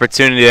 1v1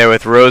 opportunity there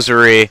with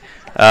Rosary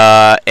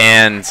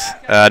and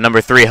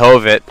number 3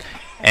 Hovitt,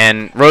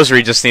 and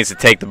Rosary just needs to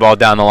take the ball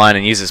down the line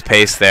and use his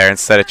pace there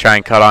instead of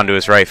trying to cut onto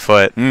his right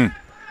foot.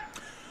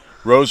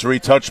 Rosary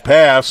touch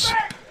pass.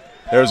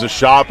 There's a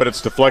shot, but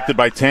it's deflected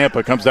by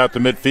Tampa. Comes out to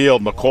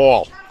midfield.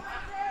 McCall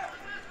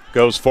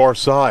goes far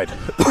side.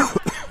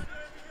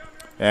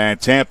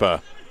 And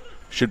Tampa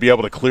should be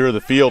able to clear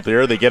the field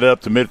here. They get it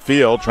up to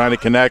midfield, trying to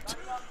connect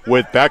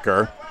with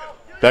Becker.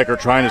 Becker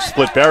trying to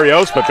split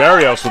Barrios, but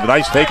Barrios with a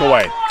nice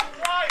takeaway.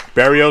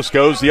 Barrios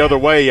goes the other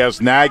way. He has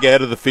Nag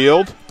ahead of the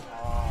field.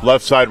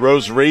 Left side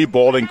Rosary.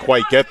 Ball didn't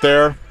quite get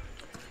there.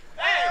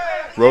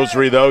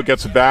 Rosary, though,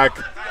 gets it back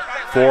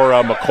for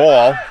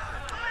McCall.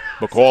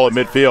 McCall at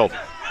midfield.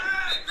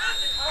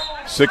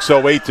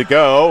 6:08 to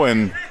go,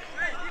 and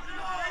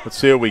let's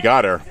see what we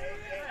got here.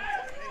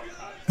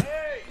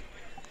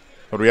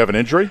 Oh, do we have an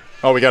injury?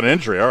 Oh, we got an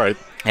injury. All right.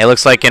 It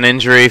looks like an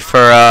injury for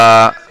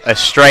a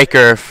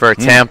striker for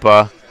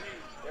Tampa.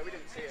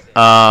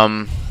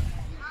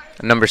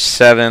 Number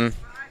 7,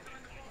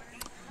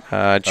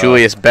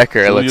 Julius Becker,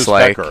 it looks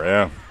like. Becker,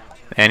 yeah.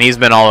 And he's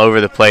been all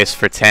over the place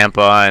for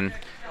Tampa. And,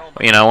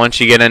 once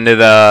you get into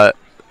the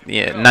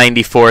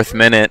 94th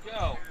minute,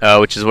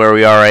 which is where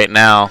we are right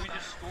now,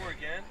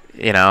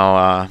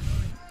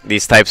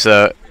 these types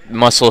of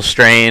muscle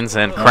strains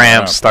and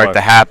cramps start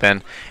to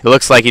happen. It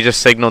looks like he just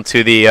signaled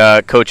to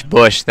the Coach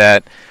Bush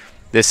that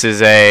this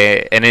is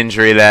an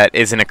injury that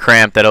isn't a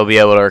cramp that he'll be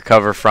able to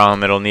recover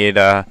from. It'll need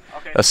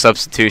a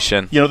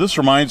substitution. You know, this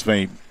reminds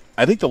me,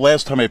 I think the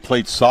last time I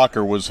played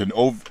soccer was in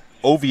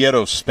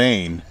Oviedo,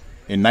 Spain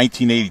in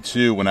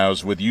 1982 when I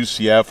was with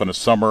UCF on a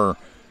summer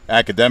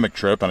academic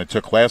trip, and I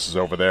took classes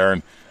over there,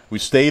 and we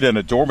stayed in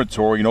a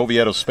dormitory in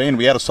Oviedo, Spain.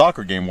 We had a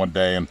soccer game one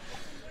day, and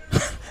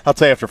I'll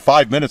tell you, after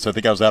 5 minutes, I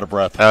think I was out of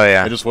breath. Oh,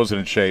 yeah. I just wasn't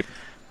in shape.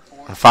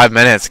 5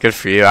 minutes, good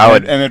for you.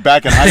 And then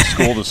back in high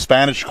school, the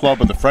Spanish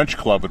club and the French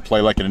club would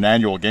play like an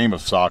annual game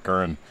of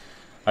soccer, and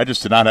I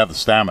just did not have the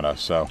stamina.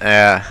 So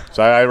yeah.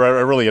 So I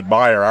really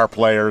admire our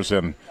players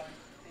and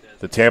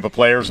the Tampa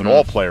players and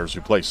all players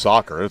who play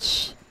soccer.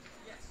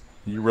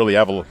 You really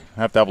have to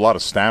have a lot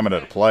of stamina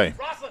to play.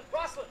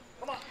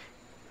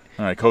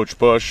 All right, Coach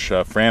Bush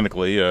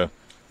frantically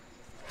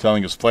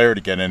telling his player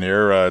to get in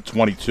here.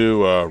 22,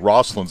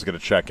 Rosslin's going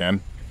to check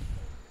in,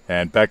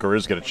 and Becker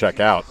is going to check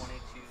out.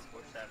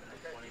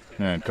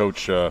 And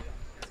Coach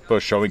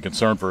Bush showing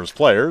concern for his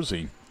players,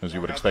 as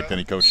you would expect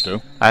any coach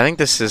to. I think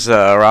this is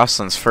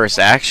Rosslin's first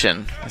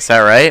action. Is that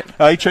right?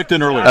 He checked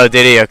in earlier. Oh,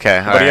 did he?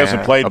 Okay. But he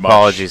hasn't played much.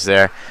 Apologies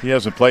there. He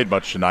hasn't played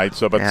much tonight,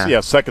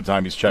 second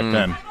time he's checked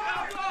in.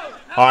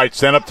 All right,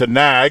 sent up to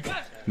Nag.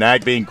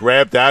 Nag being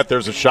grabbed at.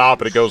 There's a shot,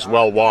 but it goes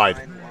well wide.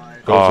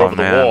 Goes over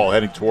the wall,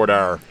 heading toward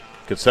our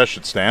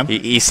concession stand.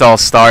 He saw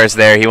stars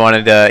there. He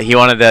wanted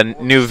a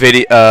new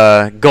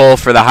video goal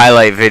for the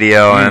highlight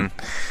video, and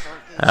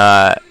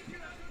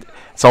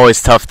it's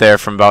always tough there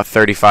from about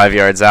 35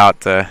 yards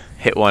out to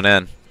hit one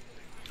in.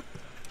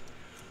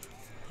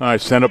 All right,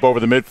 sent up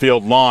over the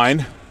midfield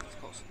line.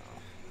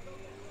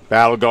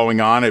 Battle going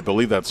on. I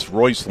believe that's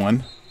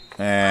Roycelyn.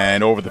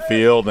 And over the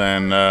field,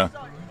 and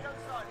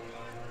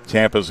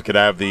Tampa's could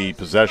have the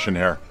possession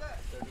here.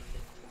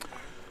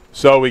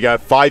 So we got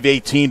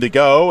 5:18 to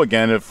go.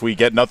 Again, if we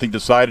get nothing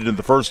decided in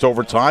the first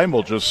overtime,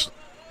 we'll just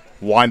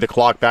wind the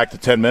clock back to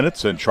 10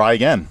 minutes and try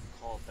again.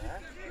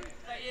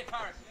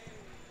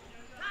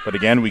 But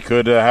again, we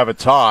could have a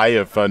tie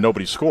if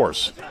nobody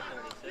scores.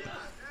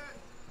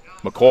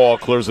 McCall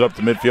clears it up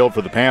to midfield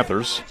for the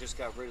Panthers.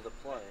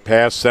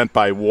 Pass sent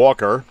by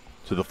Walker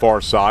to the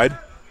far side.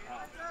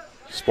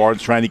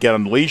 Spartans trying to get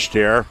unleashed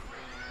here.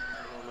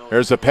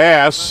 There's a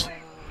pass.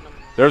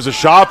 There's a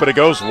shot, but it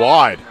goes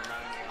wide.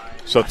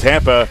 So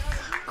Tampa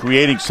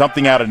creating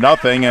something out of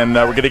nothing, and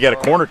we're going to get a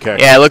corner kick.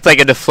 Yeah, it looked like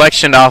a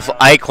deflection off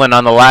Eichland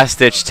on the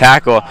last-ditch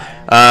tackle.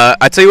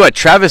 I tell you what,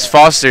 Travis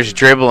Foster's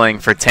dribbling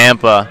for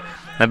Tampa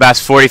in the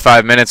past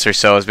 45 minutes or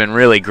so has been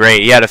really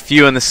great. He had a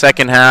few in the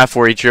second half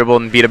where he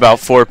dribbled and beat about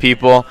 4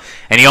 people,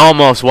 and he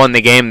almost won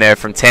the game there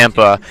from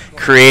Tampa,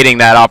 creating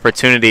that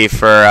opportunity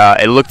for,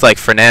 it looked like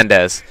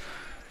Fernandez.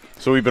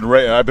 So I've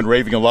been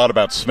raving a lot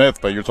about Smith,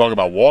 but you're talking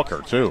about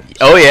Walker too.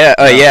 Oh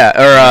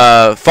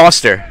yeah, or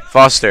Foster.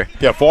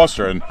 Yeah,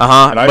 Foster, and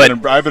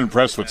I've been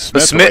impressed with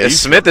Smith.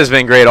 Smith has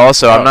been great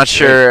also. I'm not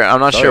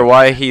sure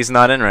why he's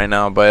not in right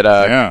now,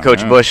 but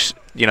Coach Bush,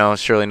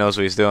 surely knows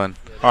what he's doing.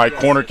 All right,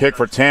 corner kick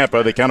for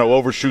Tampa. They kind of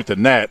overshoot the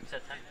net.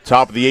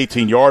 Top of the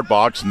 18-yard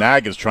box.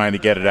 Nag is trying to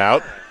get it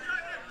out.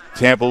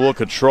 Tampa will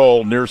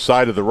control near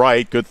side of the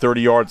right. Good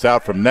 30 yards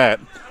out from net.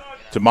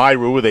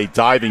 Tamiru with a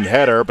diving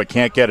header, but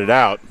can't get it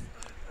out.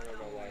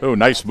 Oh,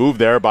 nice move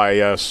there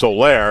by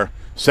Soler.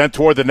 Sent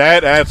toward the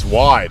net, and it's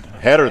wide.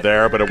 Header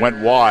there, but it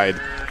went wide.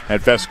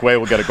 And Fesque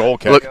will get a goal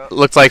kick.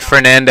 Looked like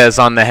Fernandez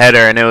on the header,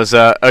 and it was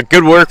a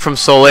good work from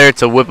Soler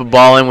to whip a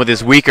ball in with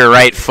his weaker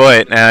right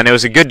foot, and it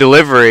was a good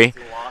delivery.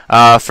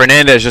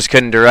 Fernandez just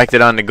couldn't direct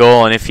it on the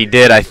goal, and if he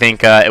did, I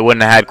think it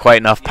wouldn't have had quite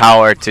enough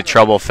power to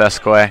trouble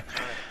Fesque.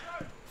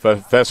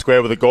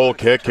 Fesque with a goal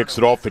kick, kicks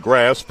it off the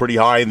grass, pretty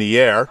high in the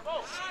air.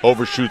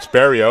 Overshoots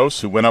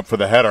Barrios, who went up for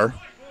the header.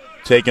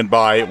 Taken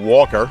by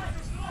Walker.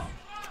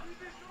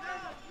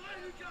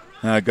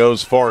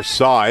 Goes far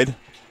side.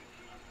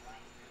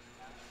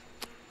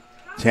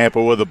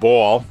 Tampa with the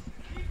ball.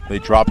 They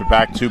drop it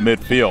back to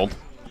midfield.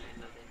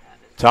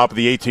 Top of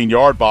the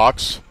 18-yard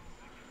box.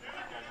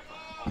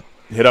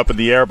 Hit up in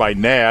the air by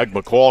Nag.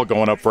 McCall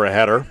going up for a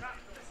header.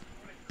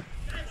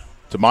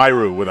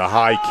 Tamiru with a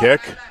high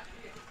kick.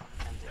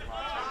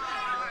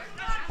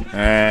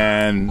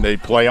 And they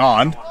play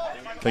on.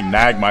 I think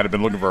Nag might have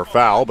been looking for a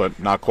foul, but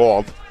not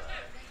called.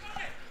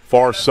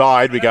 Far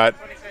side, we got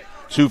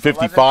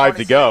 2:55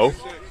 to go.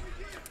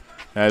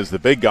 As the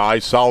big guy,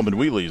 Solomon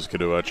Wheatley, is going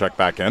to check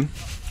back in.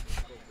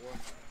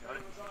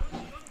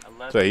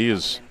 So he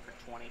is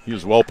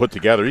well put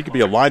together. He could be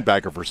a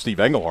linebacker for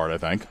Steve Engelhardt, I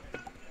think.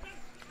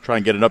 Try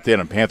and get an update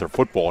on Panther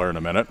football here in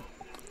a minute.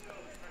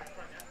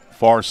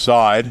 Far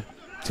side,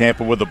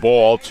 Tampa with the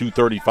ball,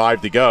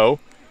 2:35 to go.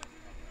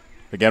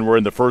 Again, we're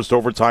in the first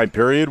overtime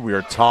period. We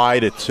are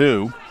tied at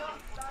 2.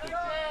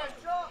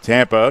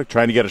 Tampa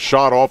trying to get a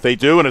shot off. They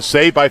do, and a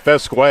save by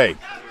Fesque.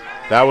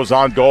 That was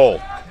on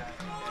goal.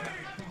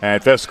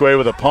 And Fesque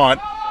with a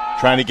punt,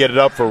 trying to get it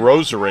up for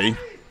Rosary.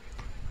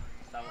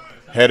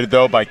 Headed,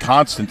 though, by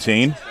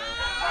Constantine.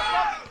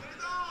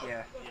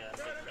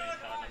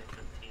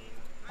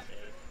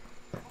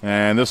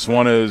 And this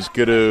one is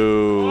going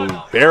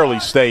to barely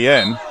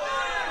stay in.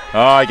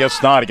 I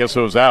guess not. I guess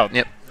it was out.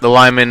 Yep. The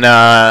lineman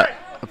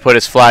put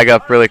his flag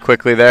up really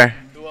quickly there.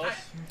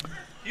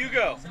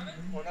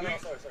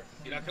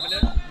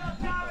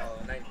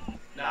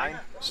 9.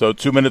 So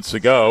 2 minutes to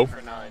go.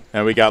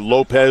 And we got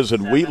Lopez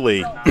and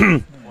Wheatley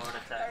who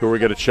are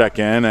going to check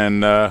in.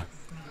 And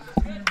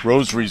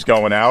Rosary's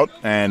going out.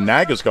 And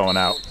Naga's going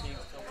out.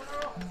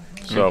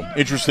 So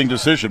interesting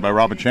decision by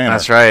Robin Chandler.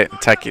 That's right.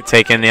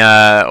 Taking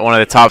one of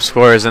the top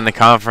scorers in the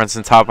conference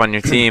and top on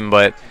your team.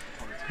 But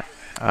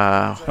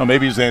well,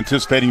 maybe he's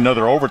anticipating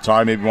another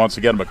overtime. Maybe he wants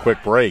to get him a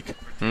quick break.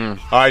 All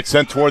right,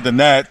 sent toward the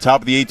net.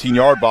 Top of the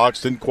 18-yard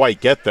box. Didn't quite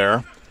get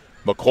there.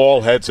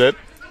 McCall heads it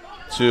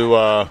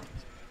to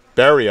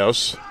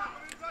Barrios.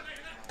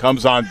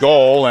 Comes on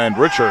goal, and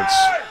Richards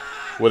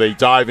with a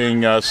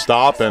diving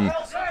stop. And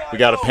we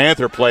got a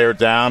Panther player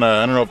down.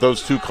 I don't know if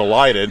those two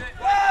collided.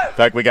 In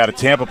fact, we got a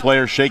Tampa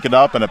player shaken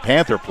up and a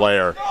Panther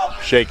player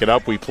shaken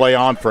up. We play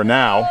on for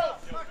now.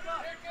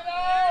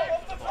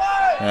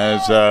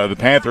 As the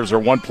Panthers are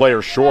one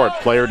player short,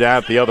 player down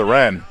at the other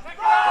end.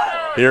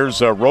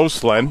 Here's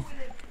Roslin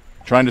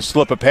trying to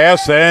slip a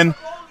pass in.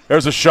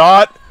 There's a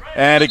shot,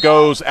 and it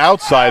goes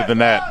outside the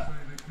net.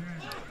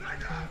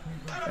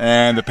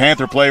 And the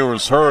Panther player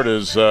was hurt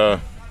is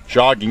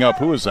jogging up.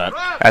 Who is that?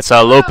 That's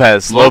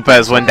Lopez.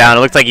 Lopez went down. It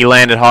looked like he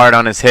landed hard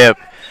on his hip.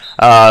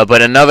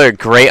 But another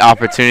great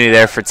opportunity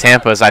there for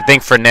Tampa is I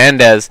think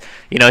Fernandez,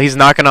 he's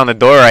knocking on the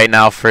door right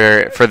now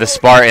for the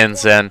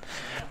Spartans. And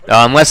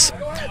unless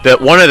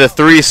one of the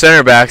three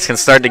center backs can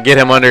start to get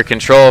him under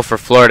control for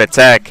Florida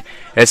Tech,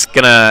 it's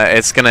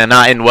gonna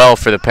not end well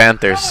for the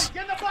Panthers.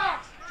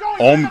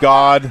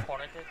 Omgod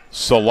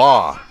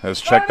Salah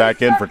has checked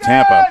back in for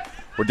Tampa.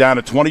 We're down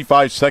to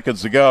 25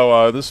 seconds to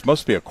go. This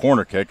must be a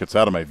corner kick. It's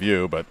out of my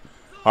view, but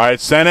all right,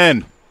 sent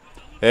in.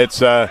 It's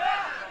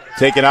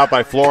taken out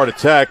by Florida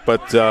Tech,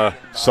 but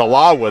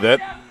Salah with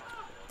it.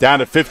 Down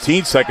to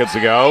 15 seconds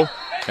to go,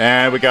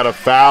 and we got a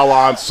foul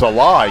on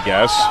Salah, I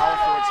guess.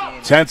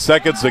 10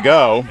 seconds to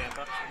go.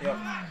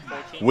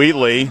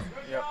 Wheatley,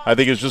 I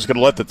think, is just going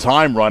to let the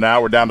time run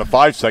out. We're down to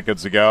 5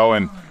 seconds to go,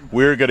 and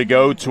we're going to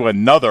go to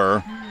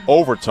another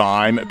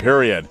overtime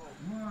period.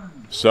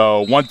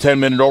 So 1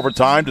 10-minute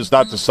overtime does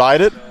not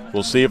decide it.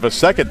 We'll see if a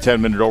second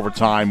 10-minute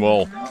overtime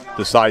will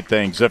decide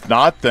things. If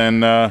not,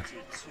 then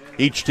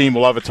each team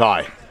will have a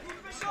tie.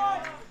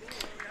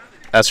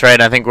 That's right.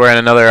 I think we're in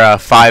another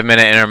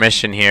 5-minute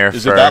intermission here.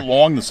 Is it that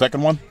long, the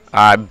second one?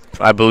 I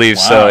believe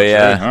so,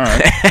 yeah. All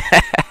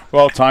right.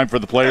 Well, time for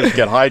the players to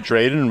get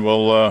hydrated, and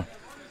we'll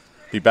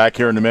be back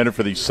here in a minute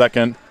for the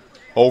second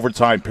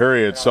overtime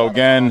period. So,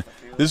 again,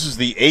 this is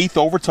the 8th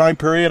overtime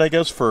period, I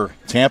guess, for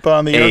Tampa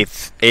on the year.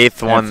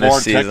 Eighth one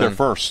this season. Florida Tech, their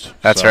first.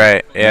 That's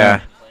right,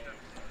 yeah.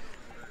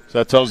 So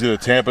that tells you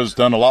that Tampa's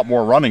done a lot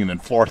more running than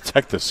Florida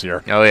Tech this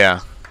year. Oh,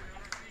 yeah.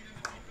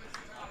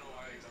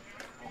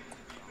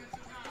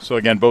 So,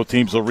 again, both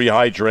teams will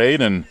rehydrate,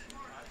 and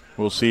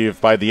we'll see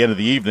if by the end of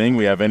the evening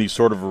we have any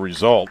sort of a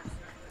result.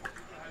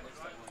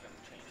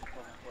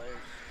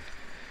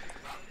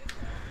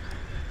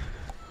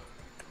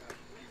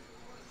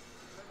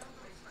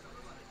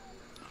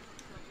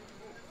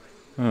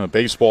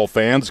 Baseball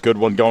fans, good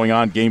one going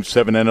on. Game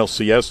 7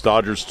 NLCS,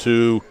 Dodgers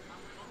 2,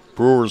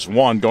 Brewers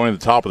 1, going to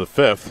the top of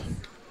the 5th.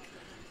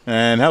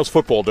 And how's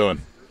football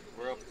doing?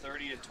 We're up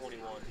 30-21.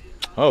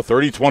 Oh,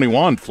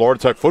 30-21.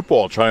 Florida Tech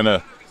football trying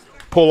to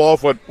pull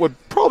off what would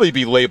probably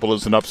be labeled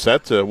as an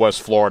upset to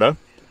West Florida.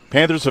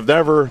 Panthers have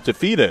never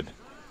defeated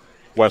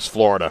West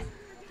Florida.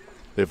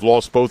 They've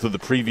lost both of the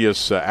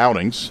previous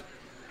outings.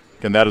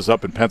 Again, that is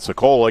up in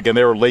Pensacola. Again,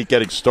 they were late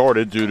getting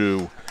started due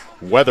to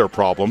weather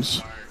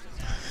problems.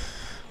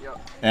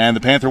 And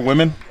the Panther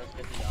women?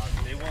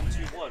 They won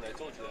 2-1. I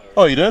told you that.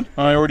 Oh, you did?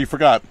 I already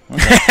forgot.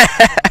 Okay.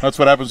 That's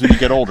what happens when you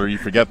get older. You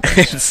forget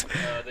things.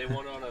 They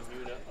won on a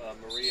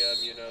Maria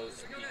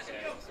Munoz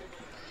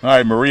PK. All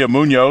right, Maria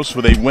Munoz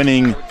with a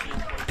winning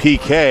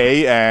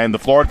PK, and the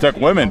Florida Tech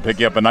women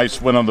picking up a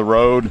nice win on the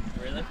road,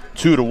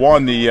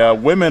 2-1. The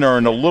women are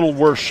in a little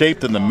worse shape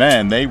than the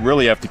men. They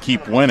really have to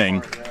keep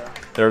winning.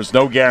 There's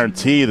no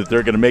guarantee that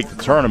they're going to make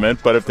the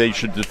tournament, but if they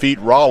should defeat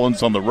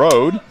Rollins on the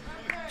road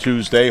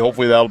Tuesday,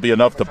 hopefully that'll be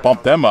enough to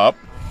bump them up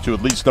to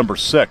at least number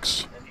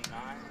 6.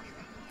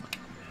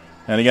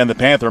 And again, the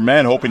Panther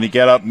men hoping to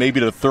get up maybe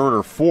to 3rd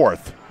or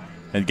 4th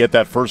and get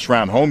that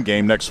first-round home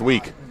game next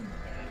week.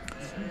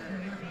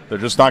 They're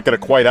just not going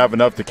to quite have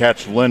enough to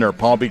catch Lynn or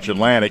Palm Beach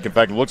Atlantic. In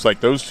fact, it looks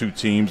like those two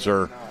teams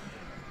are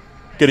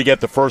going to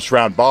get the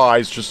first-round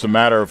byes. Just a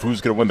matter of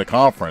who's going to win the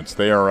conference.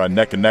 They are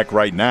neck and neck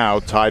right now,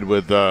 tied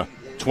with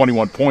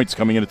 21 points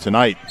coming into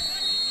tonight.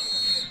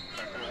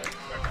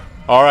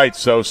 All right,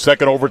 so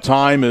second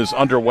overtime is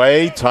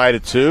underway, tied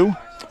at 2.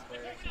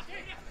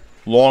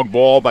 Long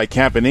ball by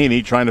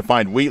Campanini trying to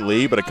find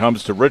Wheatley, but it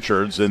comes to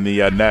Richards in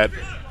the net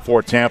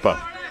for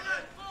Tampa.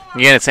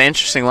 Again, it's an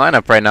interesting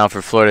lineup right now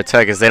for Florida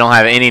Tech as they don't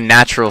have any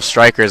natural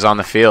strikers on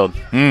the field.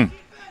 All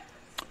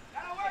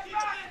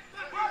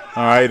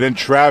right, in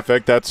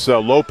traffic, that's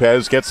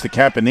Lopez gets to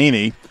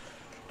Campanini,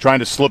 trying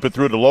to slip it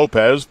through to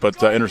Lopez,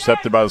 but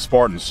intercepted by the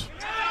Spartans.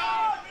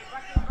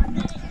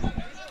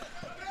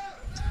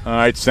 All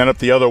right, sent up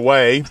the other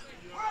way.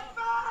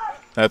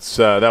 That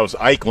was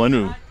Eichlin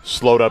who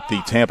slowed up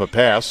the Tampa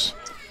pass.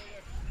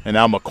 And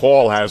now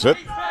McCall has it.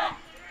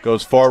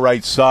 Goes far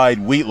right side,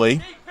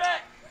 Wheatley.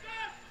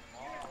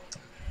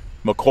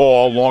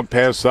 McCall, long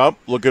pass up,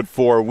 looking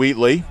for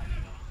Wheatley.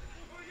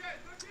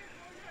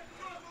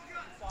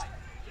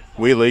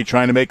 Wheatley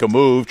trying to make a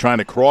move, trying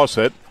to cross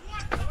it.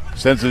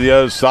 Sends to the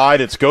other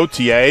side, it's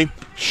Gauthier.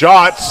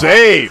 Shot,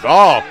 save.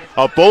 Oh,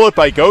 a bullet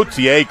by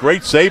Gauthier.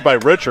 Great save by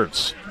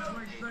Richards.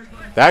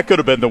 That could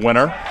have been the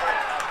winner.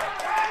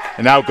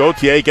 And now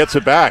Gauthier gets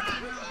it back.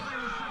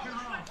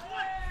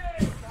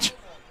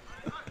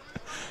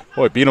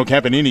 Boy, Bino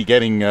Campanini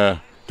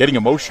getting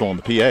emotional in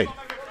the PA.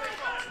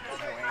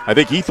 I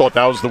think he thought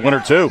that was the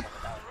winner too.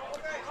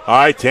 All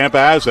right, Tampa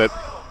has it.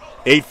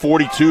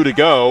 8:42 to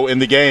go in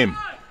the game.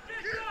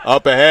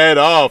 Up ahead,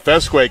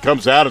 Fesque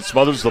comes out and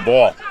smothers the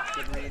ball.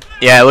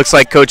 Yeah, it looks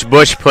like Coach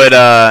Bush put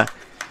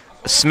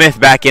Smith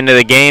back into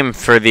the game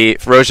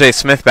Roger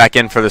Smith back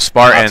in for the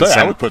Spartans.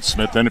 I would put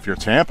Smith in if you're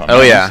Tampa.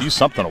 Oh, yeah. He's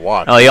something to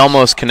watch. Oh, he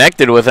almost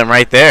connected with him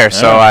right there,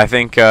 so I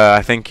think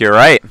you're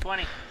right.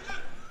 20.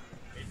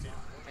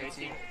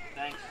 18.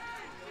 Thanks.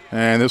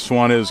 And this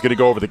one is going to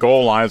go over the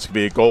goal line. It's going to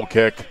be a goal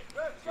kick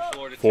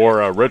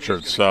for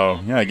Richards. So,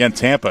 yeah, again,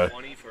 Tampa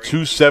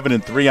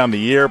 2-7-3 on the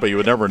year, but you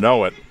would never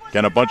know it.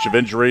 Again, a bunch of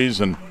injuries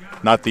and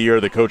not the year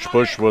that Coach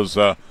Bush was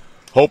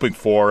hoping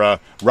for.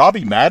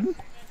 Robbie Madden?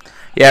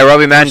 Yeah,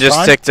 Robbie Madden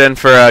just ticked in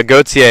for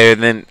Gauthier,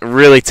 and then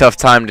really tough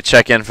time to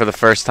check in for the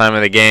first time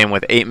of the game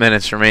with 8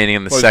 minutes remaining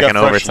in the second he's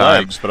got fresh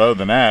overtime. Legs, but other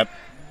than that,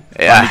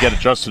 trying to get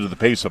adjusted to the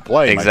pace of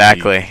play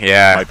exactly,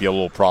 might be a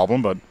little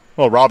problem. But,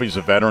 Robbie's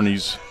a veteran.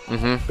 He's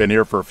been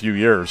here for a few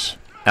years.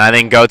 And I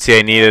think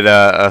Gauthier needed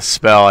a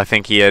spell. I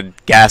think he had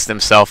gassed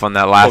himself on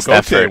that last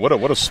effort.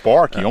 What a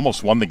spark. He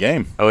almost won the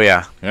game. Oh,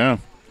 yeah. Yeah.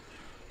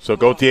 So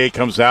Gauthier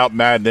comes out,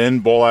 Madden in,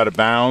 ball out of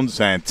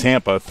bounds, and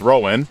Tampa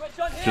throw in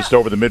just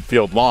over the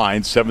midfield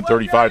line,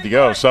 7:35 to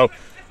go. So,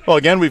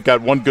 again, we've got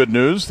one good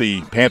news.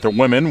 The Panther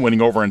women winning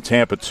over in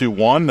Tampa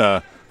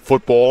 2-1.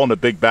 Football and a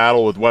big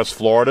battle with West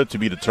Florida to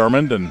be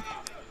determined. And,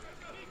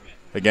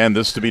 again,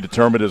 this to be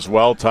determined as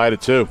well, tied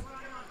at 2.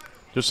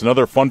 Just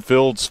another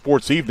fun-filled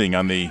sports evening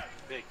on the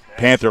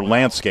Panther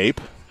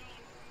landscape.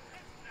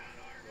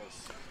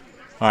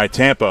 All right,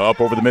 Tampa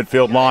up over the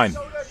midfield line.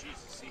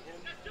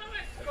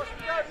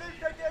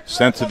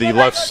 Sent to the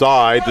left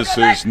side. This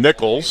is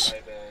Nichols.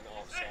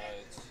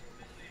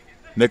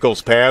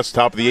 Nichols pass,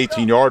 top of the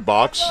 18-yard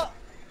box.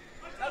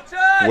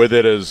 With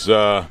it is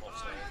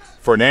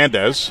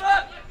Fernandez.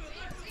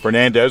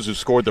 Fernandez, who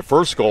scored the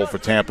first goal for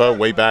Tampa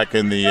way back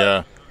in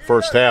the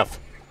first half.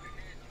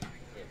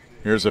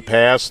 Here's a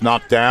pass,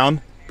 knocked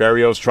down.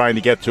 Barrios trying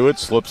to get to it,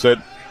 slips it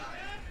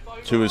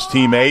to his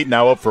teammate.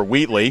 Now up for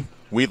Wheatley.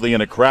 Wheatley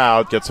in a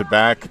crowd, gets it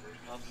back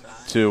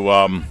to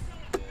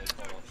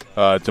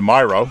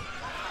DeMiro.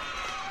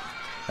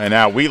 And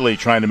now Wheatley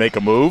trying to make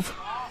a move.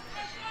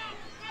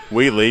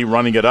 Wheatley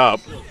running it up.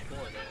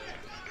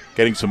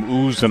 Getting some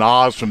oohs and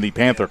ahs from the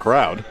Panther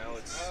crowd.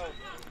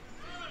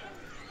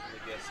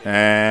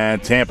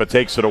 And Tampa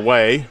takes it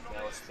away.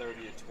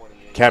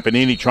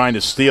 Campanini trying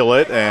to steal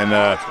it.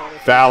 And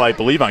foul, I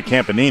believe, on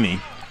Campanini.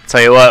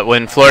 Tell you what,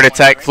 when Florida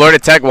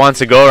Tech wants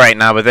to go right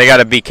now, but they got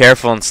to be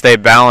careful and stay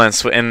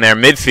balanced in their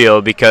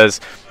midfield because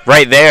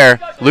right there,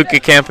 Luca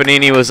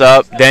Campanini was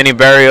up, Danny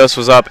Barrios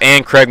was up,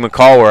 and Craig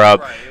McCall were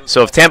up.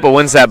 So if Tampa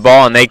wins that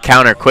ball and they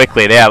counter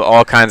quickly, they have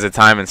all kinds of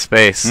time and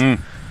space.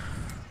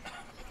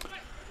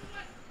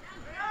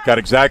 Got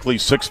exactly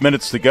 6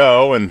 minutes to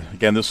go, and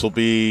again, this will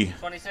be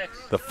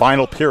 26. the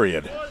final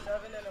period.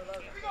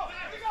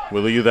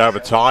 We'll either have a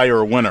tie or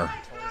a winner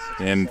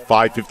in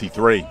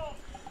 5:53.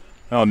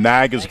 Now,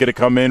 Nag is going to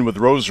come in with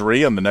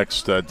Rosary on the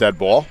next dead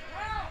ball.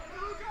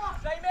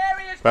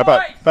 How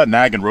about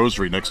Nag and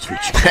Rosary next to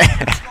each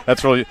other?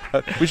 That's really.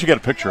 We should get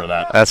a picture of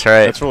that. That's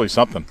right. That's really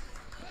something.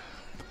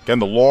 Again,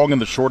 the long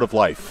and the short of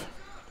life.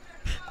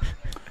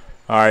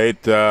 All right,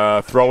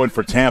 throw in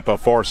for Tampa,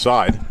 far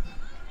side.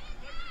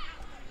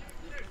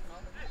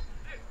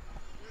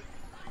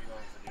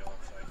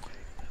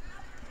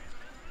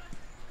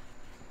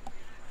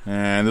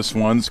 And this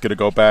one's going to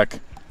go back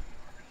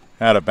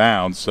out of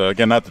bounds.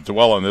 Again, not to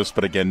dwell on this,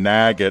 but again,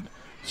 Nag at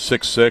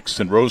 6'6"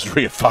 and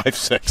Rosary at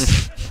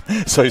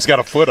 5'6". So he's got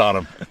a foot on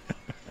him.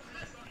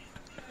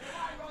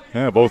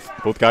 Yeah,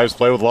 both guys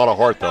play with a lot of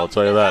heart, though, I'll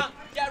tell you that.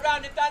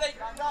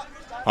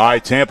 All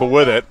right, Tampa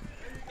with it.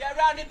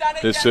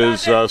 This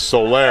is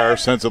Soler,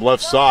 sends it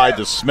left side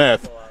to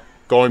Smith,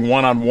 going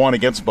one-on-one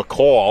against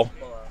McCall.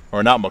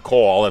 Or not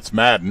McCall, that's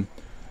Madden.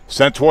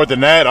 Sent toward the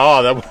net.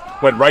 Oh,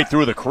 that went right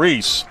through the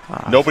crease.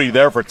 Nobody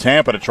there for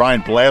Tampa to try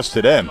and blast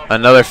it in.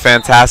 Another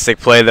fantastic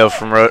play, though,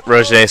 from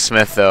Roger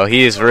Smith, though.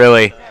 He is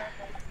really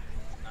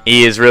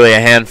a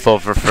handful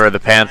for the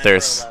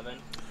Panthers.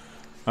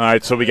 All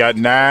right, so we got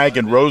Nag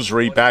and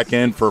Rosary back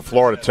in for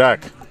Florida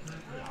Tech.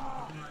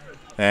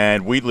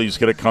 And Wheatley's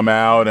going to come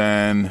out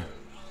and...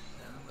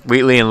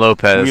 Wheatley and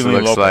Lopez,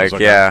 looks like,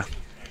 okay. Yeah.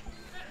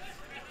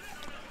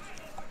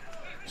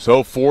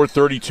 So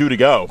 4:32 to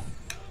go.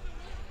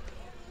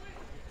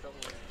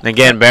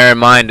 Again, bear in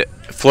mind,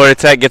 Florida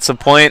Tech gets a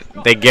point,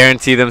 they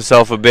guarantee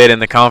themselves a bid in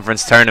the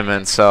conference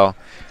tournament. So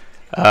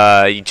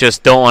You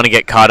just don't want to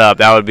get caught up.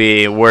 That would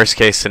be worst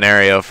case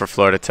scenario for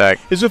Florida Tech.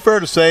 Is it fair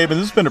to say, but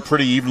this has been a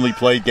pretty evenly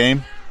played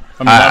game?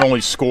 I mean, not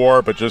only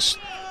score, but just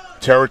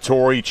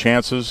territory,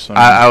 chances.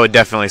 I would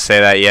definitely say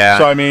that, yeah.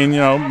 So, I mean,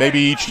 maybe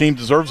each team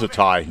deserves a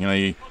tie.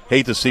 You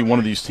hate to see one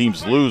of these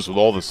teams lose with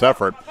all this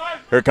effort.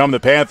 Here come the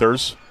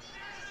Panthers.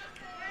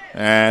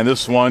 And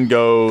this one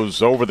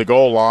goes over the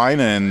goal line,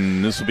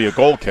 and this will be a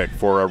goal kick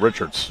for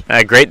Richards.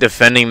 Great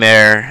defending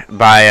there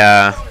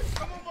by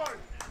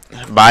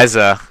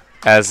Biza,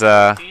 as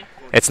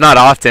it's not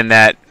often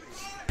that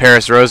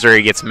Paris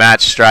Rosary gets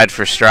matched stride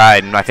for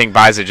stride, and I think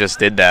Biza just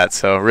did that.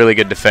 So really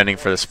good defending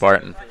for the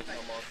Spartan.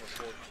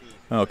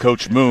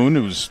 Coach Moon,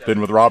 who's been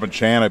with Robin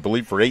Chan, I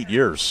believe, for 8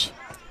 years,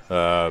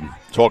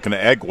 talking to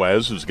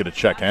Egwes, who's going to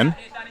check in.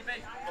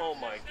 Oh,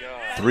 my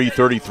God.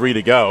 3:33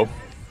 to go.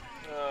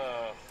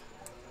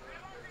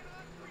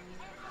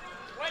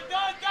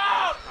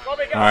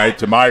 All right,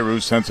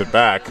 Tamiru sends it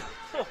back.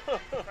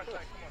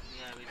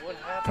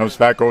 Comes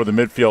back over the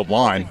midfield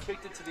line.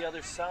 Kicked it to the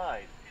other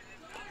side.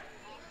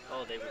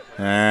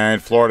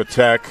 And Florida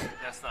Tech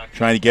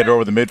trying to get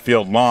over the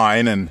midfield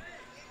line, and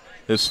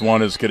this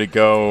one is going to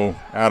go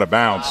out of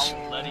bounds.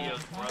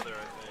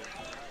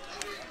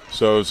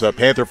 So is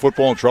Panther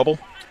football in trouble?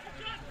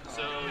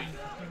 So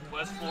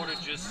West Florida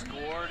just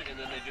scored, and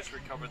then they just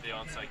recovered the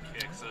onside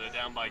kick. So they're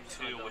down by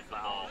 2 with the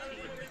ball.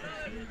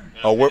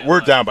 Oh, we're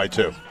down by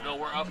 2. No,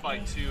 we're up by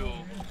 2.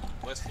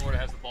 West Florida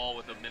has the ball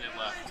with a minute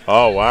left.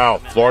 Oh, wow.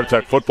 Florida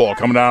Tech football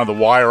coming down to the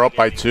wire, up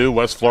by 2.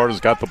 West Florida's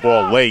got the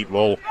ball late.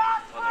 We'll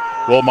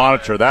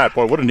monitor that.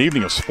 Boy, what an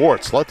evening of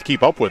sports. A lot to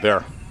keep up with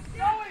there.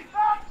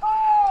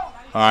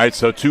 All right,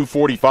 so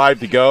 2:45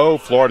 to go.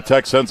 Florida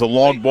Tech sends a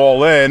long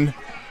ball in.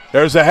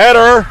 There's a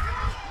header.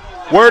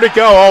 Where'd it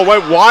go? Oh,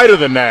 went wider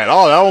than that.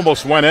 Oh, that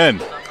almost went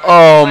in.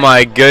 Oh,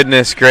 my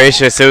goodness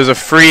gracious. It was a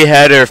free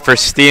header for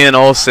Stian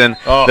Olsen,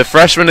 the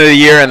freshman of the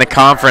year in the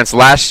conference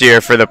last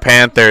year for the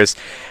Panthers.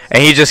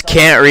 And he just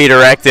can't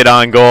redirect it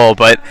on goal.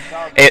 But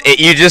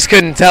you just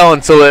couldn't tell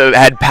until it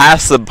had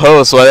passed the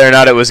post whether or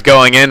not it was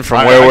going in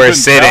from where we're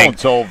sitting.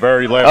 Until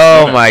very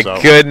last minute, my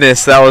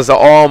goodness. That was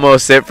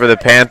almost it for the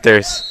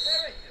Panthers.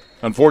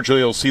 Unfortunately,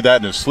 you'll see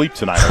that in his sleep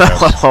tonight, I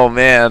guess. Oh,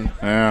 man.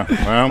 Yeah,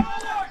 well,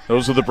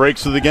 those are the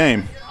breaks of the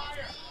game.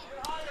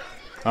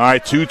 All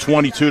right,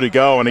 2:22 to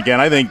go. And, again,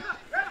 I think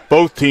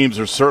both teams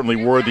are certainly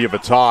worthy of a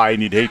tie,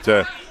 and you'd hate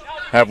to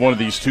have one of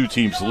these two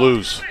teams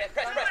lose.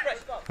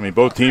 I mean,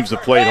 both teams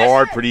have played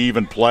hard, pretty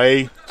even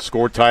play,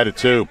 scored tied at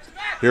 2.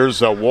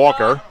 Here's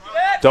Walker,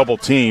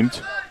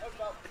 double-teamed.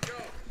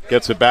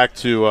 Gets it back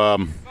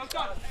to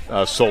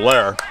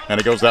Soler, and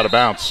it goes out of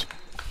bounds.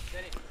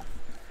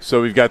 So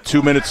we've got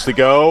 2 minutes to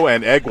go,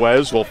 and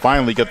Egwes will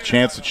finally get the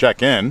chance to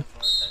check in.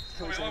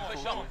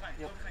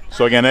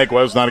 So, again,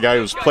 Egwes not a guy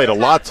who's played a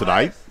lot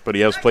tonight, but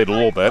he has played a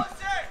little bit.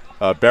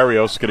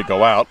 Barrios is going to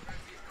go out.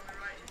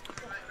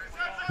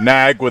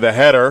 Nag with a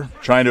header,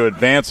 trying to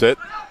advance it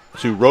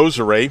to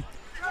Rosary.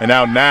 And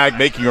now Nag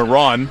making a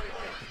run.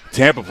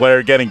 Tampa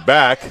player getting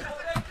back.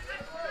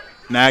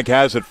 Nag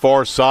has it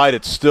far side.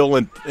 It's still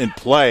in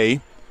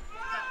play.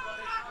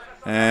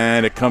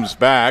 And it comes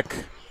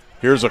back.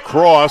 Here's a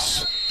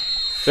cross.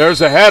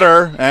 There's a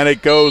header, and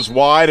it goes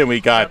wide, and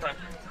we got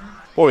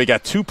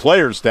 2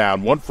 players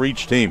down, 1 for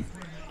each team.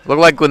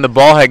 Looked like when the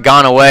ball had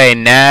gone away,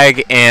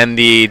 Nag and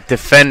the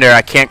defender,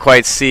 I can't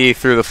quite see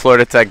through the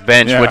Florida Tech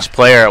bench which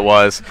player it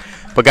was,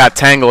 but got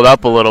tangled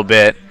up a little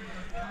bit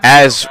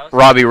as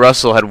Robbie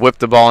Russell had whipped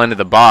the ball into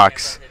the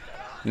box.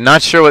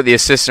 Not sure what the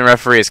assistant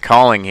referee is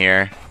calling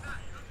here.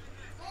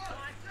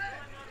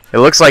 It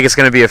looks like it's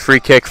going to be a free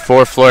kick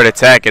for Florida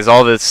Tech as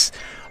all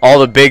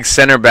the big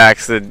center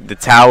backs, the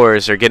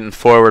towers, are getting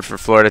forward for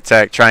Florida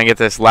Tech, trying to get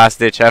this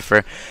last-ditch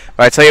effort.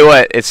 But I tell you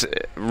what, it's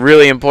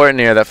really important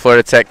here that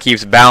Florida Tech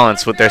keeps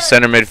balance with their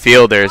center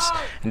midfielders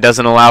and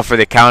doesn't allow for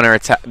the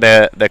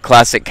the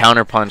classic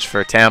counterpunch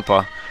for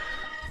Tampa.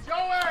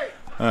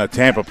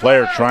 Tampa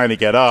player trying to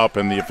get up,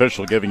 and the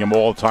official giving him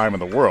all the time in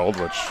the world,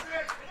 which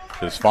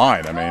is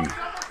fine. I mean,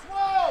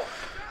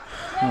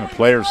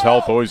 player's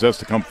health always has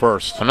to come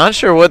first. I'm not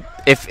sure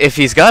if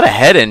he's got a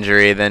head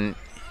injury, then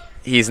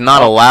he's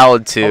not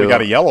allowed to we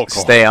got a yellow card.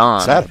 Stay on.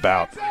 What's that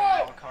about?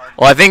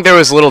 Well, I think there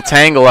was a little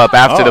tangle up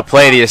after the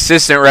play. The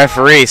assistant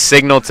referee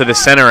signaled to the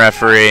center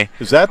referee.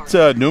 Is that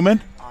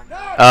Newman?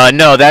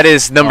 No, that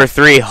is number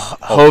 3,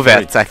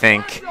 Hovet, I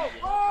think.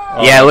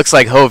 Yeah, it looks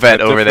like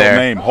Hovet over there.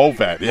 Name,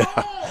 Hovet, yeah.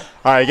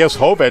 All right, I guess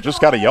Hovet just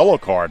got a yellow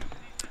card.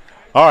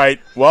 All right,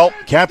 well,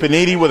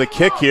 Campanini with a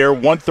kick here,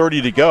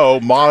 1:30 to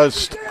go.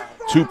 Modest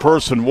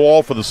 2-person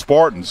wall for the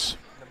Spartans.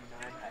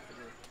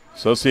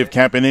 So let's see if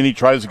Campanini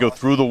tries to go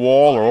through the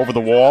wall or over the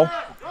wall.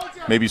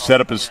 Maybe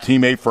set up his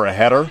teammate for a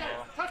header.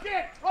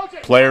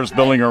 Players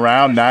milling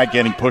around, Nag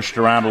getting pushed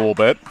around a little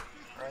bit.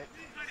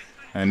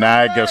 And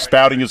Nag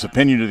spouting his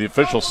opinion to the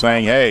official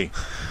saying, hey,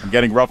 I'm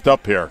getting roughed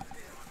up here.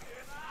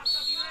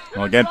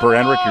 Well, again, per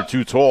Henrik, you're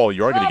too tall.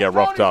 You are going to get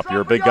roughed up.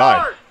 You're a big guy.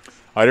 All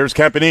right, here's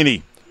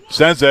Campanini.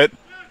 Sends it.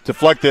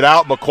 Deflected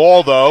out.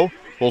 McCall, though,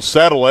 will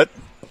settle it.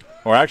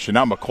 Or actually,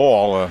 not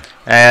McCall.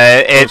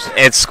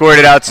 It scored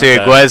it out to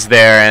Guez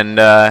there,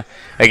 and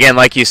again,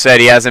 like you said,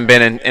 he hasn't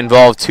been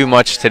involved too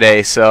much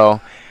today. So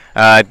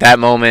at that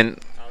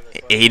moment,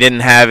 he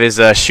didn't have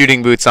his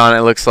shooting boots on,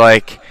 it looks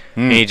like.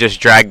 And he just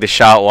dragged the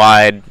shot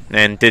wide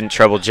and didn't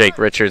trouble Jake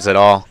Richards at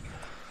all.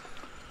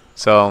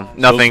 So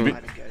nothing.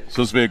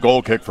 Supposed to be a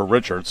goal kick for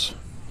Richards.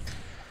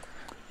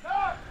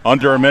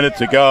 Under a minute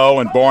to go,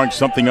 and barring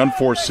something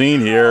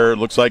unforeseen here, it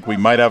looks like we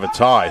might have a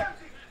tie.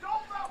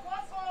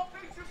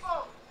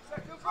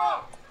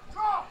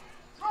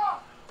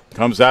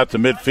 Comes out to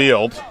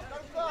midfield.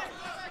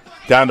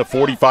 Down to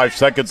 45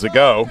 seconds to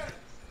go.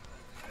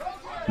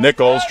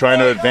 Nichols trying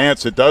to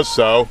advance. It does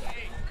so.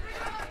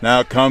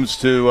 Now it comes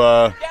to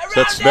is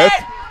that Smith.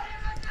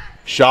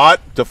 Shot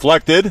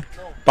deflected.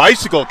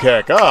 Bicycle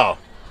kick. Oh,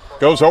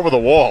 goes over the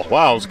wall.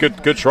 Wow, it was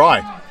good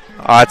try.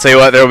 I'll tell you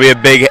what, there will be a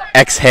big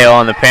exhale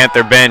on the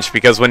Panther bench,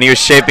 because when he was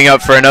shaping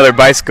up for another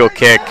bicycle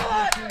kick,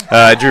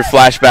 drew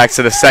flashbacks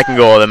to the second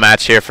goal of the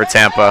match here for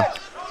Tampa.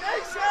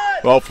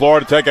 Well,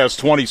 Florida Tech has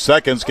 20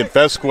 seconds. Can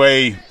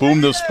Fesque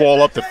boom this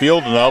ball up the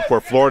field enough where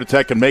Florida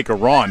Tech can make a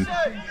run?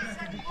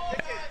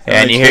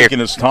 And you he's taking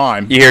his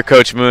time. You hear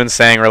Coach Moon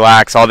saying,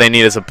 relax, all they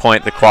need is a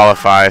point to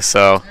qualify.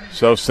 So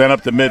sent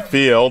up to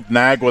midfield,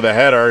 Nag with a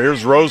header.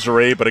 Here's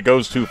Rosary, but it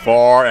goes too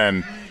far,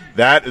 and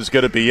that is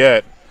going to be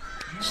it.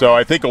 So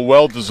I think a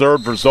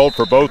well-deserved result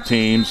for both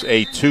teams,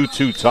 a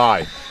 2-2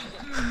 tie.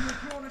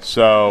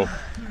 So,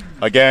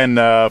 again,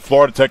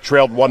 Florida Tech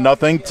trailed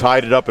 1-0,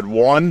 tied it up at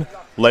 1,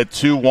 led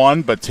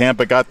 2-1, but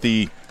Tampa got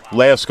the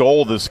last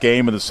goal of this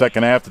game in the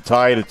second half to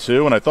tie it at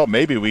 2, and I thought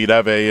maybe we'd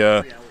have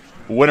a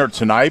winner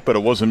tonight, but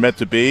it wasn't meant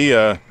to be.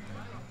 2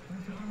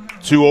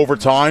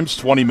 overtimes,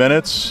 20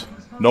 minutes,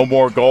 no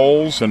more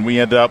goals, and we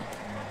end up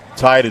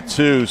tied at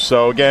 2.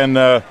 So, again,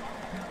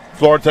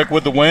 Florida Tech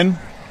with the win.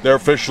 They're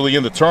officially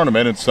in the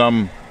tournament in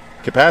some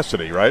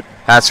capacity, right?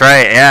 That's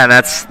right, yeah, and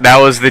that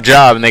was the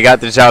job, and they got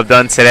the job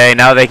done today.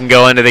 Now they can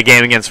go into the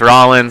game against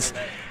Rollins.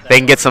 They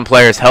can get some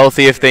players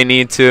healthy if they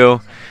need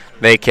to.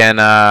 They can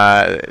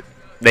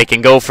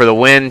go for the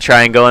win,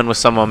 try and go in with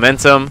some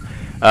momentum.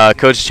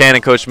 Coach Chan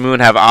and Coach Moon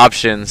have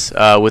options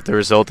with the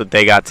result that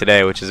they got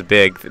today, which is a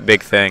big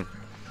thing.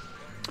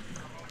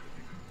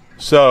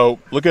 So,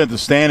 looking at the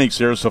standings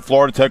here, so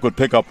Florida Tech would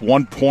pick up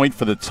 1 point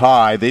for the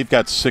tie. They've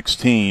got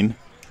 16.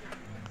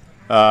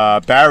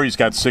 Barry's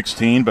got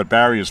 16, but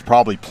Barry is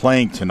probably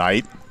playing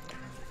tonight.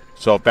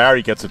 So if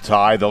Barry gets a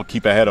tie, they'll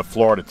keep ahead of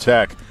Florida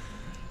Tech.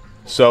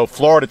 So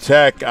Florida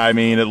Tech, I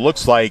mean, it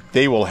looks like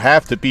they will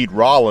have to beat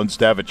Rollins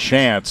to have a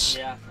chance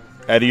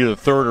at either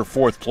third or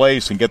fourth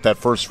place and get that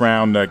first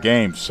round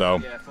game.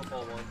 So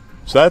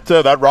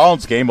that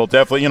Rollins game will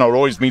definitely, it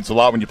always means a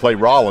lot when you play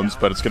Rollins,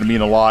 but it's going to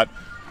mean a lot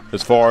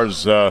as far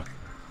as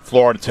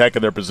Florida Tech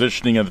and their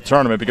positioning in the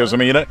tournament, because, I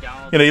mean,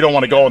 you don't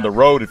want to go on the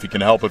road if you can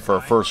help it for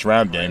a first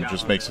round game. It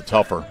just makes it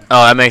tougher.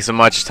 Oh, that makes it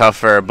much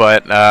tougher,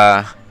 but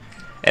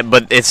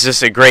it's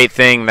just a great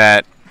thing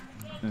that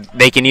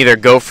they can either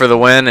go for the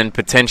win and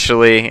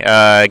potentially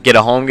get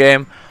a home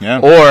game,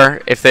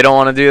 or if they don't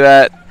want to do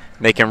that,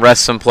 they can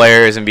rest some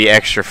players and be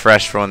extra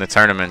fresh for when the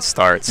tournament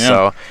starts. Yeah.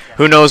 So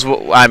who knows?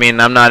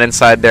 I'm not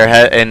inside their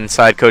head,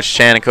 inside Coach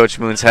Chan and Coach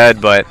Moon's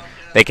head, but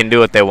they can do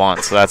what they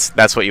want. So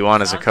that's what you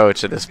want as a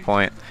coach at this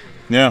point.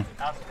 Yeah.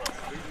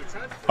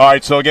 All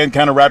right, so again,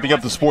 kind of wrapping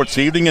up the sports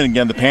evening, and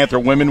again, the Panther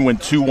women win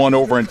 2-1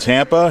 over in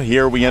Tampa.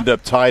 Here we end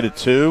up tied at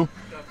 2.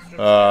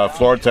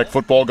 Florida Tech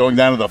football going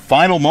down to the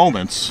final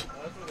moments.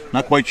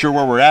 Not quite sure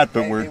where we're at,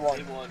 but we're...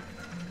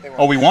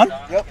 Oh, we won?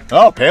 Yep.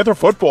 Oh, Panther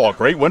football.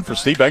 Great win for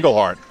Steve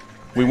Engelhardt.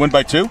 We win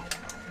by 2?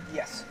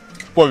 Yes.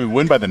 Boy, we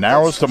win by the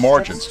narrowest of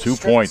margins. 2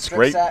 points.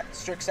 Great.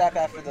 Strict sack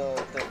after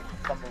the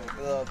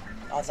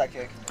onside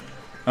kick.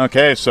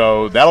 Okay,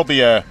 so that'll be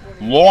a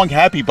long,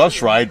 happy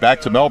bus ride back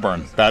to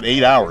Melbourne, about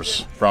 8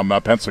 hours from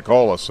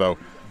Pensacola. So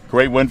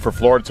great win for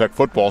Florida Tech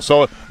football.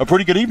 So a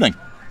pretty good evening.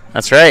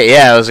 That's right.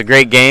 Yeah, it was a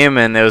great game,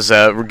 and it was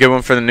a good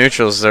one for the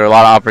neutrals. There were a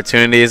lot of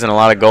opportunities and a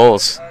lot of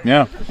goals.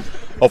 Yeah.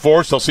 Well,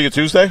 Forrest, I'll see you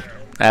Tuesday.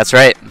 That's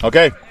right.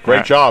 Okay,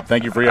 great job.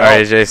 Thank you for your help. All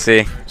right,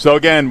 JC. So,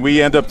 again,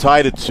 we end up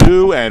tied at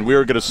 2, and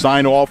we're going to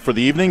sign off for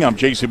the evening. I'm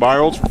JC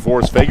Byros for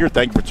Forrest Fager.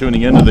 Thank you for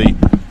tuning in to the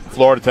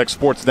Florida Tech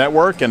Sports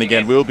Network. And,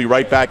 again, we'll be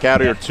right back out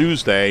here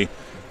Tuesday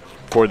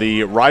for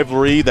the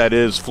rivalry that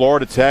is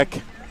Florida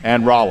Tech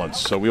and Rollins.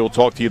 So we will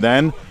talk to you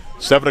then.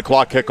 7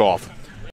 o'clock kickoff.